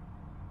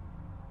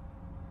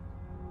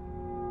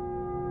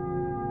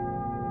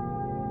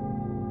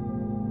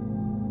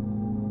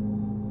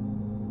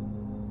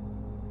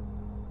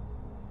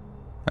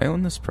 I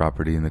own this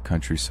property in the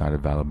countryside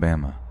of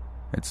Alabama.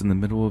 It's in the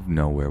middle of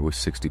nowhere with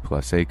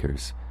 60-plus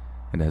acres.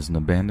 It has an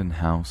abandoned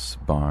house,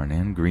 barn,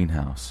 and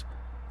greenhouse.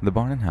 The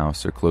barn and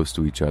house are close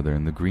to each other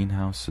and the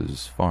greenhouse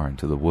is far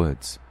into the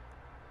woods.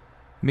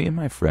 Me and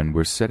my friend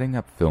were setting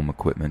up film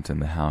equipment in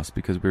the house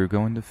because we were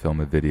going to film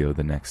a video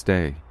the next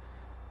day.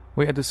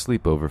 We had to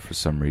sleep over for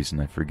some reason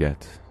I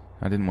forget.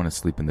 I didn't want to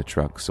sleep in the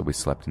truck, so we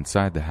slept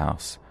inside the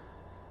house.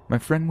 My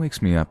friend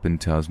wakes me up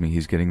and tells me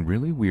he's getting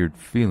really weird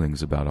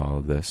feelings about all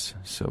of this,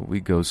 so we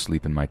go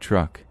sleep in my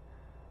truck.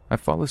 I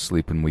fall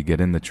asleep and we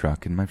get in the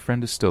truck and my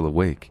friend is still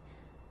awake.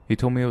 He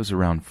told me it was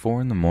around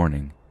 4 in the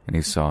morning and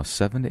he saw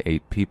 7 to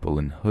 8 people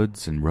in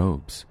hoods and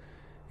robes.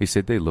 He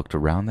said they looked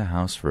around the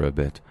house for a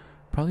bit,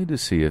 probably to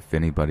see if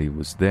anybody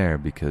was there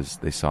because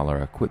they saw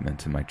our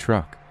equipment in my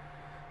truck.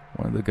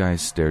 One of the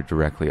guys stared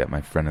directly at my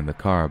friend in the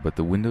car, but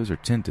the windows are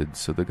tinted,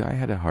 so the guy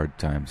had a hard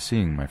time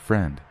seeing my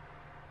friend.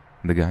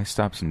 The guy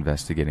stops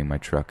investigating my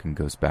truck and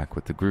goes back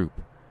with the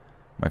group.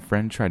 My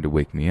friend tried to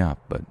wake me up,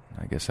 but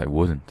I guess I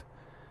wouldn't.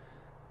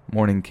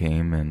 Morning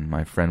came, and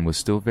my friend was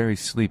still very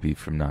sleepy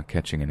from not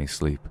catching any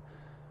sleep.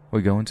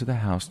 We go into the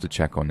house to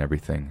check on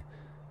everything.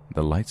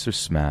 The lights are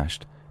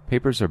smashed,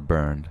 papers are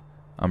burned,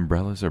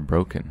 umbrellas are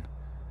broken.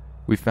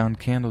 We found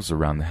candles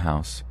around the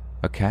house,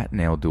 a cat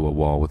nailed to a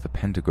wall with a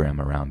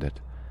pentagram around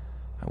it.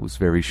 I was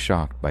very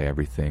shocked by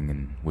everything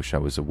and wish I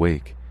was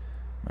awake.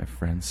 My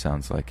friend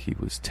sounds like he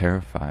was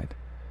terrified.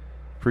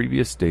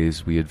 Previous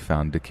days we had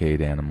found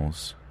decayed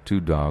animals, 2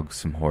 dogs,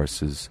 some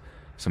horses,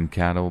 some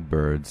cattle,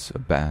 birds, a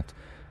bat,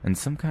 and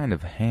some kind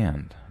of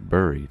hand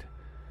buried.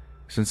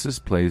 Since this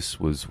place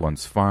was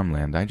once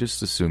farmland, I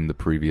just assumed the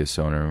previous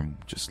owner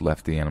just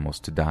left the animals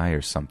to die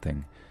or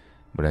something,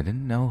 but I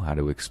didn't know how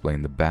to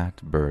explain the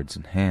bat, birds,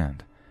 and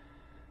hand.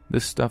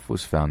 This stuff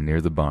was found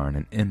near the barn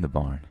and in the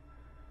barn.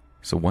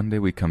 So one day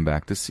we come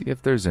back to see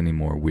if there's any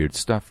more weird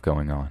stuff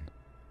going on.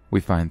 We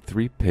find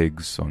 3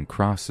 pigs on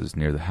crosses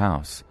near the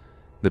house.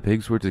 The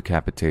pigs were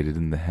decapitated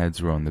and the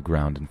heads were on the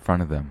ground in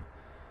front of them.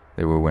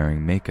 They were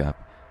wearing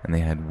makeup and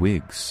they had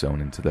wigs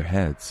sewn into their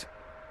heads.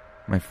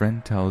 My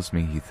friend tells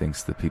me he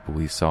thinks the people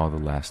he saw the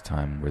last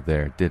time were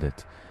there did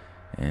it,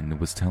 and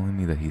was telling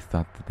me that he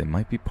thought that they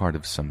might be part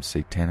of some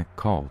satanic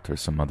cult or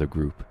some other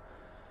group.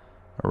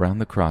 Around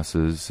the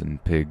crosses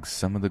and pigs,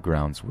 some of the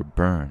grounds were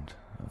burned,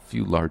 a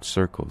few large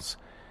circles.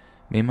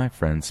 Me and my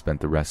friends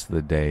spent the rest of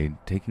the day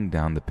taking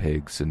down the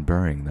pigs and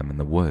burying them in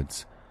the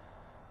woods.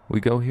 We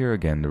go here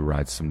again to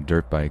ride some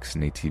dirt bikes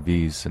and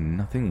ATVs, and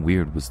nothing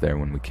weird was there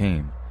when we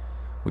came.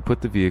 We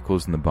put the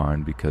vehicles in the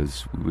barn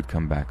because we would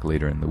come back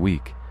later in the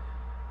week.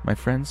 My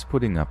friend's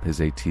putting up his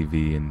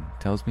ATV and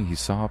tells me he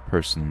saw a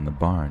person in the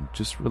barn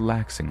just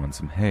relaxing on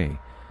some hay,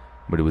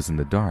 but it was in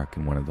the dark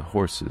in one of the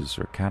horses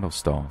or cattle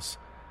stalls.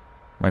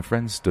 My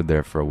friend stood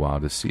there for a while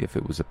to see if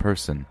it was a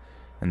person,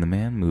 and the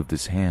man moved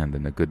his hand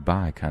in a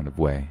goodbye kind of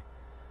way.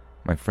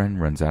 My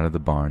friend runs out of the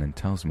barn and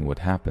tells me what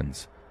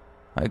happens.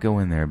 I go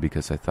in there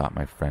because I thought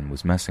my friend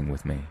was messing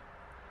with me.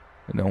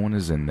 No one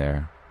is in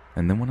there,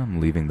 and then when I'm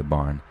leaving the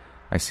barn,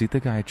 I see the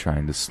guy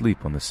trying to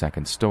sleep on the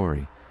second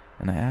story,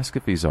 and I ask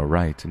if he's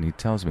alright, and he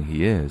tells me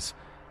he is,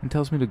 and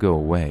tells me to go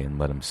away and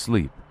let him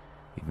sleep,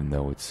 even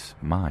though it's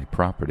my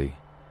property.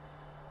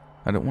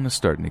 I don't want to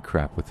start any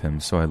crap with him,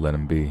 so I let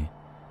him be.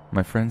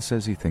 My friend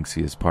says he thinks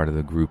he is part of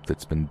the group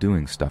that's been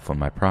doing stuff on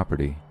my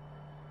property.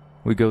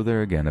 We go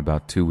there again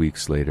about 2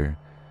 weeks later,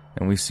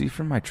 and we see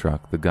from my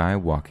truck the guy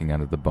walking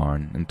out of the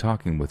barn and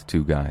talking with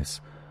two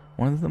guys.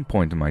 One of them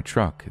points to my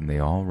truck, and they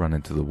all run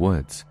into the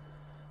woods.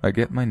 I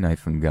get my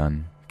knife and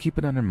gun, keep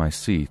it under my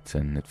seat,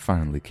 and it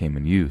finally came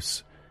in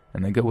use,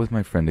 and I go with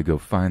my friend to go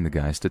find the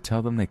guys to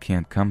tell them they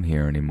can't come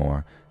here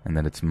anymore and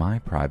that it's my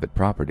private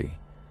property.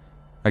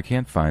 I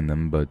can't find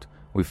them, but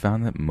we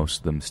found that most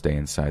of them stay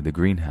inside the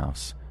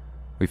greenhouse.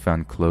 We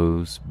found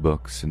clothes,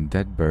 books, and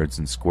dead birds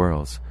and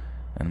squirrels,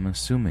 and I'm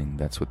assuming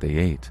that's what they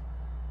ate.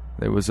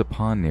 There was a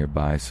pond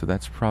nearby, so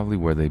that's probably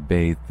where they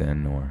bathed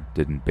then or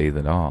didn't bathe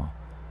at all.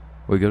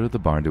 We go to the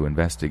barn to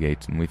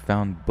investigate, and we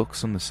found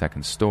books on the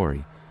second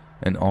story,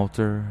 an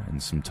altar,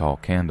 and some tall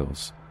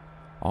candles.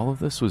 All of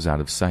this was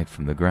out of sight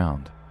from the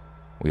ground.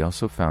 We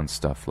also found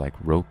stuff like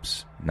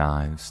ropes,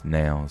 knives,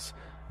 nails,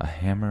 a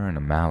hammer, and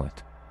a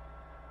mallet.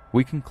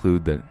 We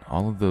conclude that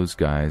all of those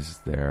guys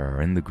there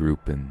are in the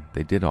group and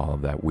they did all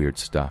of that weird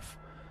stuff.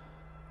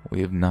 We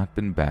have not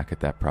been back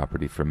at that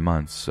property for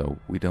months, so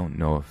we don't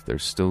know if they're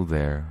still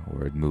there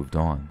or had moved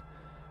on.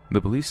 The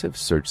police have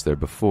searched there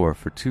before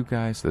for two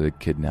guys that had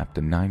kidnapped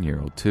a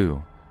 9-year-old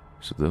too,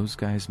 so those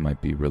guys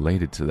might be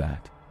related to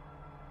that.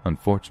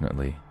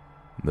 Unfortunately,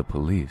 the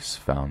police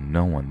found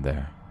no one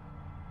there.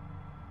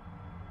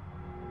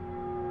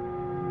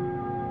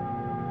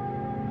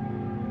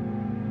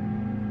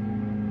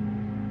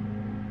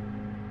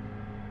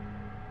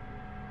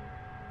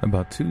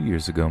 About 2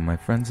 years ago, my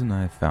friends and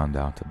I found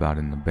out about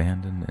an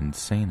abandoned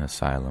insane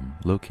asylum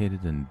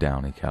located in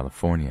Downey,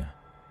 California.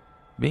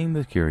 Being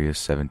the curious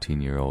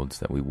 17-year-olds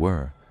that we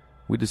were,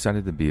 we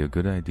decided it'd be a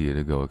good idea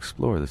to go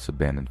explore this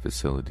abandoned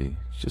facility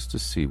just to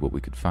see what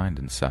we could find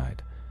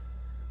inside.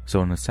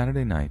 So on a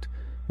Saturday night,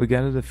 we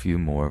gathered a few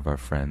more of our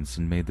friends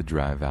and made the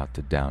drive out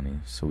to Downey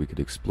so we could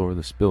explore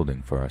this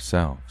building for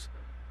ourselves.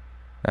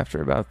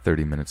 After about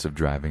 30 minutes of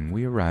driving,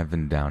 we arrive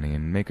in Downey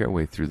and make our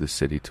way through the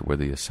city to where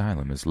the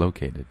asylum is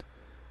located.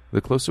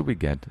 The closer we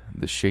get,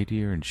 the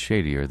shadier and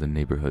shadier the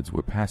neighborhoods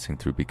we're passing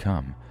through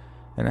become,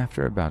 and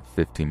after about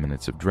 15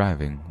 minutes of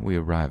driving, we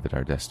arrive at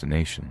our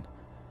destination.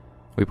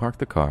 We park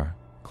the car,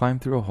 climb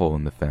through a hole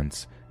in the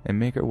fence, and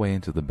make our way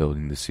into the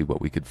building to see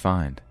what we could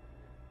find.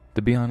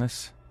 To be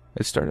honest,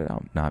 it started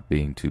out not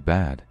being too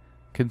bad.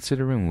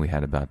 Considering we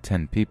had about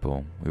 10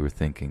 people, we were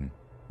thinking,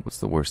 what's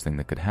the worst thing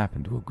that could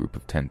happen to a group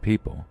of 10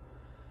 people?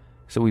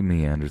 So we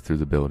meander through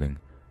the building,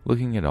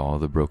 looking at all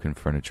the broken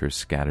furniture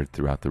scattered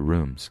throughout the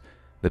rooms,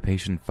 the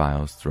patient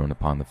files thrown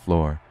upon the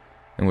floor,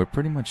 and we're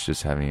pretty much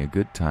just having a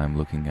good time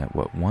looking at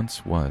what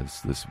once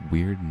was this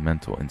weird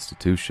mental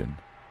institution.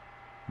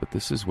 But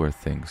this is where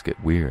things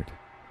get weird.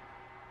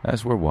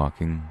 As we're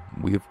walking,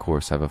 we of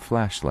course have a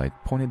flashlight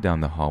pointed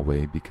down the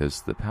hallway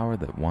because the power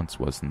that once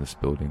was in this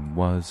building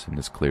was and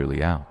is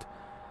clearly out.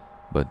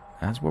 But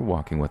as we're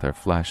walking with our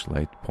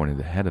flashlight pointed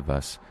ahead of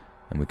us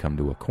and we come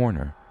to a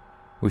corner,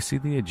 we see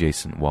the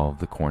adjacent wall of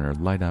the corner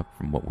light up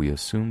from what we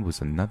assumed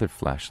was another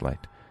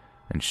flashlight,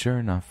 and sure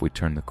enough we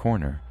turn the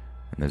corner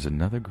and there's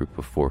another group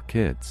of 4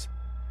 kids.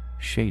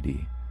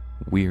 Shady,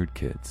 weird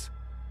kids.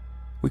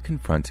 We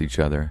confront each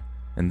other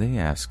and they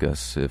ask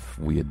us if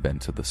we had been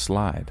to the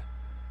slide.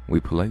 We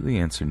politely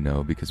answer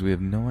no because we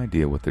have no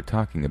idea what they're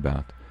talking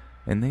about,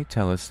 and they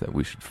tell us that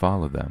we should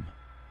follow them.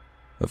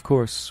 Of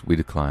course, we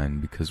decline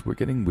because we're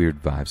getting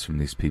weird vibes from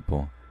these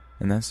people,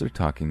 and as they're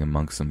talking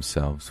amongst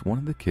themselves, one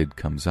of the kids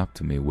comes up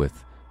to me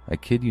with, I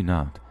kid you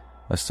not,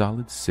 a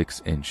solid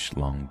 6-inch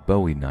long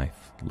Bowie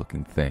knife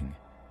looking thing.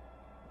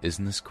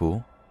 Isn't this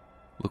cool?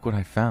 Look what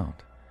I found,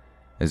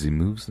 as he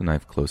moves the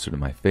knife closer to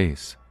my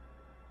face.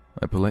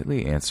 I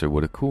politely answer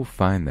what a cool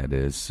find that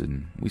is,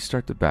 and we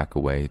start to back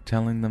away,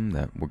 telling them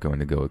that we're going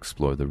to go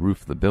explore the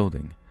roof of the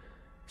building.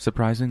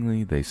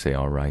 Surprisingly, they say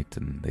all right,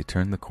 and they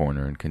turn the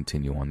corner and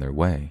continue on their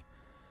way.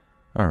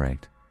 All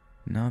right,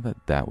 now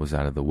that that was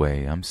out of the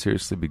way, I'm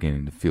seriously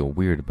beginning to feel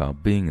weird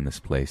about being in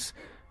this place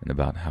and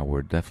about how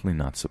we're definitely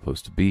not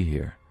supposed to be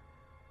here.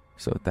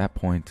 So at that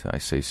point, I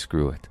say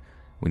screw it.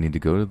 We need to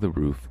go to the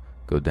roof,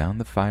 go down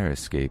the fire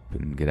escape,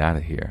 and get out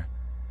of here.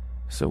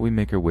 So we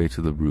make our way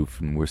to the roof,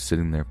 and we're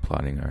sitting there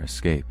plotting our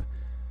escape.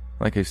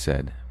 Like I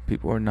said,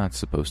 people are not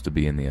supposed to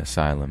be in the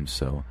asylum,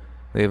 so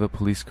they have a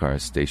police car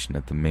stationed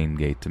at the main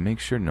gate to make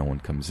sure no one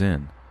comes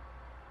in.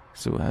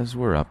 So as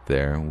we're up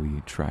there,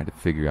 we try to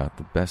figure out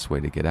the best way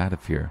to get out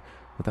of here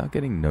without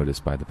getting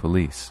noticed by the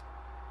police.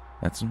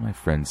 That's when my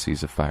friend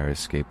sees a fire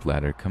escape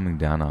ladder coming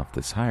down off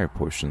this higher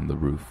portion of the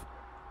roof.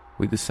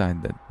 We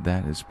decide that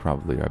that is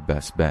probably our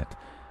best bet,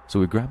 so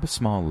we grab a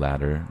small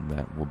ladder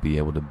that will be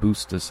able to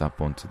boost us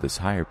up onto this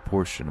higher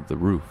portion of the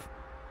roof.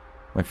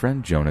 My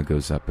friend Jonah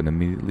goes up and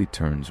immediately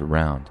turns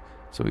around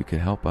so he could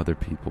help other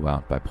people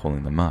out by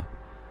pulling them up.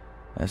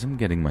 As I'm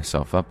getting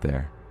myself up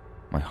there,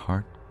 my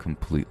heart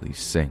completely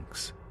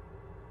sinks.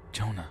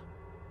 "Jonah,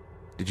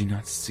 did you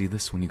not see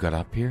this when you got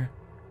up here?"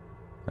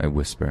 I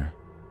whisper.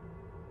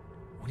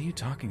 "What are you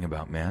talking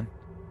about, man?"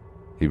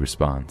 He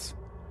responds.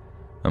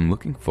 I'm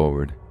looking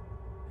forward,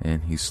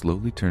 and he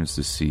slowly turns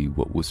to see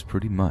what was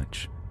pretty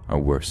much our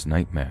worst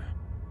nightmare.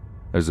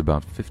 There's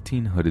about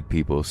 15 hooded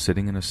people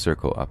sitting in a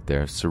circle up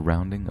there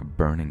surrounding a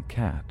burning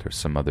cat or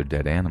some other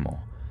dead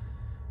animal.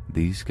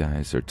 These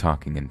guys are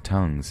talking in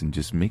tongues and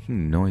just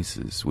making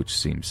noises which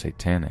seem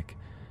satanic.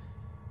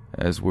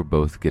 As we're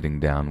both getting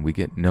down, we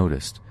get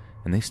noticed,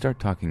 and they start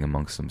talking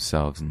amongst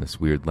themselves in this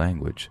weird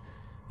language,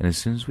 and as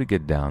soon as we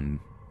get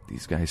down,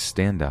 these guys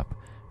stand up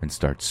and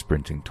start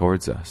sprinting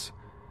towards us.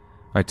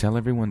 I tell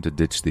everyone to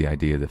ditch the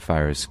idea of the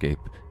fire escape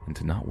and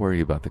to not worry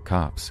about the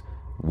cops.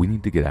 We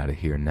need to get out of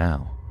here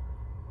now.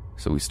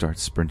 So we start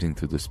sprinting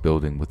through this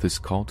building with this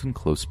cult in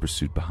close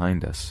pursuit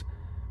behind us.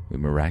 We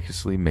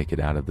miraculously make it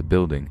out of the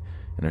building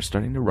and are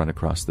starting to run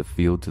across the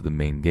field to the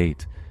main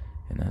gate,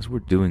 and as we're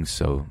doing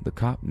so, the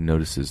cop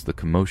notices the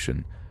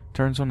commotion,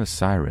 turns on his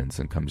sirens,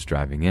 and comes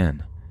driving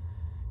in.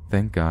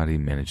 Thank God he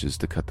manages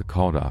to cut the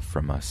call off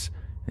from us,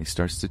 and he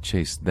starts to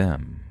chase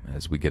them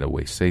as we get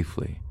away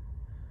safely.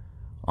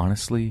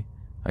 Honestly,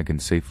 I can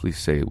safely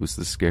say it was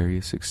the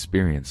scariest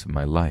experience of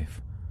my life.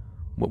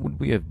 What would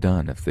we have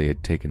done if they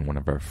had taken one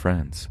of our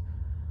friends?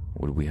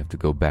 Would we have to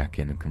go back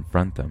in and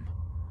confront them?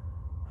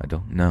 I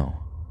don't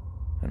know,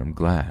 and I'm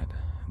glad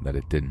that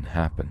it didn't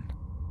happen.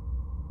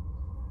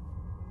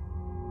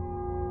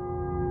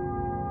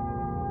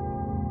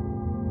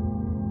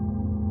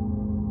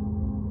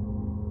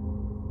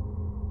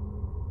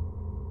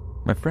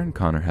 My friend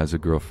Connor has a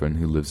girlfriend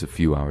who lives a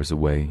few hours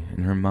away,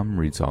 and her mom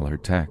reads all her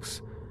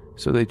texts,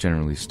 so they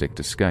generally stick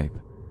to Skype.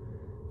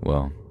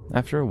 Well,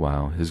 after a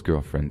while, his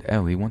girlfriend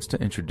Ellie wants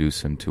to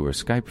introduce him to her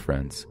Skype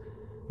friends.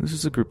 This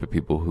is a group of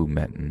people who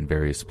met in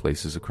various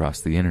places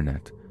across the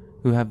internet,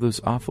 who have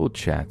those awful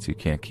chats you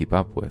can't keep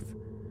up with.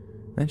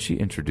 Then she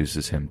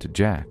introduces him to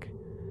Jack.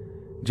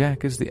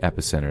 Jack is the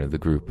epicenter of the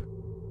group.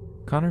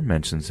 Connor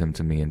mentions him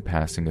to me in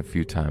passing a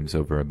few times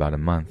over about a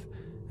month,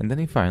 and then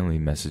he finally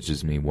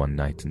messages me one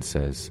night and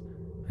says,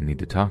 "I need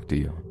to talk to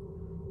you."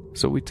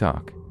 So we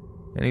talk,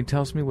 and he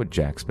tells me what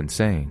Jack's been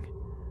saying.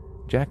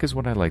 Jack is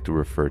what I like to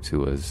refer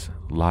to as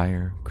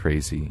liar,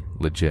 crazy,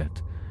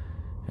 legit,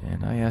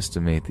 and I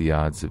estimate the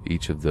odds of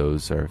each of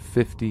those are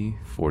 50,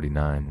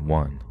 49,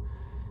 1.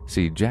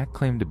 See, Jack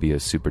claimed to be a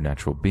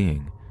supernatural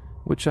being,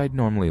 which I'd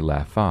normally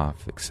laugh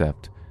off,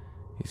 except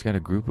he's got a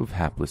group of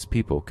hapless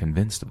people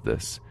convinced of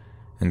this,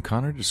 and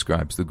Connor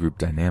describes the group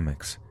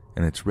dynamics,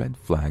 and it's red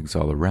flags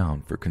all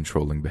around for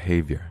controlling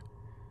behavior.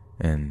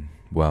 And,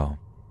 well,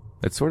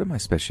 it's sort of my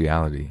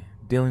speciality,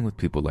 dealing with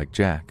people like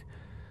Jack,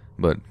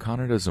 but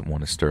Connor doesn't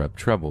want to stir up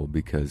trouble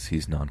because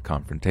he's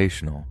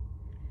non-confrontational.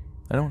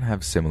 I don't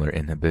have similar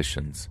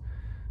inhibitions,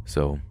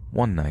 so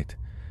one night,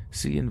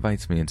 C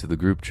invites me into the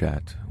group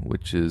chat,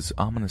 which is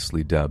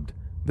ominously dubbed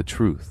The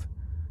Truth.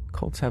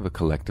 Cults have a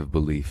collective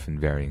belief in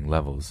varying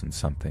levels in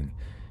something.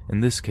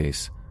 In this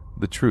case,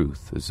 the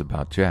truth is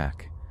about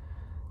Jack.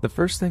 The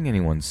first thing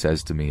anyone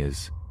says to me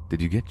is,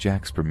 "Did you get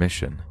Jack's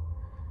permission?"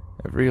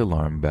 Every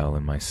alarm bell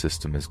in my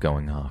system is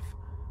going off.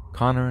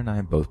 Connor and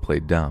I both play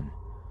dumb.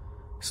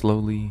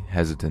 Slowly,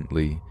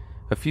 hesitantly,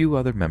 a few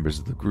other members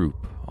of the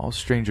group, all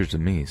strangers to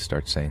me,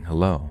 start saying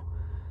hello.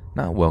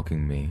 Not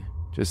welcoming me,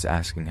 just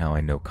asking how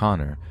I know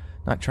Connor,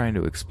 not trying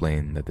to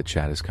explain that the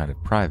chat is kind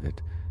of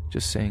private,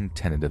 just saying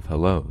tentative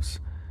hellos.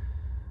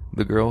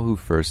 The girl who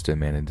first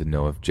demanded to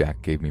know if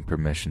Jack gave me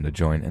permission to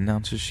join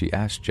announces she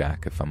asked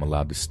Jack if I'm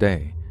allowed to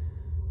stay.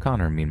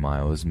 Connor,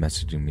 meanwhile, is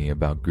messaging me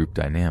about group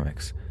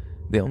dynamics.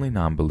 The only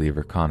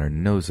non-believer Connor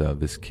knows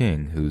of is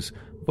King, who's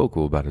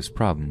vocal about his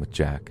problem with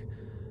Jack.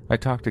 I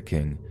talk to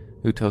King,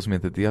 who tells me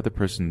that the other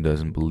person who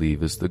doesn't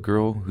believe is the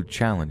girl who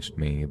challenged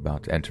me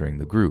about entering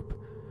the group.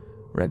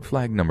 Red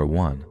flag number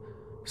 1,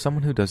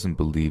 someone who doesn't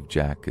believe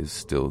Jack is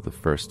still the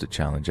first to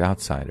challenge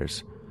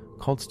outsiders.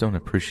 Cults don't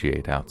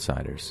appreciate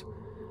outsiders.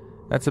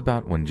 That's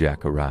about when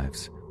Jack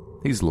arrives.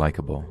 He's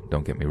likable,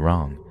 don't get me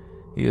wrong.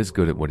 He is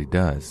good at what he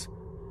does.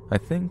 I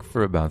think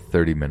for about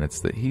 30 minutes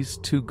that he's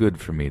too good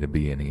for me to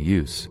be any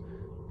use.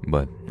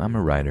 But I'm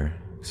a writer,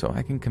 so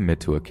I can commit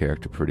to a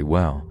character pretty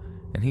well,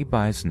 and he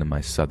buys into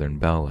my Southern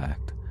Belle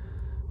act.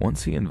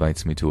 Once he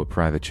invites me to a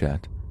private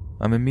chat,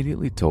 I'm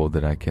immediately told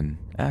that I can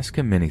ask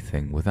him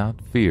anything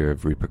without fear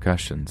of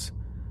repercussions.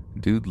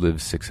 Dude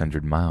lives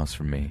 600 miles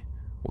from me.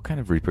 What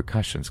kind of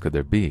repercussions could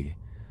there be?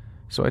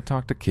 So I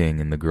talk to King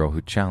and the girl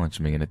who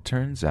challenged me, and it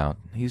turns out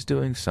he's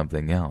doing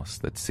something else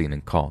that's seen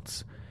in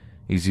cults.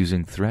 He's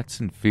using threats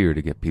and fear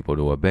to get people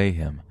to obey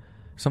him.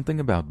 Something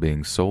about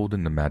being sold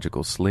into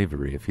magical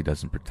slavery if he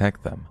doesn't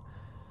protect them.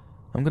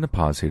 I'm going to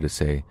pause here to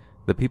say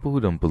the people who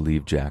don't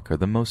believe Jack are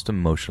the most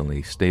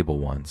emotionally stable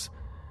ones.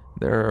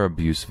 There are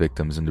abuse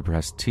victims and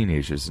depressed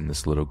teenagers in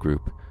this little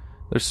group.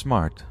 They're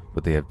smart,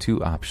 but they have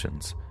two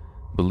options: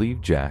 believe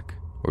Jack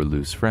or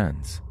lose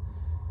friends.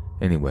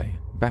 Anyway,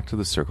 back to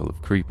the circle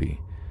of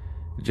creepy.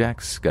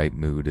 Jack's Skype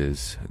mood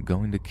is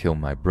going to kill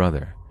my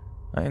brother.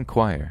 I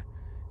inquire.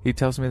 He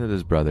tells me that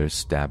his brother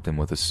stabbed him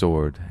with a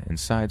sword and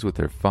sides with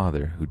their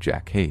father, who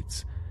Jack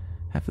hates.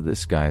 Half of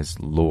this guy's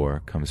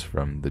lore comes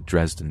from the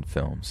Dresden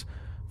films.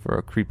 For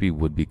a creepy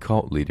would-be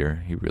cult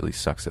leader, he really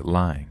sucks at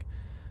lying.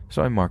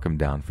 So I mark him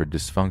down for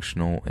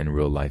dysfunctional in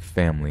real-life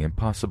family and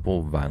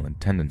possible violent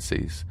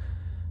tendencies.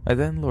 I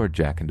then lure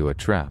Jack into a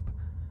trap.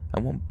 I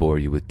won't bore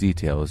you with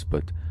details,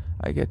 but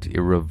I get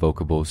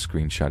irrevocable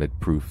screenshotted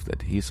proof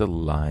that he's a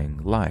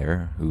lying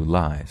liar who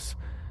lies.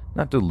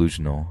 Not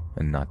delusional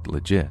and not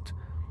legit.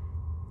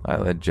 I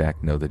let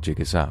Jack know the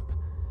jig is up.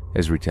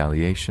 As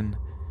retaliation,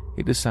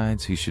 he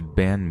decides he should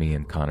ban me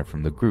and Connor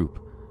from the group.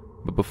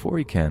 But before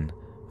he can,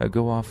 I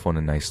go off on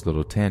a nice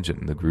little tangent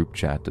in the group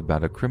chat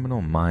about a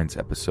Criminal Minds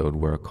episode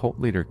where a cult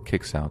leader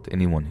kicks out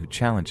anyone who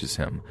challenges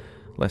him,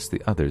 lest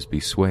the others be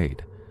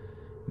swayed.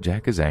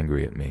 Jack is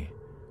angry at me.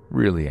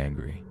 Really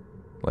angry.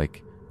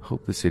 Like,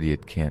 hope this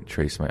idiot can't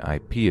trace my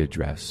IP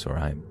address or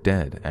I'm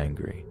dead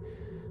angry.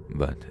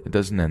 But it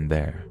doesn't end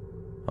there.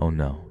 Oh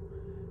no.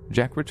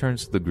 Jack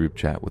returns to the group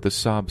chat with a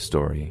sob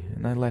story,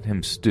 and I let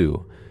him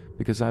stew,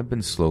 because I've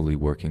been slowly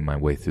working my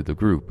way through the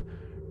group,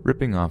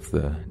 ripping off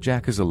the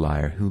Jack is a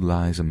liar who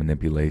lies and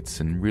manipulates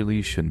and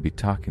really shouldn't be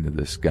talking to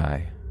this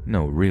guy.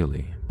 No,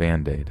 really,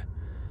 Band-Aid.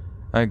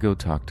 I go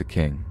talk to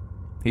King.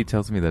 He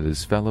tells me that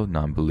his fellow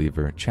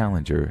non-believer,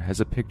 Challenger,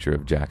 has a picture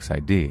of Jack's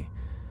ID.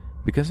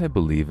 Because I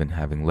believe in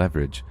having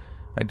leverage,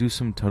 I do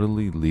some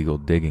totally legal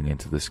digging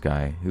into this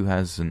guy who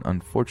has an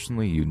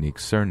unfortunately unique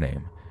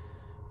surname.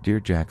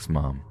 Dear Jack's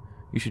mom,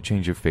 you should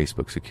change your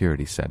Facebook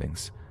security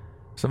settings.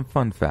 Some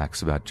fun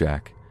facts about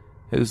Jack.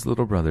 His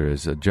little brother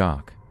is a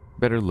jock,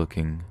 better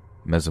looking,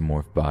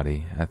 mesomorph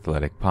body,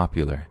 athletic,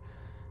 popular.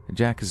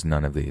 Jack is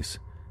none of these.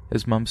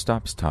 His mom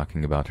stops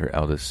talking about her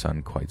eldest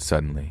son quite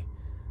suddenly.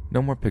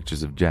 No more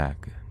pictures of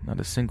Jack, not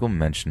a single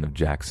mention of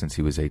Jack since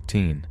he was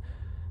 18.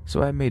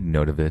 So I made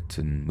note of it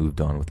and moved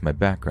on with my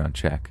background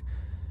check.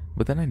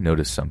 But then I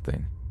noticed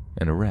something,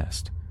 an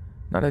arrest.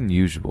 Not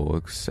unusual,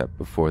 except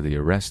before the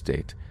arrest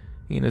date.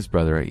 He and his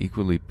brother are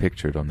equally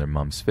pictured on their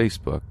mom's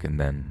Facebook, and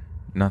then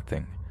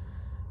nothing.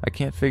 I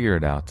can't figure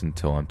it out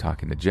until I'm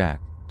talking to Jack,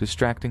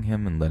 distracting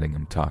him and letting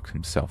him talk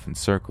himself in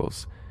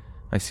circles.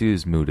 I see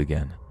his mood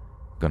again.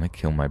 Gonna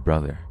kill my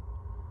brother.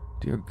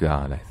 Dear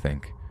God, I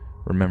think,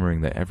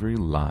 remembering that every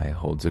lie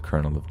holds a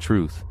kernel of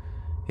truth.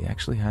 He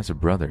actually has a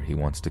brother he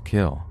wants to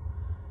kill.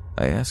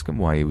 I ask him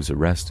why he was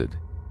arrested,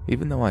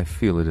 even though I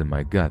feel it in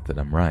my gut that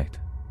I'm right.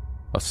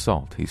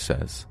 Assault, he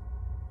says.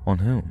 On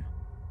whom?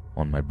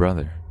 On my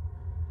brother.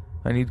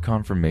 I need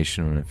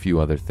confirmation on a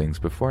few other things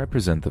before I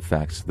present the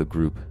facts to the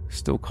group,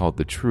 still called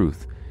The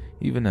Truth,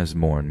 even as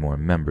more and more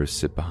members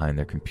sit behind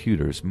their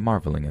computers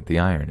marveling at the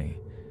irony.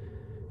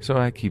 So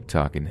I keep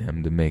talking to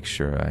him to make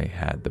sure I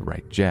had the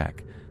right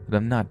Jack, that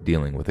I'm not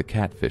dealing with a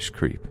catfish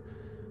creep.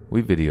 We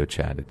video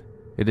chatted.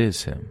 It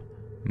is him.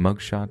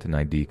 Mugshot and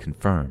ID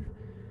confirm.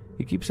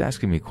 He keeps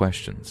asking me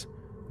questions.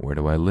 Where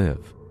do I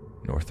live?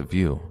 North of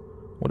you.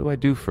 What do I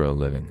do for a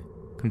living?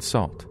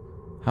 Consult.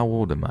 How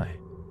old am I?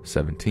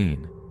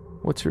 17.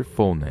 What's your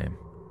full name?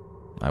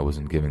 I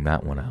wasn't giving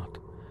that one out.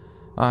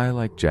 I,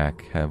 like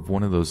Jack, have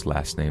one of those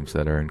last names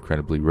that are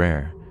incredibly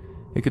rare.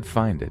 He could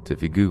find it if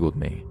he Googled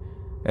me.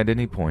 At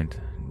any point,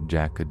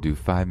 Jack could do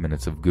 5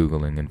 minutes of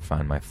Googling and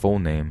find my full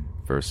name,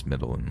 first,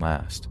 middle, and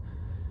last.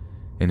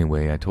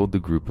 Anyway, I told the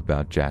group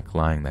about Jack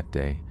lying that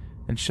day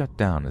and shut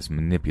down his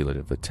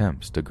manipulative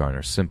attempts to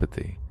garner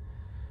sympathy.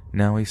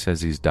 Now he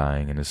says he's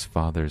dying and his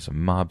father's a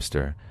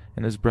mobster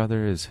and his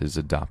brother is his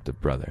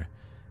adoptive brother.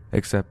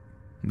 Except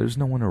there's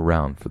no one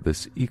around for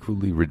this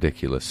equally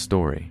ridiculous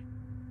story.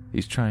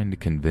 He's trying to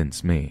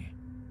convince me.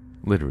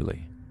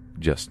 Literally,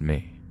 just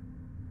me.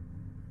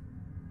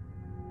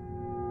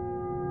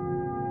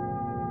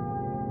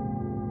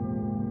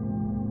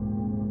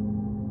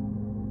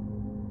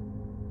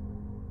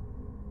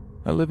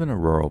 I live in a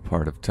rural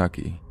part of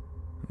Tucky.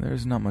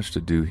 There's not much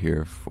to do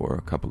here for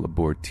a couple of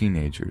bored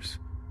teenagers.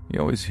 You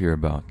always hear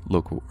about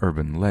local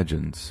urban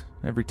legends.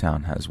 Every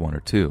town has one or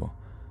two.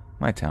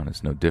 My town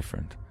is no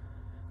different.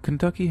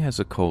 Kentucky has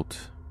a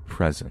cult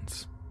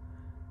presence.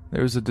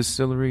 There is a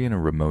distillery in a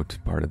remote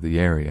part of the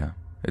area.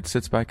 It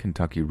sits by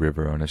Kentucky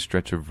River on a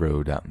stretch of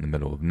road out in the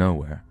middle of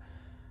nowhere.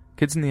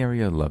 Kids in the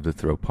area love to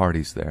throw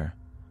parties there.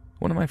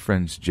 One of my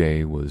friends,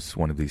 Jay, was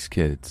one of these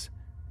kids.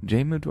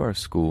 Jay moved to our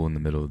school in the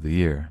middle of the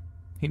year.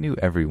 He knew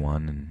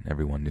everyone, and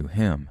everyone knew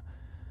him.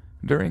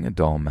 During a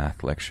dull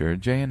math lecture,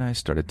 Jay and I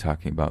started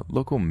talking about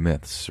local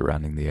myths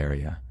surrounding the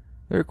area.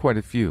 There are quite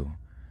a few.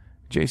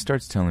 Jay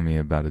starts telling me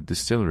about a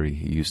distillery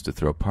he used to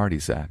throw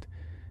parties at.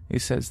 He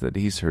says that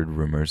he's heard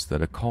rumors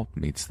that a cult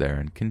meets there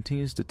and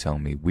continues to tell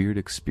me weird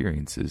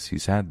experiences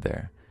he's had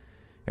there.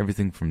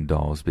 Everything from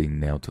dolls being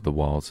nailed to the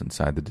walls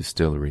inside the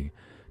distillery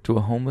to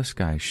a homeless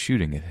guy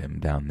shooting at him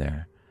down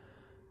there.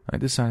 I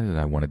decided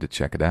I wanted to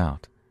check it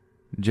out.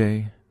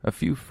 Jay, a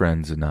few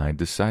friends, and I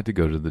decided to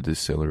go to the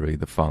distillery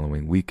the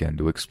following weekend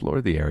to explore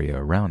the area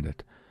around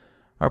it.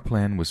 Our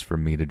plan was for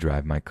me to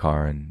drive my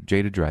car and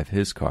Jay to drive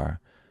his car.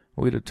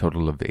 We had a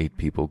total of 8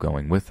 people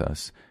going with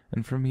us,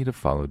 and for me to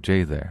follow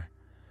Jay there.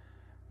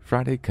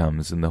 Friday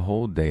comes, and the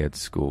whole day at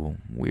school,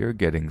 we are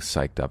getting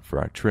psyched up for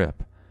our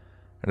trip.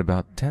 At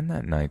about 10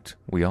 that night,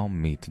 we all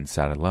meet and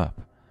saddle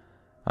up.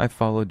 I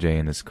follow Jay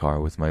in his car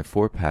with my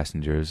 4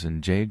 passengers,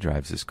 and Jay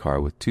drives his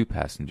car with 2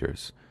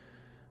 passengers.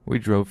 We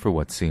drove for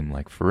what seemed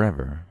like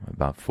forever,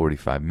 about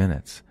 45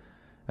 minutes.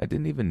 I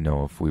didn't even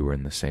know if we were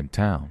in the same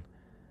town.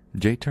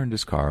 Jay turned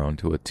his car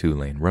onto a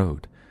 2-lane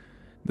road.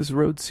 This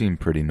road seemed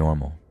pretty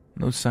normal,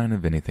 no sign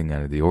of anything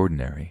out of the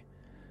ordinary.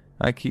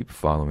 I keep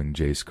following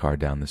Jay's car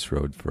down this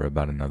road for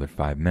about another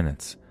 5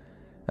 minutes.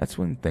 That's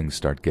when things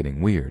start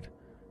getting weird.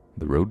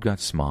 The road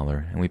got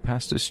smaller, and we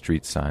passed a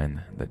street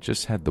sign that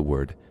just had the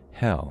word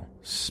Hell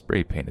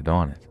spray painted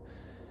on it.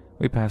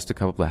 We passed a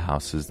couple of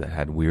houses that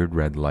had weird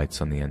red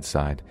lights on the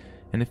inside,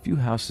 and a few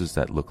houses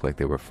that looked like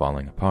they were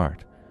falling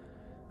apart.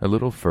 A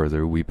little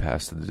further, we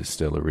passed the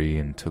distillery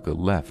and took a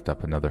left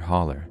up another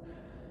holler.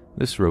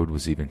 This road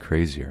was even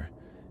crazier.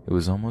 It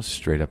was almost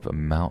straight up a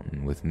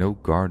mountain with no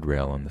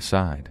guardrail on the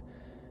side.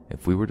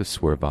 If we were to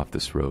swerve off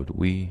this road,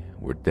 we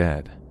were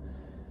dead.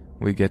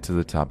 We get to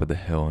the top of the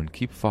hill and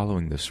keep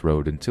following this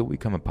road until we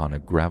come upon a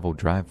gravel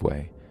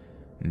driveway.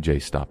 Jay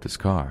stopped his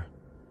car.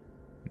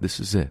 "This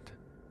is it,"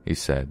 he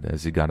said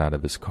as he got out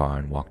of his car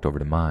and walked over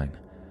to mine.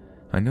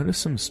 I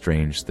noticed some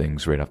strange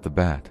things right off the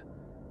bat.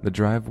 The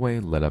driveway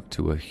led up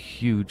to a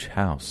huge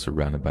house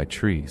surrounded by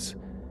trees.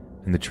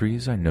 In the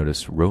trees I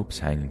noticed ropes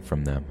hanging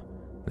from them.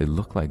 They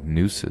looked like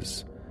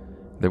nooses.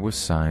 There were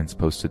signs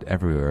posted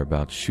everywhere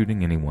about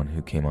shooting anyone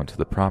who came onto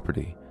the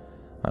property.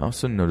 I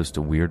also noticed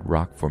a weird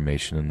rock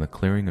formation in the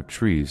clearing of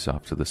trees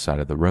off to the side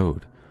of the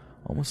road,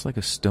 almost like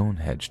a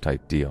Stonehenge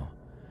type deal.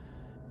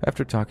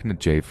 After talking to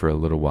Jay for a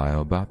little while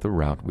about the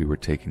route we were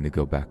taking to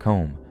go back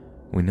home,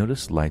 we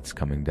noticed lights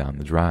coming down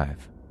the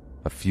drive.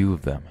 A few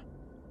of them.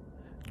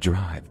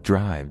 "Drive,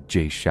 drive,"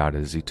 Jay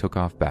shouted as he took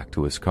off back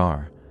to his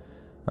car.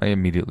 I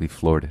immediately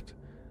floored it.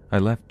 I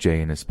left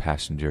Jay and his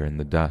passenger in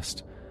the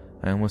dust.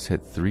 I almost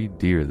hit 3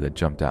 deer that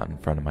jumped out in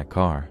front of my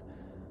car.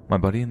 My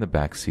buddy in the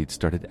back seat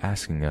started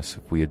asking us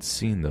if we had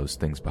seen those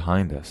things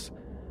behind us.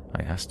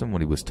 I asked him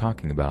what he was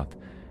talking about,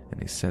 and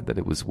he said that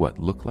it was what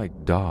looked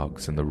like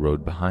dogs in the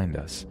road behind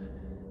us.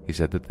 He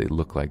said that they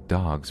looked like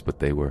dogs, but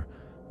they were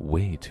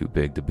way too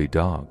big to be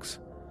dogs.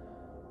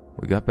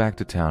 We got back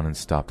to town and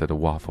stopped at a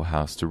Waffle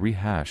House to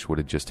rehash what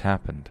had just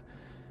happened.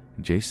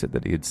 Jay said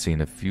that he had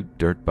seen a few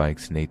dirt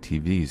bikes and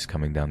ATVs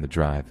coming down the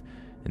drive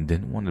and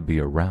didn't want to be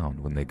around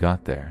when they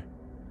got there.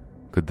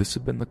 Could this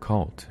have been the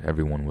cult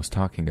everyone was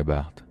talking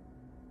about?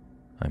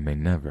 I may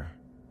never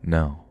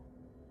know.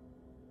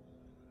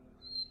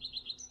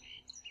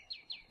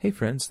 Hey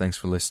friends, thanks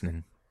for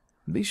listening.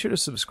 Be sure to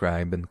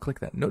subscribe and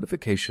click that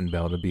notification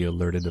bell to be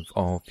alerted of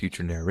all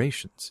future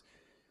narrations.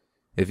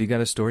 If you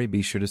got a story,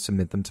 be sure to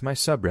submit them to my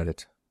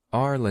subreddit,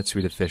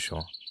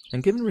 r/Let'sReadOfficial,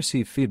 and give and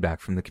receive feedback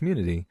from the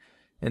community,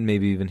 and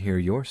maybe even hear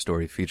your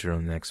story featured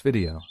on the next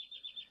video.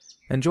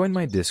 And join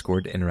my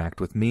Discord to interact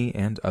with me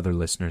and other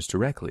listeners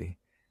directly.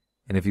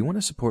 And if you want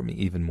to support me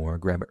even more,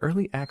 grab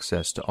early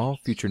access to all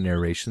future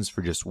narrations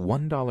for just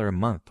 $1 a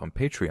month on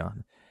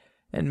Patreon,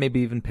 and maybe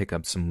even pick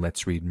up some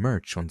Let's Read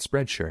merch on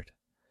Spreadshirt.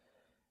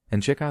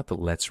 And check out the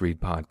Let's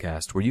Read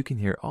podcast, where you can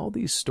hear all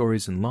these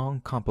stories in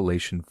long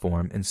compilation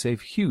form and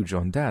save huge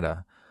on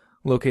data,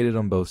 located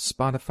on both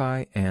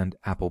Spotify and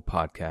Apple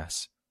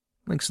Podcasts.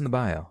 Links in the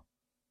bio.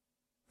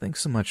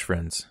 Thanks so much,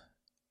 friends.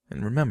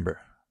 And remember,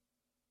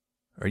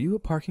 are you a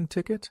parking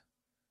ticket?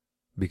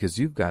 Because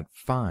you've got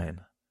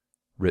fine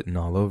written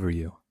all over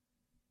you.